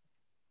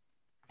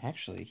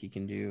 Actually, he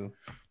can do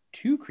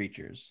 2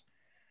 creatures.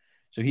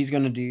 So he's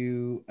going to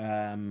do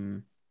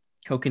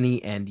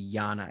Kokanee and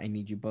Yana. I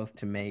need you both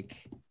to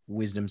make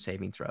wisdom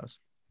saving throws.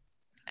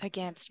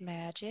 Against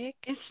magic.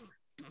 Is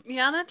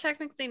Yana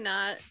technically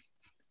not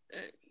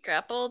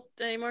grappled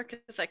anymore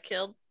because I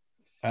killed?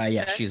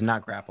 Yeah, she's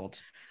not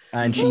grappled.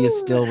 And she is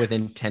still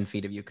within 10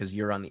 feet of you because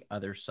you're on the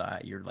other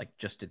side. You're like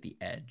just at the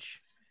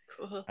edge.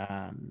 Cool.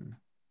 And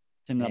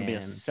that'll be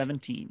a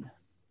 17.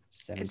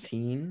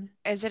 17.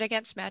 Is it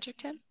against magic,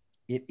 Tim?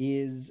 It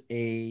is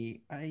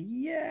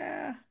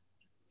yeah.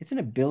 It's an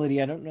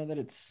ability. I don't know that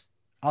it's.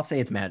 I'll say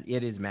it's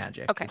it is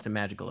magic. Okay. It's a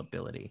magical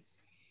ability.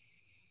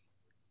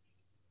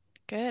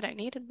 Good. I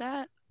needed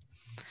that.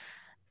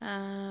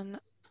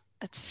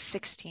 That's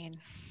 16.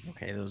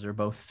 Okay, those are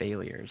both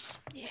failures.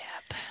 Yep.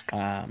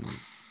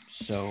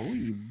 So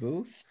you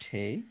both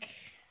take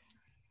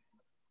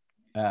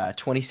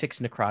 26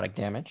 necrotic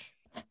damage,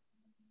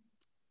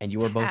 and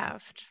you are both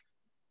Halved.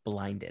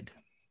 blinded.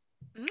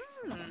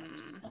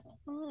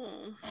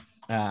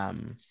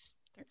 Hmm.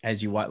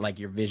 As you like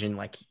your vision,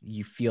 like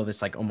you feel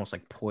this like almost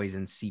like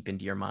poison seep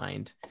into your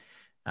mind.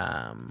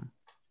 And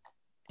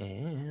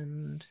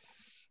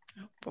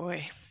Oh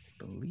boy. I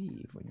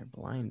believe when you're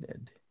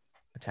blinded,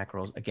 attack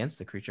rolls against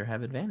the creature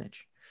have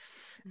advantage.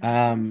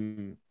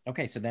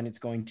 Okay, so then it's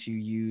going to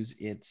use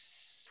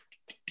its.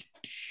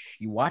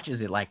 You watch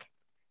as it like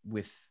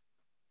with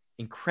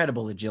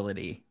incredible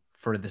agility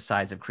for the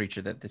size of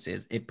creature that this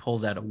is. It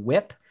pulls out a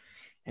whip,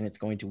 and it's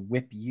going to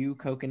whip you,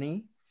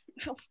 Kokanee.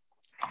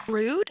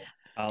 Rude.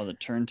 Oh, the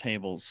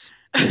turntables.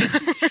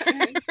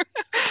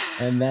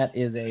 And that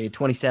is a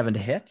 27 to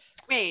hit.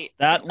 Wait.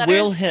 That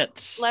will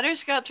hit.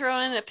 Letters got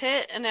thrown in a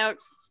pit, and now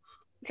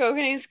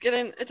Kokanee's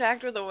getting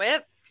attacked with a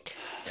whip.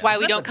 That's why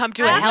we don't come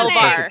to a happening?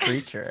 hell bar.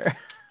 Creature.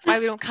 That's why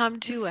we don't come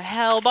to a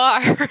hell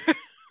bar.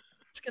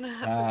 It's gonna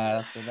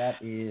happen. So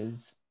that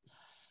is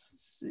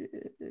 6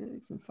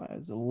 and 5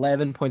 is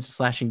 11 points of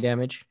slashing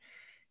damage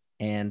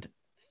and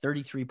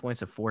 33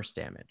 points of force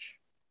damage.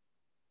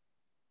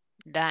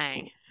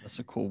 Dang. That's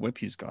a cool whip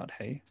he's got,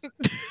 hey?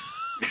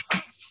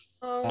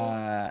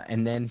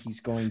 And then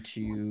he's going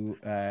to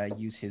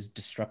use his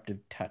disruptive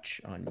touch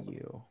on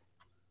you,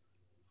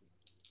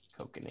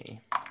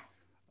 Kokanee.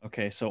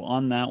 Okay, so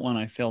on that one,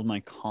 I failed my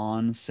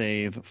con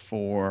save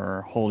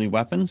for holy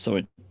weapon, so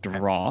it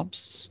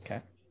drops. Okay.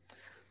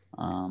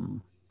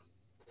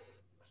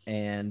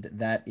 And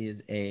that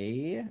is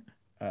a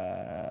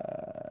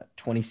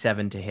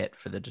 27 to hit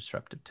for the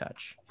disruptive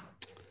touch.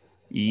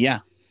 Yeah.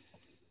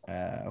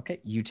 Okay,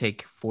 you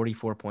take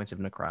 44 points of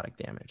necrotic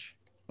damage.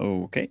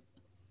 Okay.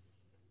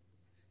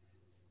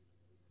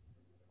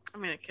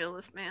 I'm gonna kill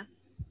this man.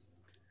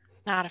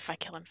 Not if I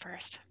kill him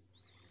first.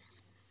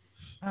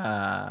 All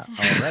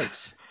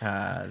right.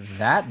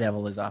 That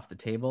devil is off the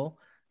table.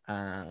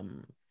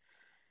 And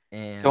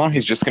Tell him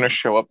he's just gonna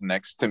show up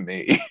next to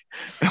me.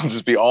 It'll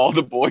just be all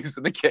the boys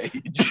in the cage.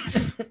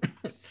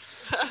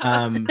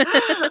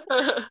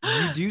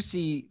 You do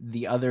see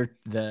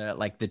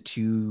the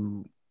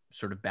two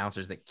sort of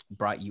bouncers that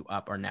brought you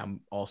up are now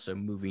also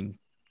moving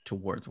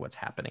towards what's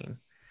happening.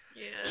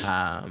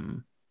 Yeah.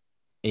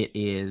 It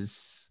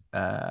is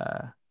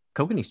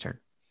Kokanee's turn.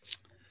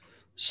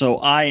 So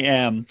I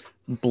am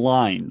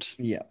blind.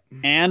 Yeah.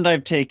 And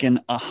I've taken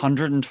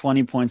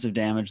 120 points of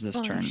damage this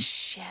turn.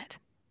 Shit.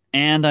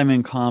 And I'm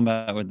in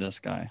combat with this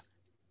guy.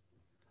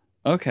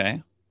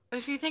 Okay. But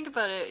if you think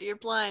about it, you're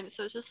blind,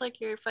 so it's just like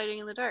you're fighting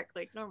in the dark,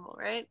 like normal,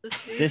 right?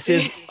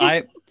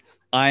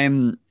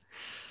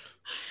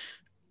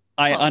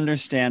 I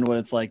understand what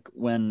it's like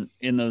when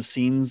in those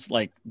scenes,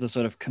 like the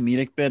sort of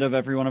comedic bit of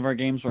every one of our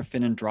games where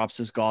Finnan drops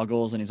his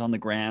goggles and he's on the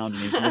ground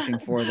and he's looking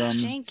for them.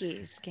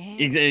 Jinkies game.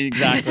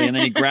 Exactly. And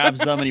then he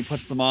grabs them and he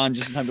puts them on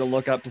just in time to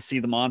look up to see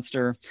the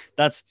monster.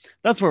 That's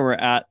where we're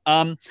at.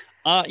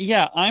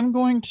 Yeah, I'm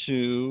going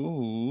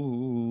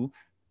to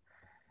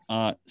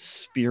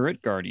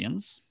Spirit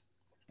Guardians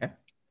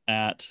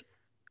at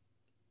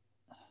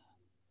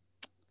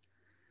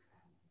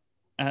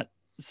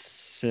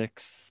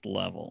 6th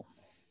level.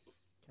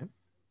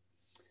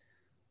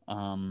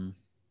 And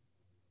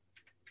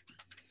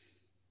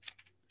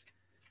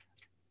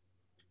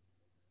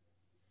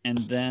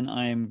then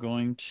I am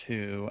going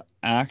to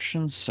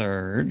action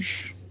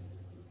surge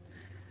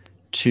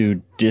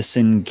to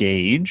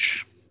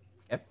disengage.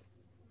 Yep.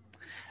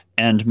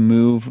 And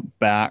move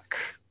back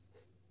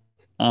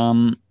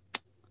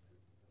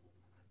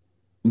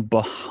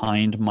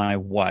behind my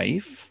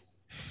wife.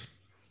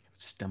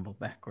 Stumble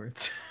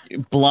backwards.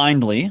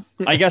 Blindly.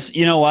 I guess,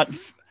 you know what?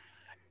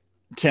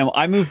 Tim,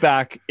 I move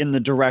back in the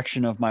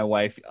direction of my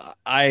wife.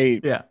 I'm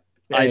not.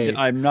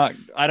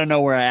 I don't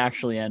know where I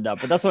actually end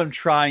up, but that's what I'm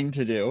trying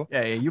to do.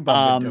 Yeah, you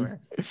bump into her.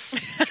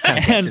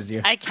 Catches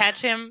you. I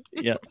catch him.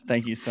 Yeah,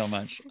 thank you so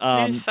much.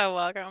 You're so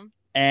welcome.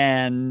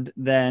 And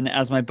then,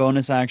 as my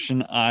bonus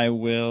action, I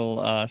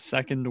will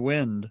second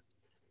wind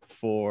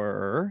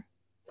for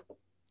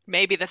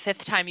maybe the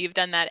 5th time you've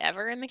done that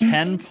ever in the 10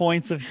 campaign?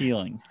 points of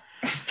healing.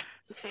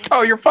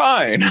 Oh, you're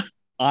fine.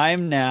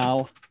 I'm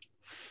now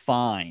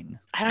fine.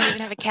 I don't even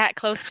have a cat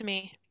close to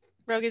me.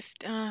 Rogue is.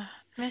 How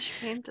much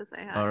pain does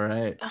I have? All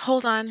right.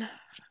 Hold on.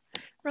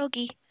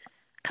 Rogie,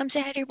 come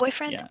say hi to your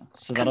boyfriend. Yeah.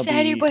 So come that'll say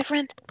hi to your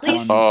boyfriend,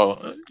 please.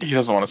 Oh, he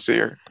doesn't want to see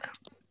her.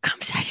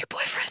 Come say hi to your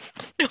boyfriend.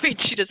 No,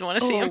 wait, she doesn't want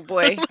to see him. Oh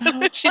boy.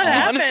 She doesn't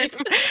want to see him.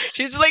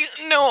 She's like,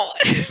 no.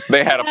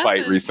 They had a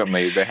fight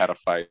recently. They had a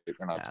fight.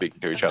 They're not speaking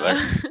to each other.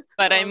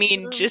 But I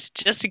mean,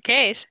 just in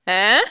case.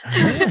 Huh?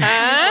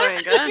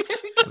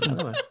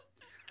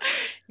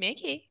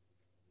 Mickey.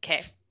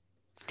 Okay.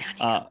 Down you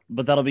go.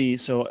 But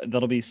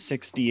that'll be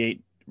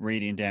 68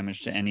 radiant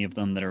damage to any of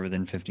them that are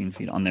within 15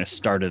 feet on their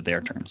start of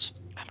their turns.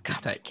 I'm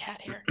covered in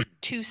cat hair.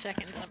 2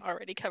 seconds and I'm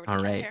already covered All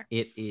in cat right. hair.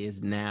 It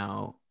is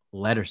now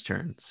Letter's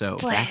turn. So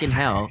back in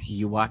hell,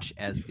 you watch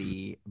as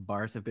the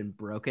bars have been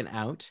broken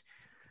out.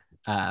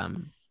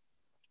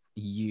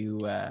 You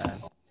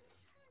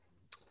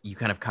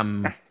kind of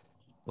come,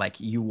 like,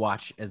 you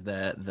watch as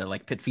the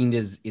like pit fiend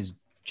is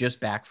just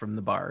back from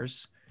the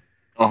bars.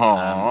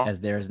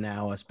 As there is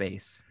now a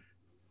space.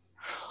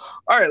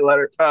 All right,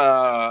 Letter.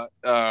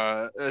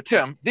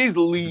 Tim, these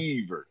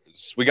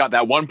levers. We got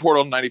that one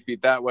portal 90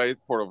 feet that way,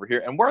 portal over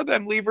here. And where are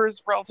them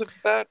levers relative to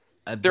that?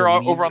 They're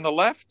all over on the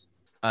left?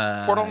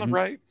 Portal on the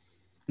right?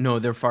 No,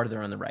 they're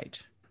farther on the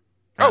right.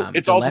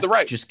 It's all to the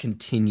right. Just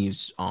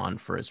continues on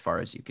for as far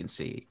as you can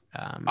see.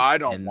 I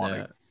don't want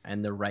to.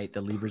 And the right,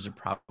 the levers are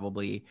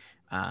probably,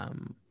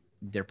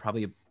 they're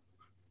probably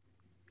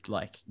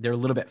like, they're a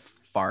little bit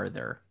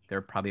farther.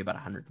 They're probably about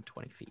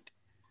 120 feet.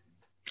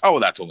 Oh,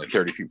 that's only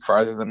 30 feet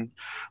farther than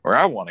where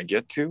I want to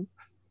get to.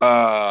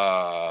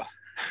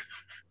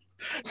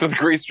 So the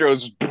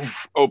Greastros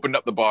opened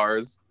up the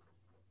bars,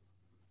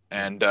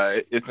 and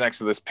it's next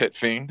to this pit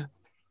fiend.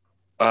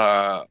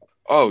 I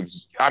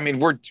mean,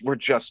 we're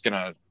just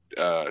gonna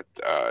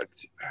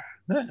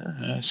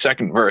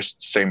second verse,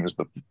 same as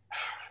the.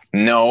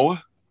 No,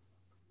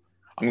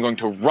 I'm going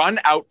to run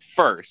out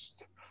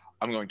first.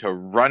 I'm going to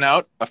run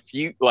out a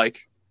few, like,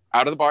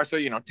 out of the bar, so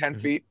 10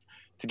 feet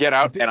to get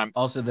out. And I'm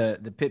also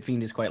the pit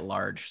fiend is quite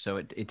large, so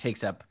it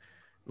takes up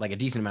like a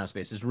decent amount of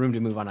space. There's room to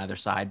move on either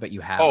side, but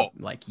you have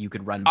like you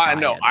could run. I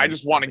know. I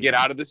just want to get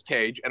out of this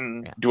cage.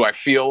 And do I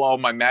feel all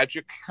my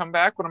magic come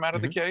back when I'm out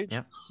of the cage?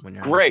 Yep.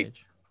 Great.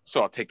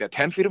 So I'll take that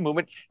 10 feet of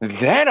movement.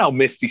 Then I'll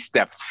Misty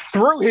Step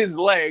through his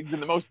legs in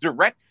the most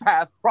direct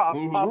path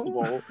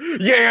possible.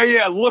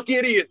 Yeah. Look,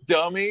 idiot,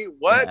 dummy.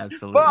 What? Yeah,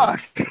 absolutely.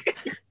 Fuck.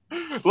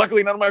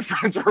 Luckily, none of my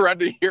friends were around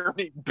to hear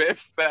me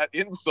biff that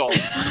insult.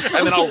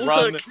 And then I'll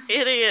run. Look,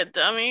 idiot,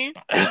 dummy.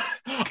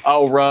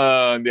 I'll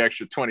run the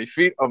extra 20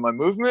 feet of my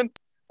movement.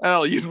 And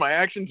I'll use my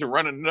action to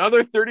run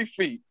another 30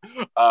 feet.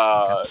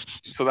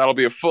 So that'll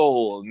be a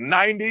full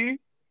 90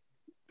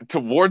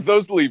 towards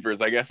those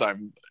levers. I guess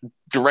I'm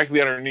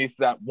directly underneath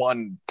that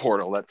one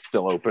portal that's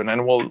still open.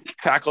 And we'll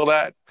tackle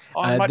that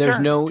on my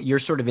turn. You're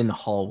sort of in the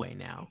hallway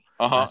now.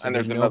 So and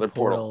there's another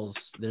portal.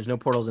 There's no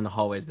portals in the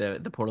hallways. The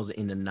portal's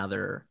in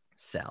another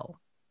cell.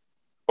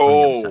 Oh,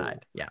 on the other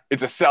side. Yeah.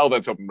 It's a cell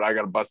that's open, but I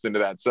got to bust into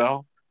that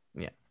cell.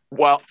 Yeah.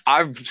 Well,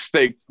 I've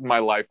staked my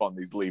life on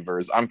these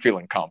levers. I'm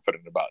feeling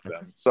confident about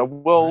them.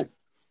 So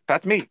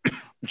that's me.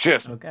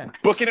 Just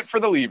booking it for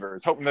the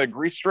levers, hoping the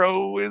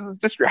Greastro is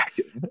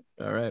distracted.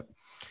 All right.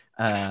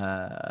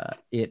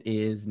 It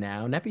is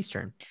now Neppy's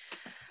turn.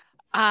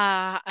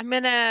 I'm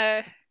going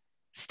to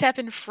step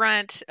in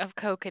front of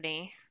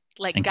Kokanee,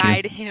 Thank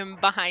guide him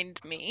behind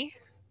me.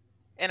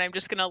 And I'm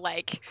just going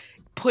to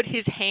put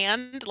his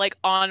hand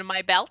on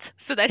my belt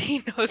so that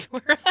he knows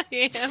where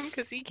I am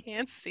because he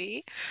can't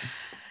see.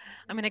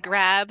 I'm going to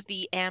grab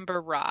the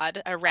amber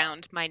rod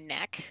around my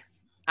neck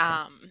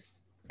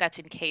that's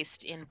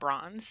encased in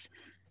bronze.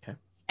 Okay.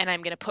 And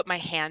I'm going to put my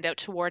hand out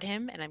toward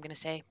him and I'm going to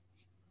say,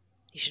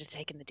 you should have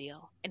taken the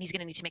deal. And he's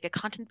going to need to make a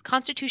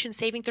constitution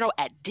saving throw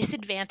at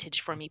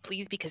disadvantage for me,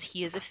 please, because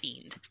he is a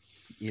fiend.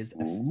 He is a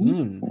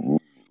fiend.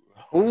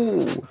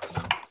 Ooh.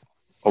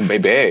 Oh,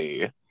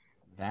 baby.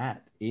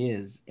 That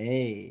is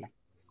a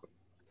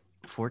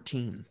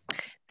 14.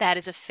 That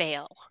is a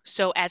fail.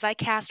 So as I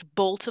cast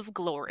Bolt of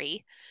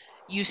Glory,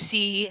 you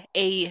see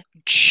a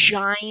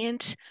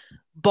giant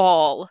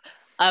ball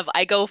of,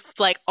 I go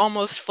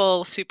almost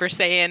full Super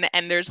Saiyan,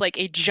 and there's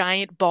a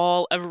giant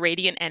ball of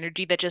radiant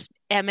energy that just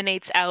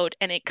emanates out,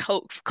 and it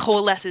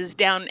coalesces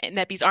down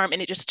Neppy's arm,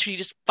 and she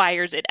just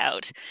fires it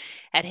out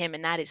at him,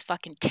 and that is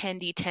fucking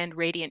 10d10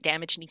 radiant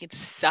damage, and he can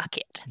suck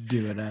it.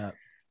 Do it up.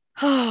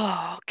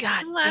 Oh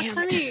god! The last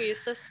time you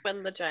used this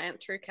when the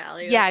giant threw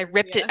Callie. Yeah, I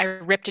ripped it. I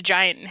ripped a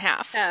giant in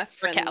half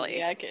for Callie.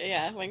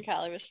 Yeah, when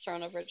Callie was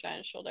thrown over a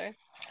giant's shoulder.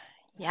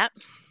 Yep.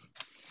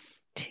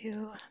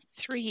 2,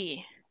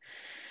 3,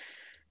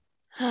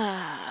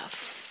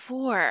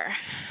 4,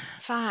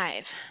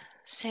 5,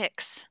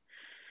 6,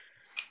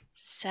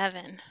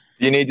 7.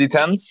 You need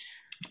D10s?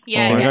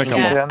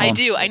 Yeah, I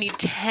do. I need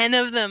 10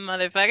 of them,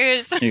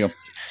 motherfuckers. Here you go.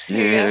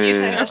 Thank you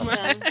so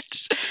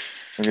much.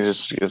 We can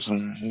just get some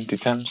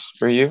D10s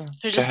for you.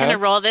 We're just going to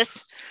roll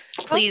this.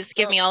 Please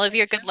give me all of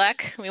your good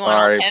luck. We want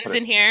all 10s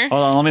in here.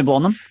 Hold on, let me blow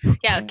on them.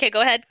 Yeah, okay,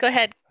 go ahead.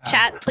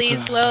 Chat,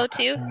 please blow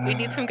too. We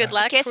need some good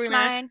luck. Kiss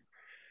mine.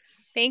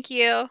 Thank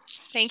you.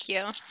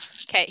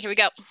 Okay, here we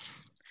go.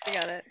 I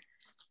got it.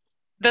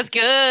 That's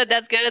good.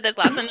 There's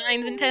lots of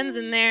 9s and 10s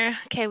in there.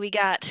 Okay, we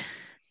got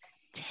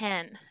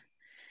 10,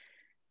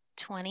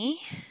 20,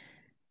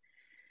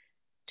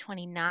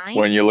 29.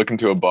 When you look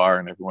into a bar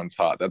and everyone's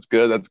hot, that's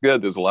good.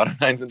 There's a lot of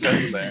 9s and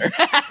 10s in there.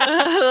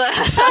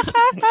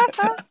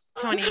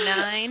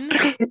 29.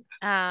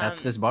 That's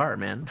this bar,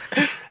 man.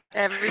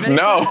 Everybody's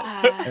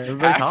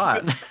Everybody's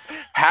hot.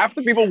 Half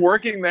the people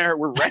working there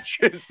were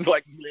wretches.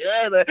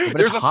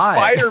 There's a hot.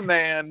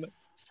 Spider-Man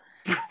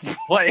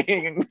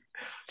playing.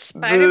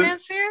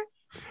 Spider-Man's here?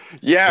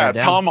 Yeah,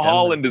 Tom down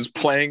Holland is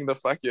playing the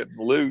fucking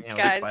lute. Yeah,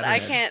 with Guys, I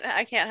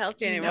Spider-Man. can't help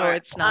you You anymore. know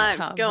it's not I'm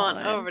Tom going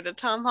Holland. over to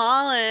Tom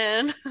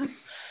Holland.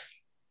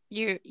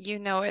 You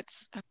know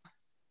it's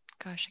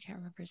gosh, I can't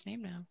remember his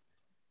name now.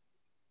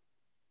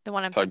 The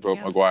one I'm Tugboat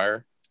thinking of.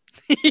 McGuire.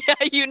 Yeah,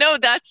 you know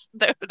this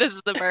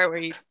is the part where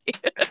you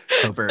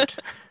Tobert.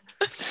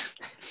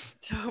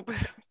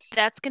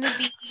 That's gonna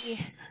be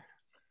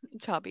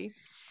Tubby.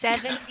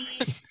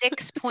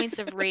 76 points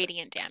of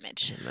radiant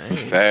damage. Nice.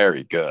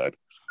 Very good.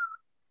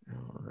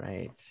 All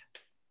right.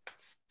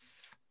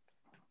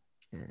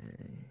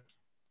 Okay.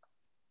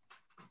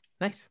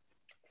 Nice.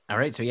 All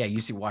right, so yeah,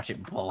 you watch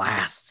it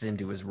blasts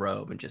into his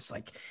robe and just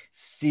like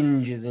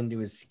singes into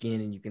his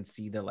skin, and you can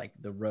see the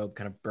robe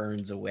kind of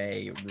burns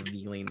away,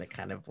 revealing the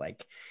kind of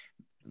like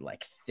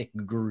thick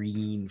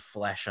green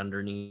flesh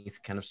underneath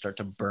kind of start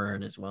to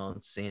burn as well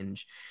and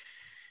singe.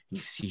 You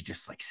see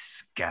just like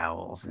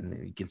scowls,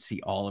 and you can see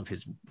all of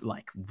his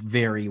like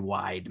very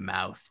wide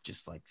mouth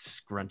just like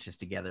scrunches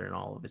together, and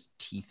all of his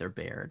teeth are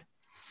bared.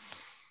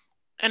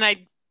 And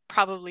I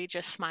probably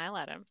just smile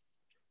at him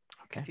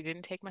because Okay. he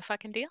didn't take my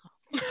fucking deal.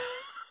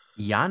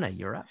 Yana,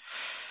 you're up.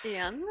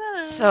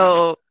 Yana.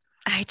 So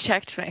I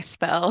checked my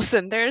spells,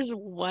 and there's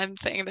one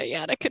thing that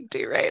Yana can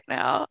do right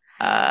now.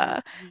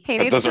 He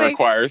That needs doesn't to make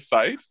require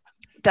sight.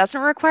 doesn't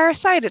require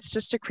sight. It's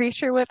just a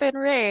creature within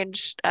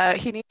range.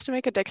 He needs to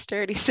make a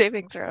dexterity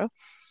saving throw.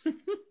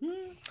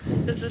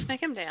 Does this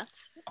make him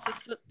dance? Is this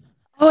the...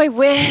 Oh, I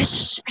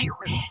wish.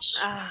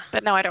 Ah.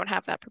 But no, I don't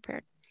have that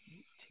prepared.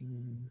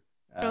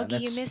 Rogie,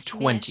 you That's missed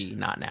 20,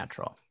 not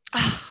natural.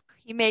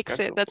 He makes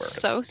That's it. the That's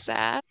so worst.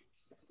 sad.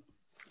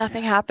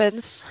 Nothing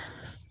happens.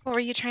 What were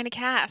you trying to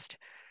cast?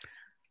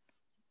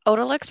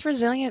 Odalix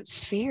Resilient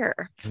Sphere.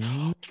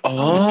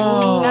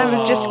 Oh. I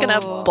was just gonna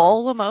Oh.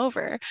 bowl him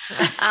over.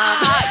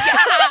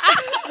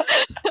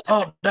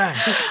 Oh, dang.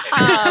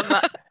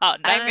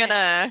 I'm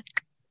gonna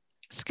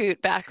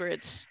scoot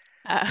backwards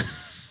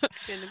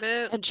Skin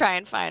about. and try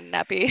and find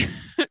Neppy.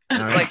 All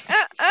right.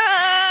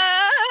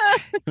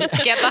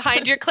 Get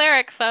behind your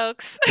cleric,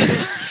 folks.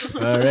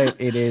 All right,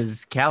 it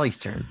is Callie's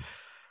turn.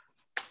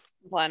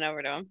 Flying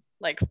over to him.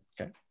 Like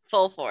Okay.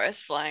 full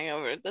force flying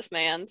over this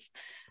man's.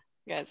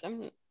 Guys,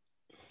 I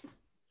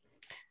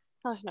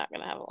was not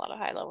gonna have a lot of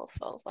high level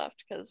spells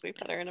left because we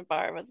put her in a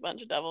bar with a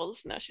bunch of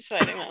devils. Now she's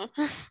fighting them.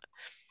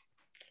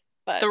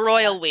 But The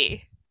royal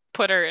we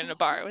put her in a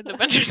bar with a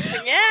bunch of.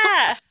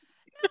 yeah.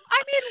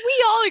 I mean,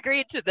 we all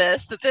agreed to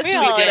this, that this We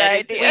was a all good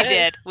agreed.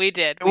 idea. We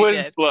did. It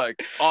was look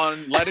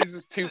on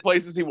Letty's two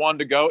places he wanted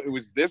to go. It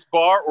was this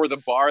bar or the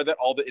bar that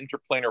all the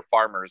interplanar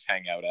farmers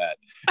hang out at.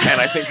 And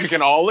I think we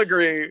can all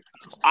agree.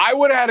 I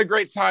would have had a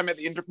great time at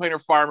the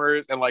interplanar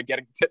farmers and like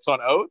getting tips on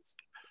oats.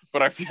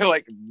 But I feel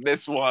like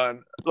this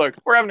one, look,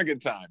 we're having a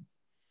good time.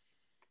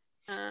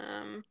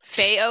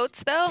 Fey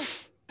oats, though.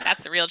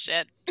 That's the real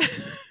shit.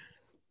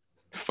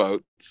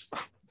 Folks.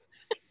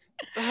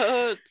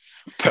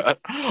 Oats.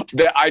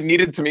 I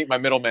needed to meet my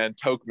middleman,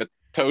 Totes McFotes.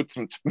 Totes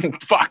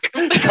McFotes.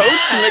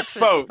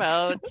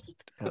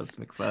 Totes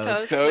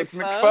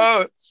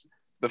McFotes.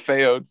 The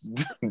Fey Oats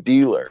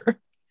dealer.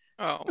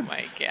 Oh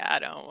my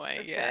god. Oh my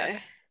god. Okay.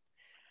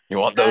 You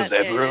want those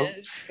That every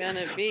is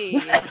gonna be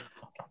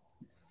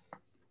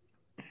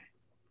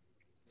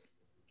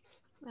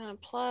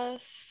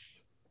plus.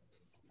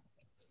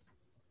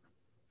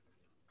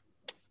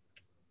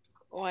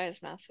 Why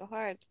is math so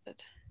hard?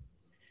 But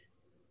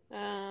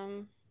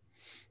 90,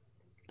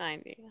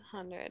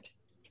 100.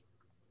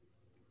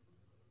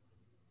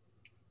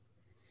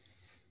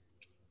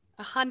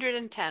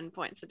 110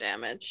 points of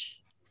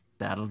damage.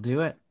 That'll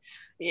do it.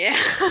 Yeah.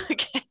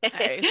 Okay.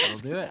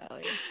 Nice. That'll do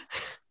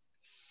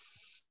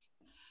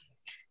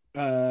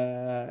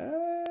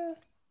it.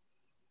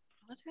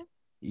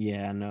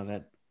 Yeah, no,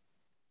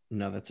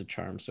 that's a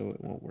charm, so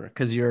it won't work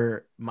because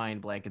your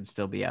mind blank can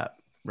still be up,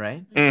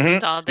 right? Mm-hmm.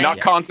 It's all day. Not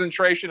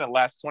concentration. It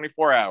lasts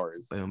 24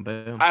 hours. Boom,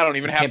 boom. I don't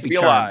even So have can't to be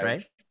charmed, alive.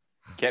 right?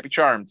 Can't be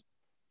charmed.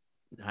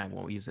 I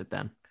won't use it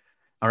then.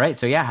 All right,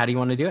 so yeah, how do you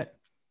want to do it?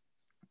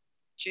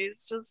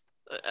 She's just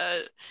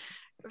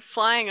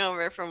flying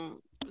over from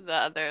the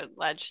other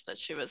ledge that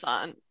she was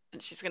on,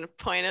 and she's gonna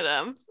point at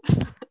him.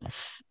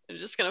 I'm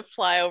just gonna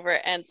fly over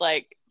and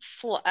like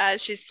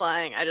as she's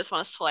flying, I just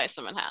want to slice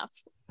him in half.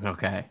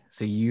 Okay,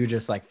 so you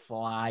just like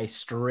fly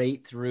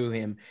straight through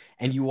him,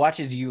 and you watch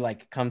as you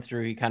like come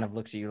through. He kind of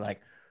looks at you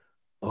like,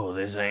 "Oh,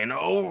 this ain't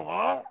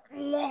over."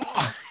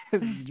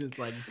 As you just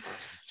like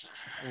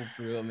pull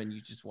through him, and you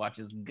just watch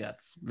his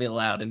guts spill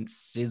out and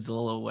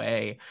sizzle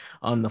away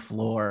on the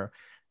floor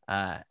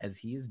as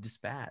he is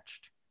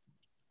dispatched.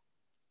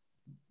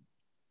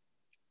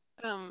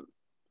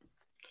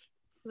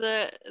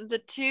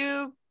 The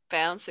two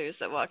bouncers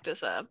that walked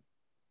us up.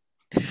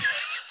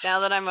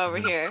 Now that I'm over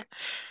here,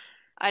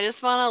 I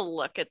just want to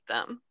look at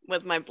them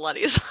with my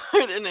bloody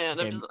sword in hand.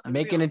 Okay, I'm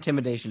make just an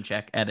intimidation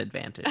check at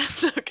advantage.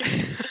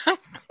 okay.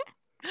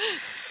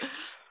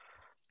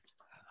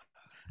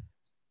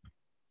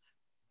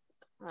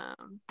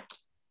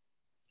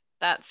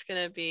 That's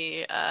gonna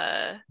be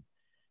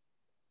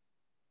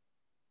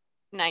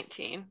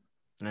 19.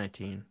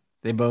 19.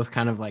 They both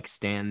kind of like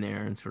stand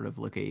there and sort of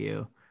look at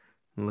you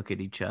and look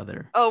at each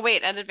other. Oh,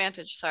 wait, at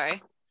advantage.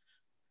 Sorry.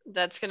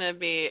 That's going to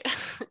be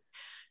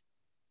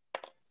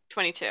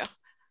 22.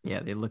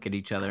 Yeah, they look at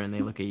each other and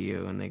they look at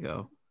you and they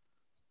go,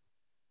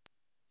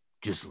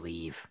 just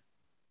leave.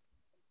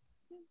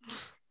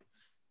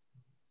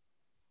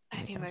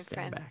 I need my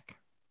friend. Back.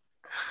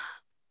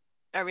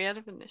 Are we out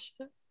of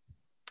initiative?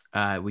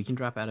 We can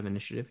drop out of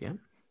initiative, yeah.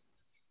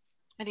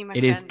 I need my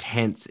It friend. is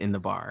tense in the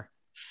bar.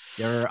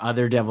 There are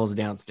other devils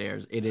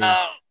downstairs. It is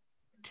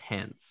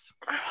tense.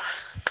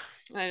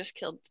 I just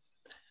killed.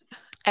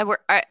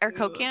 Are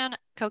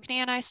Kokni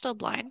and I still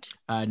blind?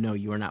 No,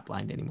 you are not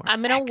blind anymore.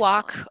 I'm going to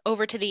walk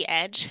over to the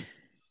edge.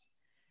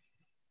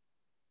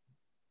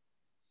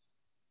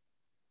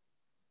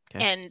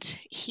 Okay. And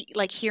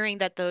hearing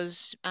that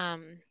those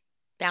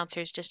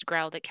bouncers just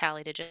growled at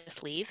Callie to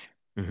just leave.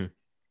 Mm-hmm.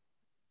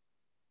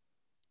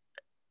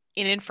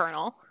 In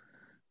Infernal,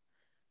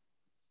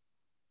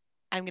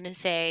 I'm going to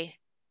say,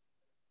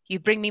 you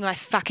bring me my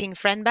fucking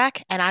friend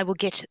back and I will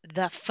get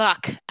the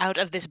fuck out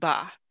of this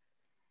bar.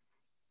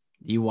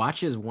 You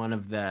watch as one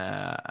of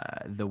the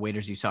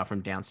waiters you saw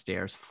from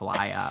downstairs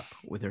fly up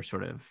with her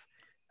sort of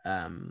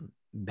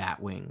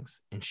bat wings.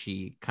 And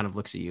she kind of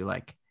looks at you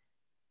like,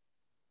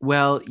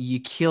 well, you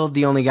killed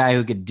the only guy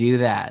who could do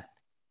that.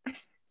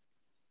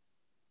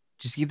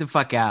 Just get the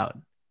fuck out.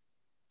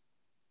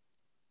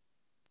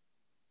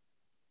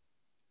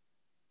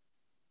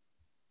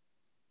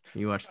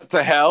 You watch.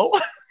 To hell?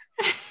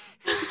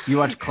 You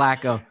watch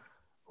Clack go,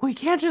 we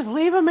can't just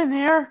leave him in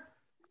there.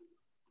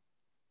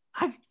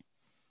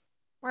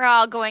 We're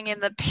all going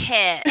in the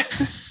pit.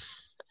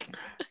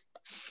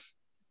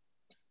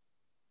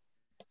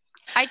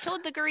 I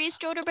told the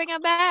Garistro to bring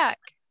him back.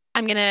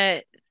 I'm going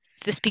to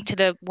speak to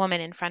the woman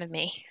in front of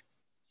me.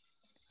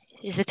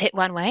 Is the pit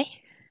one way?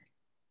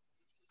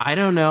 I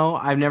don't know.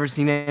 I've never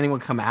seen anyone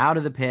come out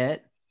of the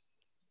pit.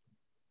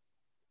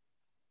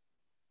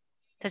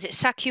 Does it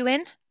suck you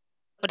in?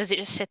 Or does it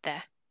just sit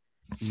there?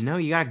 No,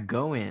 you gotta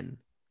go in.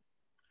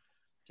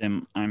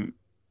 Tim,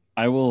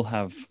 I will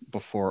have,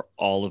 before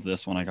all of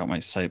this, when I got my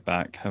sight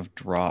back, have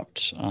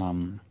dropped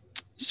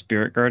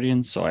Spirit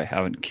Guardians, so I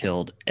haven't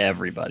killed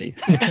everybody.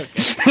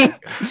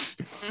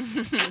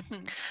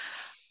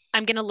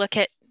 I'm going to look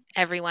at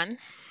everyone.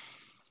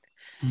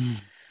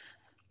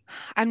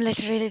 I'm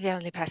literally the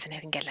only person who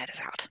can get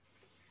letters out.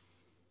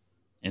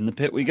 In the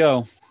pit we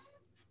go.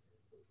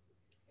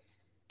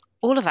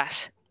 All of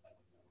us.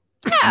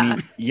 I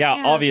mean,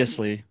 yeah,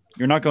 obviously.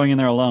 You're not going in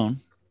there alone.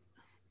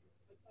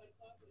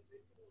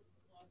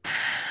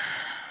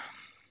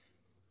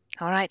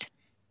 All right.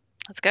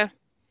 Let's go.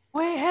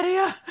 Way ahead of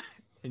you.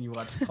 And you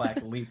watch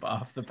Clack leap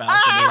off the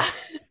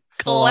balcony.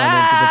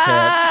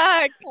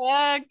 Clack!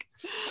 Clack!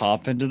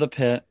 Hop into the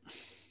pit.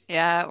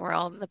 Yeah, we're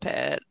all in the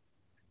pit.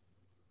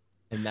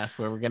 And that's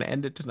where we're going to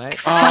end it tonight.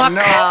 Oh,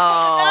 no. Oh.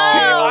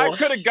 I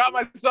could have got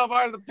myself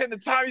out of the pit in the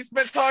time you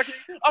spent talking.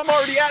 I'm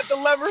already at the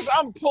levers.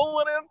 I'm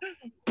pulling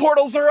them.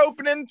 Portals are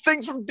opening.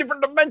 Things from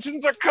different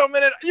dimensions are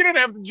coming in. You didn't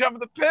have to jump in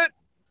the pit.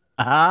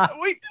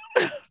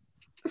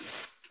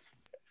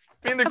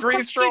 Me and the Of Green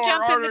course Straw you are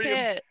jump in the already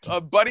pit.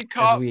 a buddy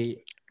cop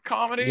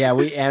comedy. Yeah,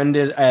 we end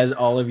as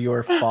all of you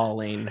are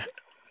falling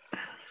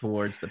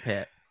towards the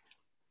pit.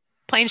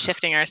 Plane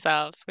shifting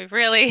ourselves. We've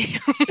really...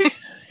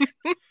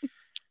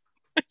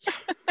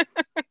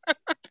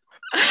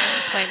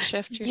 Plane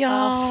shift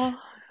yourself.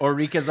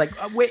 Orika's like,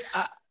 oh, wait.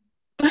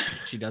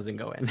 She doesn't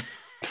go in.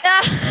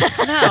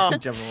 No,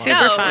 Jump super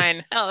along.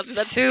 fine. Oh,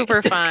 that's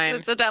Super fine.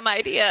 That's a dumb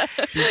idea.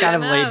 She's kind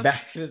of laid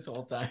back this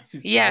whole time.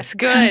 She's Yes, like,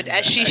 good,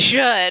 as she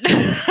should.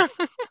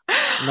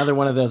 Another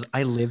one of those,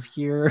 I live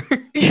here.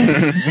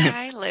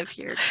 I live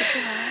here. Could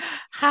you not?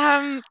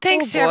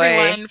 Thanks Oh, to boy.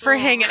 everyone for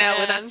hanging out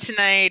with man. us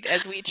tonight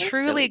as we That's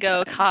truly silly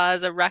go time.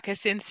 cause a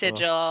ruckus in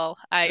Sigil.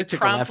 I I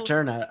took a left promptly...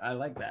 turn. I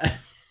like that.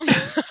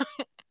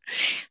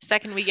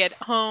 Second we get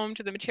home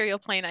to the material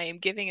plane, I am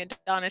giving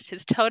Adonis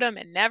his totem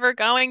and never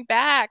going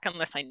back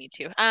unless I need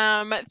to.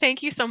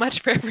 Thank you so much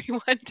for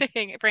everyone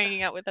for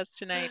hanging out with us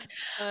tonight.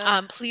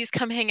 Please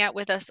come hang out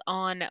with us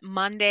on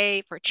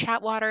Monday for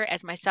Chatwater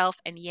as myself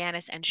and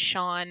Yanis and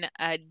Sean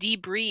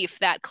debrief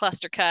that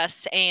cluster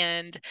cuss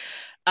and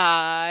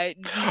I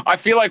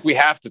feel like we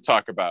have to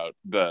talk about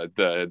the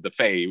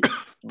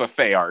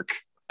Fae arc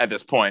at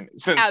this point,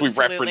 since Absolutely.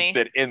 we referenced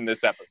it in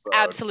this episode.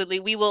 Absolutely.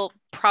 We will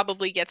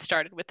probably get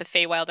started with the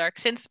Feywild arc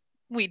since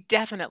we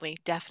definitely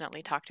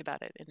talked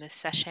about it in this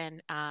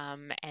session.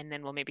 And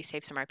then we'll maybe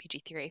save some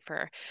RPG theory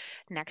for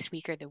next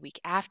week or the week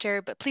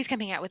after. But please come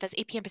hang out with us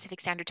 8 p.m.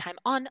 Pacific Standard Time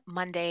on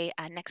Monday.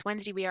 Next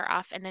Wednesday we are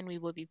off, and then we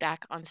will be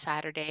back on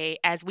Saturday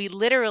as we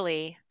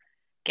literally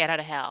get out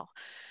of hell.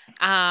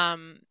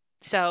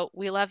 So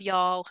we love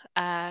y'all.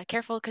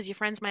 Careful, because your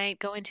friends might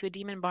go into a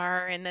demon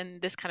bar and then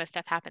this kind of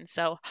stuff happens.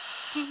 So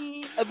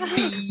Be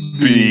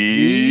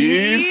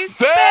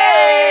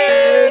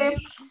safe!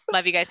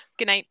 love you guys.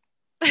 Good night.